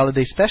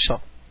holiday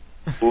special.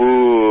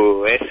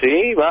 Ooh, I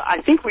see. Well,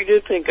 I think we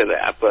did think of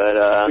that, but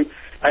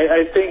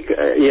I think,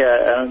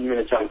 yeah, I don't mean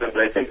to jump in,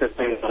 but I think the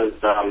thing was,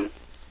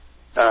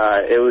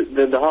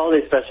 the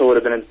holiday special would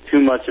have been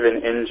too much of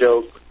an in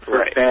joke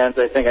for fans.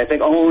 I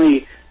think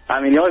only. I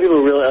mean, the only people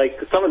who really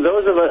like some of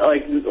those of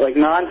like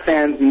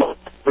non-fans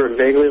were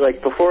vaguely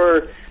like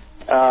before.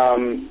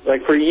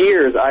 Like for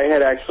years, I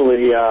had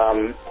actually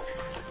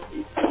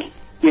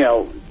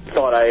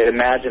thought I had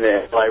imagined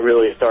it until I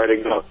really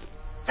started going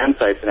fan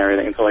sites and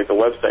everything, until like the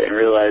website, and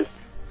realized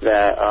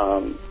that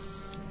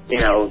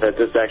that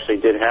this actually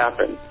did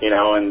happen.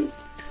 And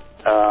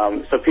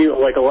so people,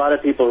 like a lot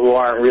of people who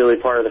aren't really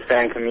part of the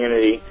fan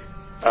community,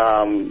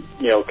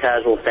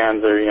 casual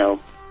fans or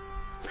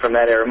from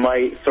that era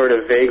might sort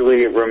of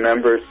vaguely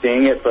remember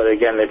seeing it, but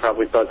again, they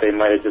probably thought they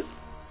might have just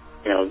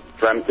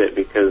dreamt it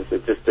because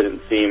it just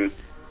didn't seem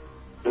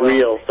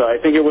real. So I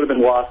think it would have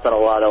been lost on a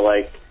lot of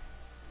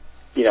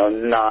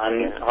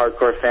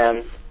non-hardcore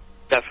fans.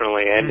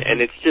 Definitely,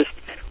 and it's just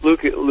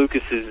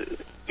Lucas's,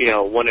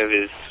 one of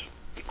his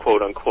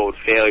quote-unquote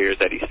failures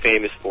that he's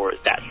famous for is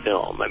that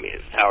film. I mean,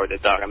 it's Howard the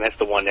Duck. I mean, that's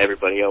the one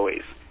everybody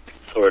always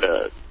sort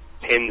of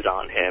pins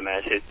on him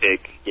as his big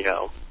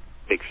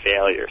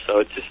failure. So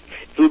it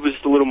was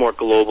just a little more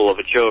global of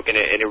a joke, and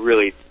it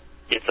really,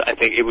 I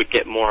think it would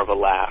get more of a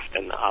laugh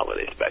than the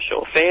holiday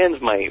special.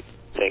 Fans might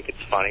think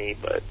it's funny,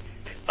 but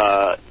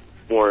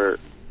more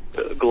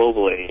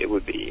globally, it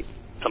would be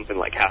something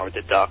like Howard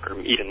the Duck, or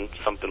even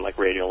something like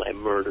Radioland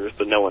Murders,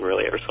 but no one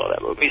really ever saw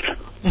that movie.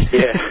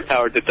 Yeah,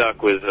 Howard the Duck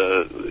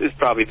is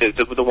probably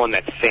the one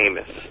that's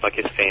famous, like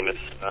his famous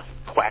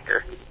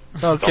quacker.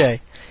 Okay.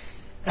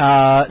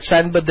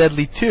 Silent but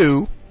Deadly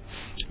 2,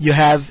 you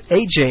have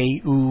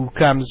AJ, who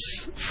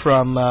comes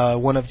from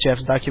one of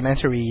Jeff's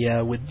documentary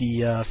with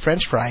the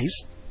French fries.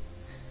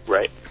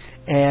 Right.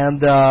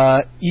 And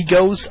he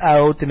goes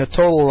out in a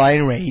total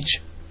line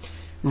rage,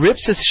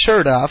 rips his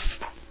shirt off,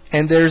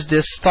 and there's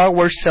this Star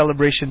Wars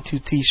Celebration 2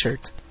 t-shirt.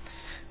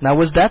 Now,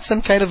 was that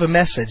some kind of a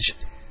message?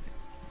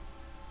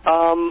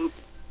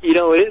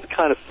 It is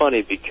kind of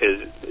funny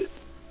because,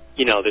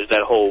 there's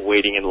that whole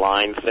waiting in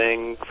line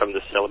thing from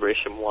the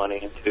Celebration 1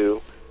 and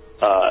 2.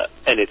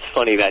 And it's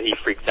funny that he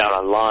freaks out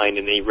online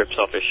and then he rips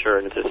off his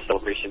shirt and it says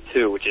Celebration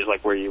 2, which is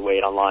like where you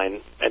wait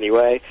online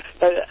anyway.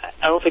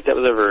 I don't think that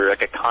was ever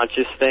like a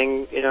conscious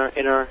thing in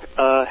our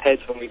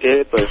heads when we did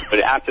it, but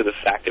after the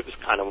fact, it was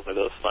kind of one of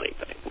those funny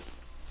things.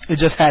 It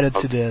just had it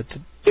to the...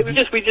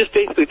 We just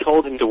basically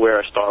told him to wear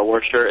a Star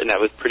Wars shirt, and that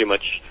was pretty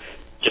much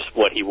just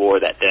what he wore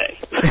that day.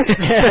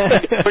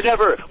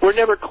 We're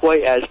never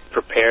quite as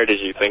prepared as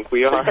you think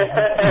we are.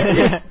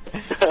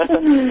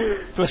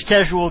 It was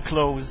casual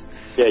clothes.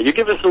 Yeah, you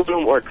give us a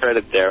little more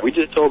credit there. We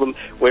just told him,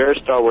 wear a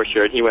Star Wars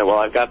shirt. He went, well,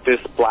 I've got this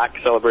black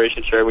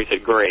Celebration shirt. We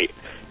said, great.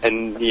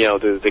 And,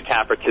 the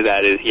capper to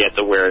that is he had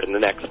to wear it in the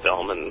next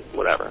film and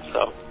whatever.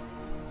 So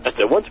that's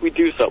it. Once we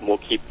do something, we'll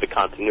keep the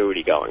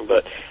continuity going.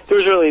 But there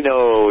was really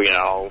no,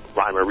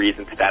 rhyme or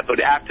reason to that. But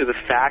after the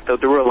fact,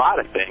 there were a lot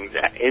of things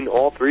in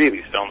all three of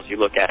these films you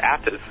look at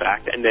after the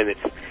fact, and then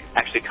it's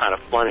actually kind of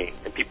funny.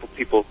 And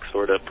people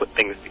sort of put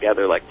things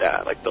together like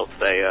that. Like they'll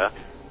say,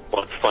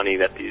 well, it's funny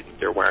that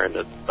they're wearing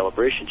the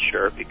Celebration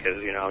shirt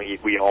because,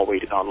 we all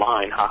waited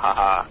online, ha ha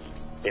ha.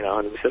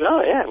 And we said,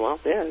 oh, yeah, well,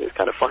 yeah, it's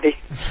kind of funny.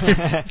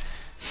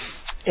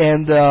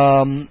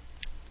 And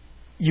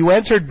you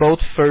entered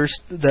both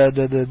first,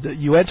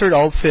 you entered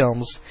all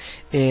films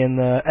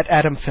at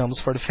Atom Films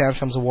for the Fan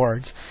Films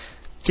Awards.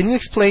 Can you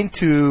explain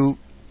to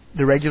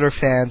the regular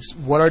fans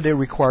what are the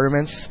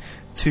requirements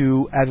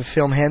to have a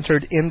film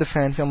entered in the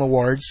Fan Film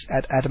Awards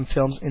at Atom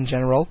Films in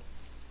general?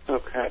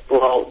 Okay.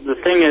 Well, the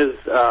thing is,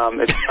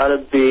 it's got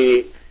to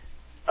be.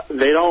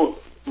 They don't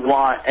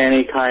want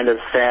any kind of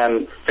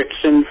fan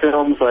fiction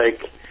films, like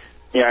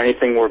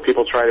anything where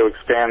people try to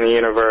expand the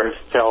universe,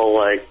 tell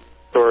like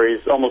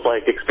stories, almost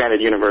like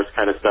expanded universe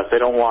kind of stuff. They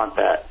don't want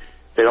that.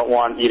 They don't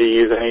want you to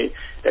use any.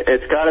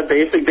 It's got to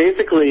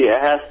basically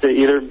it has to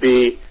either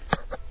be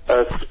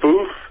a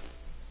spoof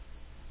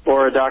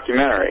or a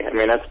documentary. I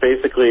mean, that's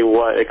basically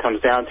what it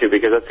comes down to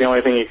because that's the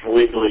only thing you can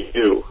legally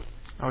do.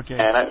 Okay.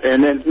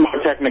 And then more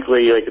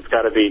technically, like it's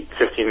got to be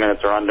 15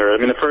 minutes or under. I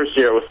mean, the first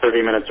year it was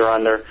 30 minutes or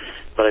under,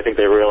 but I think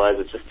they realized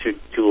it's just too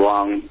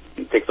long.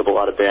 It takes up a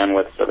lot of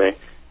bandwidth, so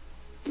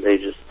they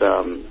just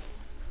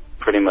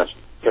pretty much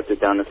kept it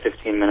down to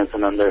 15 minutes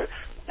and under.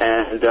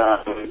 And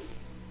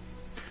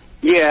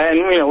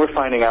we're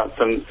finding out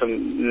some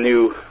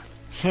new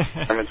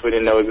requirements we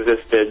didn't know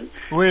existed.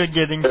 We're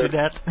getting to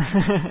that.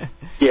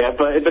 Yeah,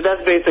 but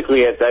that's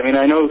basically it. I mean,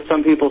 I know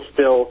some people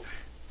still.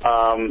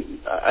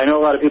 I know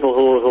a lot of people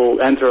who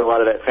enter a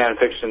lot of that fan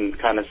fiction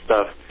kind of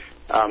stuff,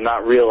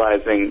 not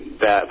realizing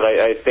that. But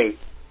I think,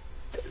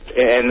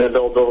 and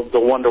they'll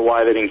wonder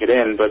why they didn't get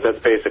in. But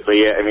that's basically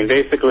it. I mean,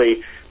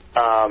 basically,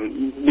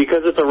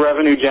 because it's a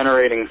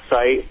revenue-generating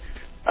site,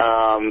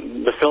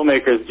 the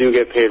filmmakers do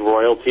get paid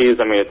royalties.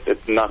 I mean,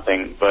 it's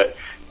nothing, but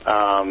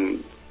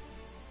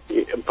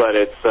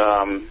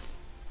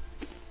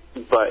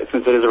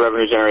since it is a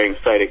revenue-generating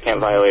site, it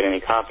can't violate any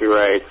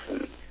copyrights.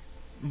 And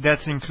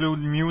that include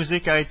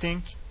music, I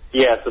think?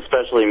 Yes,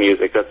 especially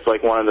music. That's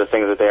like one of the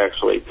things that they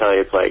actually tell you.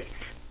 It's like,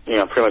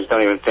 pretty much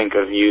don't even think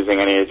of using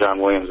any of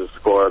John Williams'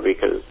 score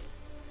because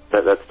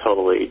that's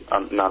totally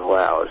not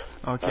allowed.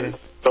 Okay.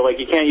 But like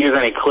you can't use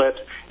any clips.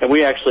 And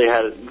we actually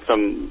had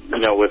some,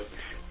 with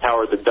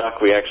Howard the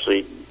Duck. We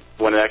actually,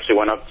 when it actually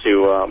went up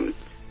to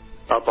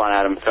up on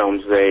Atom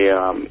Films,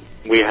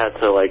 we had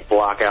to like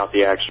block out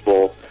the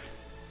actual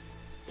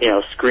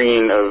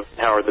screen of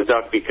Howard the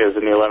Duck because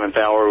in the 11th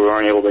hour we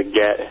weren't able to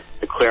get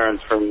the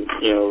clearance from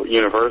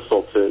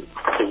Universal to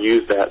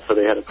use that, so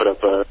they had to put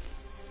up a.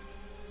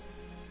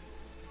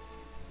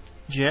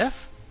 Jeff,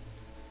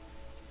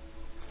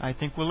 I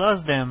think we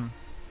lost them.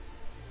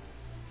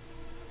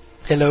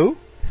 Hello?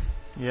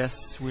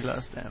 Yes, we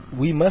lost them.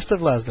 We must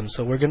have lost them,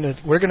 so we're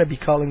gonna be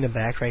calling them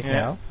back right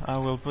now. I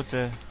will put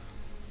a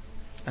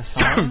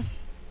song.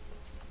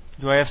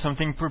 Do I have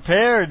something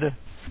prepared?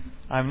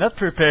 I'm not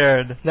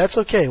prepared. That's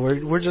okay.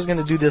 We're just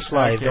gonna do this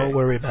live. Okay. Don't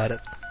worry about it.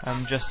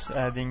 I'm just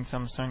adding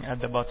some song at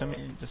the bottom.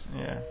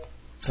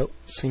 Oh,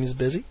 seems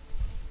busy.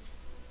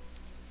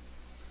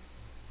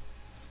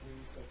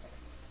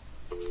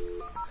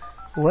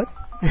 What?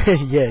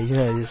 Yeah,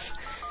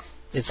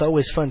 it's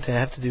always fun to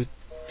have to do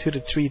 2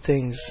 to 3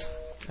 things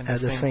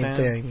at the same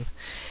thing.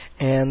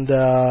 And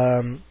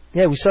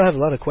we still have a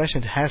lot of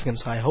questions to ask him,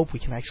 so I hope we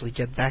can actually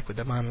get back with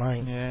them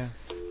online. Yeah.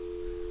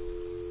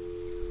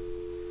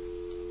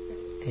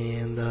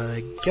 And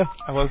go.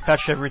 I will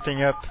patch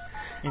everything up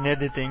in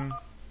editing.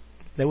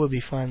 That would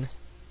be fun.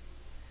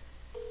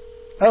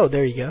 Oh,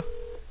 there you go.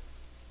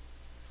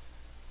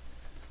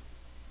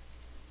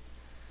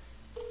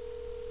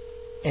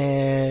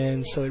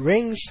 And so it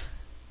rings.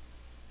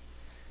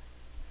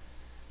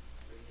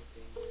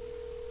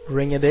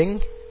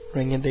 Ring-a-ding.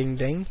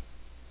 Ring-a-ding-ding.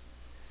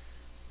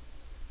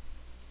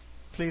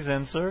 Please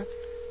answer.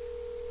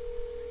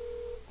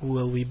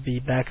 Will we be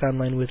back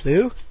online with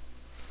Lou?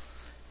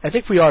 I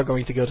think we are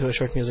going to go to a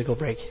short musical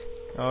break.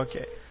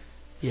 Okay.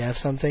 You have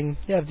something?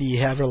 You have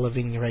the Avril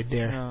Lavigne right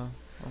there. No,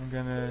 I'm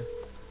gonna...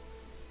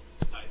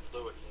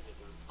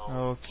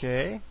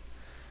 Okay.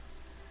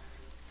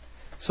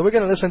 So we're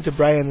going to listen to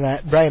Brian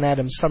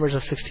Adams' Summers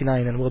of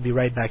 '69, and we'll be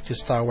right back to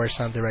Star Wars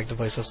Sound Direct, the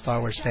voice of Star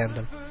Wars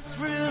fandom.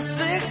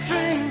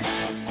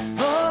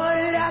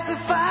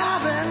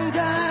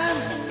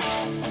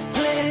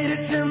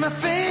 My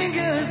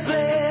fingers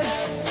bled.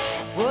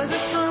 Was the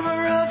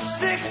summer of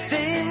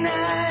 '69.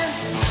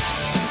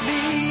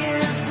 Me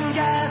and some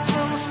guys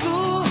from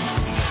school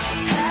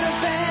had a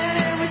band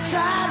and we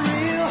tried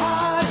real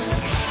hard.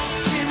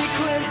 Jimmy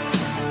quit,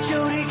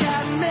 Jody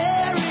got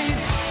married.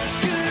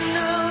 Should've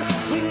known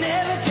we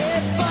never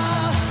get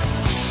far.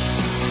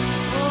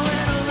 Oh, when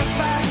I look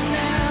back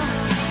now,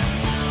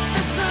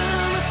 the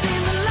summer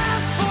seemed a lot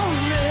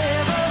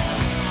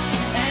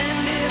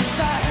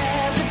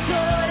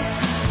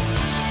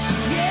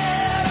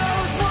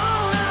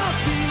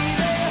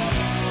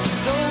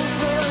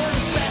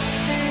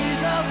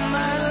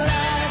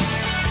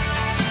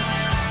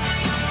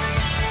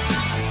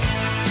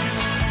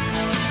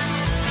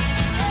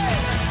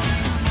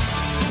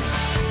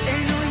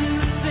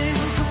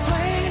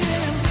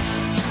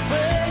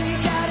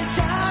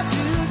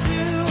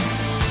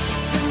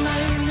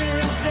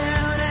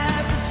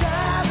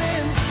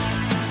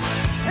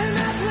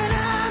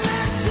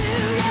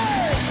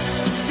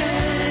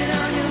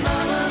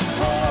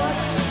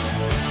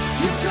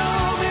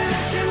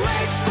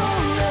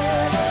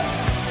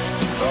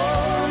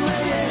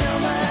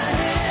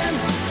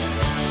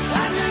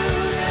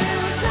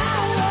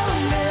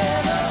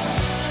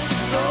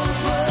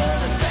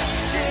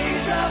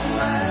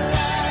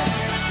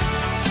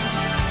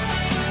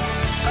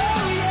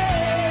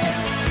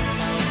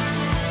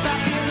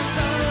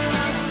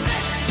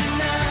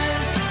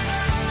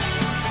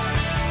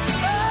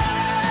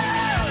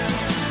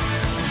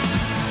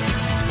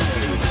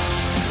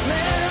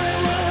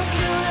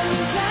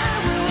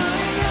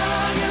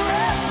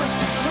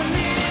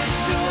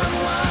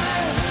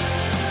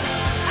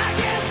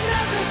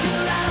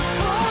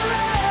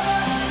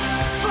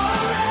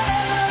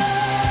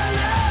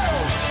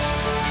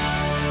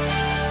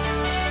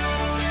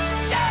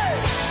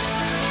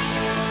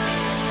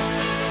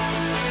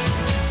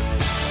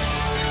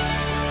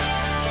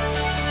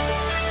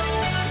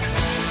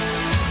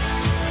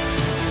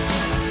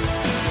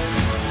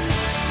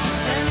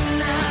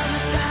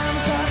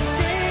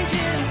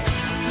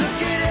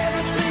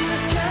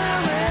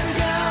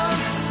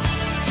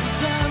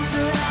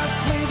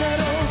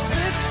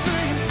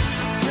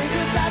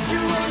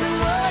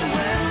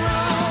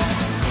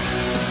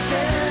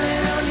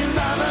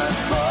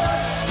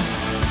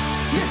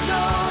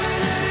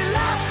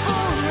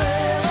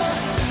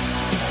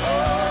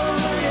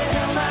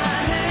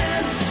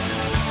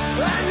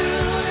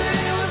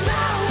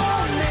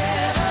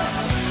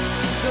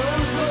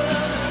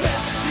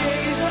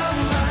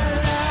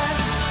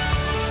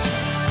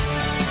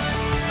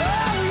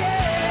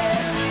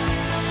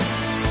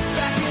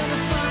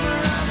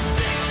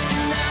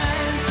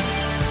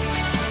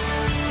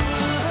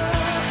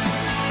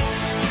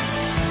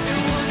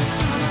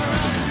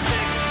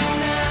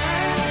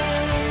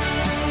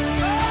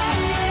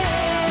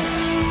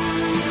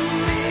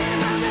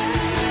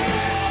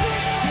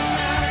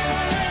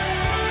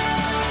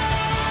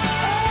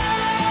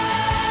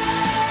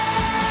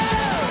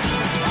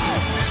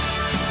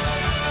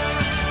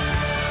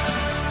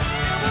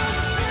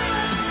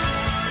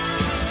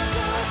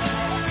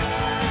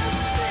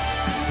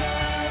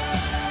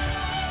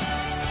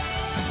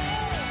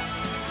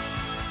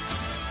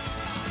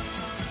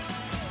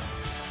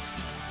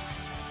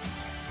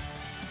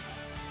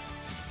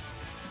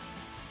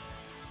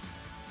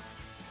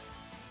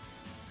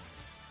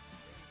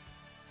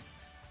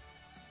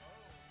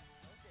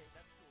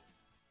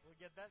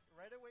get that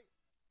right away.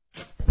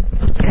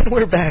 And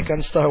we're back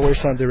on Star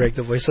Wars on Direct,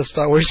 the voice of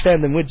Star Wars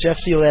fandom with Jeff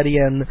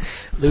Cioletti and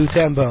Lou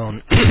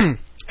Tambone.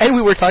 And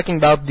we were talking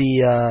about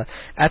the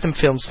Atom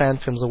Films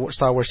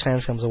Star Wars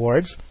Fan Films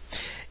Awards.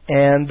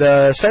 And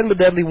Silent but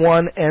Deadly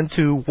 1 and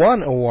 2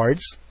 won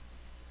awards.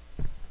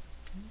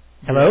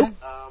 Hello?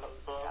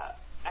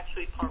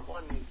 Actually, Part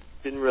 1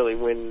 didn't really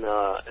win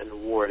an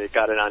award. It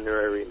got an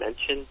honorary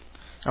mention.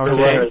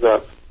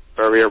 Okay.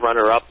 Or a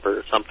runner-up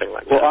or something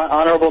like that. Well,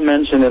 honorable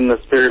mention in the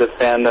Spirit of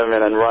Fandom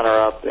and then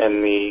runner-up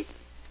in the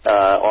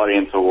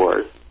Audience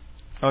Award.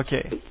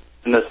 Okay.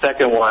 And the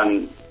second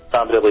one,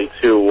 Silent Deadly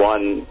 2,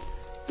 won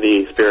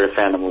the Spirit of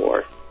Fandom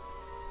Award.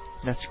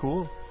 That's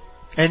cool.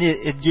 And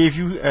it gave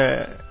you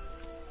a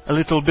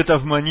little bit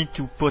of money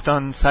to put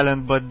on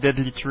Silent but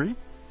Deadly 3,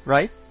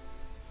 right?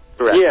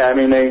 Correct. Yeah, I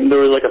mean,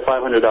 there was like a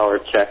 $500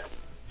 check.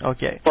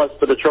 Okay. Plus,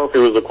 but the trophy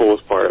was the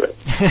coolest part of it.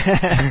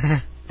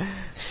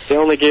 They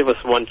only gave us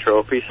one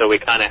trophy, so we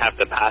kind of have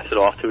to pass it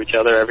off to each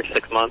other every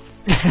 6 months.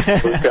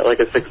 We've got like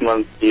a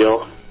 6-month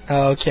deal.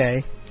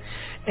 Okay.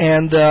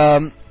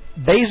 And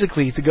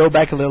basically, to go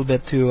back a little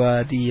bit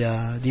to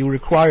the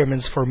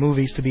requirements for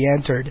movies to be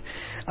entered,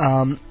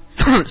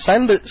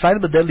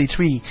 Silent but Deadly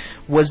 3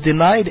 was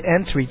denied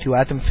entry to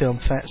Atom Film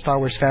Star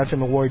Wars Fan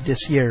Film Award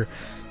this year.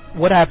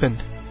 What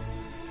happened?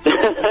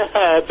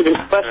 That's a good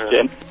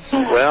question.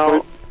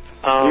 Well,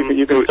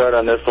 you can start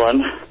on this one.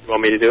 You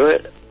want me to do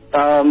it?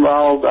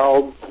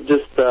 I'll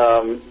just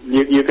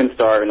you can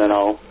start and then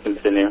I'll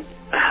continue.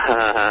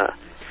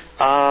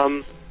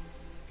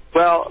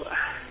 Well,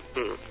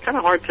 it's kind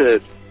of hard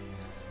to.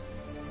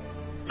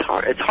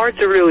 It's hard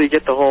to really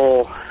get the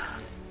whole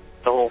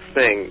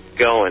thing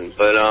going,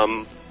 but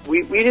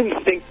we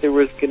didn't think there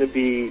was going to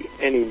be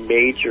any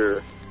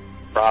major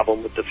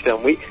problem with the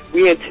film.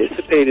 We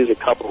anticipated a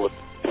couple of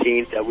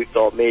scenes that we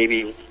thought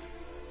maybe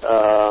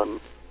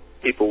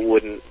people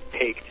wouldn't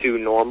take too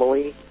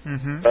normally,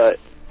 but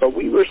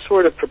we were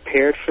sort of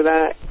prepared for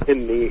that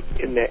in the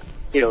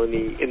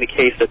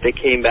case that they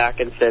came back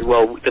and said,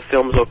 well, the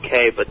film's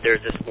okay, but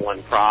there's this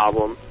one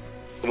problem.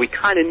 And we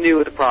kind of knew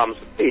what the problems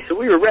would be, so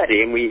we were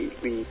ready, and we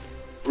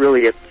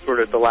really at sort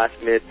of the last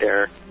minute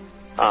there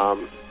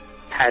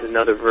had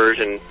another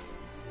version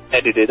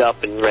edited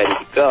up and ready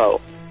to go,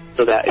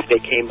 so that if they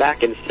came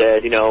back and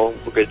said,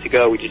 we're good to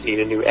go, we just need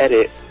a new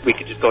edit, we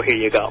could just go, here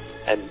you go,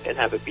 and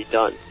have it be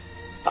done.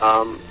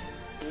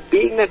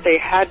 Being that they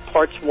had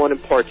parts 1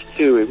 and parts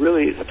 2, it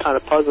really is kind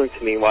of puzzling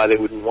to me why they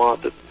wouldn't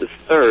want the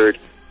third,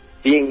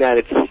 being that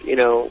it's,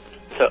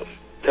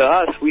 to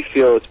us, we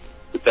feel it's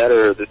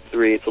better, the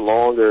 3, it's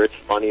longer, it's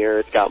funnier,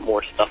 it's got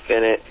more stuff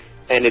in it,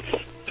 and it's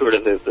sort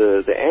of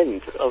the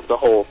end of the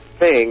whole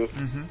thing.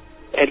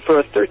 And for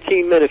a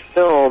 13-minute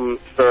film,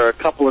 for a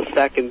couple of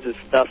seconds of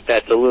stuff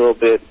that's a little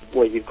bit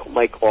what you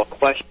might call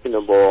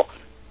questionable,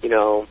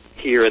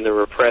 here in the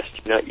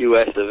repressed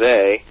U.S. of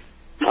A.,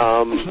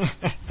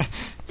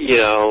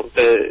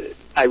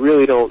 I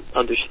really don't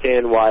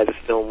understand why the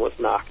film was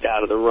knocked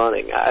out of the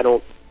running. I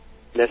don't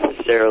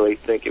necessarily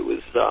think it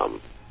was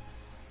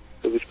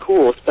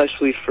cool,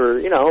 especially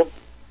for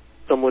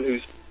someone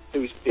who's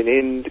been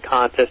in the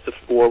contest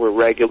before. We're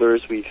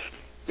regulars. We've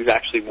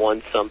actually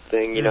won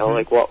something.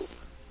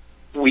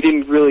 We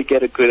didn't really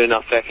get a good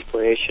enough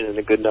explanation and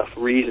a good enough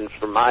reason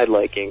for my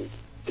liking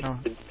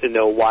to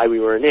know why we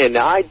weren't in.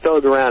 Now, I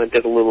dug around and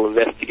did a little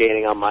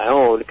investigating on my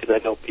own because I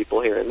know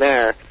people here and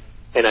there,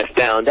 and I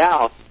found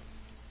out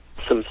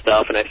some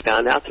stuff, and I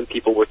found out some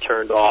people were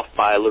turned off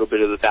by a little bit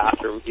of the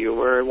bathroom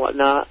humor and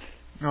whatnot.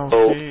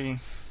 Okay.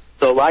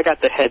 So I got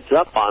the heads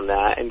up on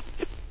that and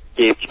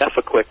gave Jeff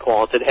a quick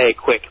call and said, hey,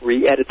 quick,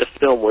 re-edit the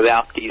film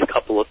without these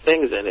couple of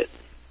things in it.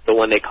 So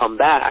when they come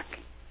back,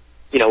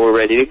 we're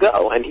ready to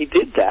go. And he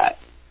did that.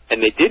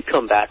 And they did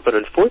come back, but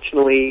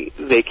unfortunately,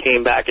 they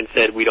came back and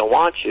said, we don't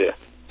want you.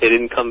 They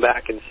didn't come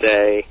back and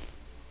say,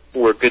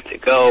 we're good to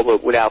go,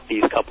 but without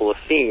these couple of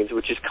scenes,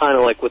 which is kind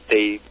of like what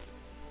they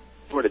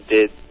sort of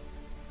did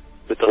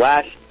with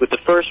the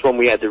first one.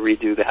 We had to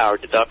redo the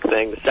Howard the Duck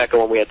thing. The second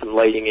one, we had some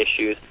lighting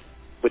issues.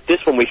 With this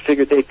one, we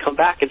figured they'd come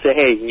back and say,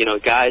 hey,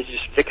 guys,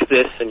 just fix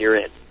this and you're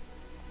in.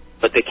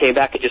 But they came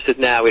back and just said,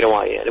 nah, we don't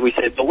want you in. And we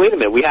said, but wait a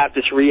minute, we have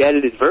this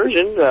re-edited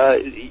version.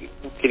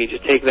 Can you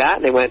just take that?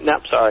 And they went,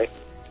 nope, sorry.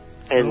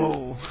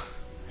 And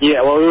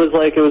yeah, well, it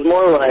was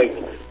more like,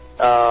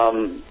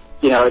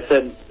 I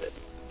said,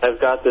 I've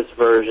got this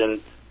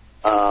version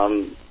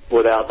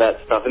without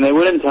that stuff. And they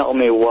wouldn't tell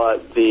me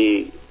what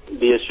the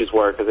issues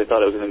were because they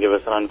thought it was going to give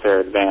us an unfair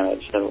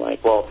advantage. And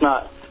well, it's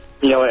not.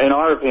 In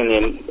our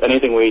opinion,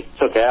 anything we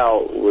took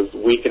out was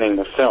weakening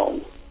the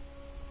film.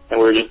 And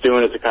we were just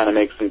doing it to kind of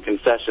make some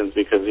concessions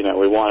because,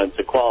 we wanted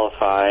to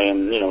qualify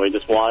and, we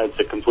just wanted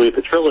to complete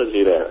the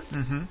trilogy there.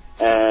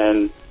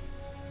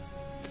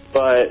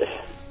 But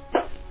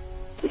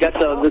we got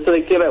so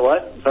they came at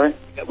what? Sorry?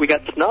 We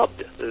got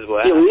snubbed as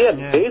well.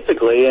 Yeah,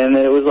 basically. And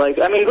it was like,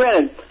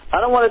 granted, I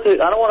don't want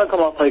to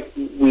come off like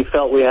we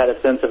felt we had a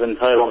sense of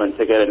entitlement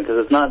to get in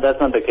because that's not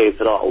the case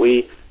at all.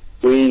 We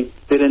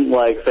didn't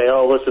say,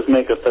 oh, let's just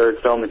make a third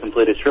film to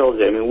complete a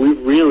trilogy. We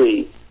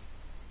really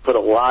put a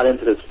lot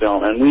into this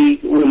film, and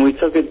when we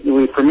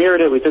premiered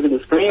it, we took it to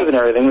screenings and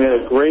everything. We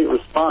had a great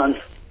response,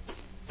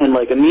 and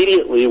like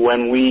immediately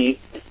when we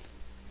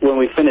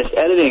finished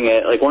editing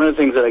it, like one of the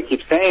things that I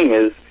keep saying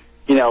is,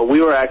 you know,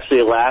 we were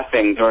actually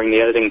laughing during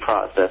the editing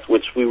process,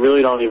 which we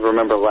really don't even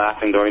remember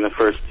laughing during the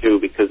first two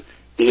because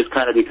you just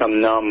kind of become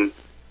numb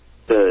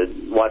to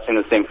watching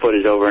the same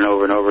footage over and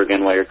over and over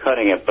again while you're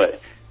cutting it. But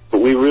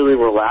we really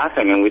were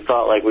laughing, and we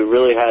thought like we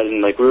really had,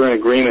 and like we were in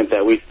agreement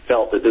that we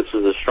felt that this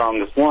was the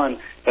strongest one.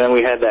 And then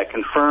we had that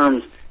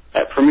confirmed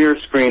at premiere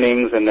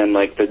screenings, and then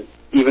like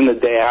even the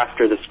day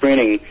after the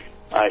screening,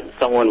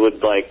 someone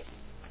would like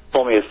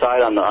pull me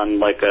aside on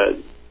like a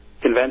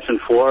convention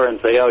floor and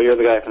say, "Oh, you're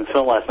the guy from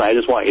film last night. I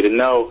just want you to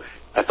know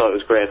I thought it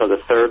was great. I thought the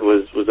third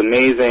was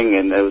amazing,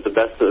 and it was the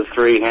best of the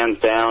three,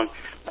 hands down."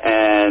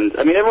 And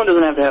I mean, everyone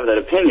doesn't have to have that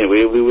opinion.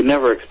 We would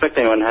never expect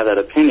anyone to have that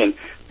opinion,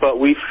 but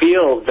we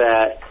feel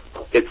that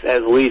it's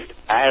at least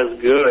as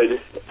good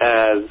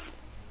as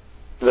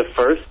the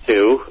first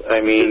two.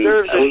 I mean, it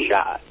deserves a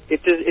shot.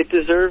 It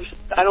deserves.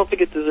 I don't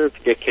think it deserves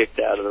to get kicked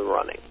out of the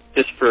running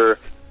just for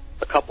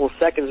a couple of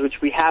seconds, which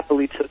we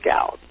happily took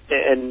out.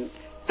 And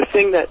the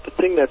thing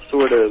that's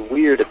sort of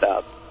weird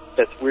about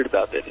this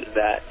is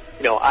that,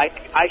 you know, I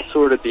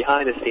sort of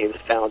behind the scenes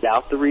found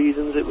out the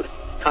reasons it was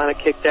kind of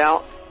kicked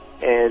out,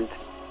 and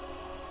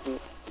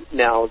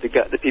now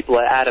the people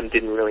at Adam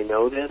didn't really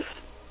know this,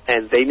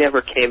 and they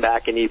never came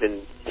back and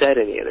even said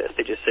any of this.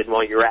 They just said,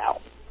 "Well, you're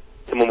out."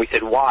 And when we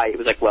said why, it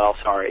was like, "Well,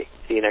 sorry,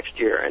 see you next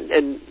year."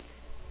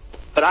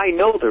 But I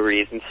know the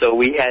reason, so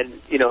we had,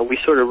 you know, we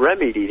sort of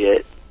remedied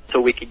it so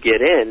we could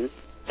get in,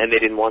 and they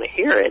didn't want to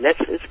hear it. And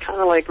it's kind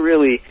of like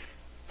really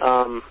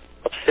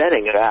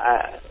upsetting.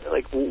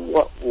 Like,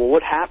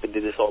 what happened?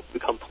 Did this all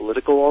become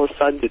political all of a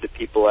sudden? Did the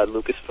people at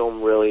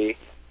Lucasfilm really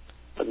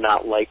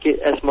not like it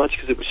as much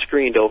because it was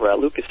screened over at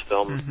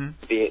Lucasfilm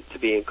to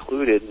be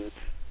included?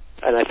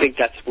 And I think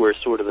that's where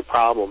sort of the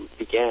problem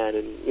began.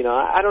 And, you know,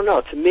 I don't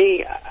know. To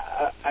me,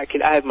 I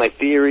have my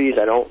theories.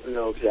 I don't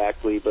know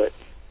exactly, but,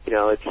 you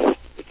know, it's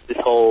this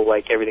whole,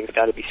 like, everything's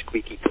got to be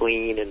squeaky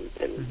clean and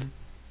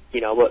you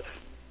know, but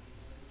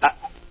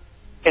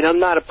and I'm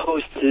not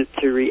opposed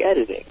to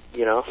re-editing,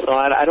 you know, so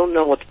I don't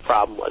know what the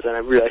problem was, and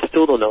I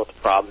still don't know what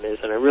the problem is,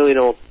 and I'm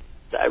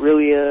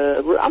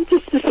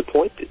just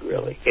disappointed,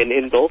 really,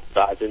 in both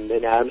sides, in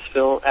Adam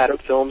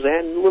Films,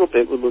 and a little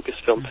bit with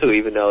Lucasfilm too,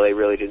 even though they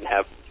really didn't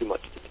have too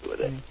much to do with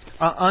it.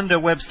 On the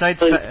website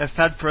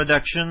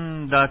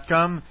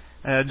fadproduction.com,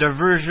 the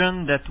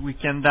version that we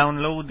can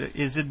download,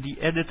 is it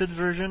the edited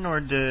version or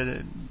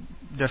the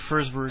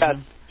first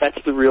version? That's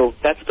the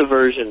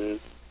version.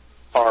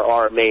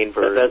 Our main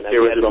version. That's the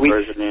original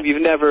version. Yeah.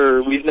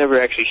 We've never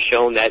actually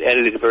shown that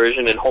edited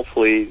version, and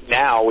hopefully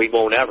now we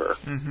won't ever.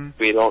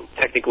 We don't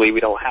have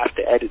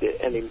to edit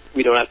it. I mean,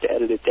 we don't have to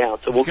edit it down,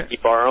 so we'll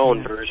keep our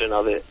own version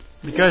of it.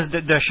 Because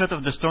the shot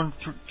of the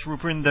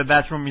stormtrooper in the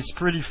bathroom is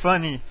pretty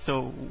funny,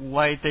 so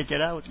why take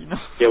it out? You know?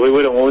 Yeah, we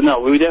wouldn't. Well, no,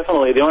 we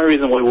definitely. The only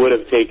reason we would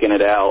have taken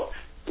it out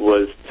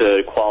was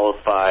to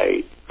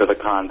qualify for the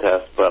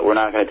contest, but we're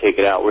not going to take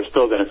it out. We're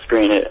still going to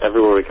screen it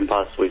everywhere we can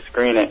possibly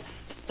screen it.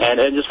 And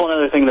just one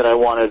other thing that I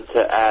wanted to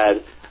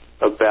add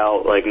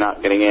about, like,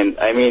 not getting in.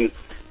 I mean,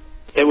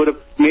 it would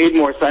have made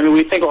more sense. I mean,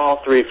 we think all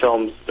three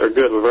films are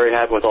good. We're very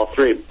happy with all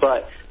three.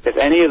 But if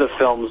any of the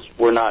films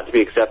were not to be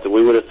accepted,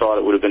 we would have thought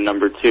it would have been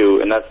number 2,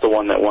 and that's the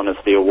one that won us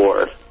the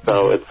award.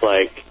 So it's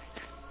like,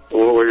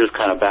 we're just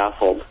kind of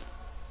baffled.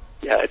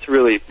 Yeah, it's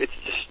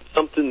just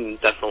something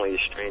definitely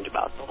strange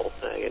about the whole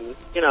thing. And,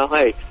 you know,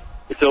 hey,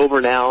 it's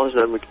over now, there's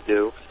nothing we can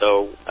do.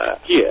 So,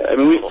 yeah, I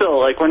mean, we still,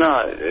 like, we're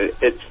not,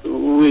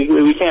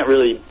 we can't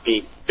really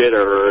be bitter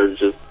or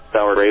just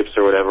sour grapes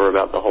or whatever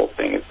about the whole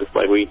thing. It's just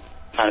like we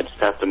kind of just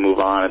have to move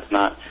on.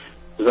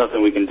 There's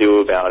nothing we can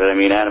do about it. I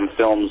mean, Adam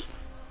Films,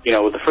 you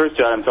know, with the first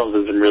two, Adam Films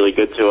has been really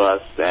good to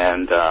us,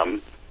 and,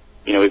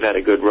 you know, we've had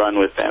a good run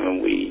with them,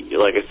 and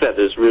like I said,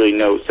 there's really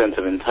no sense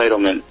of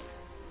entitlement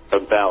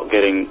about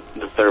getting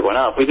the third one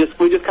up. We just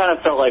kind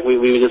of felt like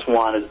we just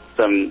wanted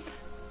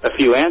a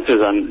few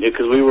answers on,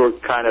 because we were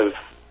kind of,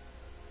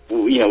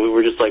 you know, we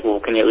were just like, well,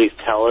 can you at least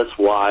tell us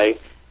why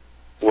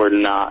we're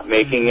not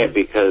making it?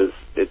 Because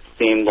it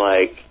seemed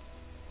like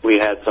we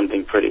had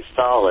something pretty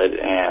solid,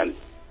 and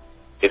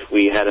if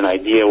we had an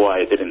idea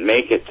why it didn't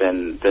make it,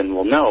 then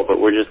we'll know. But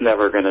we're just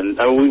never going to.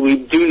 I mean, we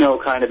do know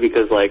kind of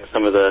because, like,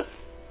 some of the,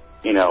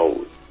 you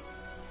know,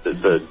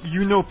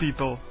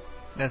 people.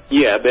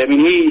 Yeah, but I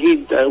mean,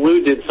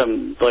 Lou did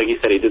some, like you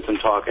said, he did some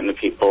talking to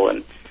people,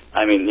 and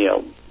I mean, you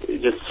know,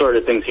 just sort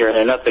of things here and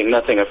there, nothing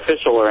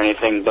official or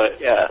anything, but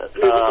yeah, it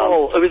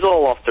was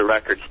all off the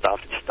record stuff.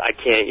 I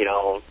can't, you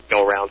know,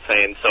 go around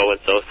saying so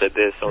and so said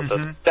this, so and so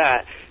said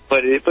that,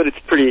 but it was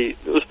pretty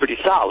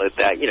solid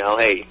that, you know,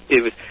 hey,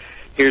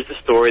 here's the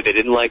story, they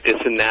didn't like this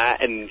and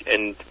that, and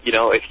you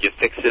know, if you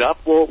fix it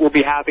up, we'll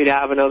be happy to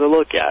have another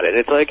look at it. And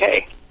it's like,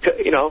 hey,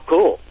 you know,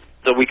 cool.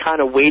 So we kind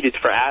of waited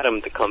for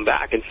Adam to come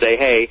back and say,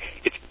 hey,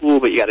 it's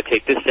cool, but you got to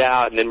take this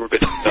out, and then we're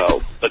good to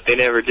go. But they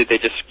never did. They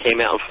just came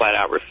out and flat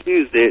out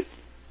refused it.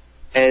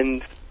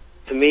 And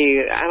to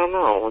me, I don't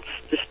know. It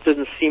just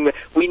doesn't seem.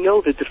 We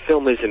know that the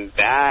film isn't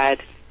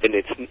bad, and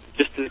it's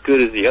just as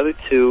good as the other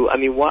two. I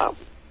mean,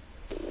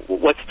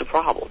 what's the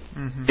problem?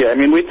 Mm-hmm. Yeah, I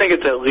mean, we think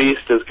it's at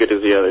least as good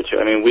as the other two.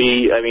 I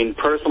mean,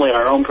 personally,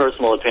 our own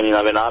personal opinion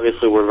of it,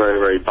 obviously we're very,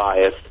 very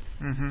biased,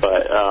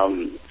 but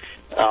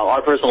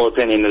our personal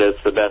opinion that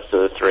it's the best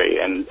of the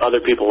three, and other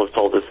people have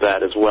told us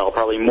that as well.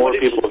 Probably more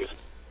people have...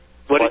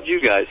 What did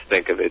you guys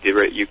think of it, the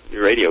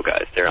radio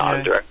guys there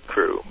on Direct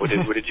Crew? What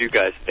did you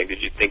guys think?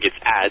 Did you think it's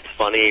as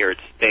funny, or it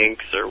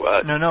stinks, or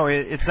what? No,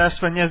 it's as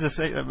funny as the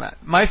second.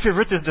 My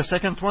favorite is the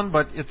second one,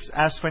 but it's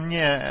as funny...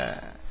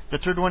 the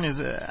third one is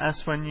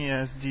as funny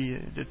as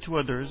the two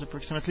others,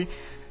 approximately.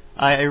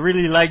 I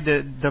really like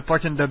the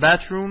part in the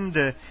bathroom.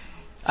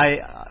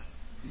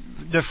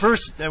 The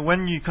first,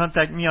 when you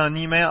contact me on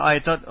email,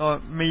 I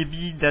thought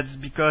maybe that's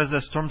because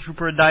a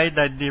stormtrooper died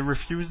that they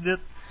refused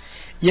it.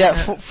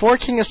 Yeah,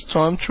 forking a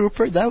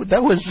stormtrooper,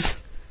 that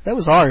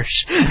was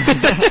harsh.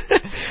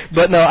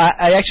 But no,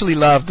 I actually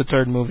love the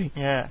third movie.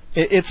 Yeah,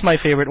 it's my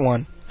favorite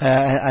one.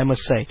 I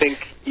must say. I think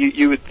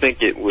you would think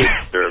it would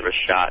serve a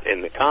shot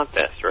in the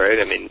contest, right?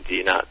 I mean, do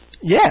you not?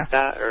 Yeah. Think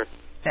that, or?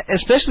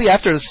 Especially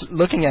after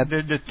looking at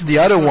the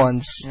other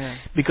ones,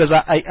 because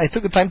I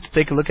took the time to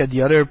take a look at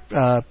the other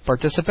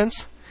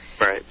participants.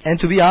 Right. And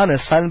to be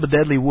honest, Silent but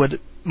Deadly would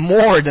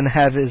more than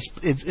have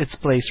its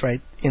place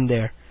right in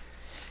there.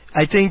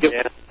 I think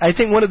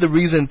one of the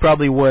reasons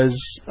probably was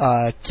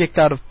kicked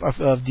out of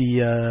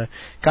the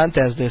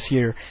contest this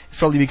year is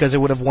probably because it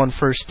would have won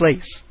first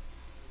place.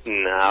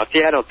 No,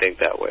 see, I don't think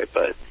that way,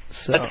 but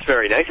that's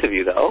very nice of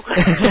you, though.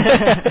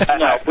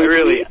 No,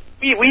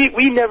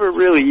 we never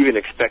really even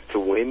expect to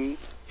win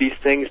these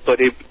things, but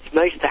it's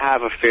nice to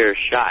have a fair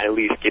shot, at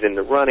least get in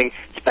the running,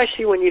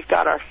 especially when you've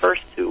got our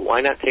first two.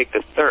 Why not take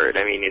the third?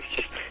 I mean, it's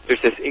just,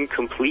 there's this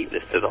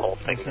incompleteness to the whole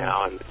thing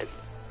now, and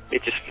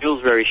it just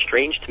feels very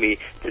strange to me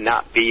to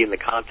not be in the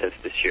contest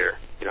this year,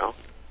 you know?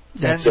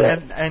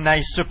 And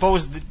I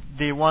suppose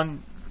they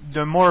want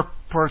the more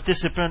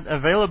participant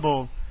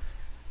available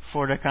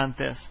for the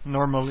contest,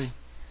 normally.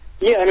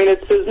 Yeah, I mean,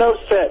 there's no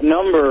set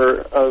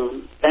number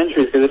of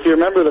entries, because if you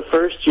remember the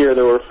first year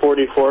there were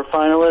 44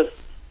 finalists,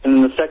 and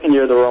in the second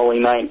year there were only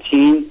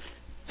 19.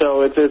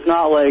 So it's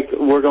not like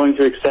we're going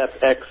to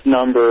accept X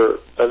number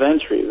of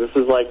entries. This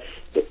is like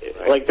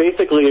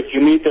basically if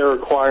you meet their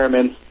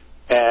requirements,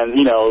 and,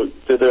 you know,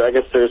 I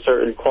guess there are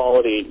certain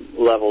quality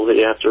levels that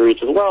you have to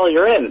reach as well,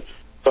 you're in.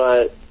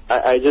 But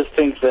I just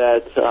think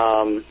that,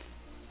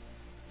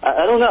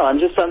 I don't know, I'm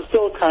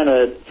still kind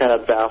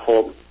of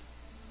baffled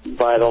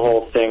by the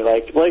whole thing.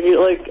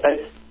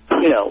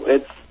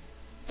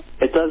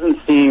 It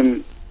doesn't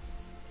seem,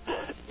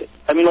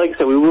 I mean, like I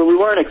said, we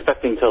weren't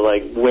expecting to,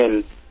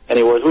 win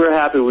any awards. We were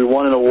happy. We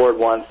won an award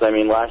once. I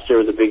mean, last year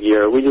was a big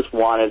year. We just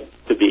wanted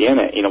to be in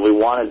it. You know, we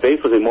wanted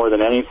basically more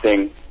than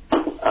anything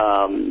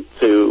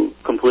to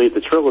complete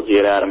the trilogy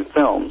at Adam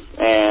Films,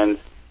 and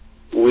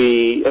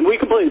we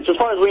completed. As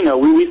far as we know,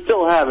 we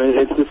still have.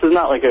 This is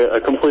not like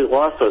a complete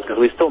loss to us, because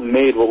we still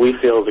made what we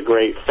feel is a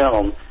great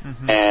film,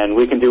 and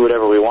we can do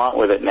whatever we want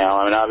with it now.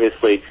 I mean,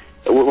 obviously,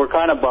 we're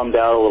kind of bummed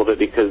out a little bit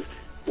because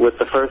with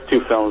the first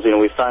two films, you know,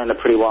 we signed a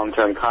pretty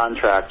long-term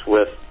contract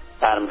with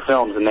Adam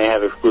Films, and they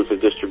have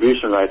exclusive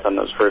distribution rights on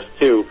those first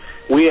two.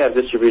 We have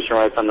distribution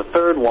rights on the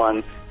third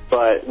one,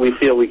 but we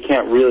feel we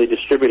can't really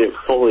distribute it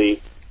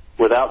fully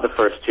without the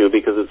first two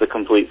because it's a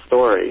complete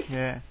story.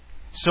 Yeah.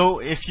 So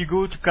if you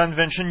go to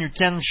convention, you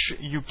can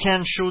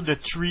show the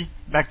three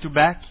back to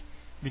back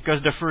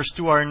because the first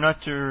two are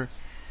not.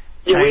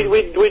 Yeah,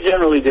 we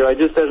generally do. As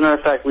a matter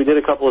of fact, we did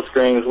a couple of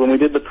screenings. When we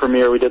did the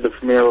premiere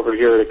over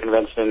here at a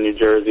convention in New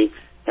Jersey,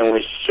 and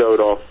we showed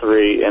all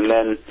three. And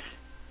then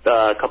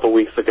a couple of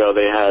weeks ago,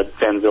 they had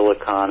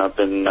FanzillaCon up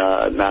in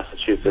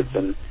Massachusetts,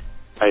 and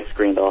I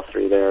screened all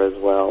three there as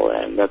well.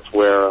 And that's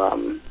where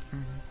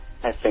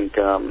I think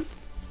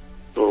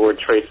where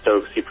Trey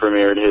Stokes, he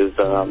premiered his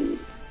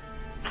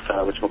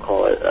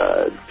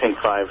Pink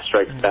 5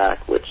 Strikes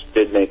Back, which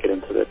did make it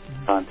into the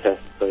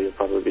contest, so you'll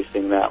probably be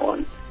seeing that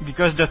one.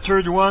 Because the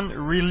third one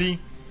really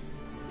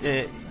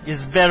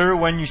is better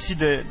when you see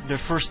the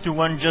first two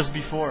one just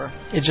before.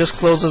 It just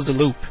closes the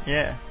loop.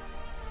 Yeah.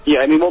 Yeah,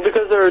 I mean, well,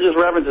 because there are just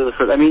references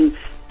to it. I mean,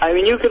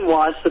 you can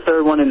watch the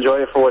third one,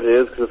 enjoy it for what it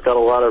is, because it's got a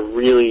lot of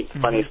really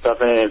funny stuff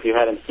in it. And if you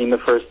hadn't seen the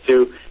first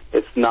two,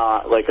 it's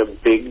not like a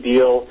big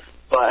deal.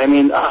 But I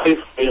mean,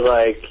 obviously,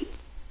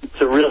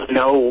 to really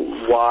know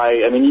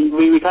why, I mean,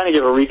 we kind of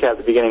give a recap at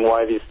the beginning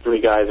why these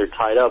three guys are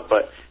tied up,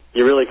 but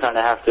you really kind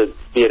of have to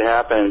see it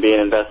happen and be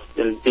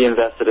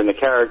invested in the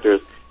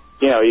characters.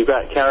 You know, you've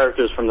got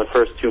characters from the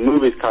first two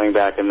movies coming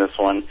back in this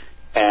one,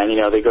 and, you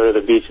know, they go to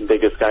the beach and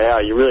take this guy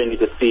out. You really need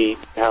to see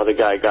how the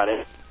guy got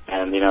in,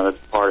 and, you know,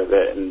 that's part of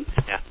it. And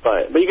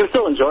but you can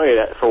still enjoy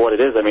it for what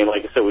it is. I mean,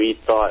 like I said, we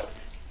thought,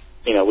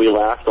 you know, we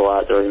laughed a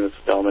lot during this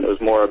film, and it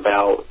was more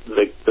about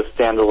the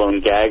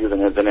standalone gags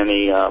in it than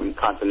any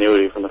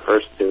continuity from the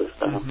first two.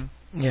 So.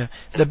 Yeah,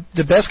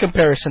 the best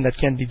comparison that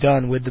can be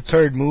done with the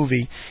third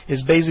movie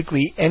is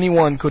basically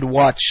anyone could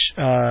watch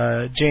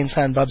Jane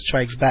Silent Bob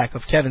Strikes Back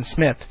of Kevin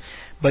Smith,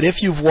 But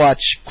if you've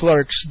watched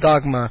Clerks,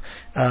 Dogma,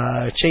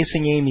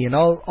 Chasing Amy, and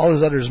all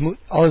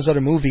his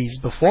other movies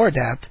before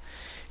that,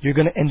 you're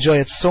going to enjoy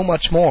it so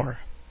much more.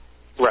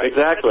 Right,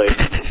 exactly.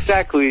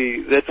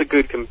 Exactly. That's a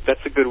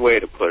good way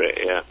to put it.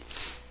 Yeah.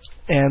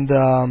 And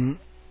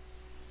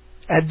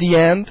at the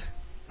end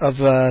of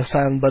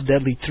Silent but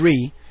Deadly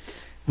 3,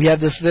 we have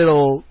this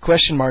little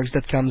question marks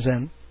that comes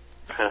in,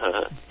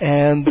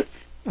 and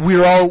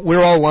we're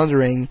all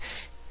wondering,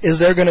 is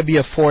there going to be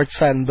a fourth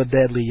Silent but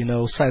Deadly?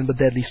 Silent but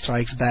Deadly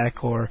Strikes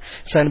Back, or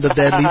Silent but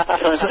Deadly.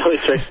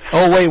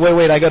 Oh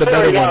wait! I got a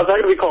better one. It's not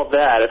going to be called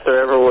that if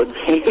there ever would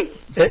be.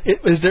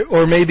 Is there,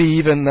 or maybe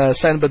even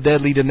Silent but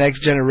Deadly: The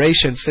Next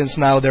Generation, since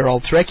now they're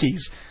all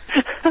Trekkies.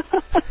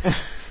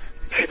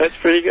 That's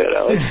pretty good,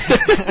 Alex.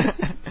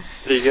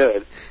 Pretty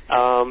good.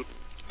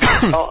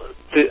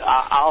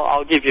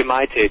 I'll give you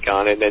my take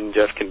on it, and then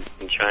Jeff can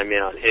chime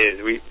in on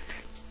his.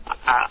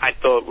 I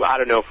thought, I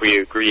don't know if we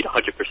agreed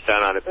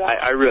 100% on it, but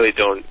I really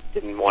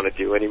didn't want to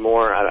do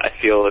anymore. I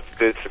feel it's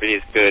good. For me,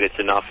 it's good. It's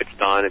enough. It's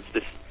done.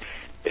 It's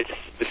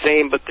the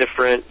same but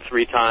different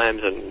 3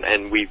 times,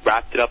 and we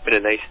wrapped it up in a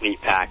nice,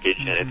 neat package,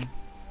 and it's,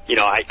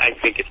 I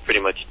think it's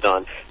pretty much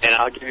done. And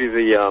I'll give you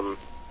the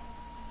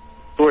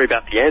story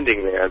about the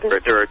ending there.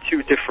 There are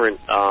 2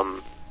 different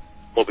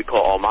what we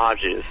call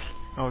homages.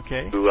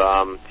 Okay. To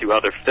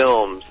other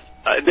films.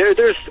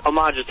 There's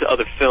homages to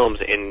other films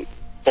in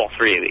all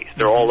 3 of these.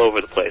 They're all over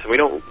the place. And we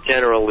don't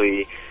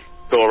generally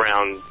go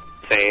around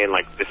saying,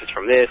 like, this is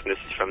from this and this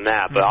is from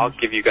that. But I'll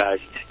give you guys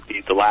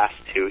the last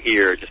 2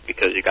 here just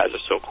because you guys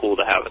are so cool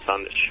to have us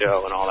on this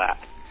show and all that.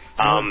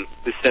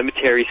 The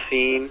cemetery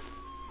scene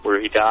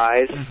where he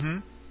dies.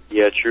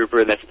 Yeah,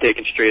 Trooper, that's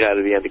taken straight out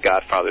of the end of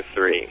Godfather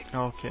 3.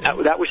 Okay.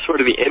 That was sort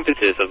of the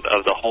impetus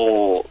of the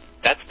whole.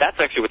 That's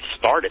actually what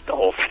started the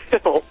whole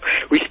film.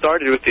 We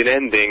started with an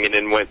ending and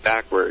then went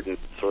backward and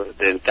sort of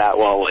did that.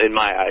 Well, in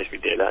my eyes, we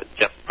did.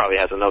 Jeff probably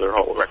has another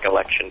whole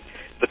recollection.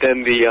 But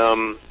then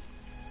the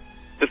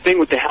thing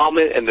with the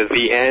helmet and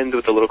the end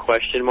with the little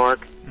question mark,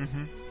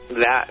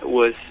 that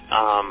was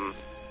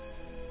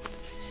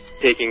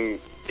taking.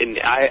 And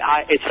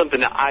it's something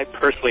that I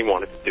personally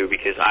wanted to do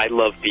because I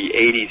love the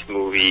 80s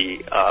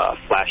movie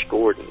Flash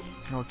Gordon.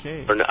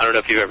 Okay. I don't know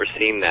if you've ever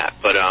seen that,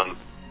 but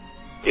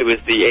it was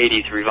the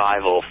 80s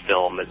revival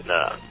film of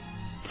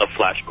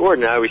Flash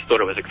Gordon. I always thought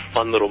it was a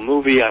fun little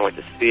movie. I went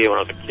to see it when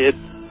I was a kid.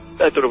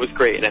 I thought it was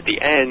great. And at the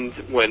end,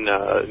 when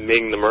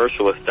Ming the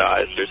Merciless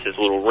dies, there's his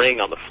little ring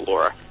on the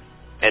floor.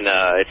 And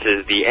it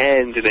says the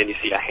end, and then you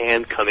see a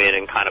hand come in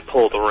and kind of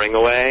pull the ring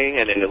away,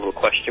 and then a little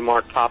question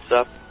mark pops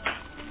up.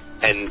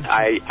 And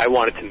I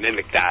wanted to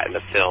mimic that in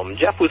the film.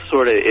 Jeff was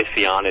sort of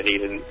iffy on it.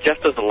 Jeff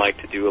doesn't like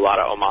to do a lot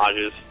of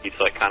homages. He's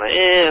like kind of,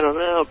 I don't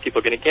know, people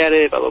are going to get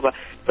it, blah, blah, blah.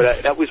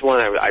 But that was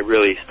one I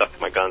really stuck to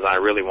my guns on.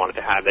 I really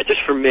wanted to have that, just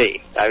for me.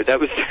 That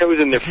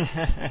was in there.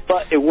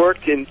 But it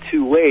worked in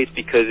 2 ways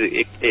because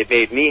it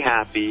made me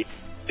happy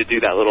to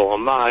do that little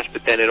homage,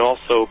 but then it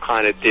also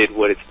kind of did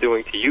what it's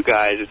doing to you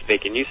guys. It's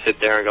making you sit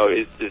there and go,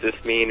 does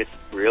this mean it's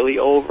really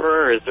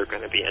over, or is there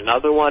going to be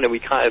another one? And we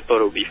kind of thought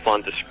it would be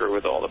fun to screw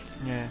with all the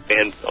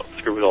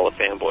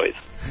fanboys.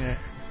 Yeah.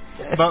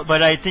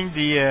 But I think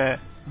the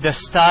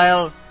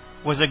style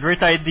was a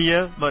great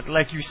idea, but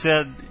like you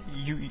said,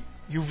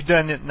 you've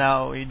done it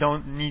now. You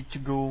don't need to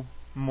go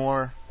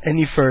more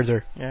any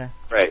further. Yeah.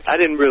 Right. I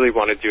didn't really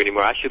want to do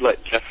anymore. I should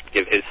let Jeff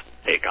give his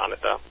take on it,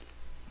 though.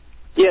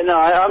 Yeah, no,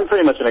 I'm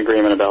pretty much in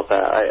agreement about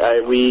that.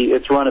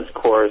 It's run its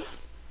course.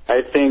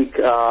 I think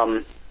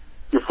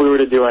if we were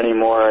to do any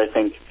more, I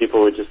think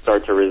people would just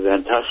start to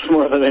resent us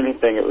more than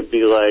anything. It would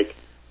be like,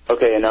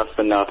 okay, enough's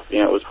enough.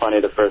 It was funny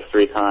the first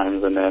 3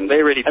 times, and then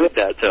they already did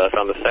that to us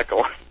on the second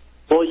one.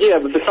 Well, yeah,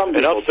 but for some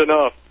people, enough's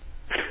enough.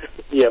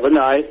 Yeah, but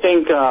no, I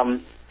think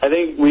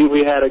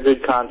we had a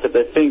good concept.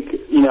 I think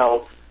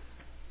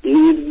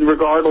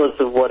regardless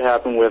of what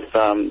happened with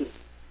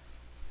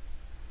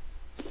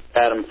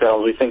Adam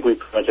Films, we think we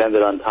pretty much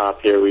ended on top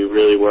here. We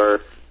really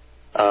were.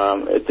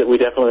 We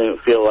definitely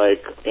didn't feel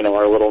like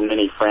our little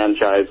mini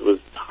franchise was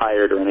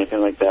tired or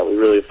anything like that. We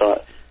really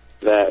thought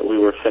that we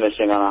were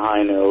finishing on a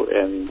high note,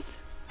 and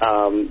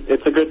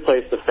it's a good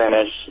place to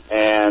finish.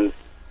 And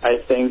I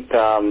think,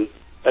 I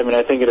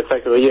think it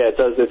effectively,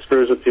 it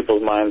screws with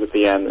people's minds at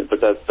the end, but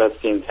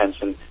that's the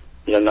intention.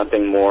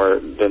 Nothing more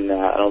than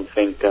that. I don't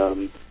think.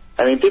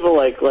 People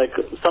like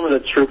some of the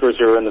troopers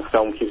who are in the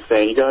film keep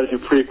saying, you got to do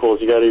prequels.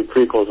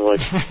 We're like,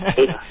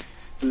 hey,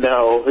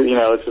 no,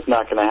 it's just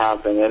not going to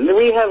happen. And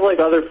we have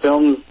other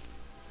films,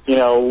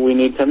 we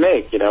need to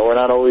make. We're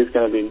not always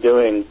going to be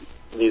doing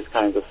these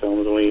kinds of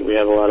films. We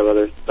have a lot of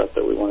other stuff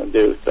that we want to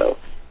do. So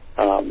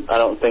I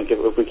don't think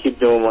if we keep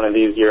doing one of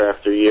these year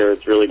after year,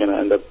 it's really going to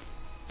end up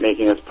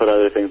making us put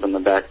other things on the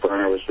back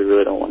burner, which we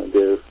really don't want to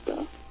do.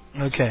 So.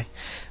 Okay.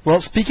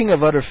 Well, speaking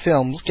of other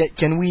films,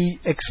 can we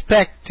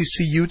expect to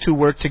see you two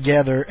work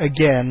together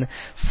again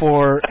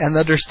for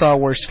another Star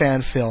Wars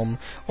fan film,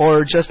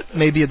 or just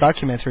maybe a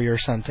documentary or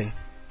something?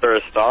 For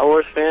a Star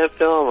Wars fan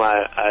film,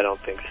 I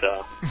don't think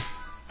so.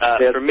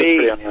 For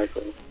me,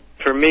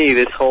 for me,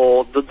 this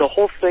whole the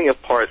whole thing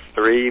of Part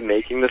 3,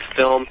 making this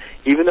film,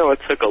 even though it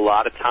took a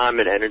lot of time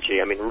and energy,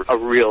 I mean, a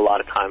real lot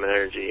of time and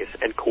energy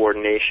and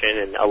coordination,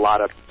 and a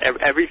lot of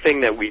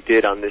everything that we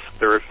did on this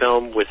third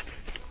film was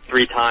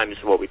 3 times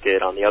what we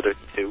did on the other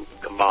 2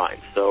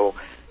 combined. So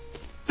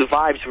the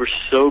vibes were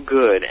so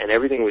good and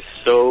everything was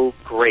so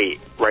great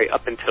right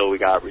up until we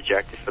got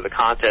rejected for the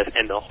contest,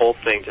 and the whole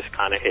thing just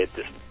kind of hit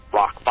this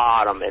rock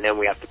bottom, and then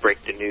we have to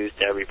break the news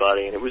to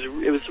everybody, and it was a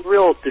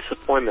real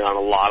disappointment on a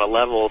lot of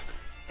levels,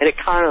 and it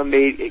kind of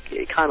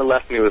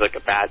left me with like a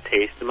bad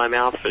taste in my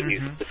mouth for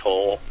this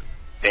whole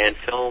fan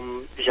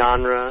film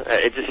genre.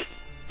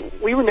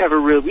 We never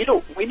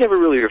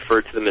really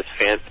referred to them as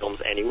fan films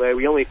anyway.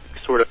 We only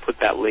sort of put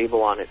that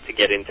label on it to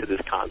get into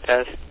this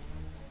contest.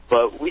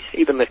 But we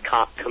see them as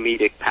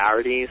comedic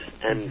parodies,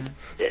 and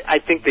I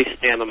think they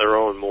stand on their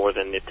own more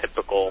than the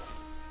typical,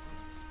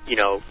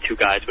 2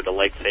 guys with a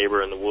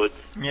lightsaber in the woods.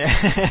 Yeah.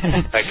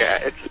 Like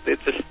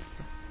it's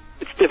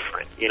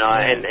different,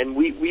 and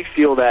we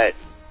feel that,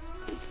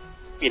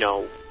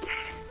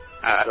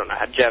 I don't know.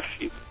 Jeff,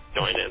 you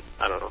join in.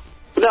 I don't know.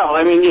 No,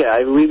 I mean,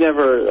 yeah, we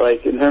never,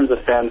 like, in terms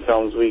of fan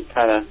films, we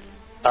kind of,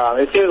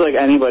 it seems like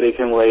anybody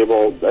can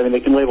label, I mean, they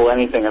can label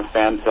anything a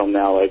fan film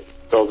now, like,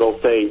 they'll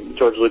say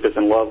George Lucas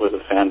in Love was a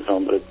fan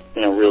film, but it's,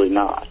 really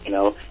not,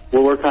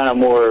 we're kind of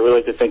more, we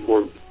like to think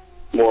we're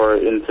more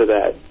into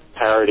that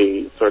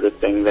parody sort of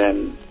thing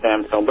than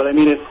fan film. But I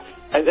mean,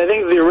 I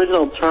think the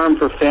original term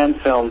for fan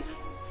film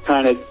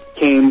kind of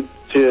came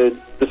to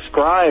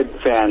describe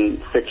fan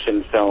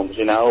fiction films,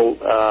 things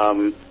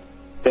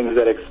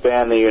that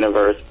expand the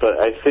universe. But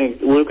I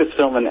think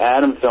Lucasfilm and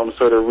Adam Film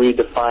sort of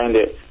redefined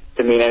it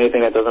to mean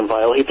anything that doesn't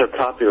violate their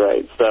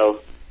copyright.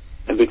 So,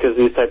 and because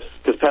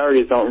because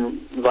parodies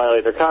don't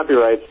violate their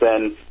copyrights,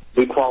 then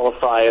we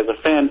qualify as a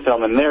fan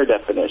film in their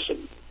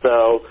definition.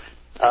 So,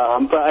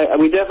 but I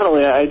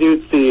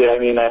do see, I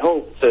mean, I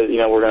hope that,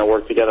 we're going to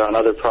work together on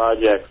other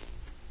projects,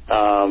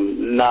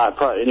 not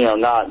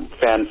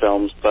fan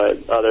films,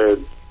 but other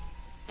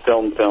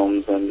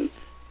films, and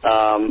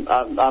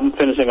I'm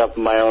finishing up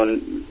my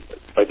own,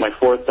 like my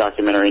 4th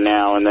documentary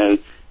now, and then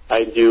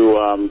I do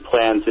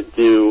plan to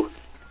do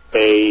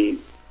a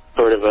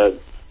sort of a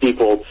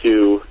sequel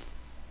to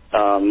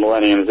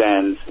Millennium's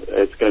End.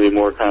 It's going to be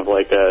more kind of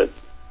like a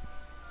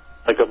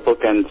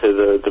bookend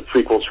to the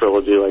prequel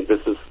trilogy. Like,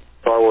 this is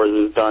Star Wars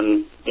is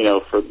done,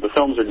 for the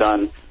films are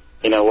done,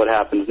 what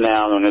happens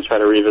now, and I'm going to try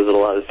to revisit a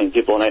lot of the same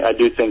people, and I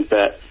do think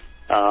that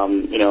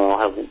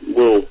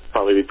Will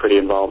probably be pretty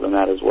involved in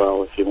that as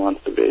well if he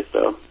wants to be.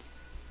 So,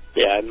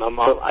 yeah,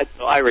 I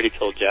already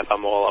told Jeff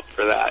I'm all up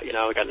for that.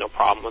 I got no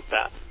problem with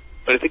that.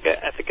 But I think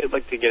I'd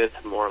like to get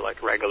into more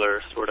like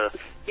regular sort of.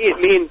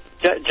 Me and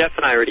Jeff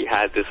and I already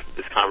had this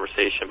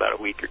conversation about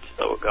a week or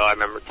so ago. I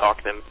remember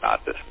talking to him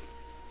about this.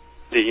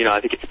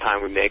 I think it's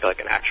time we make like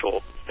an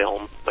actual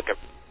film, like a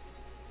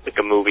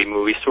movie,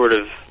 sort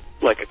of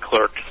like a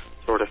Clerks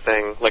sort of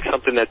thing, like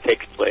something that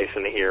takes place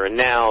in the here and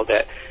now,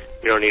 that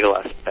we don't need a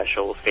lot of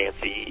special,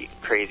 fancy,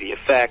 crazy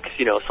effects,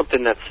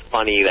 something that's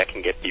funny that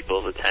can get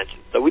people's attention.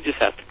 So we just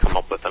have to come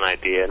up with an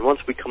idea, and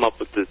once we come up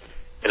with an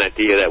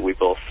idea that we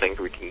both think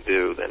we can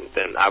do,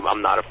 then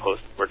I'm not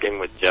opposed to working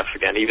with Jeff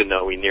again, even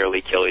though we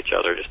nearly kill each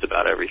other just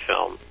about every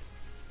film.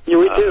 Yeah,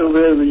 we do,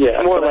 really,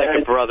 yeah. More like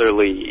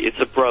it's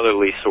a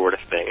brotherly sort of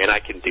thing, and I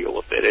can deal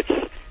with it.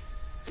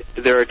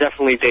 There are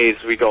definitely days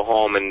we go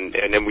home and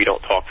then we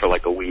don't talk for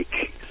like a week.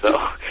 So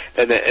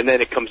and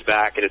then it comes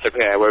back and it's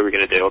okay. What are we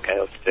going to do? Okay,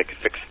 let's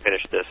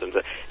finish this. And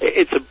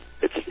it's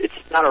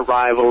not a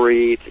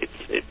rivalry.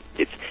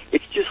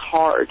 It's just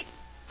hard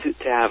to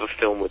have a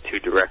film with 2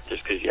 directors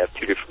because you have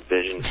 2 different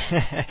visions.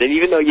 And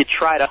even though you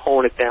try to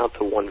hone it down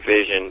to one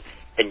vision,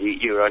 and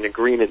you're in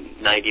agreement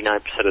 99%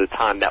 of the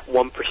time, that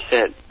 1%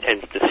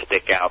 tends to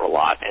stick out a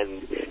lot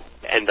and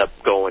end up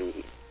going.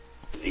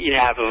 You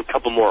have a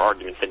couple more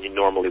arguments than you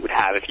normally would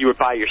have. If you were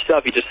by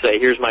yourself, you just say,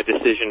 "Here's my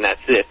decision,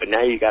 that's it." But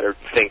now you got to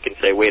think and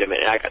say, "Wait a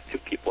minute, I got 2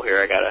 people here.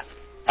 I gotta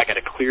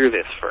clear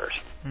this first."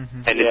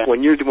 Mm-hmm. And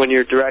when you're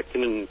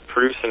directing and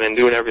producing and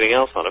doing everything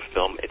else on a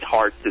film, it's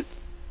hard to.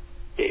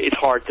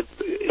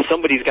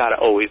 Somebody's got to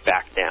always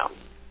back down,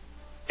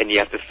 and you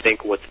have to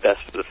think what's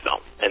best for the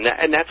film, and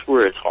that's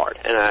where it's hard.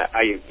 And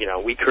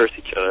we curse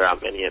each other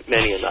out many a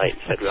night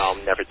and said, "Well,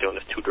 I'm never doing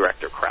this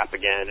 2-director crap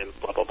again," and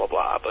blah blah blah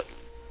blah. But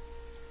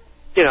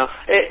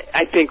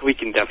I think we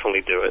can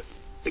definitely do it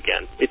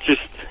again.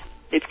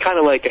 It's kind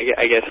of like,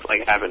 I guess,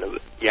 like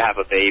you have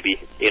a baby,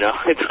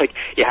 It's like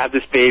you have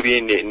this baby,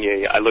 and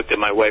I looked at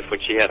my wife when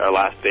she had our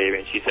last baby,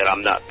 and she said,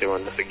 "I'm not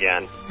doing this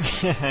again."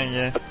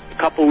 Yeah. A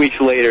couple weeks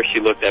later, she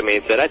looked at me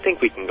and said, "I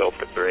think we can go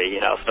for 3,"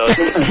 So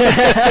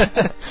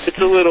it's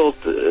a little,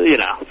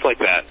 it's like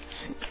that.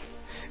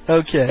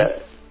 Okay.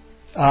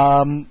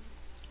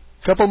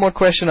 Couple more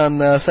questions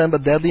on Silent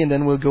but Deadly, and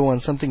then we'll go on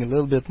something a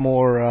little bit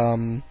more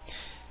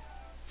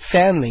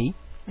family,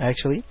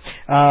 actually.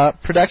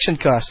 Production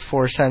cost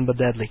for Silent but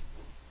Deadly.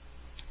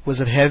 Was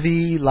it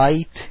heavy,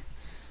 light,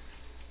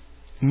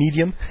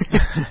 medium?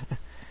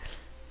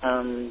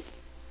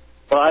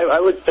 Well, I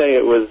would say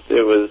it was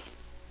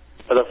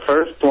The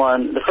first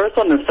one and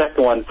the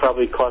second one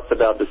probably cost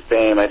about the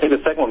same. I think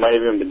the second one might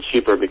have even been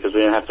cheaper because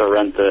we didn't have to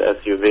rent the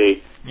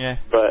SUV. Yeah.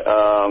 But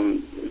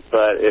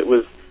it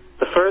was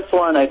the first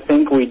one. I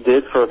think we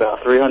did for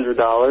about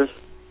 $300,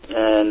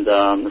 and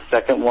the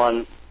second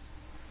one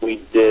we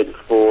did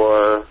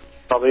for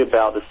probably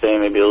about the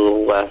same, maybe a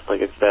little less.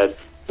 Like I said,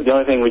 the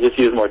only thing we just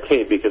used more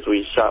tape because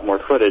we shot more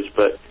footage,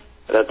 but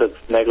that's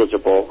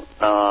negligible.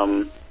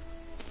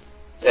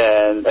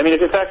 And I mean,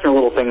 if you factor in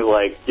little things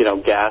like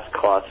gas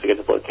costs to get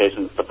to locations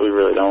and stuff, we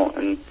really don't.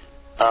 And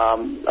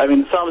I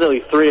mean, Silent But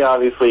Deadly 3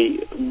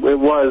 obviously it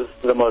was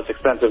the most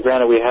expensive.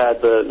 Granted, we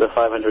had the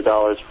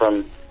 $500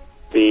 from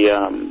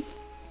the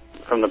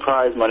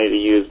prize money to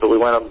use, but we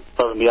went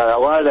above and beyond. A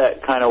lot of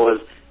that kind of was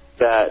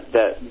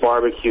that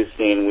barbecue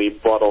scene. We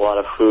bought a lot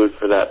of food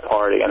for that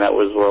party, and that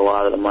was where a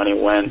lot of the money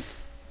went.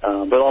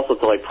 But also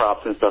to like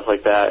props and stuff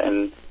like that.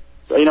 And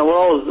when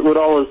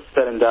all is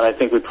said and done, I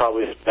think we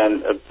probably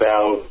spent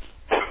about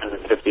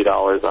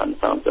 $150 on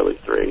Silent But Deadly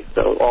 3.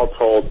 So all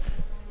told,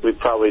 we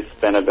probably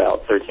spent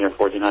about $1,300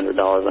 or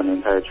 $1,400 on the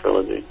entire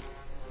trilogy.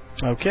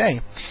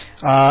 Okay.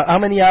 How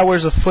many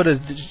hours of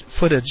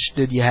footage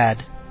did you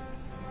had?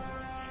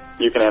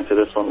 You can answer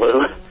this one, Lou.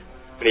 How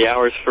many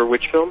hours for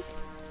which film?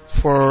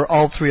 For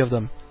all three of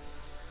them.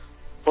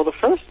 Well, the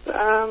first,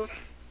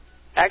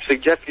 actually,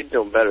 Jeff, you'd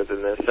know better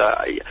than this.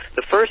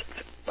 The first,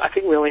 I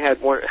think we only had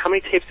one. How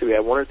many tapes did we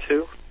have? One or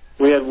two?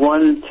 We had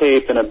one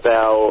tape and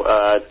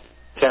about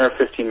 10 or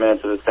 15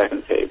 minutes of the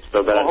second tape. So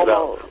about an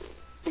hour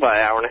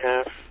and a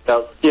half?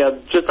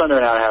 Just under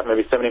an hour and a half,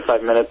 maybe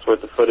 75 minutes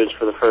worth of footage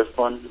for the first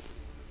one.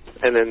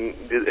 And then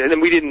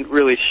we didn't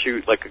really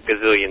shoot like a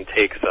gazillion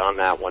takes on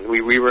that one.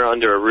 We were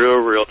under a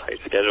real tight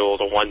schedule.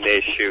 It was a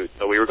one-day shoot,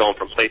 so we were going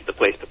from place to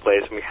place to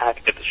place, and we had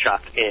to get the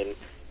shots in.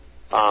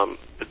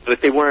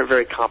 But they weren't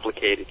very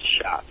complicated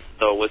shots,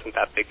 so it wasn't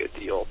that big a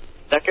deal.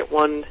 Second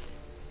one,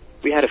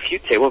 we had a few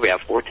tapes. What, we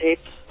have 4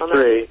 tapes on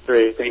that?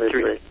 Three. So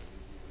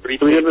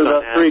we did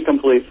about 3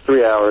 complete,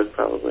 3 hours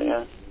probably,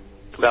 yeah.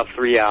 About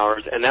 3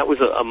 hours, and that was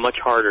a much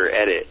harder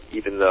edit,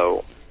 even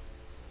though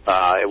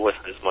it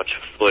wasn't as much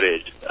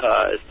footage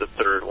as the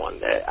third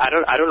one. I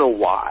don't know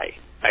why.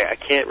 I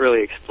can't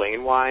really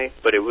explain why,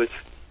 but it was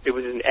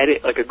an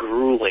edit, like a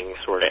grueling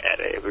sort of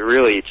edit.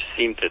 It just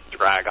seemed to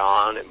drag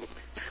on, and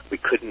we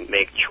couldn't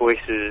make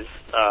choices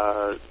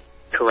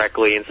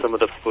correctly, and some of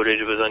the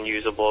footage was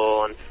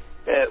unusable, and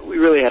we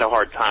really had a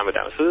hard time with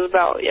that. So there was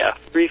about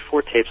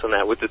 3-4 tapes on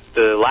that. With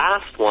the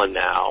last one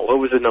now, what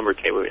was the number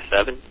tape? Was it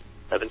 7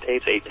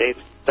 tapes, 8 tapes?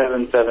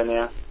 7,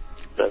 yeah.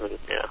 7,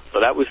 yeah. So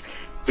that was,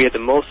 we had the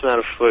most amount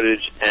of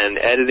footage, and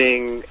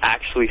editing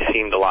actually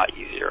seemed a lot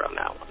easier on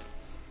that one.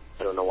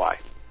 I don't know why.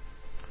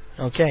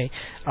 Okay.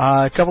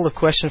 A couple of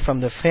questions from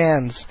the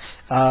fans.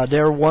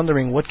 They're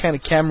wondering what kind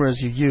of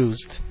cameras you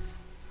used.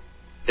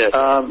 Yes.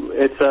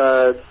 It's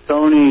a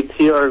Sony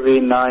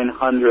TRV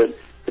 900.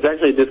 It's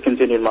actually a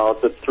discontinued model.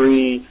 It's a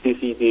 3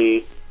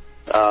 CCD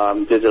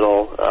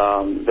digital.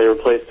 They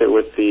replaced it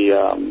with the,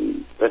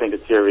 I think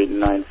it's TRV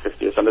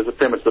 950 or something. It's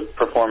pretty much the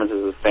performance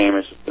is the same.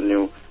 It's just a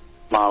new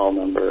model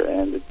number,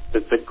 and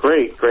it's a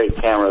great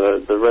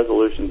camera. The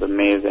resolution's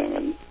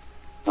amazing,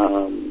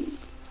 and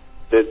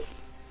it's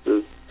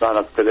done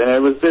up good. And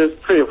it was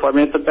pretty affordable. I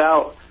mean, it's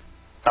about,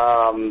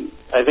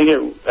 I think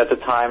at the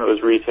time it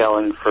was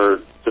retailing for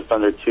just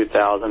under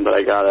 $2,000, but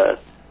I got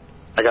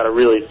a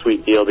really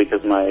sweet deal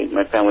because my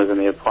family's in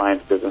the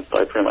appliance business, so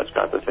I pretty much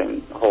got the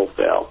thing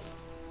wholesale.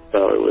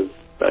 So it was,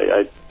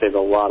 I saved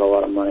a lot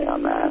of money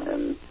on that,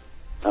 and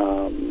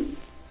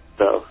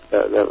so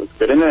that was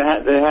good. And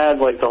they had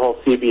like the whole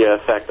sepia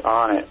effect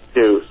on it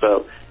too,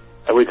 so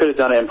we could have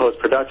done it in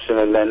post-production,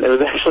 and then it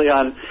was actually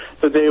on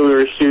the day we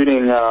were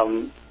shooting,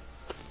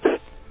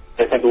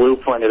 I think Lou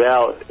pointed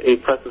out, he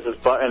presses his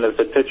button as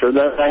a picture.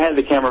 I had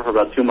the camera for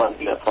about 2 months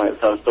at that point,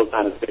 so I was still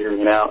kind of figuring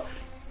it out.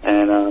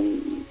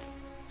 And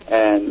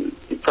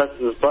he presses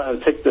his button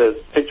and picked the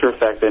picture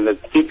effect and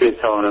it's sepia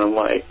tone, and I'm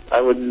like,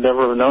 I would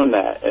never have known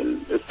that.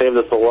 And it saved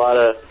us a lot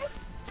of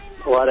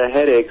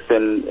headaches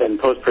in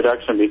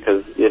post-production,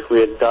 because if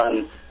we had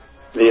done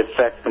the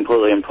effect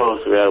completely in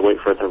post, we had to wait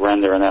for it to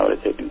render, and that would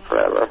have taken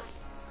forever.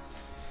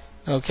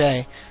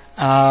 Okay.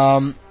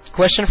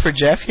 Question for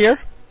Jeff here.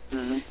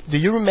 Mm-hmm. Do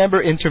you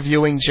remember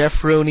interviewing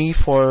Jeff Rooney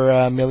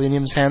for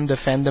Millennium's Hand, The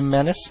Fandom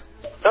Menace?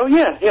 Oh,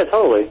 yeah,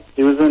 totally.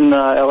 He was in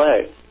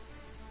L.A.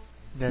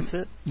 That's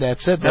it?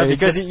 That's it. No,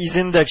 because he's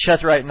in the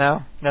chat right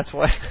now. That's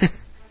why.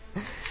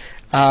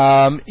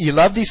 You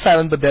love these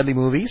Silent But Deadly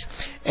movies,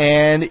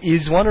 and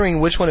he's wondering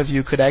which one of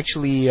you could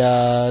actually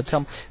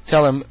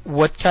tell him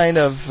what kind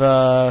of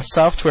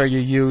software you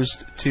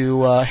used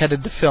to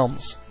edit the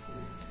films.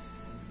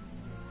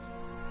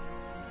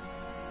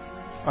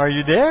 Are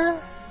you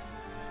there?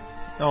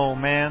 Oh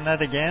man,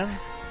 not again.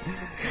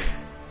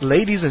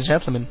 Ladies and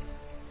gentlemen,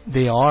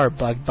 they are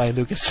bugged by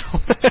Lucasfilm.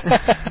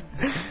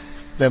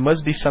 There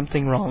must be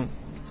something wrong.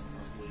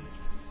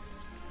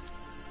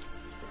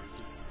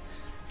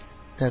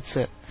 That's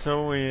it.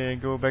 So we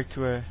go back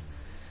to a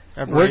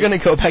break. We're going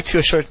to go back to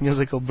a short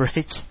musical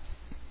break.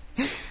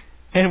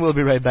 And we'll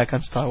be right back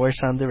on Star Wars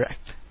on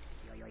Direct.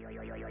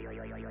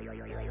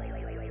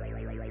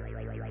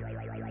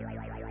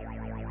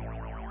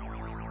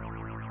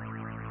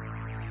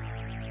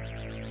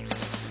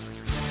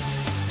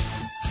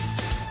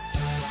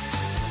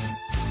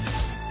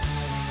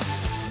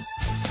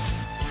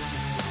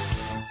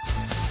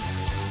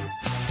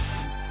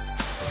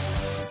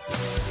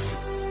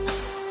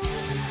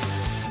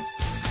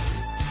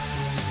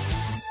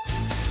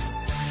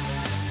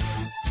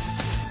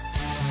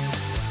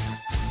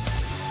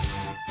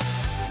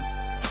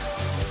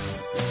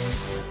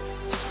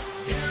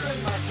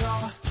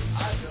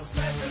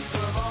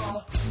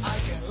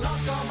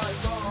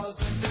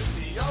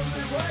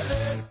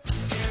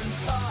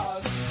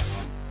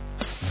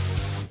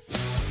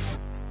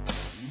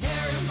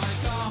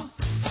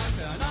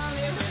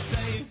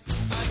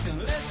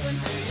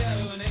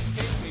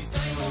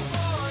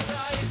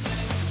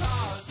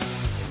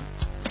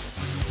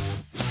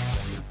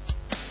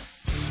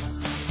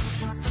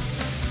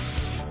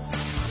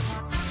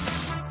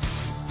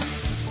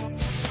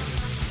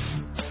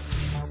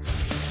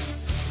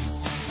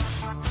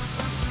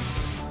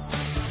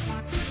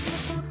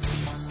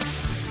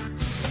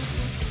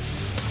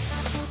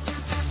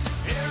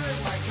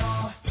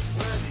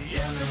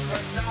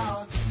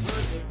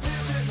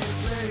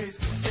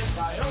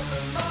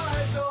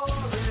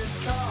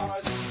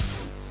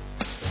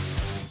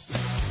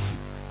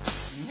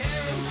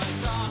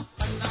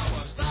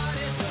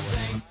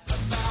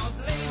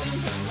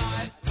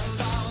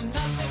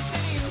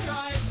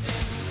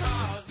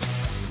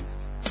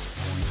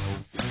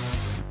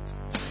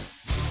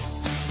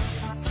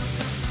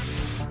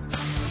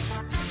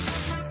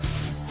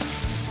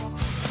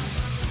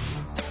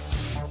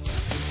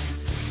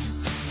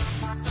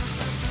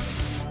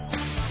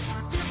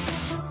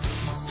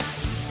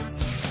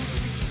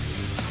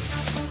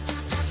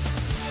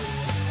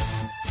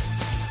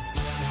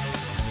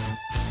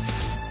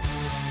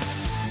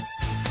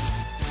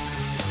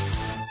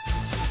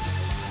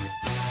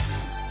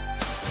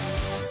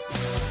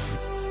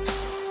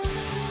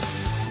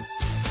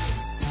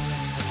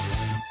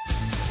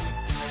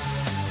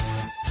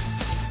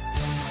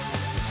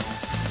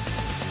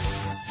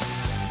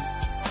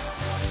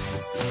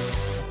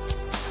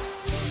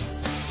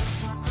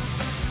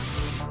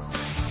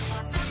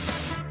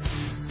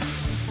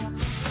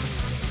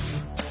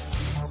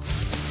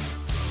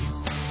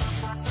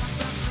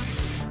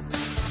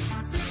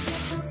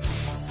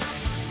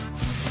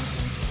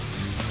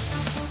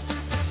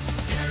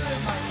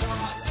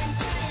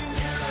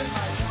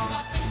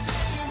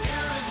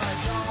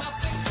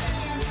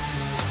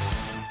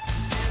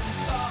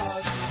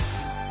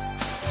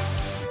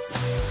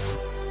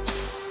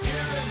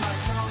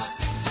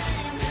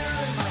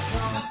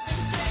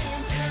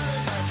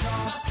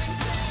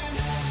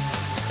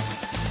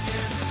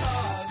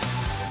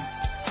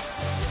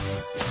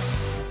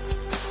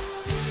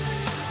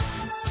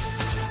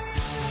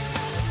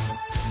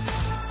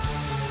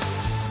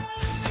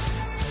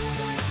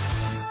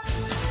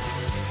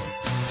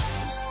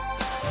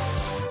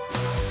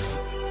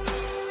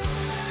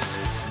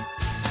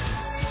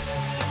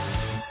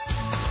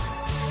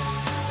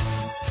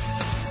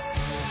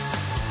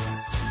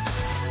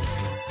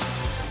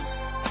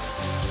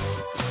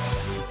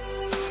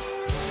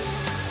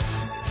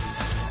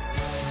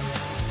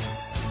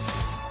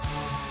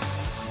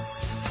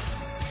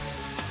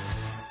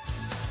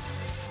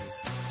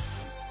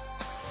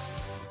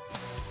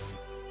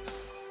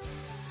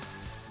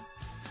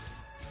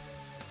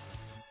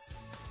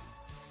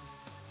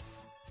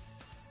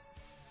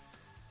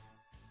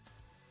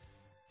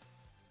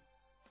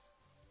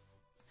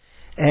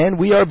 And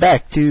we are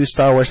back to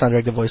Star Wars on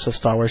Direct, the voice of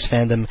Star Wars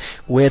fandom,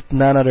 with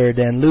none other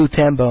than Lou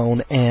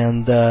Tambone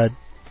and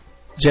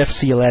Jeff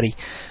Cioletti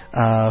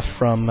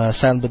from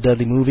Silent but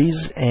Deadly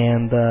movies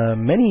and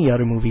many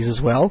other movies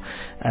as well,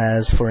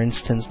 as for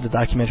instance the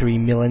documentary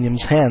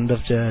Millennium's Hand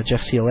of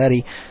Jeff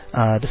Cioletti,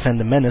 Defend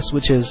the Menace,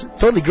 which is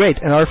totally great.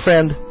 And our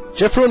friend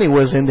Jeff Rooney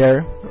was in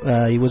there.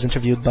 He was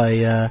interviewed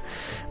by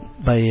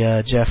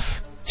Jeff.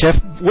 Jeff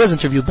was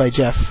interviewed by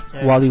Jeff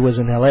while he was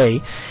in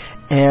LA.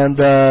 And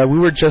we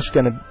were just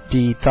going to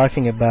be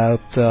talking about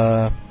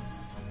the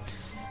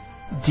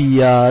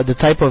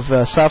type of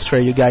software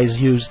you guys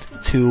used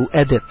to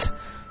edit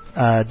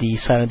the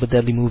Silent but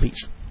Deadly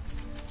movies.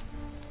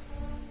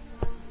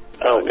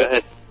 Oh, go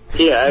ahead.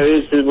 Yeah,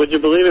 would you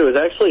believe it was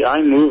actually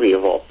iMovie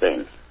of all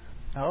things?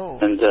 Oh.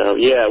 And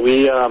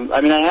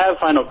I have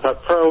Final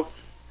Cut Pro,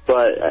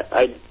 but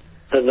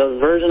the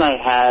version I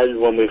had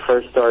when we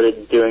first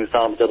started doing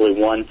Silent but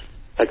Deadly 1,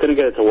 I couldn't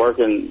get it to work,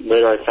 and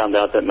later I found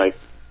out that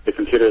the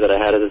computer that I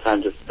had at the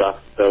time just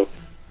sucked, so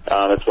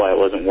that's why it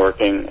wasn't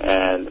working.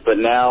 But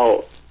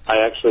now I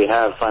actually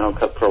have Final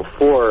Cut Pro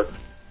 4,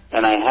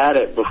 and I had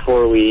it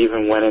before we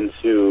even went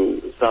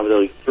into Silent but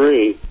Deadly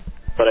 3.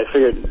 But I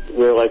figured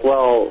we were like,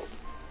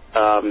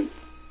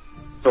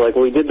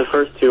 we did the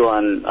first two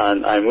on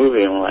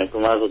iMovie, and we're like,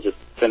 we might as well just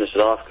finish it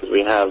off because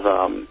we have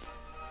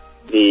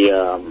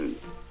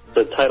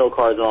the title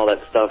cards and all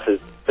that stuff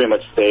is pretty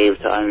much saved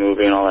to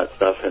iMovie and all that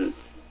stuff, and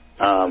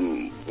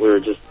we were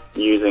just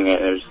using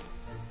it. And it was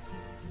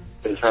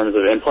in terms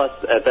of, and plus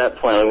at that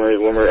point when we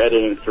were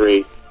editing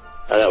 3,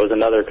 that was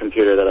another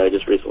computer that I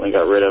just recently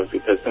got rid of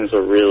because things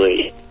were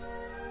really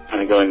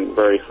kind of going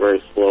very, very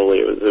slowly.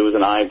 It was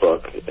an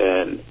iBook,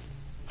 and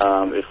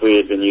if we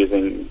had been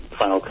using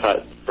Final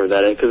Cut for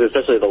that, because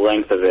especially the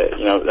length of it,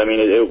 you know, I mean,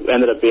 it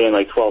ended up being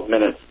like 12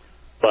 minutes,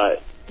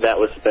 but that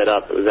was sped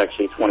up. It was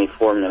actually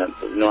 24 minutes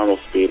of normal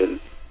speed, and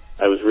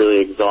I was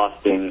really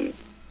exhausting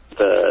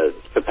the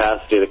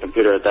capacity of the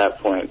computer at that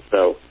point.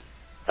 So,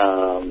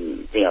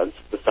 you know,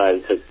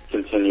 decided to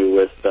continue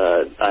with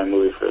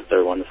iMovie for the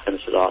third one to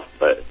finish it off.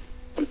 But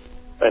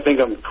I think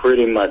I'm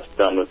pretty much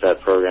done with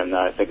that program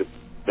now. I think it's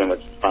pretty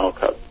much Final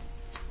Cut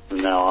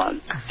from now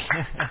on.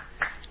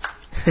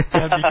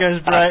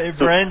 Because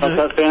Brian's Final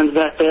Cut fans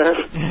back there.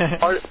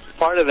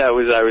 Part of that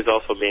was I was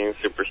also being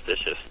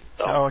superstitious.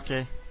 So. Oh,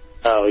 okay.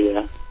 Oh,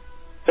 yeah.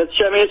 That's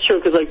true. I mean, it's true,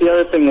 because, like, the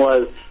other thing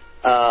was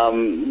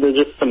there's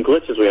just some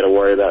glitches we had to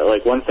worry about.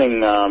 Like, one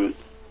thing,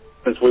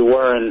 since we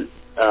weren't,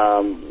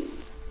 because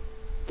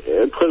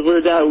we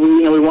were down,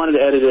 we wanted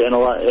to edit it in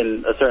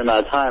a certain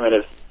amount of time, and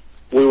if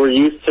we were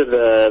used to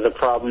the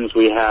problems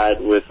we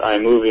had with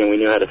iMovie and we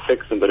knew how to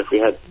fix them, but if we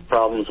had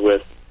problems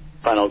with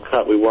Final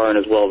Cut, we weren't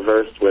as well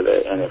versed with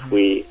it, and if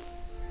we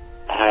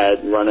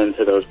had run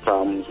into those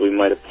problems, we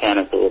might have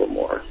panicked a little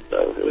more.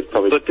 So it was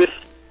probably.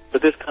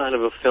 But this kind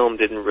of a film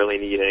didn't really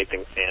need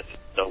anything fancy,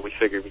 so we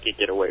figured we could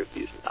get away with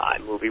using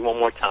iMovie one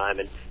more time,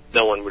 and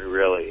no one would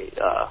really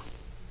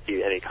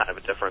see any kind of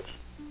a difference.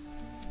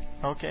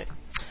 Okay.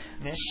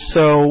 Nick?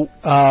 So,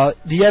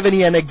 do you have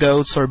any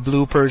anecdotes or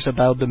bloopers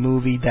about the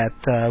movie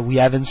that we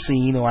haven't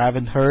seen or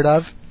haven't heard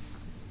of?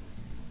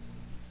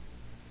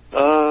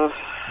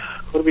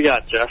 What do we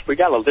got, Jeff? There's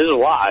a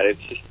lot.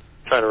 It's just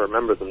trying to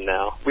remember them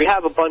now. We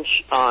have a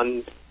bunch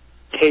on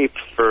tape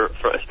for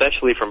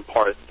especially from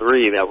part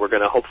 3 that we're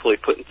going to hopefully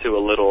put into a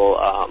little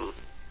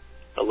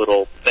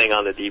thing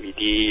on the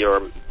DVD or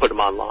put them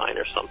online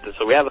or something.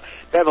 So we have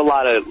a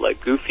lot of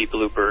like goofy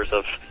bloopers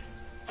of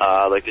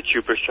like the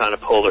troopers trying to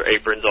pull their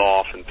aprons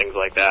off and things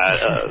like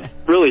that.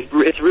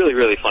 It's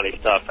really funny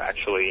stuff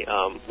actually.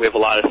 We have a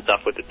lot of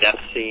stuff with the death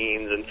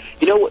scenes, and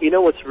you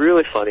know what's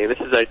really funny.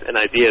 This is an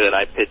idea that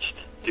I pitched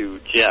to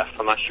Jeff.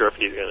 I'm not sure if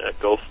he's going to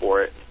go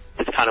for it.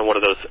 It's kind of one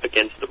of those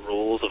against the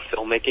rules of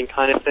filmmaking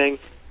kind of thing.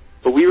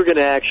 But we were going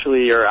to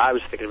actually, or I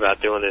was thinking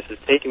about doing this, is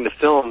taking the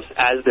films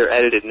as they're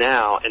edited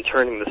now and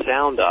turning the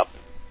sound up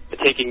and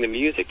taking the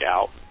music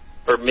out,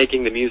 or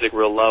making the music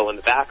real low in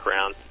the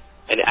background.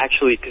 And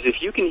actually, because if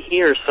you can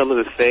hear some of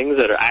the things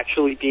that are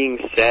actually being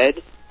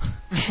said,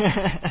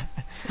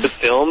 the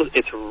films,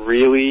 it's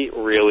really,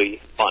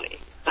 really funny.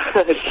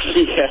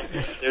 Yeah.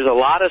 There's a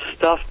lot of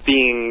stuff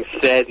being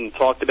said and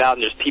talked about,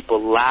 and there's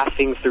people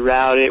laughing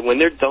throughout it. When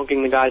they're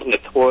dunking the guys in the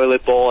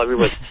toilet bowl,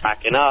 everyone's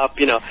cracking up.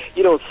 You know,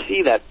 you don't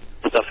see that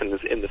stuff in the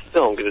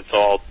film because it's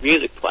all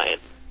music playing.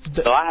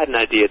 So I had an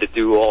idea to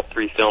do all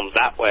 3 films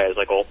that way as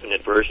like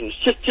alternate versions,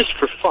 just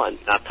for fun,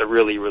 not to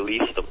really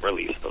release them.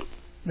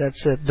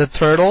 That's it. The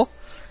turtle,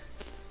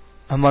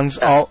 among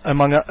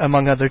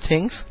other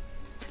things.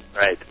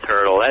 Right, the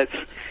turtle.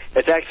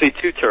 It's actually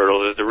 2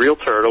 turtles. There's the real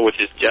turtle, which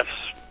is Jeff's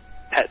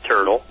pet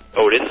turtle,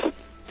 Otis,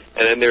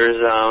 and then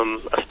there's a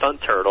stunt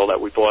turtle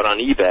that we bought on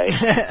eBay.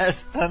 A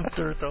stunt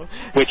turtle.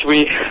 Which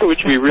we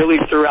really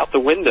threw out the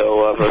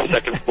window of a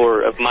second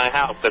floor of my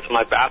house. That's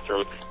my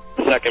bathroom,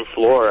 second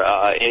floor,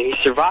 and he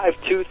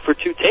survived 2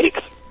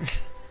 takes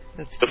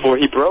before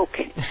he broke.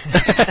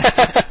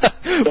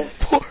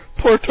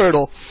 Poor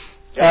turtle.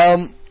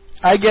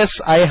 I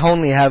guess I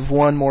only have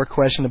one more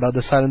question about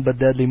the Silent but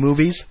Deadly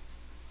movies.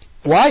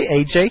 Why,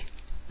 AJ?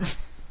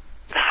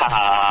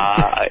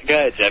 Go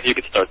ahead, Jeff. You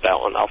can start that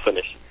one. I'll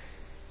finish.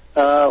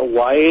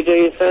 Why AJ,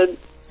 you said?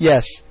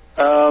 Yes.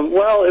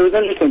 Well, it was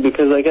interesting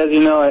because, like, as you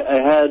know,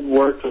 I had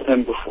worked with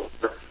him before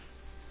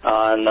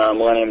on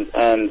Millennium's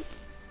End,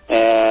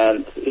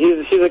 and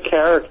he's a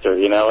character,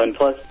 you know, and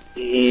plus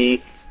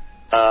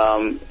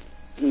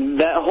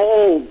that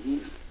whole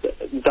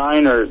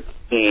diner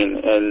scene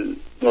in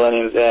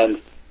Millennium's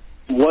End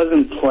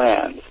wasn't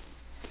planned.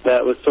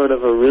 That was sort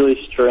of a really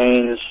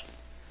strange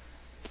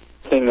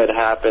thing that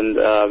happened.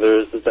 There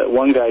was that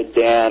one guy,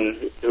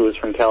 Dan, who was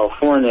from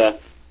California.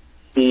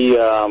 He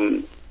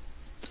like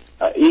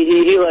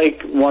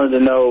wanted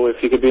to know if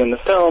he could be in the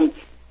film,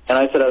 and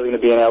I said I was going to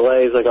be in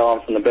LA. He's like, oh,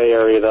 I'm from the Bay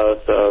Area though,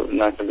 so I'm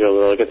not going to be able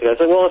to really get together. I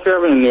said, well, if you're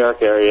ever in the New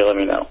York area, let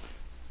me know.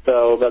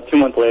 So about 2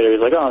 months later,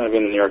 he's like, oh, I'm going to be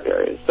in the New York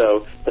area.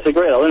 So I said,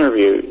 great, I'll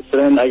interview you. So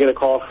then I get a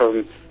call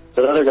from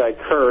the other guy,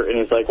 Kurt, and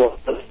he's like, well,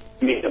 let's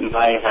meet at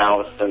my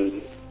house,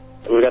 and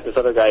we got this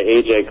other guy,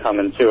 AJ,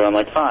 coming too. And I'm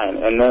like, fine.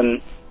 And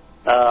then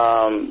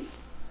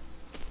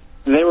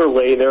they were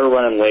late. They were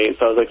running late.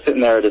 So I was like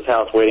sitting there at his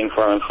house waiting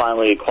for him. And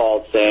finally he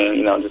called saying,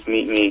 you know, just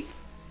meet me.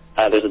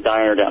 There's a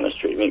diner down the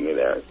street. Meet me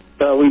there.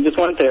 So we just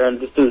went there and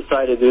just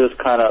decided to do this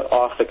kind of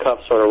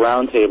off-the-cuff sort of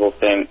roundtable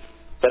thing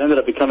that ended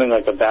up becoming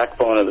like the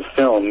backbone of the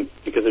film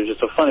because it was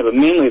just so funny. But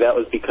mainly that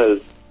was because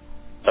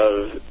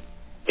of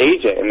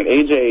AJ. I mean,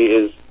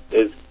 AJ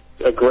is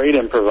a great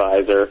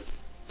improviser.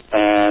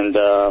 and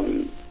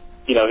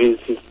he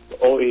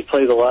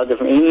plays a lot of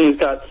different. And he's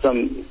got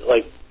some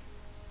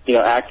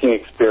acting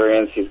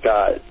experience. He's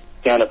got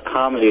stand-up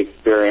comedy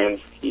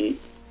experience. He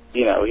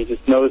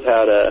just knows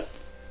how to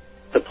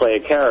play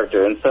a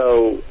character. And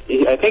so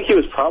I think he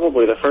was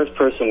probably the first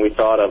person we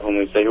thought of when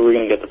we say, who are we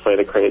going to get to play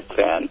the crazed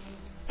fan?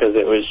 Because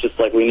it was just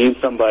like, we need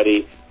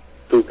somebody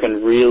who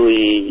can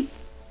really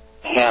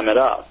ham it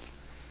up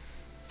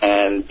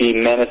and be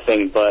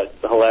menacing but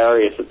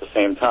hilarious at the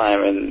same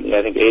time. And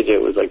I think AJ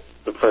was like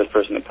the first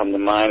person to come to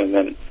mind,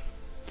 and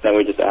then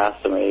we just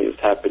asked him, and he was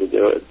happy to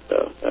do it.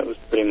 So that was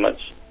pretty much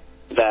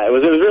that. It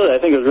was really, I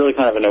think it was really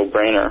kind of a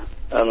no-brainer.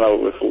 I don't know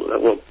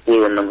what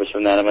Blue remembers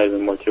from that. It might have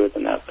been more to it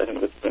than that, but I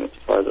think that's pretty much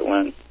as far as it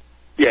went.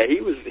 Yeah,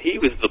 he was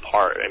the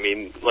part. I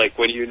mean, like,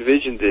 when you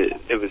envisioned it,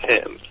 it was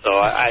him. So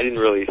I didn't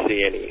really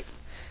see any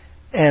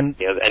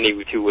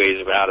two ways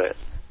about it.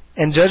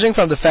 And judging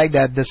from the fact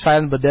that the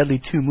Silent but Deadly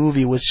 2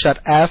 movie was shot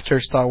after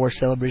Star Wars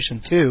Celebration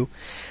 2,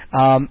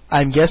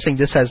 I'm guessing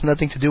this has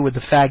nothing to do with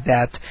the fact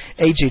that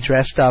AJ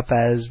dressed up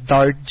as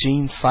Darth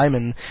Gene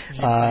Simon.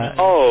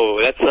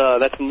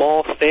 That's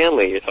Maul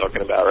Stanley you're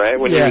talking about, right?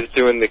 When he was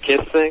doing the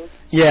kiss thing?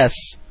 Yes.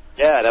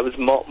 Yeah, that was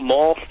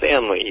Maul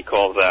Stanley, he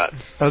calls that.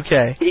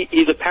 Okay.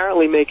 He's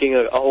apparently making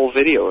a whole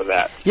video of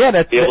that. Yeah,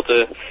 that's...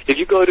 If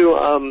you go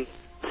to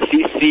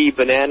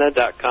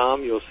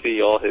ccbanana.com, you'll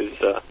see all his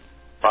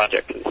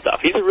projects and stuff.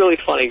 He's a really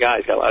funny guy.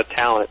 He's got a lot of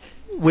talent.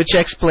 Which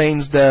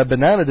explains the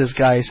banana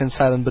disguise in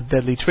Silent but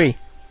Deadly 3.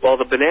 Well,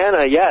 the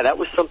banana, that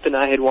was something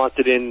I had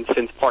wanted in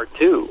since part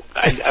 2.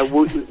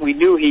 We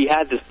knew he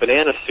had this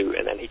banana suit,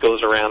 and then he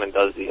goes around and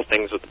does these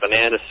things with the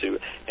banana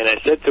suit. And I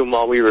said to him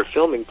while we were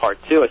filming part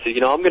 2, I said,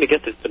 I'm going to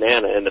get this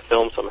banana in the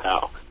film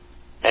somehow.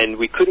 And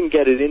we couldn't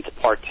get it into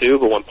part 2,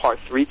 but when part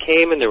 3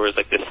 came and there was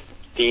like this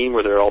scene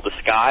where they're all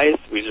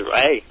disguised, we said,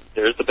 hey,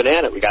 there's the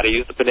banana. We got to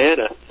use the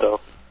banana. So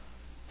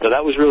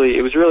that was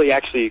really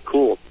actually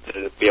cool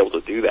to be able to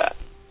do that.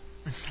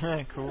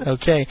 Cool.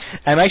 Okay.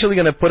 I'm actually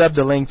going to put up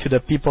the link to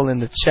the people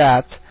in the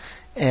chat.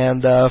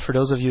 And for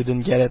those of you who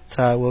didn't get it,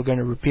 we're going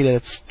to repeat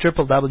it. It's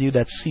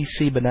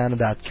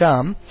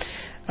www.ccbanana.com.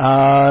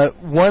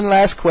 One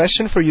last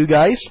question for you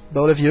guys,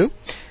 both of you.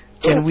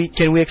 Can we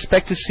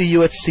expect to see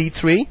you at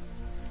C3?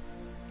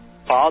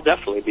 I'll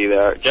definitely be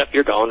there. Jeff,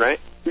 you're going, right?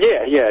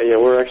 Yeah.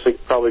 We're actually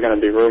probably going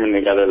to be rooming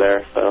together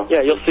there. So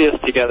yeah, you'll see us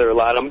together a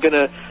lot.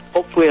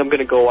 Hopefully I'm going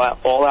to go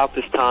all out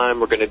this time.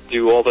 We're going to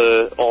do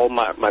all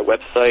my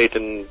website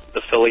and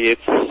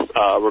affiliates.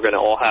 We're going to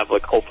all have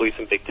hopefully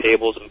some big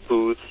tables and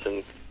booths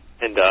and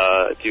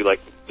do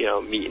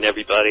meeting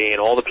everybody, and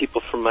all the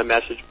people from my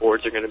message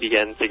boards are going to be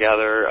getting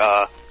together.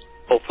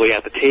 Hopefully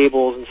at the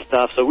tables and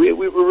stuff. So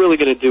we're really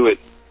going to do it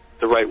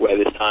the right way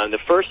this time. The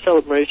first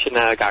celebration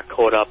I got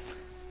caught up.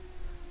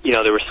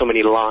 There were so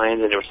many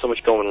lines and there was so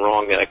much going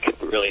wrong that I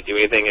couldn't really do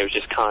anything. It was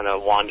just kind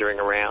of wandering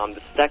around.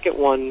 The second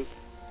one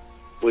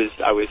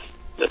I was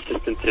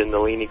assistant to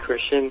Nalini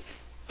Christian,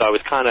 so I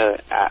was kind of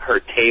at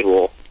her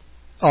table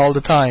all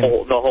the time.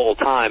 The whole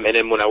time, and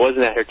then when I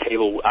wasn't at her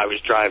table, I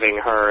was driving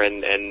her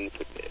and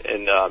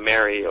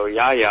Mary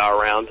Oyaya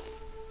around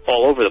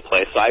all over the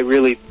place. So I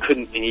really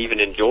couldn't even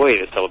enjoy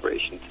the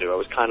celebration too. I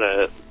was kind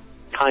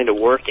of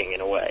working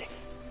in a way.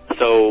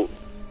 So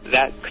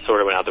that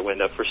sort of went out the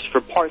window. For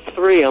part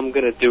 3, I'm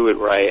going to do it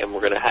right, and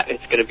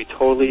it's going to be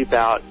totally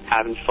about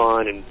having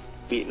fun and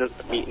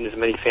meeting as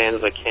many fans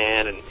as I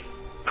can, and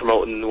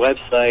promoting the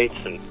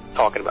websites and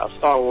talking about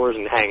Star Wars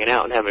and hanging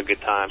out and having a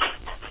good time.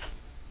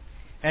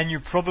 And you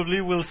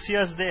probably will see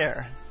us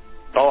there.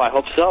 Oh, I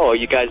hope so.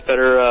 You guys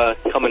better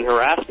come and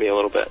harass me a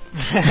little bit.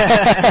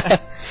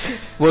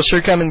 We'll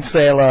sure come and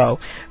say hello.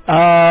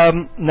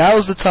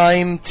 Now's the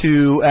time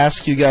to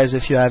ask you guys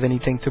if you have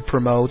anything to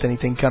promote,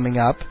 anything coming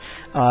up.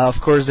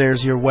 Of course,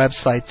 there's your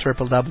website,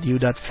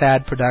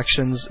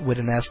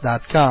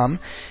 www.fadproductions.com,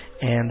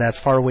 and that's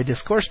Faraway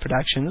Discourse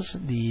Productions,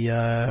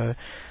 the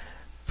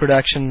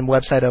production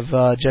website of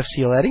Jeff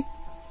Cioletti.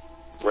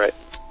 Right.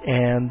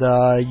 And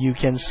you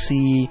can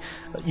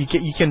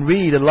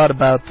read a lot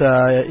about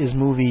his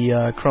movie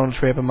Chrono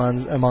Trip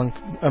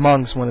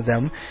amongst one of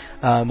them,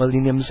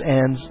 Millennium's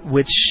End,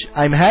 which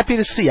I'm happy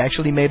to see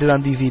actually made it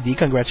on DVD.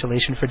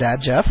 Congratulations for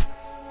that, Jeff.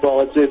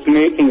 Well, it's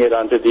making it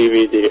onto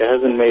DVD. It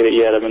hasn't made it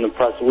yet. I'm in the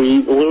process.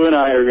 Lou and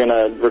I are going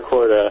to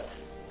record a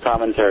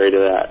commentary to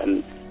that.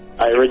 And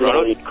I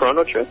originally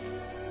Chrono Trip.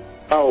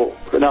 Oh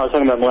no, I was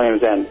talking about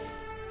Millennium's End.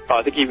 Oh,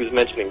 I think he was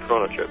mentioning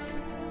Chrono Trip.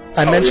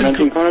 I mentioned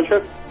Chrono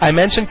Trip. I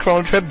mentioned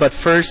Chrono Trip, but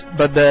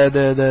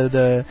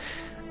the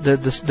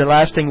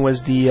last thing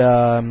was the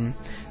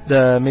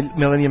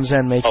Millennium's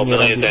End making. Oh,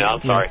 Millennium's End.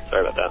 I'm sorry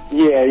about that.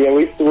 Yeah.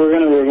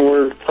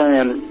 We're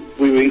planning.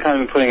 We've been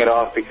kind of putting it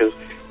off because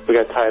we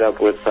got tied up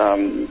with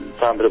Silent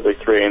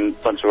 3 and a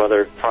bunch of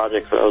other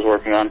projects that I was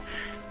working on.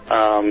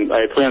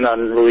 I planned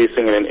on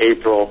releasing it in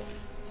April,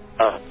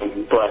 but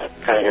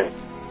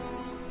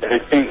I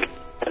think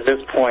at this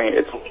point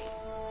it's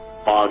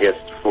August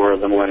for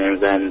the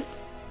Millennium's End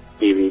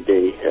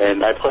DVD,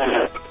 and I plan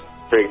a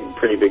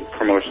pretty big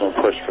promotional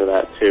push for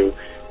that too.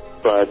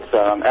 But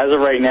as of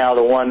right now,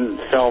 the one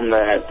film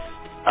that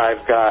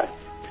I've got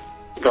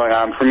going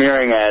on, I'm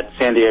premiering at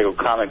San Diego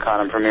Comic-Con.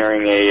 I'm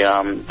premiering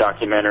a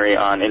documentary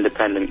on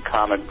independent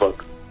comic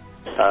books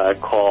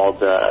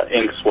called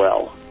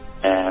Inkswell.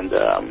 And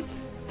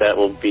that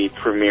will be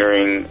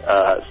premiering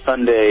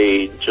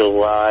Sunday,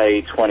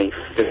 July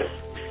 25th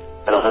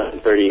at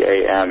 11:30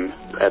 a.m.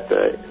 at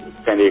the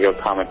San Diego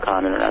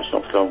Comic-Con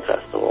International Film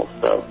Festival.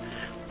 So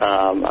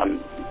I'm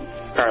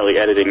currently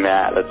editing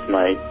that. That's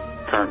my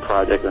current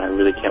project, and I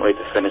really can't wait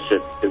to finish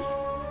it.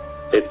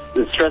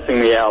 It's stressing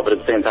me out, but at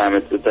the same time, I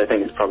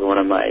think it's probably one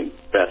of my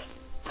best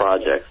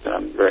projects, and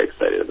I'm very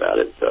excited about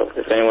it. So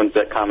if anyone's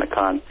at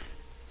Comic-Con,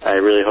 I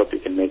really hope you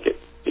can make it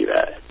see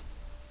that.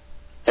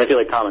 And if you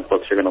like comic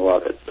books, you're going to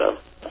love it. So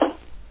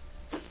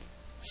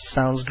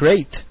sounds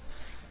great.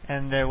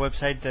 And the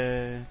website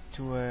to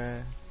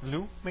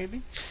Lou,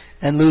 maybe?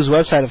 And Lou's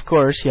website, of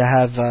course, you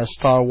have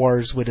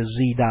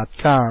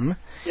StarWarsWithAZ.com.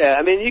 Yeah,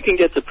 I mean, you can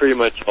get to pretty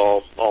much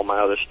all my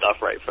other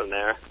stuff right from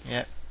there.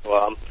 Yeah.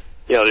 Well,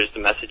 there's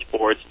the message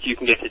boards. You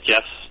can get to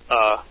Jeff's,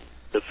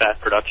 the Fat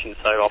Production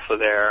site off of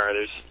there.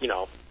 There's,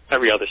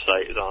 every other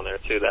site is on there,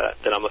 too, that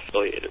I'm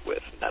affiliated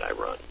with and that I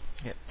run.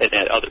 Yep. And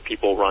that other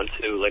people run,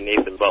 too, like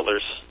Nathan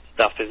Butler's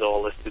stuff is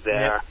all listed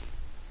there.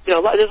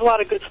 Yep. There's a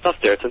lot of good stuff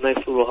there. It's a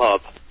nice little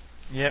hub.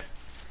 Yep.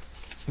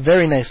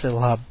 Very nice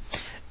little hub.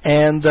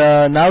 And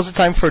now's the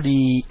time for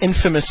the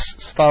infamous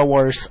Star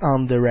Wars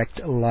on Direct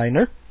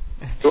liner.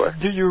 Sure.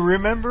 Do you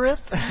remember it?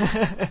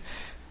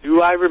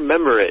 Do I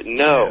remember it?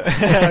 No.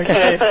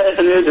 Okay.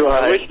 Neither do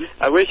I.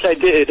 I wish I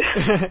did.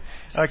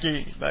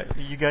 Okay,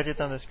 you got it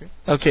on the screen?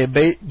 Okay,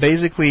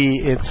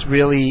 basically it's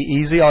really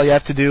easy. All you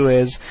have to do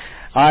is,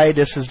 hi,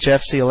 this is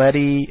Jeff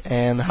Cioletti,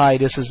 and hi,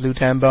 this is Lou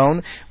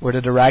Tambone. We're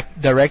the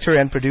director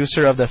and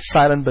producer of the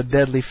Silent but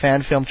Deadly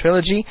fan film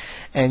trilogy,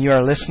 and you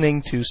are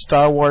listening to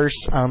Star Wars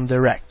on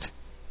Direct.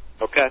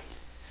 Okay.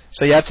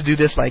 So you have to do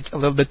this like a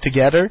little bit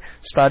together,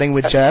 starting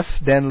with Jeff,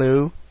 then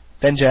Lou,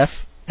 then Jeff,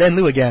 then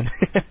Lou again.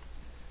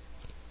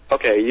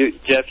 Okay,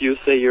 Jeff, you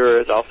say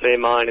yours, I'll say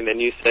mine, and then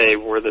you say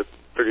we're the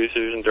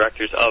producers and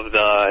directors of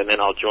the, and then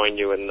I'll join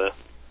you in the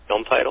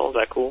film title. Is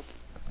that cool?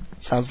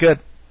 Sounds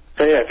good.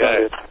 Oh, yeah,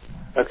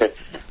 okay.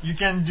 You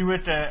can do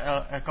it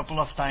a couple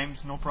of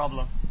times, no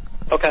problem.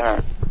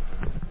 Okay.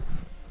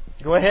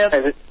 Go ahead.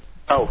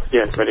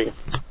 Yes, ready.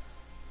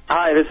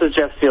 Hi, this is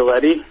Jeff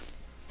Cioletti.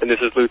 And this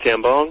is Lou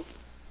Tambone.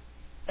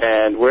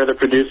 And we're the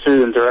producers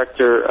and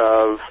director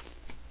of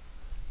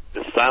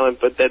the Silent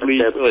but Deadly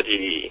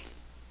Trilogy.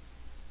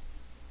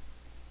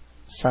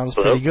 Sounds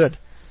pretty good.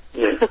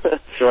 Yeah. Do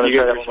you want to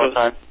try that one more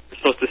time? You're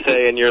supposed to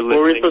say, and you're listening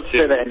Were we supposed to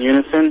say that in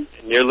unison?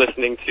 And you're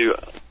listening to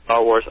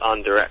Star Wars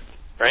on Direct,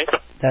 right?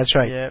 That's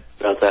right. Yep.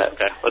 About that.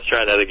 Okay, let's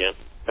try that again.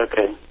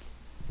 Okay.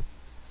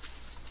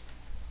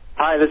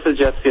 Hi, this is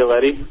Jeff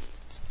Cioletti.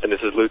 And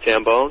this is Lou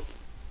Tambone.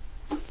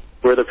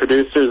 We're the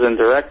producers and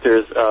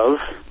directors of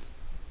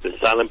the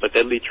Silent but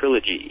Deadly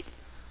Trilogy.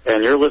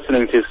 And you're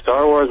listening to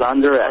Star Wars on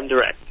Direct. On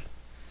Direct.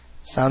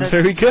 Sounds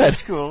very good.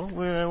 That's cool.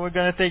 We're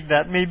going to take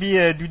that. Maybe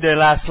do the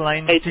last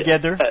line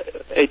together.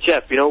 Hey,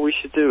 Jeff, what we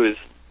should do is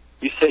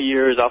you say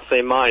yours, I'll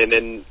say mine, and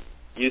then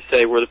you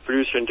say we're the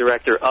producer and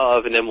director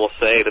of, and then we'll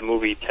say the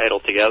movie title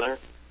together.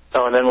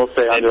 Oh, and then we'll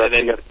say on Direct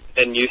together.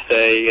 And you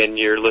say, and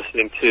you're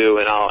listening to,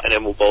 and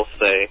then we'll both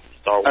say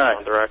Star Wars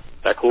on Direct.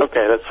 Is that cool?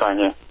 Okay, that's fine,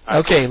 yeah.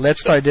 Okay,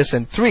 let's start this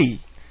in 3,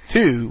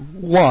 2,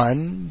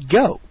 1,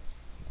 go.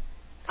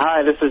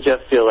 Hi, this is Jeff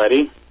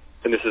Cioletti.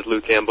 And this is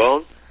Lou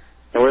Tambone.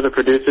 And we're the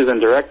producers and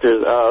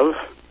directors of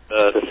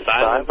the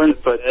Silent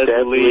but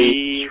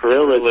Deadly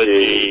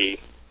Trilogy.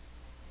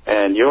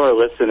 And you're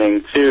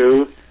listening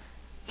to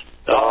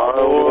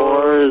Star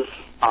Wars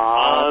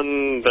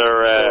on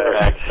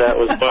Direct. That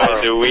was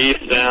fun. Do we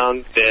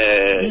sound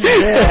dead?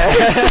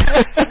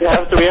 Yeah.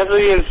 We have to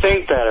be in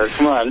sync better.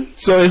 Come on.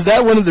 So is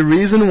that one of the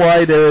reasons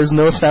why there is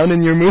no sound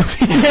in your movie?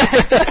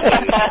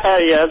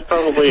 Yeah, that's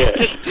probably it.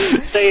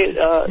 Just say it.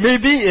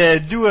 Maybe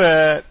do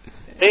a...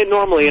 Say it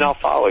normally and I'll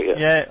follow you.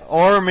 Yeah,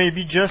 or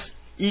maybe just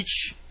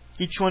each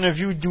one of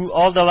you do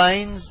all the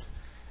lines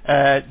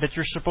that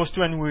you're supposed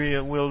to, and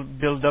we'll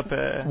build up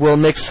a... We'll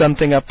mix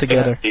something up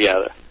together.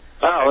 Together.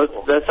 Oh,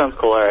 that sounds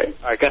cool. All right.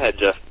 All right, go ahead,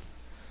 Jeff.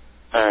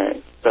 All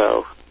right,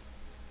 so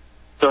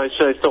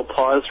should I still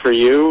pause for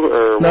you,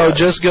 or No, what?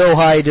 just go,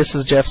 hi, this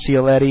is Jeff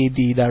Cioletti,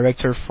 the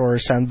director for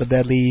Silent but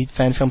Deadly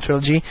fan film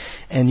trilogy,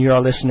 and you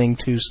are listening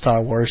to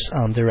Star Wars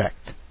on Direct.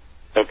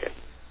 Okay.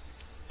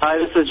 Hi,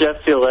 this is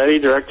Jeff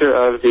Cioletti, director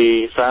of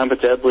the Silent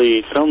but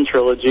Deadly film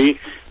trilogy,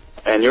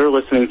 and you're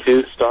listening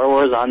to Star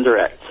Wars on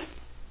Direct.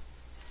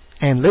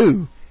 And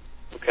Lou.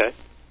 Okay.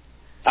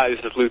 Hi, this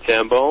is Lou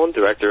Tambone,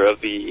 director of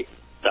the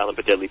Silent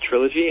but Deadly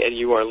trilogy, and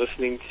you are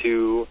listening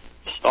to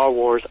Star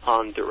Wars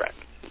on Direct.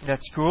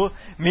 That's cool.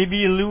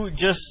 Maybe Lou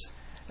just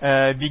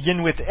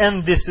begin with,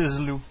 and this is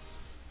Lou.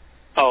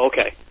 Oh,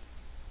 okay.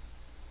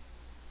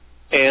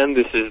 And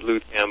this is Lou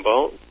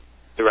Tambone,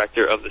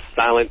 director of the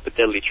Silent but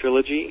Deadly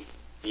trilogy.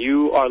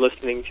 You are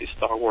listening to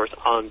Star Wars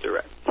on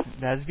Direct.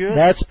 That's good.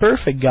 That's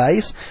perfect,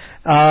 guys.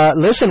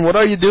 Listen, what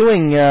are you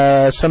doing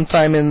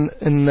sometime in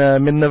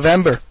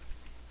mid-November?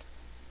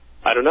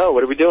 I don't know.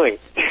 What are we doing?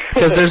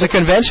 Because there's a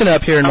convention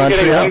up here in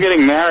Montreal. I'm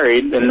getting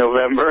married in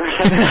November.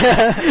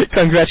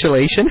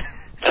 Congratulations.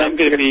 I'm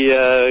going to be,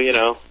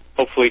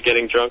 hopefully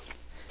getting drunk.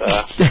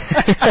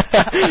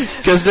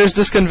 Because there's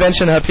this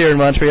convention up here in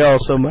Montreal,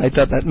 so I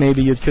thought that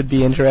maybe you could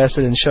be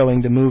interested in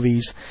showing the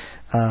movies.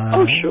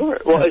 Oh, sure.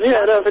 Well, if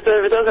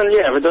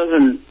it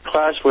doesn't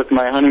clash with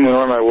my honeymoon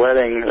or my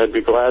wedding, I'd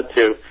be glad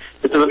to.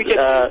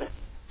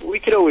 We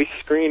could always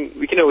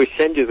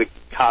send you the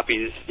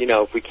copies,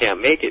 if we can't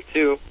make it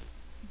too.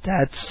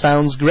 That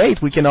sounds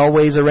great. We can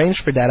always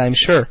arrange for that, I'm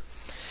sure.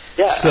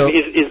 Yeah. So,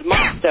 is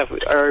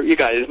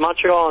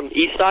Montreal on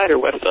east side or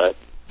west side?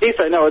 East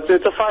side. No, it's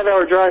a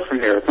 5-hour drive from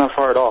here. It's not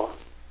far at all.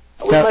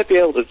 We might be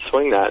able to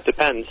swing that.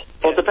 Depends.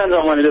 Well, it depends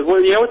on when it is. Well,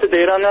 you know what the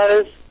date on that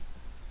is?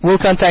 We'll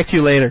contact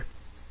you later.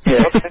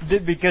 Yeah.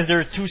 Because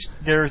there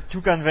are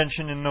two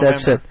conventions in November.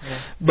 That's it.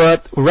 Yeah.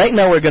 But right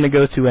now we're going to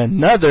go to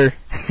another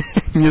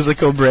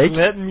musical break.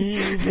 Let me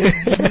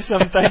give me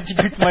some time to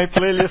get my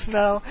playlist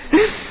now.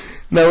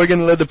 Now we're going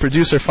to let the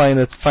producer find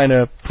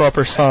a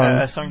proper song.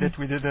 A song that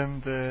we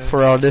didn't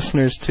for our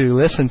listeners to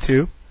listen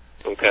to.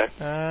 Okay.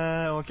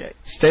 Okay.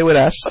 Stay with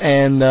us,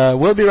 and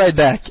we'll be right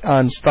back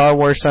on Star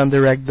Wars on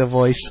Direct, the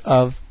voice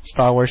of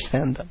Star Wars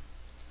fandom.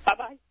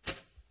 Bye-bye.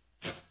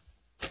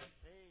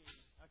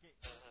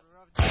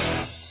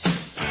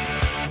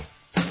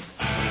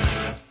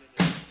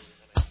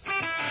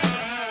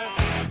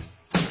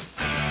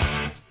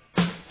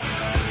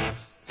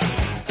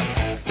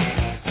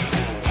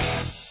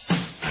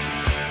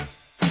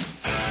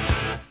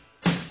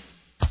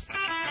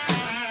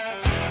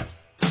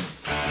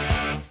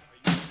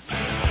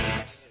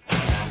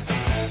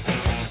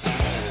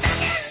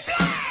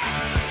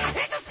 I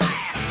hit the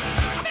slam.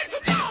 I hit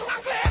the door.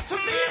 I'm glad to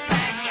be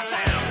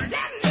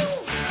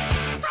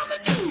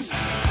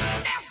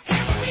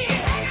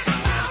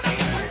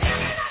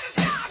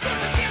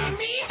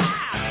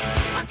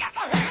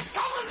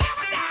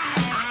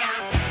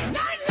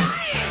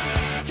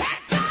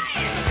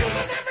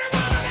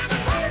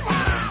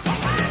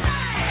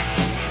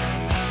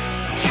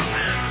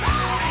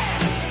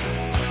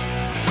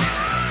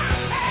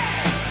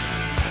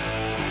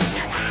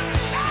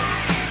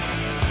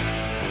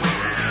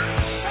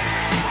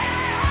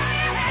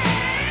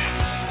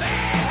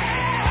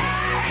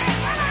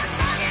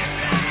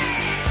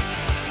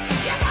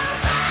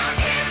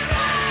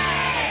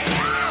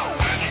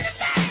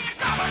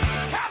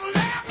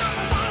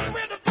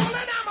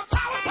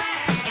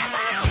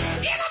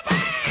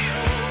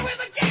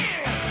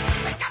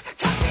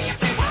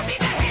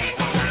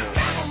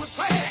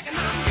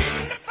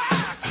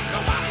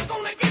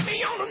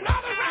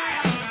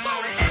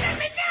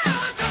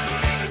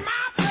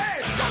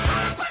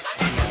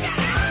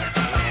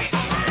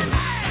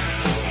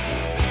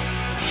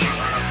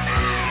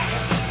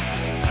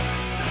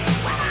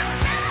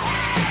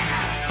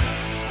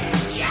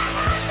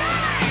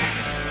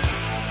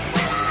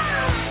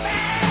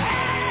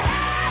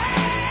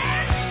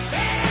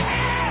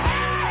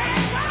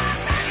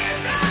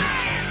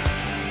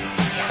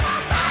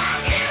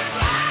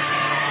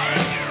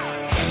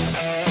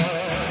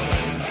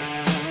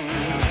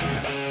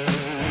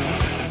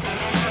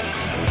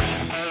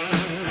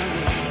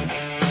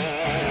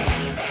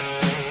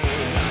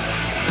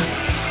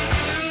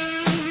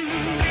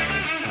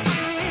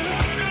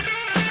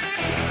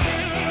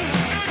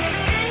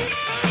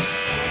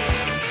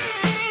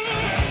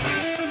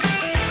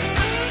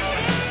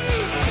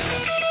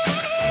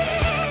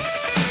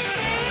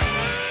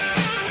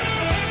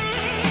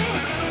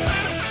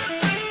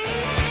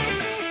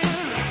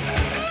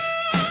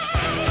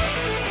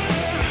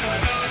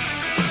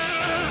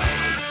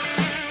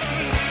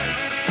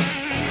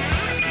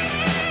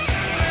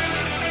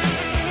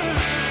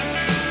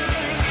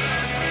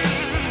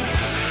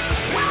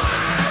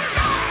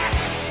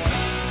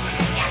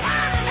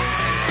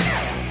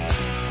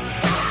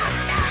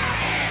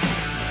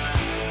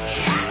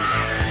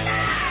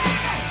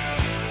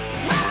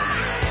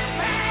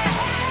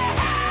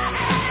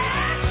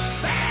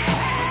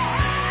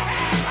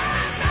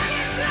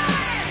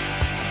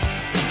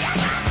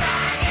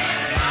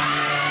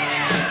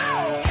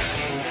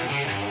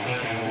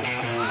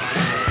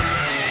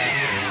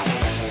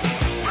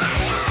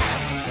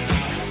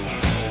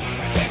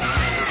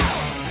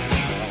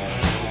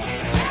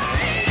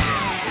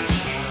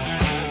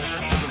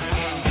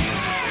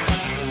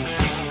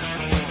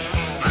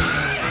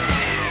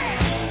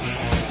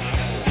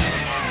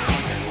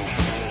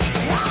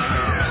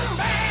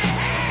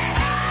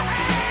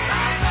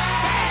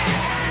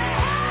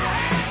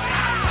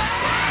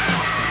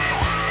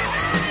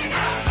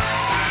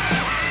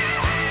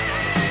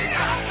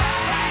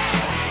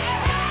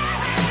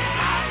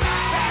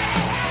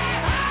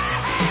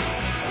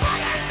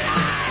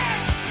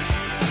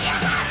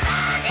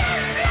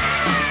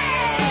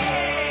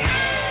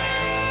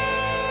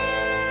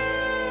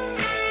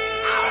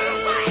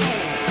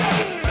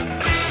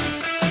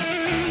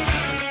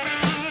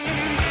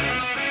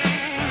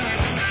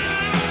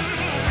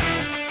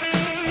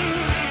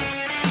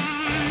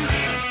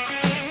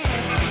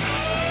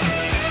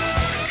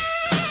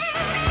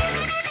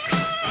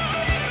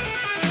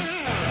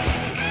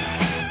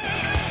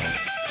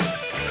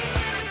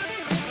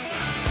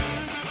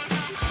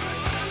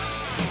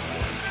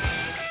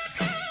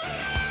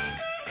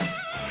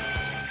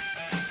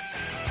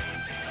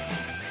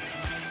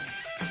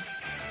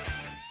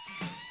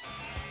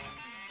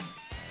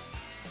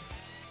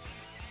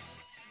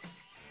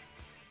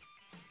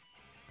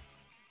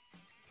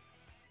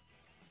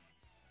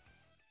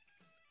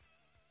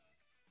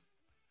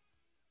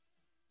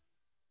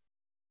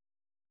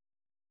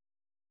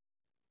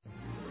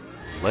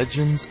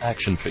Legends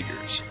Action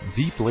Figures,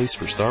 the place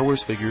for Star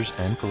Wars figures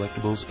and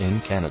collectibles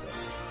in Canada.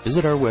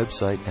 Visit our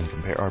website and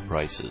compare our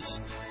prices.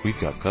 We've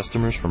got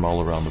customers from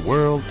all around the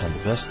world and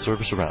the best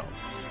service around.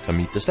 Come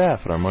meet the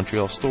staff at our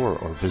Montreal store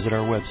or visit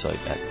our website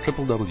at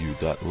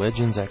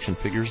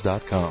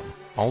www.legendsactionfigures.com.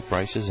 All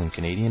prices in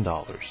Canadian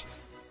dollars.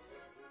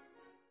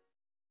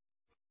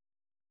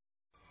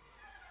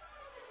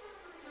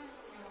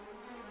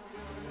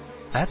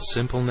 At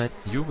SimpleNet,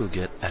 you will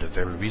get, at a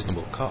very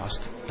reasonable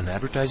cost, an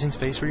advertising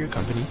space for your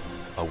company,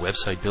 a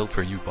website built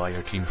for you by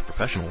our team of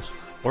professionals,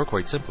 or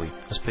quite simply,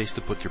 a space to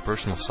put your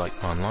personal site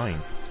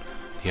online.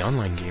 The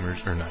online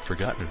gamers are not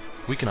forgotten.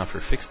 We can offer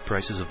fixed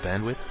prices of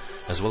bandwidth,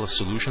 as well as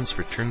solutions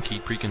for turnkey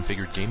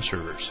pre-configured game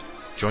servers.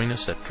 Join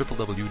us at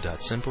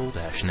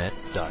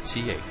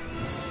www.simple-net.ca.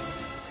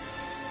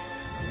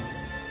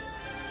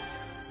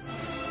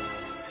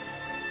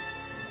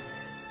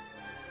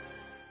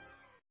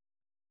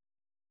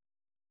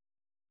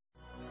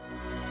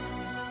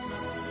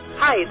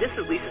 Hi, this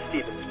is Lisa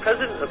Stevens,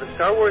 president of the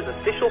Star Wars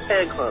Official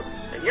Fan Club,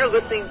 and you're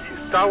listening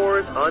to Star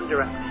Wars on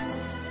Direct.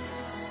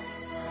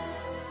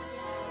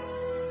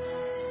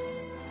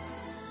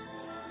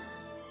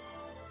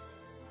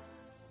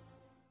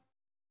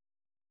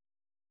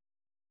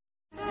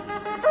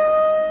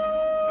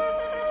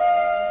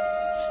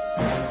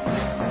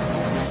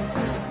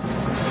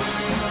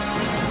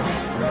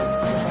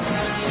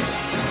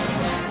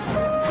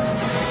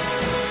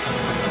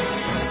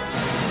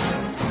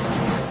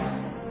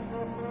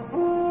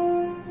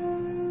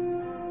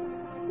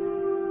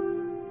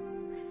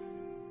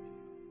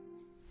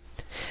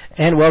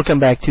 And welcome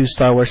back to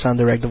Star Wars on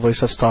Direct, the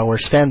voice of Star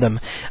Wars fandom.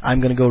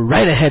 I'm going to go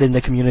right ahead in the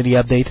community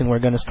update, and we're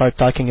going to start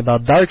talking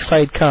about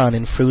Darkside Con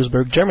in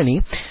Frewsburg,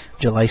 Germany,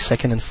 July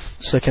 2nd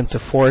to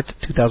 4th,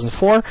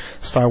 2004.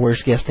 Star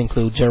Wars guests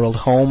include Gerald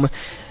Holm,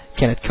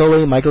 Kenneth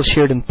Coley, Michael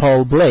Sheard, and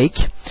Paul Blake.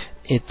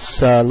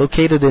 It's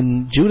located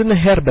in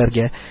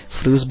Judenherberge,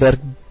 Frewsburg.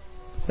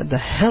 What the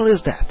hell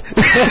is that?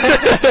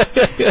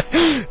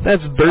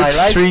 That's Birch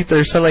Street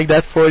or something like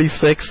that,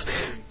 46.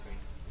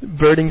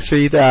 Birding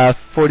Street,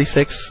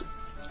 46,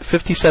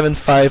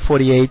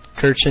 57,548,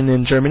 Kirchen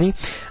in Germany.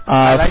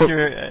 I like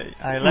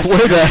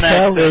where the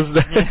hell is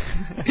that?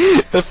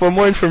 But for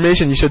more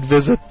information, you should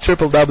visit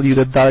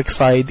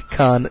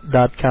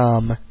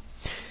www.darksidecon.com.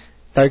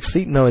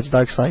 Darkseid? No, it's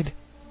Darkseid.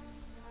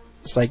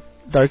 It's like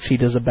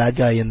Darkseid is a bad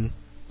guy in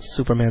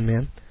Superman,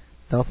 man.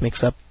 Don't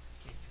mix up.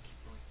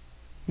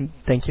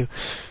 Thank you.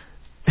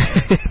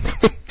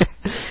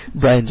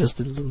 Brian just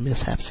did a little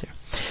mishaps here.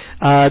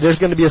 There's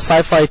going to be a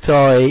sci-fi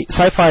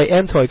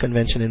and toy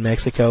convention in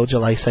Mexico,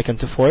 July 2nd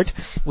to 4th,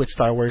 with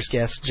Star Wars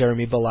guests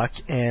Jeremy Bullock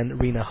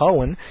and Rena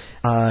Howen.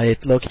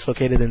 It's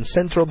located in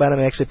Centro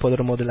Banamex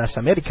Hipódromo de las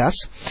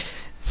Américas.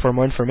 For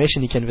more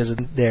information, you can visit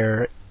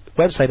their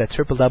website at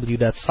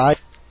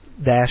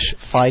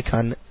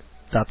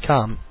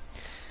www.sci-ficon.com.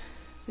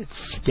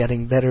 It's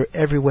getting better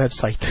every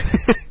website.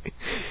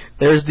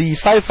 There's the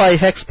Sci-Fi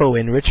Expo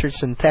in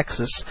Richardson,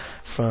 Texas,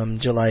 from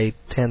July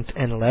 10th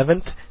and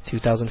 11th,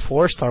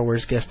 2004. Star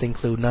Wars guests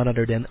include none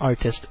other than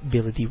artist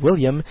Billy D.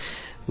 Williams,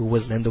 who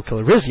was Lando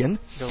Calrissian,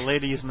 the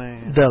ladies'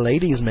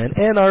 man,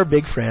 and our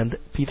big friend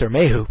Peter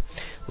Mayhew.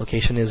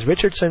 Location is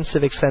Richardson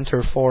Civic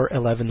Center,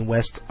 411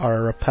 West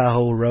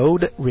Arapahoe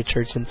Road,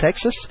 Richardson,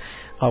 Texas.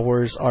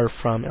 Hours are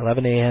from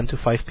 11 a.m. to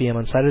 5 p.m.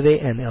 on Saturday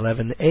and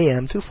 11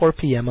 a.m. to 4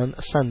 p.m. on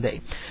Sunday.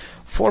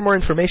 For more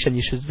information,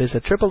 you should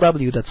visit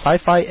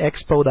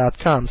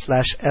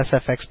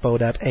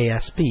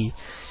www.sci-fi-expo.com/sfexpo.asp,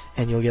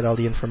 and you'll get all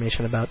the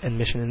information about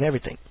admission and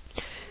everything.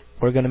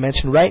 We're going to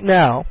mention right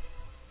now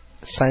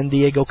San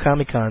Diego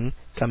Comic-Con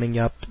coming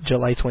up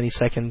July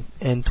 22nd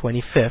and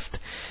 25th.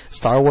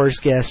 Star Wars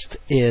guest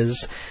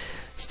is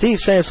Steve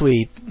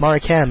Sansweet,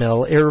 Mark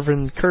Hamill,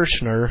 Irvin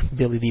Kershner,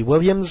 Billy D.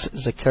 Williams,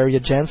 Zachariah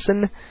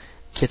Jansen,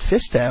 Kit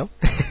Fisto,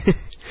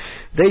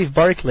 Dave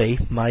Barclay,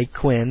 Mike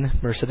Quinn,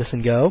 Mercedes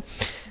and Go,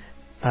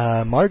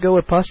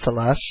 Margot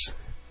Apostolos,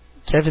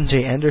 Kevin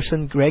J.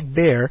 Anderson, Greg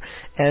Bear,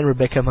 and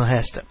Rebecca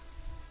Mohesta.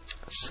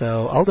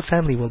 So all the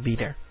family will be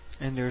there.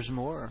 And there's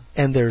more.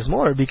 And there's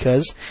more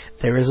because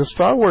there is a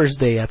Star Wars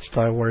Day at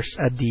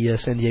the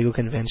San Diego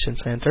Convention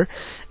Center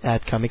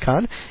at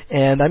Comic-Con.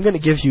 And I'm going to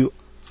give you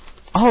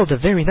all the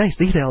very nice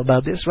detail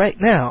about this right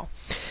now.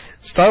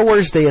 Star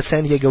Wars Day at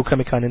San Diego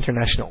Comic-Con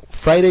International.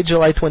 Friday,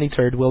 July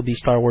 23rd will be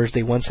Star Wars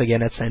Day once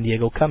again at San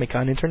Diego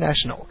Comic-Con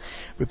International.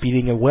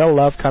 Repeating a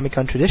well-loved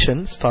Comic-Con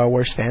tradition, Star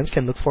Wars fans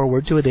can look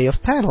forward to a day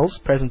of panels,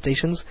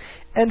 presentations,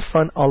 and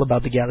fun all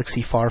about the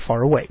galaxy far,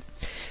 far away.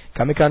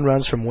 Comic-Con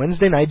runs from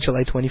Wednesday night,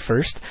 July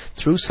 21st,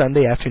 through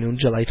Sunday afternoon,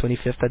 July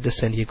 25th at the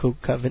San Diego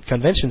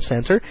Convention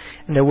Center,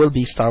 and there will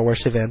be Star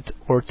Wars event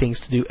or things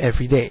to do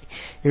every day.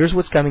 Here's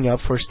what's coming up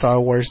for Star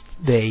Wars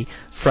Day,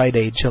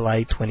 Friday,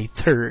 July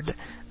 23rd.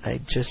 I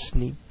just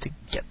need to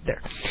get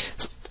there.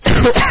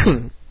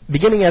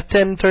 Beginning at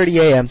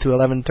 10:30 a.m. to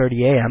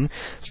 11:30 a.m.,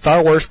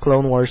 Star Wars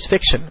Clone Wars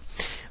Fiction.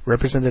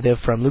 representative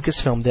from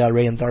Lucasfilm, Del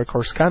Rey, and Dark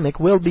Horse Comic,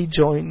 will be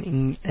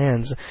joining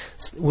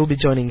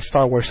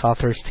Star Wars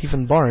author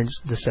Stephen Barnes,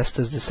 The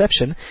Cestus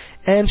Deception,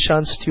 and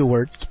Sean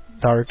Stewart,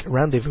 Dark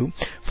Rendezvous,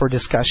 for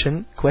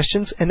discussion,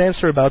 questions, and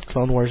answer about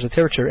Clone Wars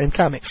literature and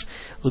comics.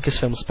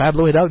 Lucasfilm's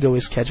Pablo Hidalgo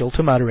is scheduled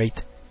to moderate.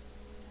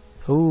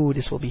 Oh,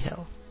 this will be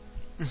hell.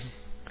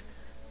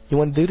 You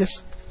want to do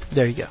this?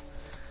 There you go.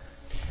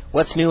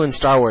 What's New in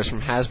Star Wars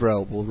from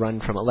Hasbro will run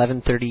from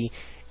 11:30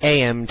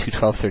 a.m. to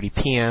 12:30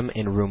 p.m.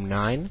 in Room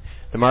 9.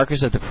 The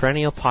markers of the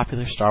perennial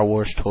popular Star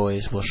Wars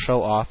toys will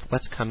show off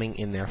what's coming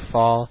in their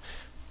fall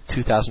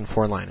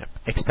 2004 lineup.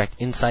 Expect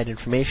inside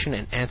information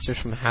and answers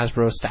from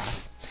Hasbro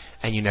staff.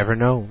 And you never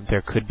know,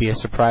 there could be a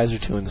surprise or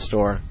two in the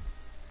store.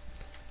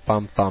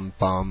 Bum, bum,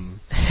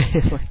 bum.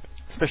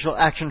 Special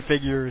action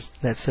figures.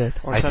 That's it.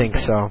 I think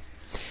so.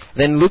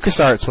 Then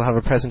LucasArts will have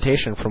a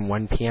presentation from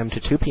 1 p.m. to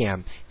 2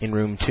 p.m. in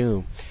Room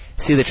 2.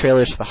 See the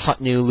trailers for the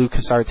hot new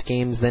LucasArts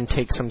games, then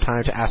take some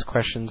time to ask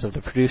questions of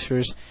the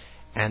producers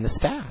and the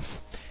staff.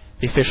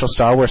 The official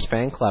Star Wars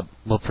fan club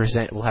will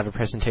have a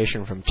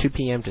presentation from 2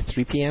 p.m. to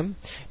 3 p.m.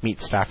 Meet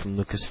staff from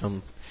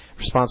Lucasfilm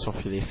responsible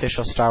for the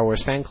official Star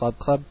Wars fan club,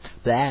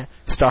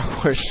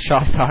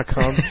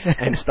 StarWarsShop.com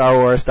and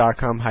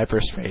StarWars.com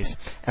Hyperspace.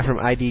 And from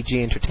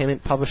IDG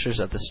Entertainment, publishers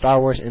of the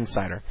Star Wars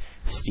Insider,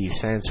 Steve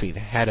Sansweet,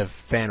 head of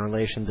fan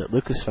relations at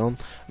Lucasfilm,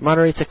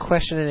 moderates a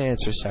question and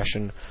answer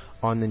session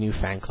on the new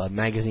fan club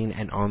magazine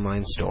and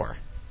online store.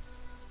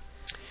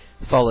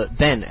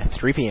 Then at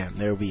 3 p.m.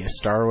 there will be a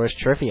Star Wars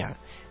trivia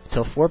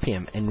until 4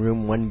 p.m. in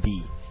Room 1B.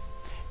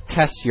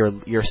 Test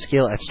your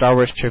skill at Star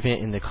Wars Trivia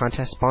in the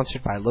contest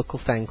sponsored by local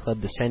fan club,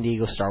 the San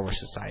Diego Star Wars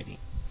Society.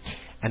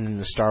 And then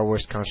the Star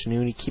Wars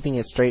Continuity, Keeping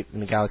It Straight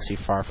in the Galaxy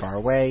Far, Far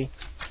Away,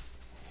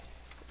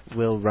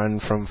 will run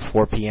from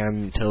 4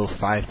 p.m. till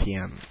 5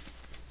 p.m.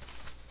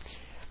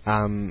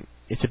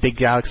 It's a big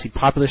galaxy.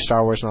 Popular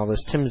Star Wars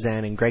novelist Tim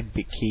Zahn and Greg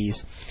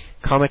Keyes,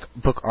 comic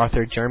book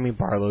author Jeremy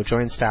Barlow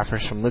joined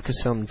staffers from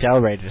Lucasfilm and Del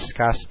Rey to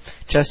discuss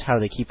just how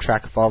they keep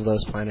track of all of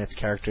those planets,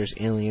 characters,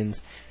 aliens.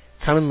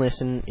 Come and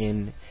listen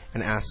in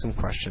and ask some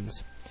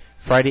questions.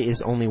 Friday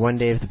is only one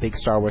day of the big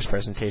Star Wars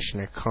presentation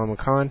at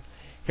Comic-Con.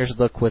 Here's a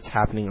look what's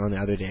happening on the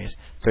other days.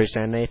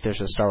 Thursday night, there's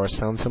a Star Wars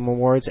Film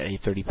Awards at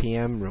 8:30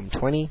 p.m., Room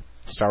 20.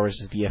 Star Wars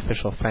is the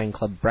official fan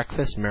club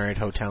breakfast, Marriott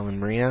Hotel and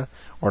Marina.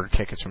 Order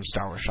tickets from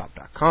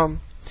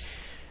StarWarsShop.com.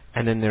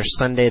 And then there's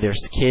Sunday,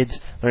 there's the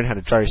kids. Learn how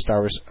to draw your Star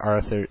Wars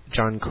author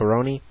John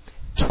Coroni,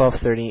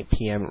 12:30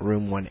 p.m.,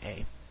 Room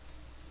 1A.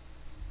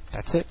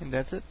 That's it. And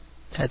that's it.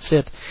 That's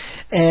it.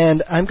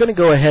 And I'm going to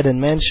go ahead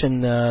and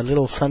mention a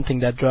little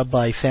something that dropped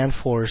by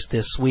FanForce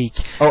this week.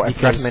 Oh, I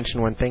forgot to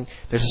mention one thing.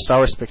 There's a Star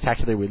Wars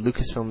Spectacular with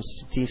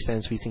Lucasfilm's Steve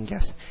Sansweet and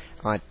guest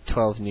at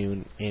 12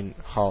 noon in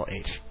Hall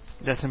H.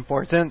 That's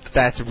important.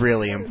 That's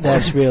really important.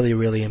 That's really,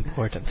 really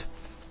important.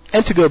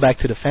 And to go back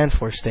to the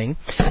FanForce thing,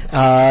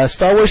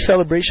 Star Wars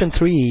Celebration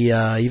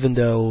 3, even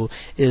though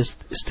is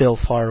still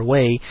far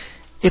away,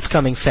 it's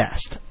coming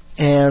fast.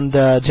 And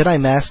Jedi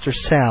Master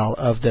Sal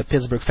of the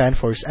Pittsburgh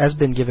FanForce has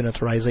been given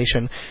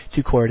authorization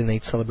to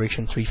coordinate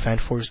Celebration 3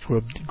 FanForce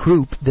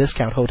group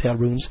discount hotel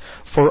rooms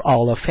for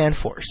all of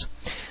FanForce.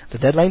 The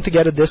deadline to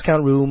get a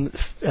discount room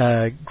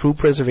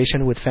group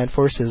reservation with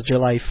FanForce is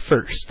July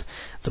 1st.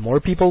 The more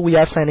people we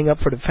have signing up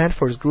for the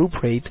FanForce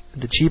group rate,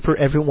 the cheaper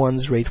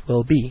everyone's rate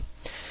will be.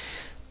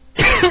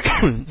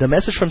 The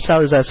message from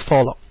Sal is as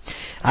follows.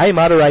 I am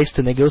authorized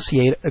to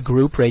negotiate a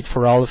group rate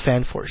for all of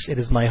FanForce. It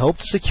is my hope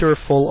to secure a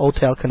full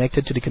hotel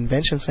connected to the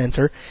convention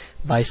center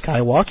by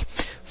Skywalk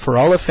for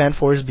all of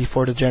FanForce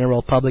before the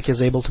general public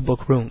is able to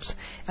book rooms.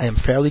 I am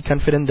fairly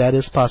confident that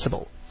is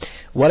possible.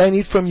 What I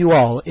need from you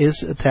all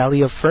is a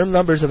tally of firm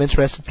numbers of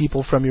interested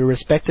people from your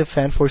respective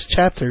FanForce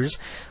chapters.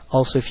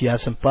 Also, if you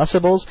have some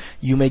possibles,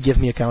 you may give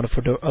me a count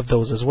of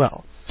those as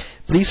well.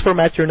 Please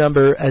format your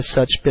number as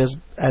such.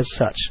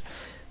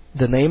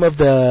 The name of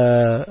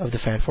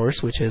the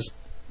FanForce, which is,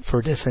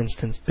 for this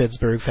instance,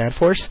 Pittsburgh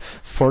FanForce,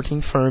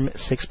 14 firm,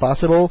 6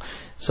 possible,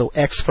 so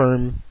X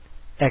firm,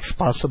 X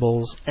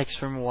possibles. X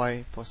firm,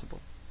 Y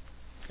possible.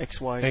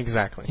 XY.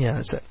 Exactly. Yeah,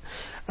 that's it.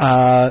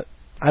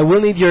 I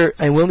will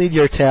need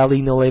your tally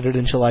no later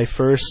than July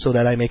 1st so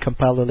that I may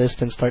compile the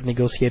list and start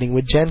negotiating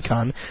with Gen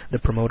Con, the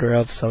promoter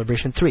of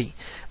Celebration 3.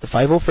 The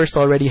 501st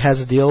already has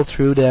a deal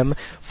through them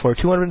for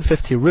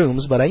 250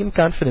 rooms, but I am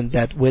confident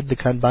that with the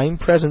combined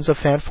presence of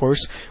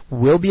FanForce,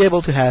 we'll be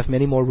able to have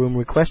many more rooms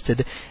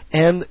requested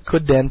and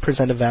could then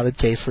present a valid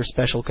case for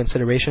special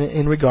consideration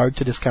in regard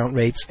to discount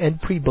rates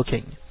and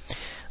pre-booking.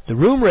 The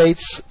room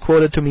rates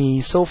quoted to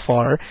me so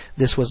far,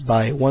 this was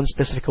by one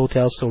specific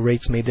hotel, so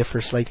rates may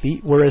differ slightly,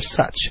 were as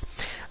such.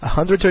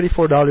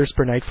 $134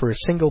 per night for a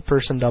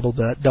single-person double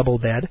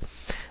bed,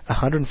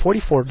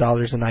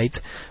 $144 a night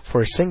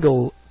for a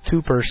single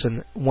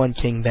two-person, one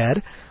king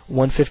bed,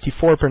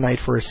 $154 per night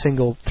for a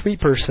single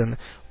three-person,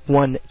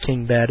 one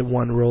king bed,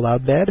 one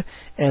roll-out bed,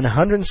 and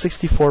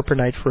 $164 per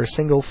night for a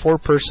single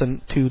four-person,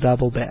 two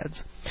double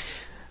beds.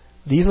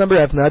 These numbers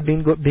have not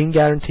been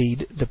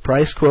guaranteed. The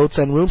price quotes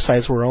and room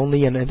size were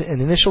only an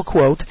initial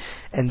quote,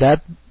 and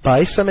that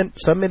by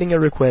submitting a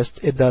request,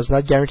 it does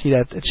not guarantee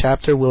that a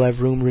chapter will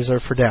have room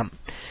reserved for them.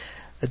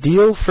 A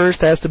deal first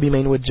has to be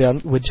made with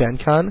Gen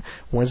Con.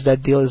 Once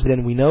that deal is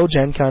done, we know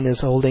Gen Con is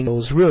holding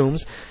those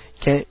rooms.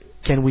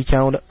 Can we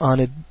count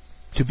on it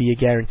to be a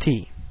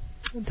guarantee?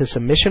 The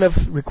submission of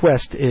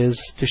request is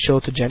to show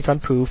to Gen Con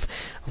proof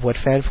of what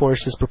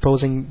FanForce is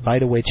proposing. By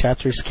the way,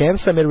 chapters can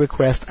submit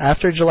requests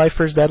after July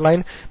 1st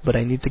deadline, but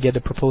I need to get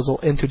the proposal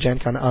into Gen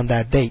Con on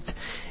that date.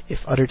 If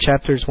other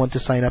chapters want to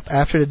sign up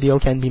after the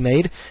deal can be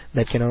made,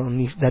 that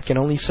can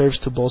only serve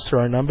to bolster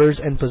our numbers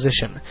and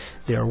position.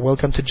 They are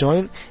welcome to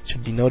join. It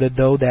should be noted,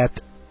 though, that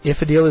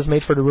if a deal is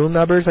made for the room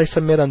numbers I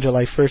submit on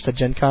July 1st at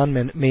Gen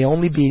Con, may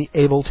only be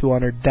able to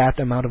honor that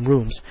amount of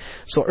rooms,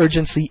 so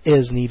urgency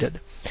is needed.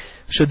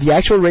 Should the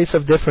actual rates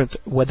of different,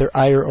 whether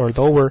higher or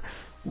lower,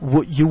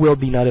 you will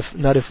be notified.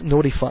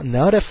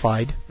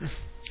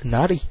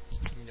 Naughty.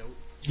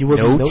 You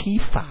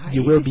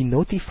will be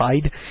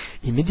notified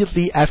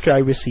immediately after I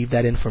receive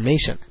that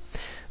information.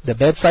 The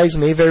bed size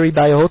may vary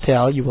by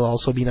hotel. You will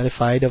also be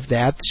notified of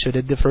that should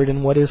it differ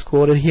than what is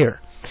quoted here.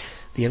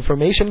 The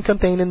information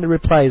contained in the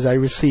replies I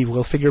receive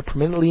will figure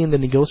prominently in the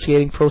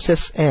negotiating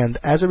process and,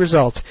 as a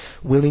result,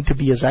 will need to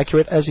be as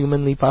accurate as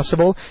humanly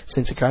possible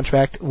since a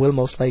contract will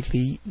most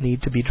likely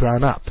need to be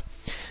drawn up.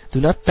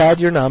 Do not pad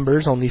your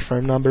numbers, only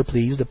firm number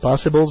please. The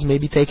possibles may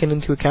be taken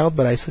into account,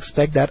 but I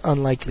suspect that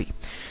unlikely.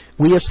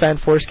 We as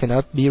FanForce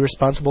cannot be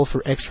responsible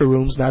for extra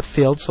rooms not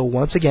filled, so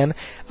once again,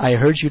 I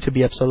urge you to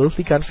be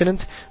absolutely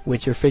confident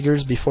with your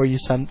figures before you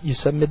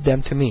submit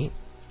them to me.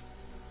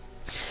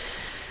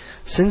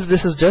 Since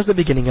this is just the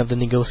beginning of the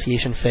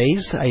negotiation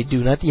phase, I do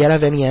not yet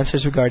have any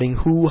answers regarding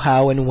who,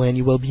 how, and when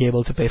you will be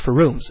able to pay for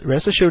rooms.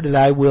 Rest assured that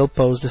I will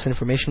post this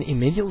information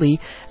immediately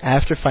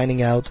after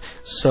finding out,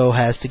 so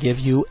as to give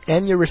you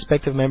and your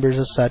respective members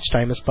as much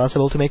time as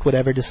possible to make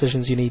whatever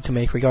decisions you need to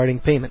make regarding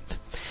payment.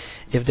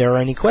 If there are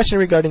any questions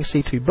regarding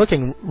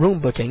C3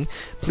 room booking,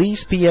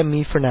 please PM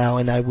me for now,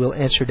 and I will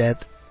answer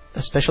that.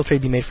 A special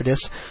trade be made for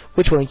this,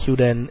 which will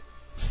include an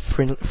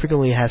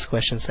frequently asked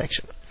questions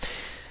section.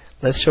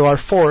 Let's show our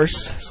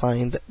force,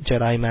 signed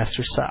Jedi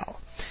Master Sal.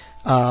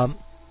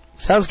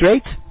 Sounds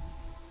great.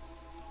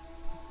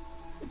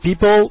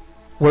 People,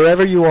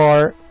 wherever you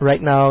are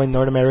right now in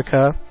North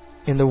America,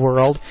 in the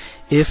world,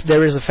 if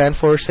there is a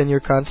FanForce in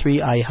your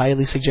country, I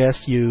highly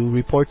suggest you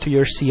report to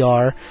your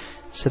CR,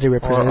 city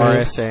representative. Or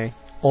RSA.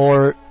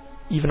 Or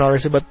even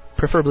RSA, but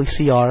preferably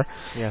CR.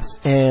 Yes.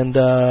 And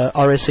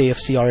RSA if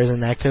CR is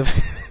inactive.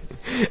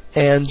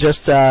 And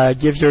just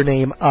give your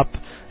name up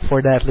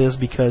for that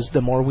list, because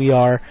the more we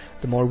are,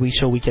 the more we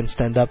show we can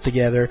stand up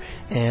together,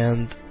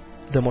 and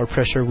the more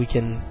pressure we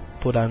can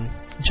put on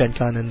Gen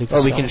Con and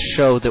Lucasfilm. Or we can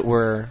show that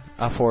we're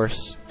a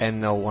force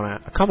and they'll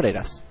want to accommodate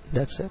us.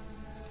 That's it.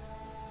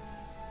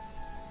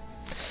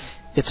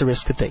 It's a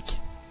risk to take.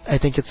 I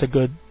think it's a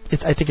good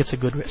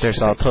risk.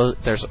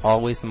 There's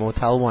always the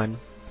Motel 1,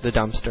 the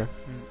dumpster.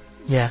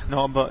 Yeah.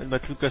 No, but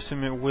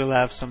Lucasfilm will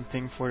have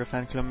something for the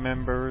fan club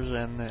members,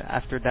 and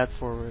after that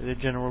for the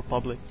general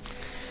public.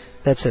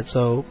 That's it.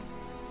 So,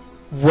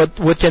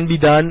 what can be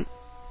done?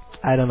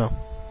 I don't know.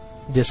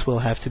 This will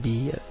have to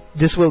be.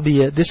 This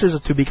is a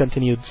to be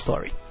continued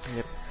story.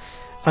 Yep.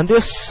 On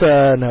this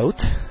note,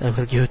 I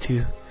will go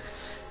to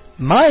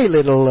my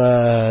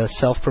little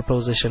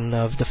self-proposition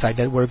of the fact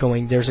that we're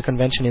going. There's a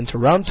convention in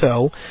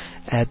Toronto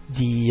at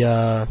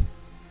the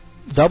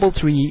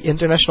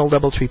International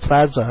Doubletree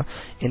Plaza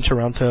in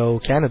Toronto,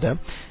 Canada,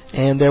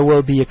 and there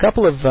will be a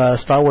couple of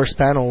Star Wars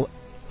panel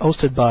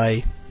hosted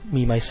by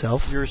me,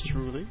 myself. Yours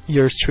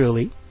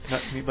truly.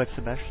 Not me, but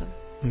Sebastian.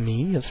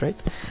 Me, that's right.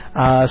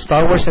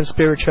 Star Wars and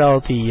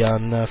Spirituality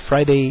on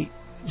Friday,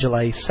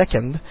 July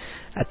 2nd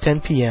at 10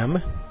 p.m.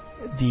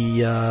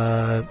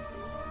 The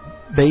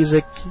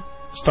basic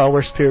Star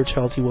Wars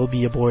Spirituality will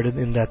be awarded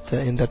in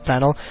that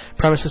panel.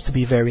 Promises to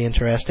be a very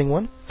interesting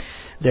one.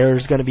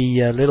 There's going to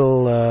be a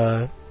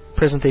little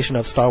presentation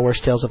of Star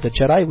Wars Tales of the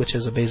Jedi, which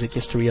is a basic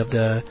history of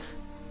the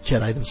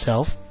Jedi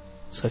themselves.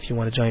 So if you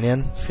want to join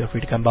in, feel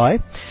free to come by.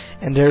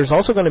 And there's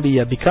also going to be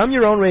a Become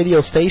Your Own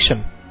Radio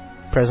Station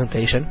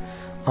presentation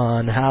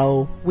on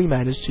how we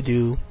managed to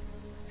do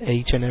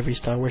each and every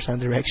Star Wars on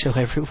Direct show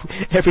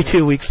every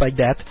 2 weeks like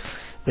that,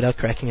 without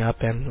cracking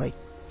up and like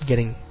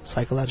getting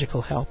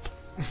psychological help.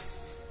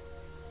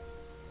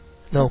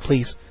 No,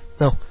 please.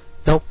 No.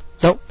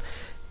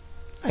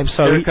 I'm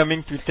sorry. You're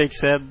coming to take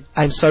Seb.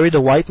 I'm sorry,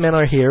 the white men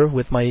are here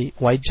with my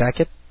white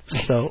jacket,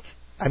 so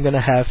I'm going to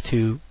have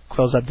to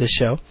close up this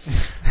show.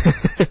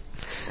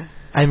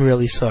 I'm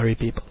really sorry,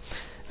 people.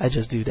 I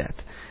just do that.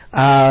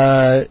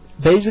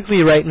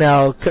 Basically, right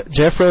now,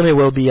 Jeff Roney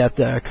will be at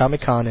the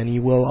Comic-Con, and he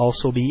will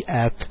also be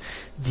at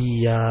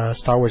the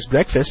Star Wars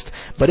Breakfast.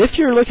 But if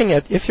you're looking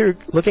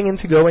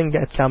into going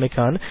at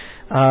Comic-Con,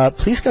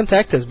 please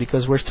contact us,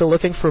 because we're still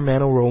looking for a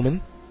man or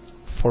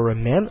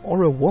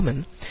a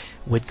woman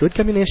with good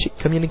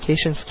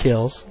communication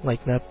skills,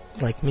 not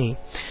like me,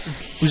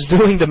 who's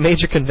doing the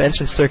major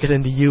convention circuit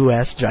in the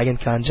U.S., Dragon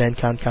Con, Gen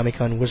Con, Comic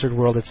Con, Wizard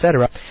World,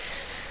 etc.,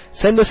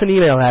 send us an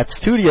email at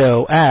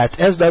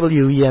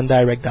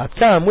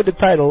studio@swendirect.com with the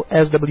title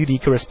SWD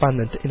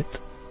Correspondent in it.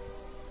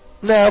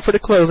 Now for the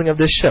closing of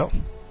this show.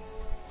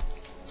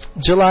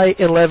 July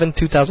 11,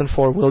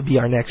 2004 will be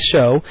our next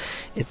show.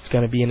 It's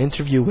going to be an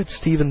interview with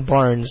Stephen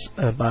Barnes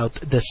about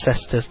the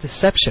Cestus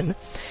Deception.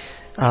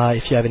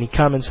 If you have any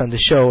comments on the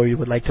show or you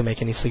would like to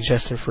make any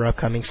suggestions for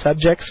upcoming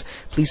subjects,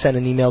 please send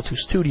an email to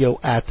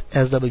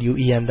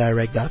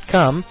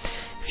studio@swendirect.com.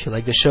 If you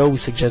like the show, we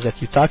suggest that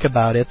you talk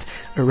about it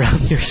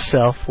around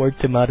yourself. Word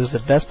to mouth is the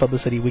best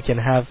publicity we can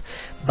have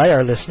by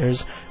our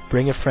listeners.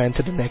 Bring a friend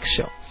to the next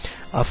show.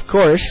 Of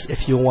course,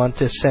 if you want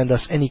to send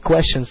us any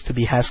questions to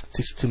be asked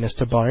to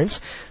Mr. Barnes,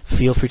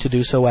 feel free to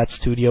do so at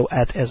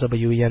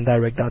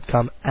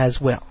studio@swendirect.com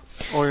as well.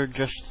 Or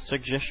just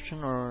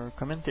suggestion or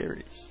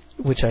commentaries.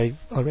 Which I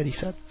already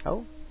said.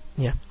 Oh?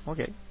 Yeah.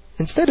 Okay.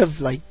 Instead of,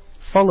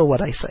 follow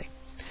what I say.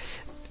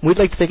 We'd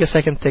like to take a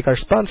second to thank our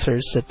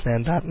sponsors,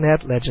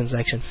 Sitman.net, Legends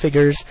Action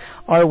Figures,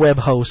 our web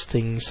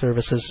hosting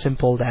services,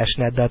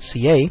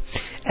 simple-net.ca,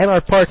 and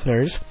our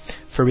partners,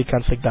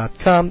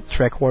 furryconflict.com,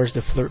 Trek Wars,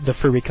 the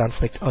Furry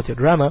Conflict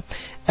Audiodrama,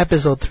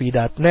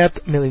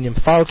 Episode3.net, Millennium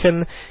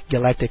Falcon,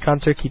 Galactic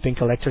Hunter, Keeping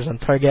Collectors on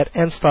Target,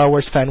 and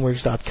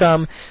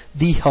StarWarsFanWorks.com,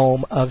 the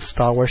home of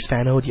Star Wars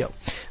fan audio.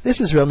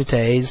 This is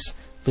Romitaze,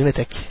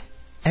 Lunatic,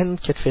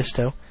 and Kit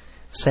Fisto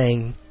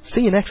saying,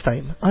 see you next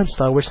time on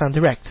Star Wars on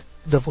Direct,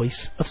 the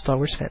voice of Star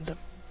Wars fandom.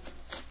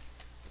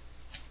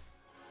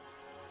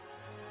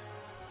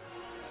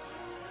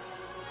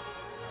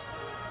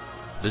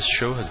 This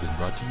show has been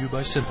brought to you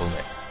by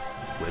SimpleNet.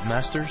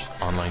 Webmasters,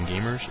 online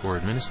gamers, or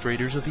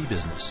administrators of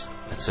e-business.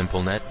 At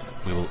SimpleNet,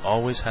 we will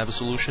always have a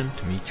solution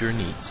to meet your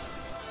needs.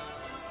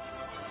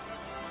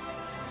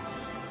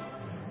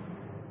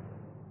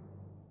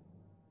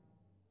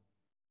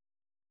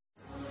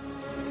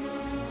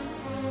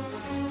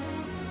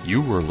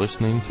 You were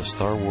listening to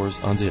Star Wars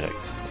en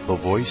Direct, the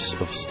voice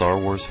of Star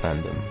Wars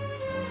fandom.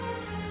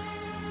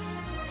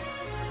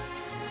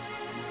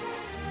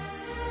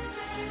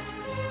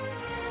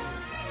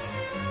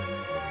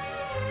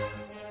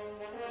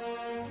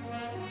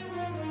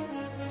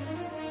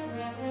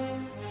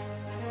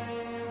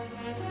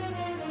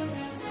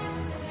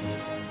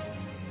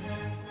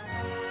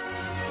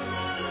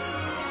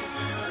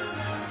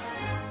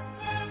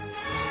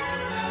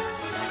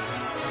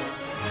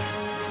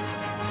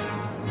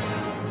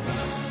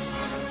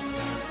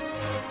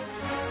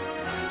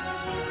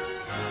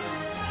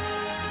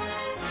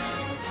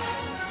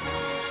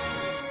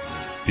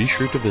 Be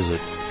sure to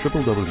visit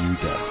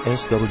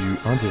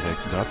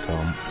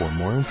www.swendirect.com for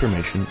more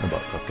information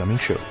about upcoming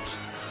shows.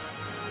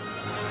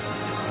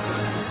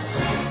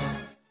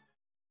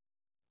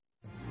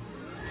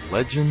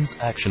 Legends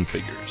Action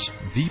Figures,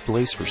 the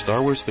place for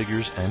Star Wars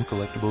figures and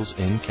collectibles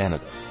in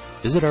Canada.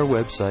 Visit our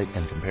website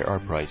and compare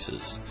our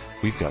prices.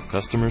 We've got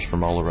customers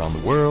from all around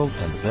the world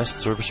and the best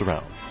service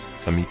around.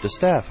 Come meet the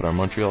staff at our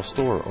Montreal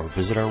store or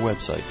visit our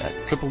website at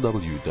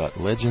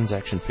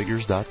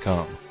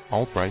www.legendsactionfigures.com.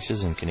 All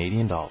prices in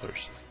Canadian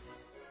dollars.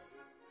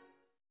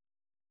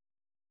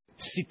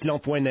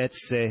 Citlan.net,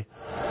 c'est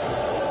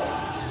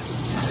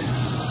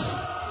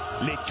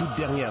les toutes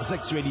dernières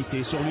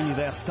actualités sur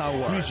l'univers Star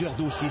Wars. Plusieurs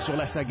dossiers sur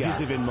la saga.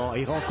 Des événements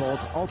et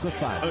rencontres entre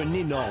fans. Un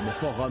énorme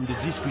forum de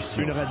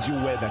discussion. Une radio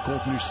web à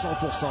contenu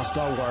 100%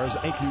 Star Wars,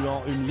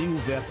 incluant une ligne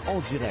ouverte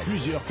en direct.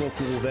 Plusieurs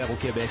concours ouverts au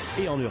Québec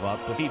et en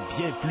Europe. Et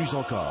bien plus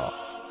encore.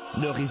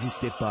 Ne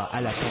résistez pas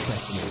à la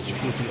tentation du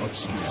côté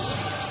obscur.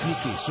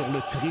 Cliquez sur le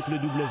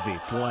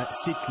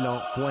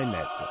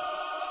www.citlan.net.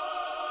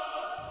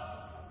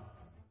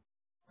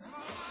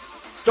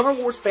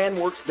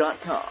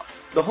 StarWarsFanWorks.com,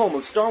 the home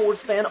of Star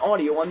Wars fan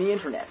audio on the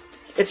Internet.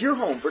 It's your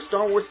home for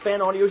Star Wars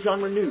fan audio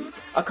genre news,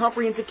 a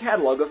comprehensive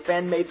catalog of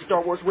fan-made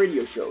Star Wars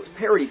radio shows,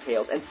 parody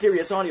tales, and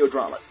serious audio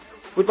dramas.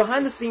 With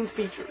behind-the-scenes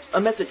features, a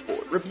message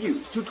board,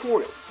 reviews,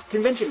 tutorials,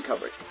 convention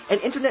coverage, an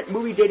Internet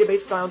movie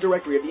database-style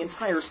directory of the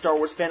entire Star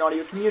Wars fan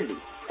audio community,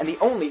 and the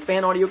only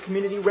fan audio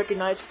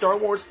community-recognized Star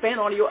Wars Fan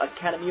Audio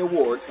Academy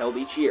Awards held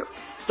each year.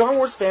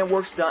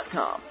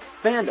 StarWarsFanWorks.com.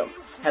 Fandom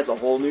has a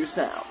whole new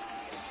sound.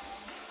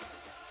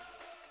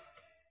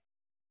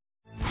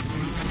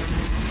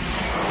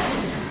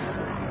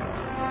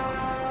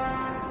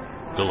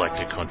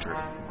 Galactic Hunter,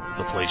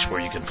 the place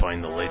where you can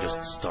find the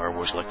latest Star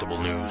Wars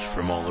collectible news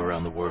from all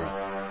around the world.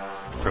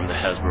 From the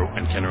Hasbro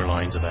and Kenner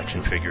lines of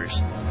action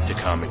figures, to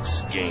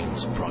comics,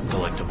 games, prop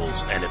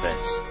collectibles, and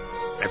events.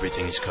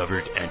 Everything is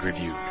covered and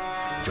reviewed.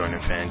 Join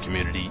our fan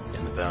community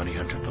in the Bounty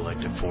Hunter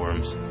Collective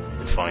forums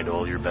and find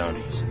all your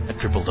bounties at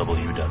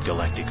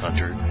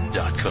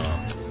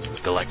www.galactichunter.com.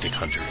 Galactic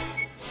Hunter,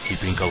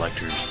 keeping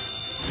collectors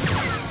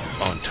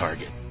on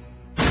target.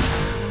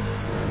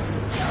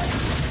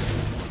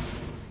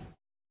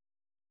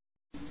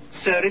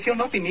 Sir, if you'll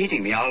not be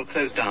needing me, I'll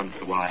close down for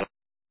a while.